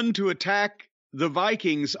Drew run to attack the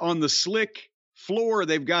Vikings on the slick floor.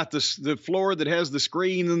 They've got the floor that has the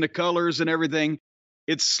screen and the colors and everything.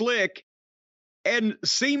 It's slick. And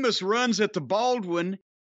Sheamus runs at the Baldwin,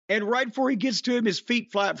 and right before he gets to him, his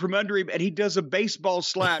feet fly from under him, and he does a baseball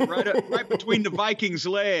slap right between the Vikings'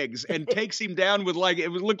 legs and takes him down with, like, it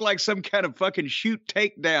would look like some kind of fucking shoot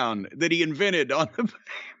takedown that he invented on the...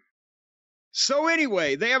 So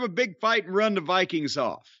anyway, they have a big fight and run the Vikings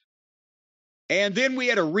off. And then we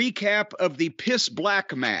had a recap of the Piss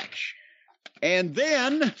Black match. And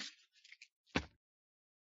then,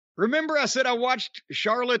 remember I said I watched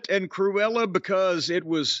Charlotte and Cruella because it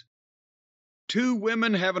was two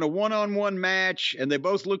women having a one-on-one match, and they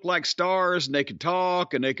both look like stars, and they can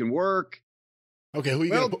talk, and they can work. Okay, who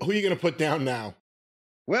are you gonna put down now?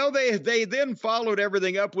 Well, they then followed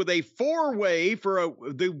everything up with a four-way for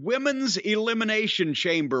the Women's Elimination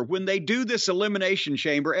Chamber. When they do this Elimination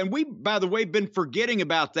Chamber, and we, by the way, been forgetting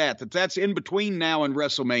about that's in between now and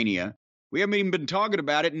WrestleMania. We haven't even been talking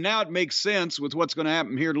about it, and now it makes sense with what's going to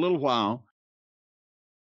happen here in a little while.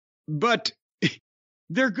 But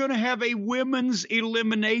they're going to have a Women's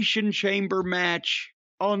Elimination Chamber match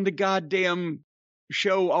on the goddamn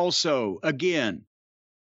show also, again.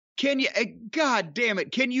 Can you, God damn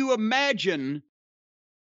it, can you imagine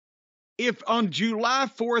if on July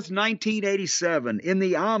 4th, 1987, in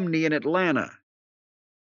the Omni in Atlanta,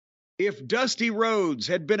 if Dusty Rhodes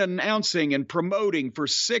had been announcing and promoting for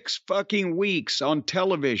 6 fucking weeks on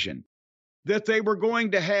television that they were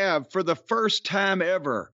going to have, for the first time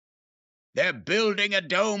ever, they're building a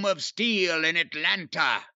dome of steel in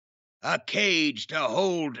Atlanta, a cage to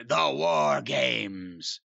hold the War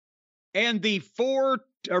Games. And the 4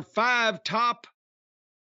 or 5 top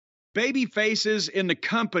baby faces in the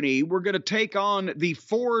company were going to take on the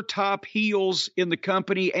 4 top heels in the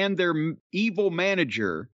company and their evil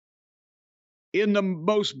manager in the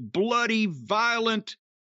most bloody, violent,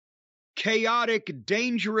 chaotic,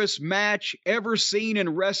 dangerous match ever seen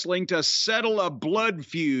in wrestling to settle a blood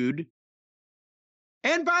feud.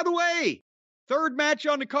 And by the way, third match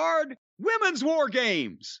on the card, Women's War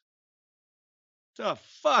Games. The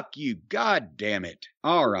fuck you, God damn it.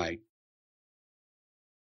 All right.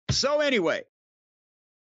 So anyway,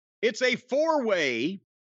 it's a 4-way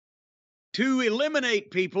to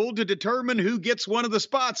eliminate people to determine who gets one of the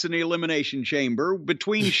spots in the Elimination Chamber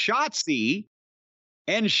between Shotzi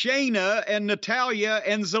and Shayna and Natalya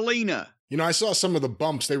and Zelina. You know, I saw some of the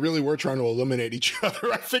bumps. They really were trying to eliminate each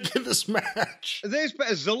other, I think, in this match.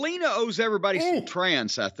 Zelina owes everybody some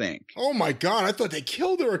trance, I think. Oh my God, I thought they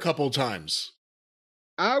killed her a couple of times.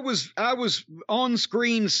 I was on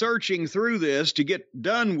screen searching through this to get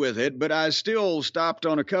done with it, but I still stopped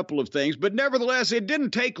on a couple of things. But nevertheless, it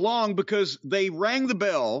didn't take long because they rang the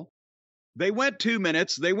bell. They went 2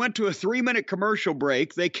 minutes. They went to a 3-minute commercial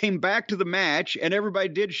break. They came back to the match, and everybody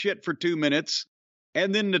did shit for 2 minutes.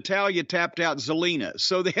 And then Natalya tapped out Zelina.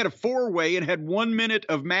 So they had a 4-way and had 1 minute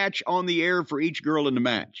of match on the air for each girl in the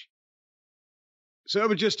match. So it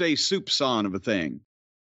was just a soupçon of a thing.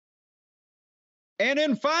 And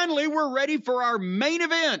then finally, we're ready for our main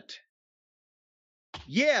event.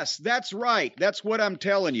 Yes, that's right. That's what I'm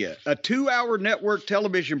telling you. A 2-hour network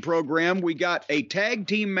television program. We got a tag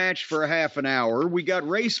team match for a half an hour. We got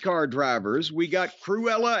race car drivers. We got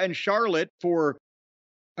Cruella and Charlotte for,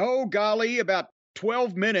 oh golly, about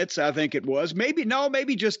 12 minutes, I think it was. Maybe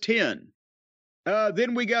just 10.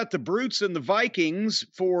 Then we got the Brutes and the Vikings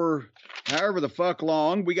for however the fuck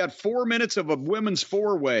long. We got 4 minutes of a women's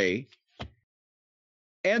 4-way.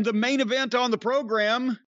 And the main event on the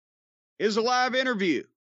program is a live interview.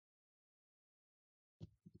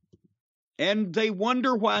 And they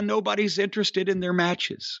wonder why nobody's interested in their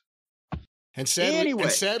matches. And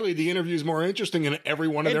sadly, the interview is more interesting in every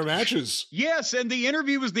one of their matches. Yes, and the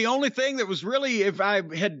interview was the only thing that was really, if I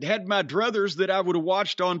had my druthers, that I would have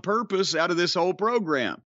watched on purpose out of this whole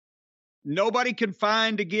program. Nobody can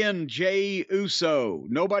find, again, Jay Uso.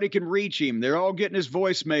 Nobody can reach him. They're all getting his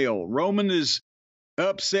voicemail. Roman is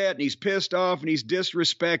upset, and he's pissed off, and he's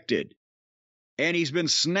disrespected. And he's been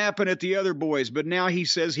snapping at the other boys, but now he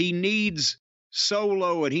says he needs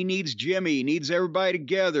Solo, and he needs Jimmy, he needs everybody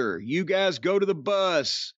together. You guys go to the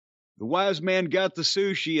bus. The wise man got the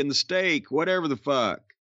sushi and the steak, whatever the fuck.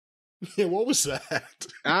 Yeah, what was that?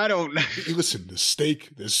 I don't know. Listen, the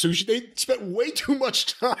steak, the sushi, they spent way too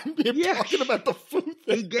much time talking about the food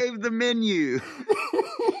thing. He gave the menu.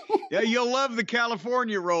 Yeah, you'll love the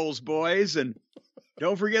California rolls, boys, and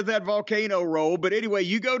don't forget that volcano roll. But anyway,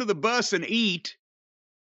 you go to the bus and eat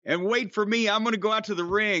and wait for me. I'm going to go out to the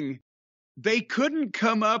ring. They couldn't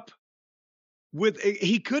come up with,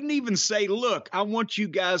 he couldn't even say, look, I want you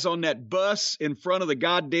guys on that bus in front of the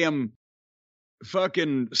goddamn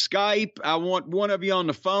fucking Skype. I want one of you on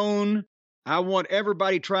the phone. I want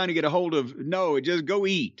everybody trying to get a hold of, no, just go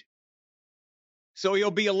eat. So he'll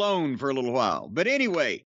be alone for a little while. But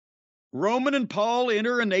anyway, Roman and Paul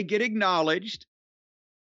enter and they get acknowledged.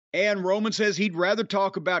 And Roman says he'd rather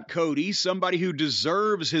talk about Cody, somebody who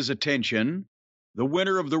deserves his attention. the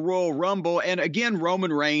winner of the Royal Rumble. And again,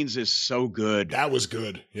 Roman Reigns is so good. That was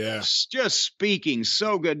good. Yeah. Just speaking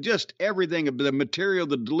so good. Just everything, the material,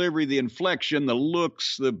 the delivery, the inflection, the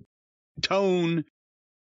looks, the tone.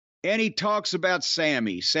 And he talks about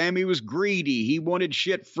Sammy. Sammy was greedy. He wanted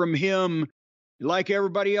shit from him like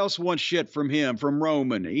everybody else wants shit from him, from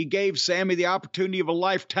Roman. He gave Sammy the opportunity of a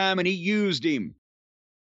lifetime, and he used him.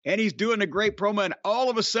 And he's doing a great promo, and all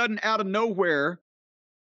of a sudden, out of nowhere,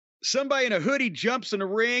 somebody in a hoodie jumps in the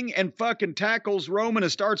ring and fucking tackles Roman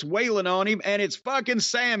and starts wailing on him, and it's fucking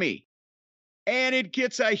Sammy. And it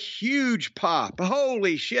gets a huge pop.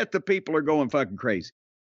 Holy shit, the people are going fucking crazy.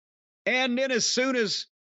 And then as soon as,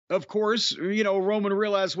 of course, Roman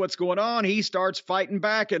realizes what's going on, he starts fighting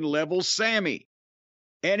back and levels Sammy.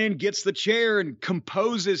 And then gets the chair and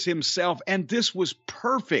composes himself. And this was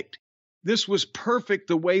perfect. This was perfect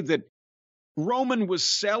the way that Roman was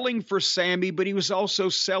selling for Sammy, but he was also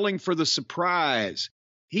selling for the surprise.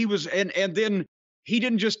 He was, and then he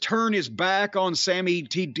didn't just turn his back on Sammy.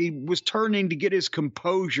 He was turning to get his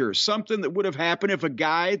composure, something that would have happened if a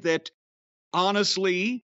guy that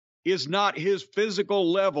honestly is not his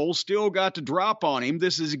physical level still got to drop on him.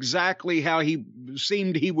 This is exactly how he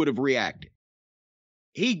seemed he would have reacted.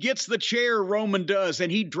 He gets the chair, Roman does,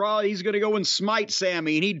 and he's going to go and smite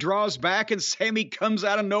Sammy, and he draws back, and Sammy comes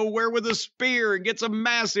out of nowhere with a spear and gets a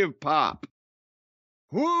massive pop.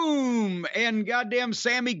 Whoom! And goddamn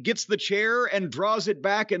Sammy gets the chair and draws it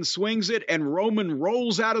back and swings it, and Roman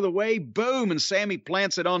rolls out of the way, boom, and Sammy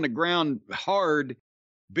plants it on the ground hard,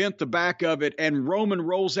 bent the back of it, and Roman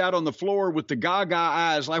rolls out on the floor with the gaga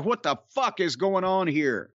eyes like, what the fuck is going on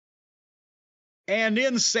here? And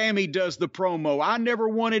then Sammy does the promo. I never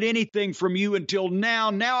wanted anything from you until now.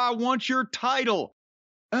 Now I want your title.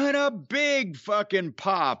 And a big fucking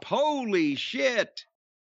pop. Holy shit.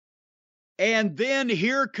 And then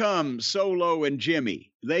here come Solo and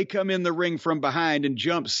Jimmy. They come in the ring from behind and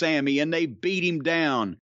jump Sammy, and they beat him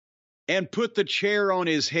down and put the chair on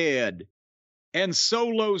his head. And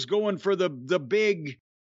Solo's going for the big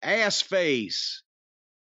ass face.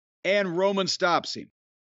 And Roman stops him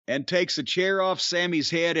and takes a chair off Sammy's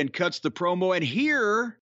head and cuts the promo. And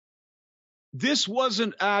here, this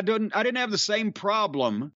wasn't, I didn't have the same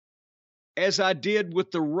problem as I did with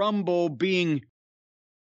the Rumble being,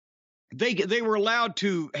 they were allowed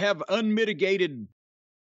to have unmitigated,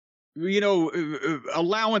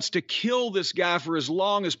 allowance to kill this guy for as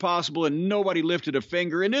long as possible, and nobody lifted a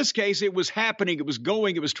finger. In this case, it was happening, it was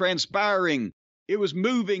going, it was transpiring, it was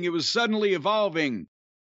moving, it was suddenly evolving.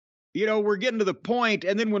 We're getting to the point,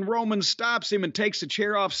 and then when Roman stops him and takes the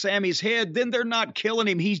chair off Sammy's head, then they're not killing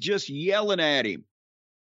him. He's just yelling at him.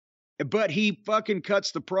 But he fucking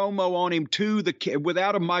cuts the promo on him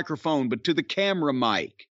without a microphone, but to the camera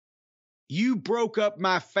mic. You broke up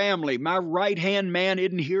my family. My right-hand man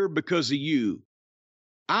isn't here because of you.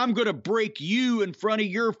 I'm going to break you in front of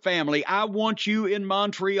your family. I want you in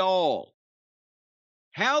Montreal.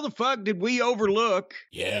 How the fuck did we overlook,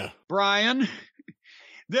 Brian,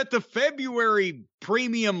 that the February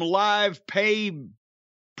premium live pay-per-view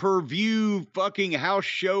fucking house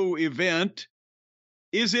show event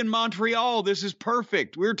is in Montreal? This is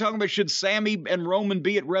perfect. We were talking about, should Sammy and Roman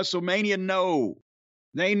be at WrestleMania? No.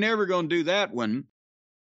 They ain't never going to do that one.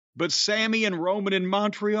 But Sammy and Roman in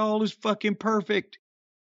Montreal is fucking perfect.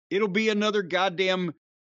 It'll be another goddamn,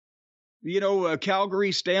 a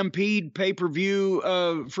Calgary Stampede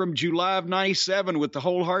pay-per-view from July of 97 with the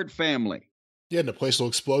whole Hart family. Yeah, and the place will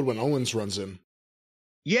explode when Owens runs in.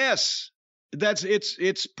 Yes,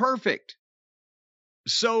 it's perfect.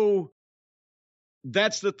 So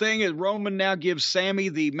that's the thing, is Roman now gives Sammy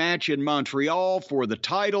the match in Montreal for the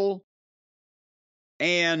title.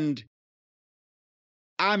 And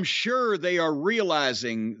I'm sure they've realized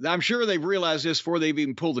this before they've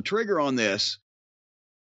even pulled the trigger on this.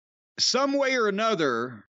 Some way or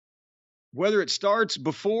another, whether it starts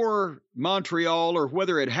before Montreal or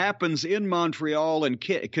whether it happens in Montreal and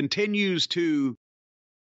continues to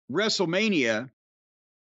WrestleMania,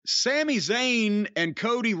 Sami Zayn and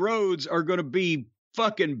Cody Rhodes are going to be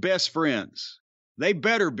fucking best friends. They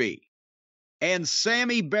better be. And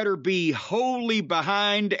Sammy better be wholly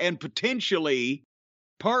behind and potentially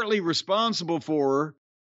partly responsible for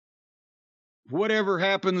whatever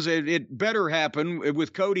happens. It better happen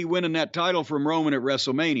with Cody winning that title from Roman at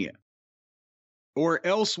WrestleMania. Or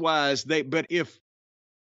elsewise, but if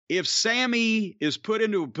Sammy is put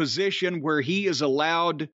into a position where he is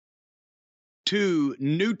allowed to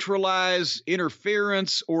neutralize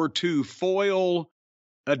interference or to foil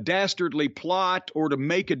a dastardly plot or to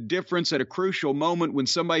make a difference at a crucial moment when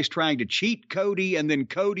somebody's trying to cheat Cody, and then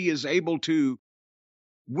Cody is able to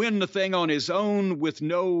win the thing on his own with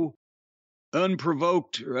no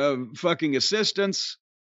unprovoked fucking assistance,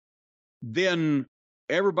 then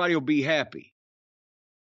everybody will be happy.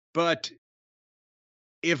 But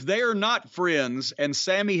if they are not friends and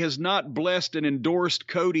Sammy has not blessed and endorsed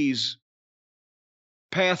Cody's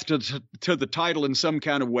path to the title in some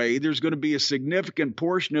kind of way, there's going to be a significant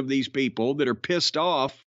portion of these people that are pissed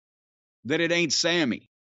off that it ain't Sammy.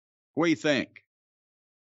 What do you think?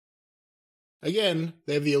 Again,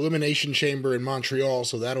 they have the Elimination Chamber in Montreal,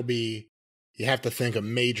 so that'll be, you have to think, a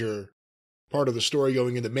major part of the story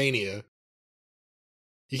going into Mania.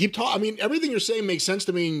 You keep talking, I mean, everything you're saying makes sense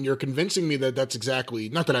to me, and you're convincing me that that's exactly,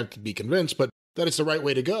 not that I have to be convinced, but that it's the right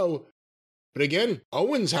way to go. But again,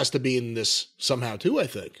 Owens has to be in this somehow too, I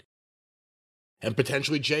think. And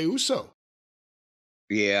potentially Jey Uso.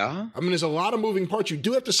 Yeah. I mean, there's a lot of moving parts. You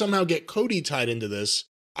do have to somehow get Cody tied into this.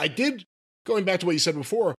 I did, going back to what you said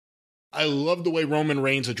before, I love the way Roman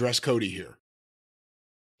Reigns addressed Cody here.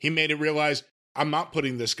 He made it realize, I'm not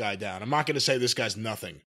putting this guy down. I'm not going to say this guy's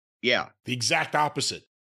nothing. Yeah. The exact opposite.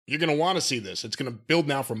 You're going to want to see this. It's going to build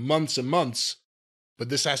now for months and months, but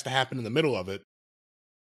this has to happen in the middle of it.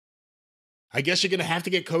 I guess you're going to have to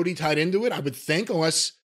get Cody tied into it, I would think,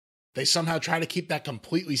 unless they somehow try to keep that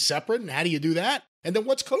completely separate. And how do you do that? And then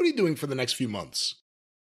what's Cody doing for the next few months?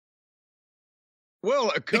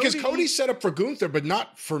 Well, because Cody's set up for Gunther, but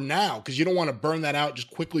not for now, because you don't want to burn that out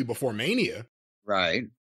just quickly before Mania. Right.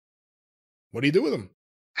 What do you do with him?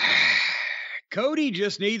 Cody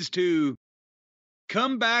just needs to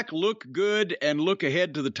come back, look good, and look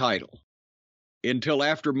ahead to the title until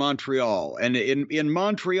after Montreal. And in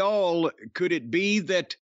Montreal, could it be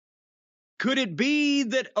that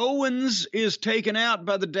Owens is taken out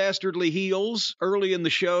by the dastardly heels early in the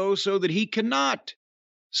show so that he cannot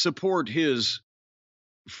support his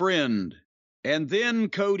friend? And then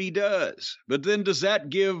Cody does. But then does that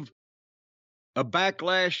give a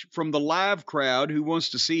backlash from the live crowd who wants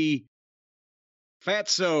to see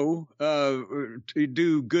Fatso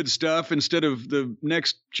do good stuff instead of the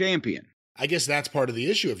next champion? I guess that's part of the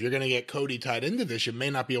issue. If you're going to get Cody tied into this, you may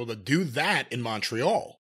not be able to do that in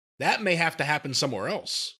Montreal. That may have to happen somewhere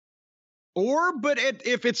else. But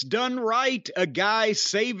if it's done right, a guy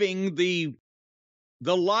saving the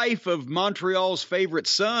life of Montreal's favorite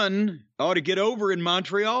son ought to get over in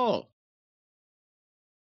Montreal.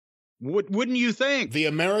 Wouldn't you think? The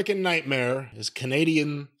American Nightmare is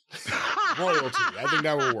Canadian royalty. I think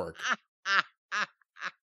that will work.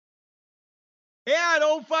 Yeah, and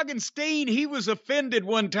old fucking Steen, he was offended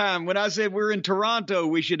one time when I said we're in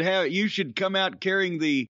Toronto. You should come out carrying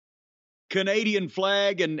the Canadian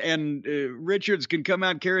flag, and Richards can come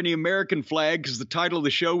out carrying the American flag because the title of the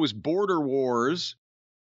show was Border Wars.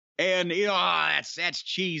 And that's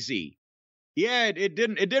cheesy. Yeah, it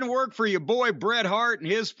didn't work for your boy Bret Hart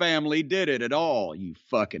and his family, did it at all? You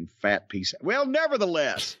fucking fat piece. Well,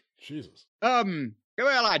 nevertheless, Jesus. Well,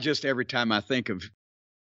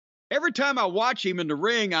 every time I watch him in the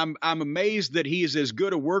ring, I'm amazed that he is as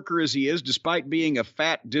good a worker as he is, despite being a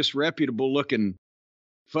fat, disreputable looking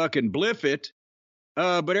fucking Bliffit.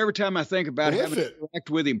 But every time I think about having to interact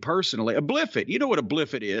with him personally, a Bliffit, you know what a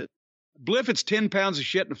Bliffit is? Bliffit's 10 pounds of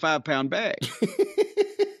shit in a 5-pound bag.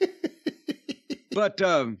 But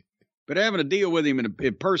having to deal with him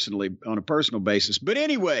personally on a personal basis. But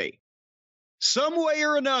anyway, some way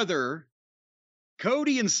or another,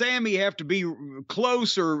 Cody and Sammy have to be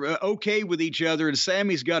close or okay with each other, and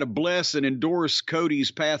Sammy's got to bless and endorse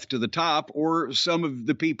Cody's path to the top, or some of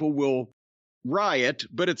the people will riot.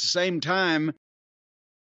 But at the same time,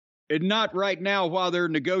 and not right now while they're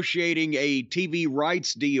negotiating a TV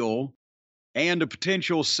rights deal and a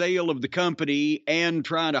potential sale of the company and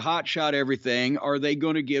trying to hotshot everything, are they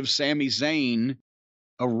going to give Sami Zayn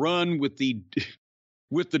a run with the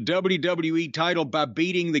WWE title by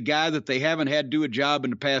beating the guy that they haven't had do a job in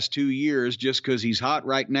the past 2 years just because he's hot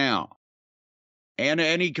right now?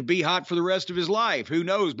 And he could be hot for the rest of his life. Who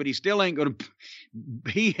knows? But he still ain't going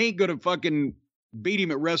to fucking beat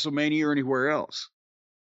him at WrestleMania or anywhere else.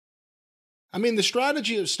 I mean, the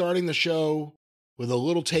strategy of starting the show with a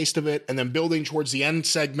little taste of it and then building towards the end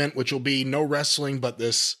segment, which will be no wrestling but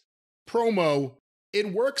this promo,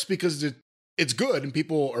 it works because it's good and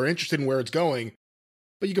people are interested in where it's going.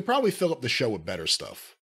 But you could probably fill up the show with better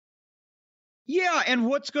stuff. Yeah, and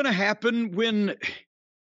what's going to happen when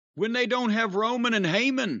they don't have Roman and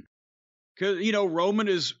Heyman? Because, Roman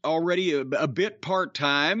is already a bit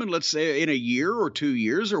part-time, and let's say in a year or 2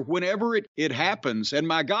 years or whenever it happens. And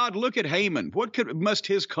my God, look at Heyman. What must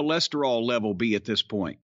his cholesterol level be at this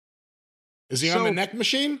point? Is he on the neck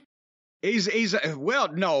machine? Well,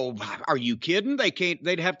 no, are you kidding?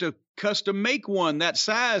 They'd have to custom make one that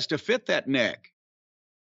size to fit that neck.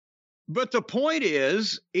 But the point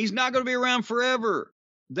is, he's not going to be around forever.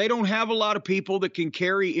 They don't have a lot of people that can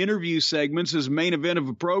carry interview segments as main event of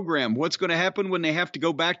a program. What's going to happen when they have to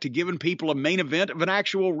go back to giving people a main event of an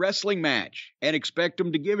actual wrestling match and expect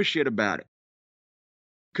them to give a shit about it?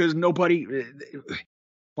 Because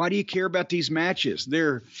why do you care about these matches?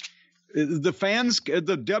 The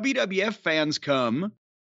WWF fans come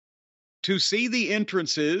to see the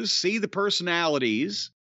entrances, see the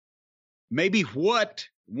personalities, maybe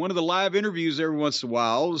one of the live interviews every once in a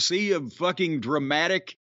while, see a fucking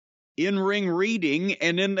dramatic in-ring reading,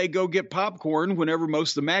 and then they go get popcorn whenever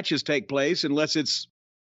most of the matches take place, unless it's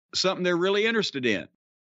something they're really interested in.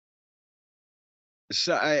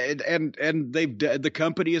 So, and the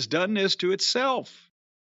company has done this to itself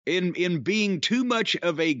in being too much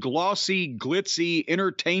of a glossy, glitzy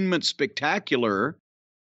entertainment spectacular.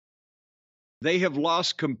 They have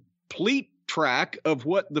lost complete track of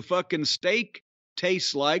what the fucking steak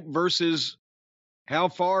tastes like versus how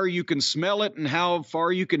far you can smell it and how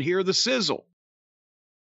far you can hear the sizzle.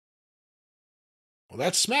 Well,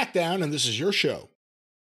 that's SmackDown, and this is your show.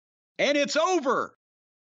 And it's over.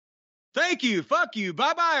 Thank you. Fuck you.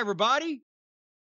 Bye-bye, everybody.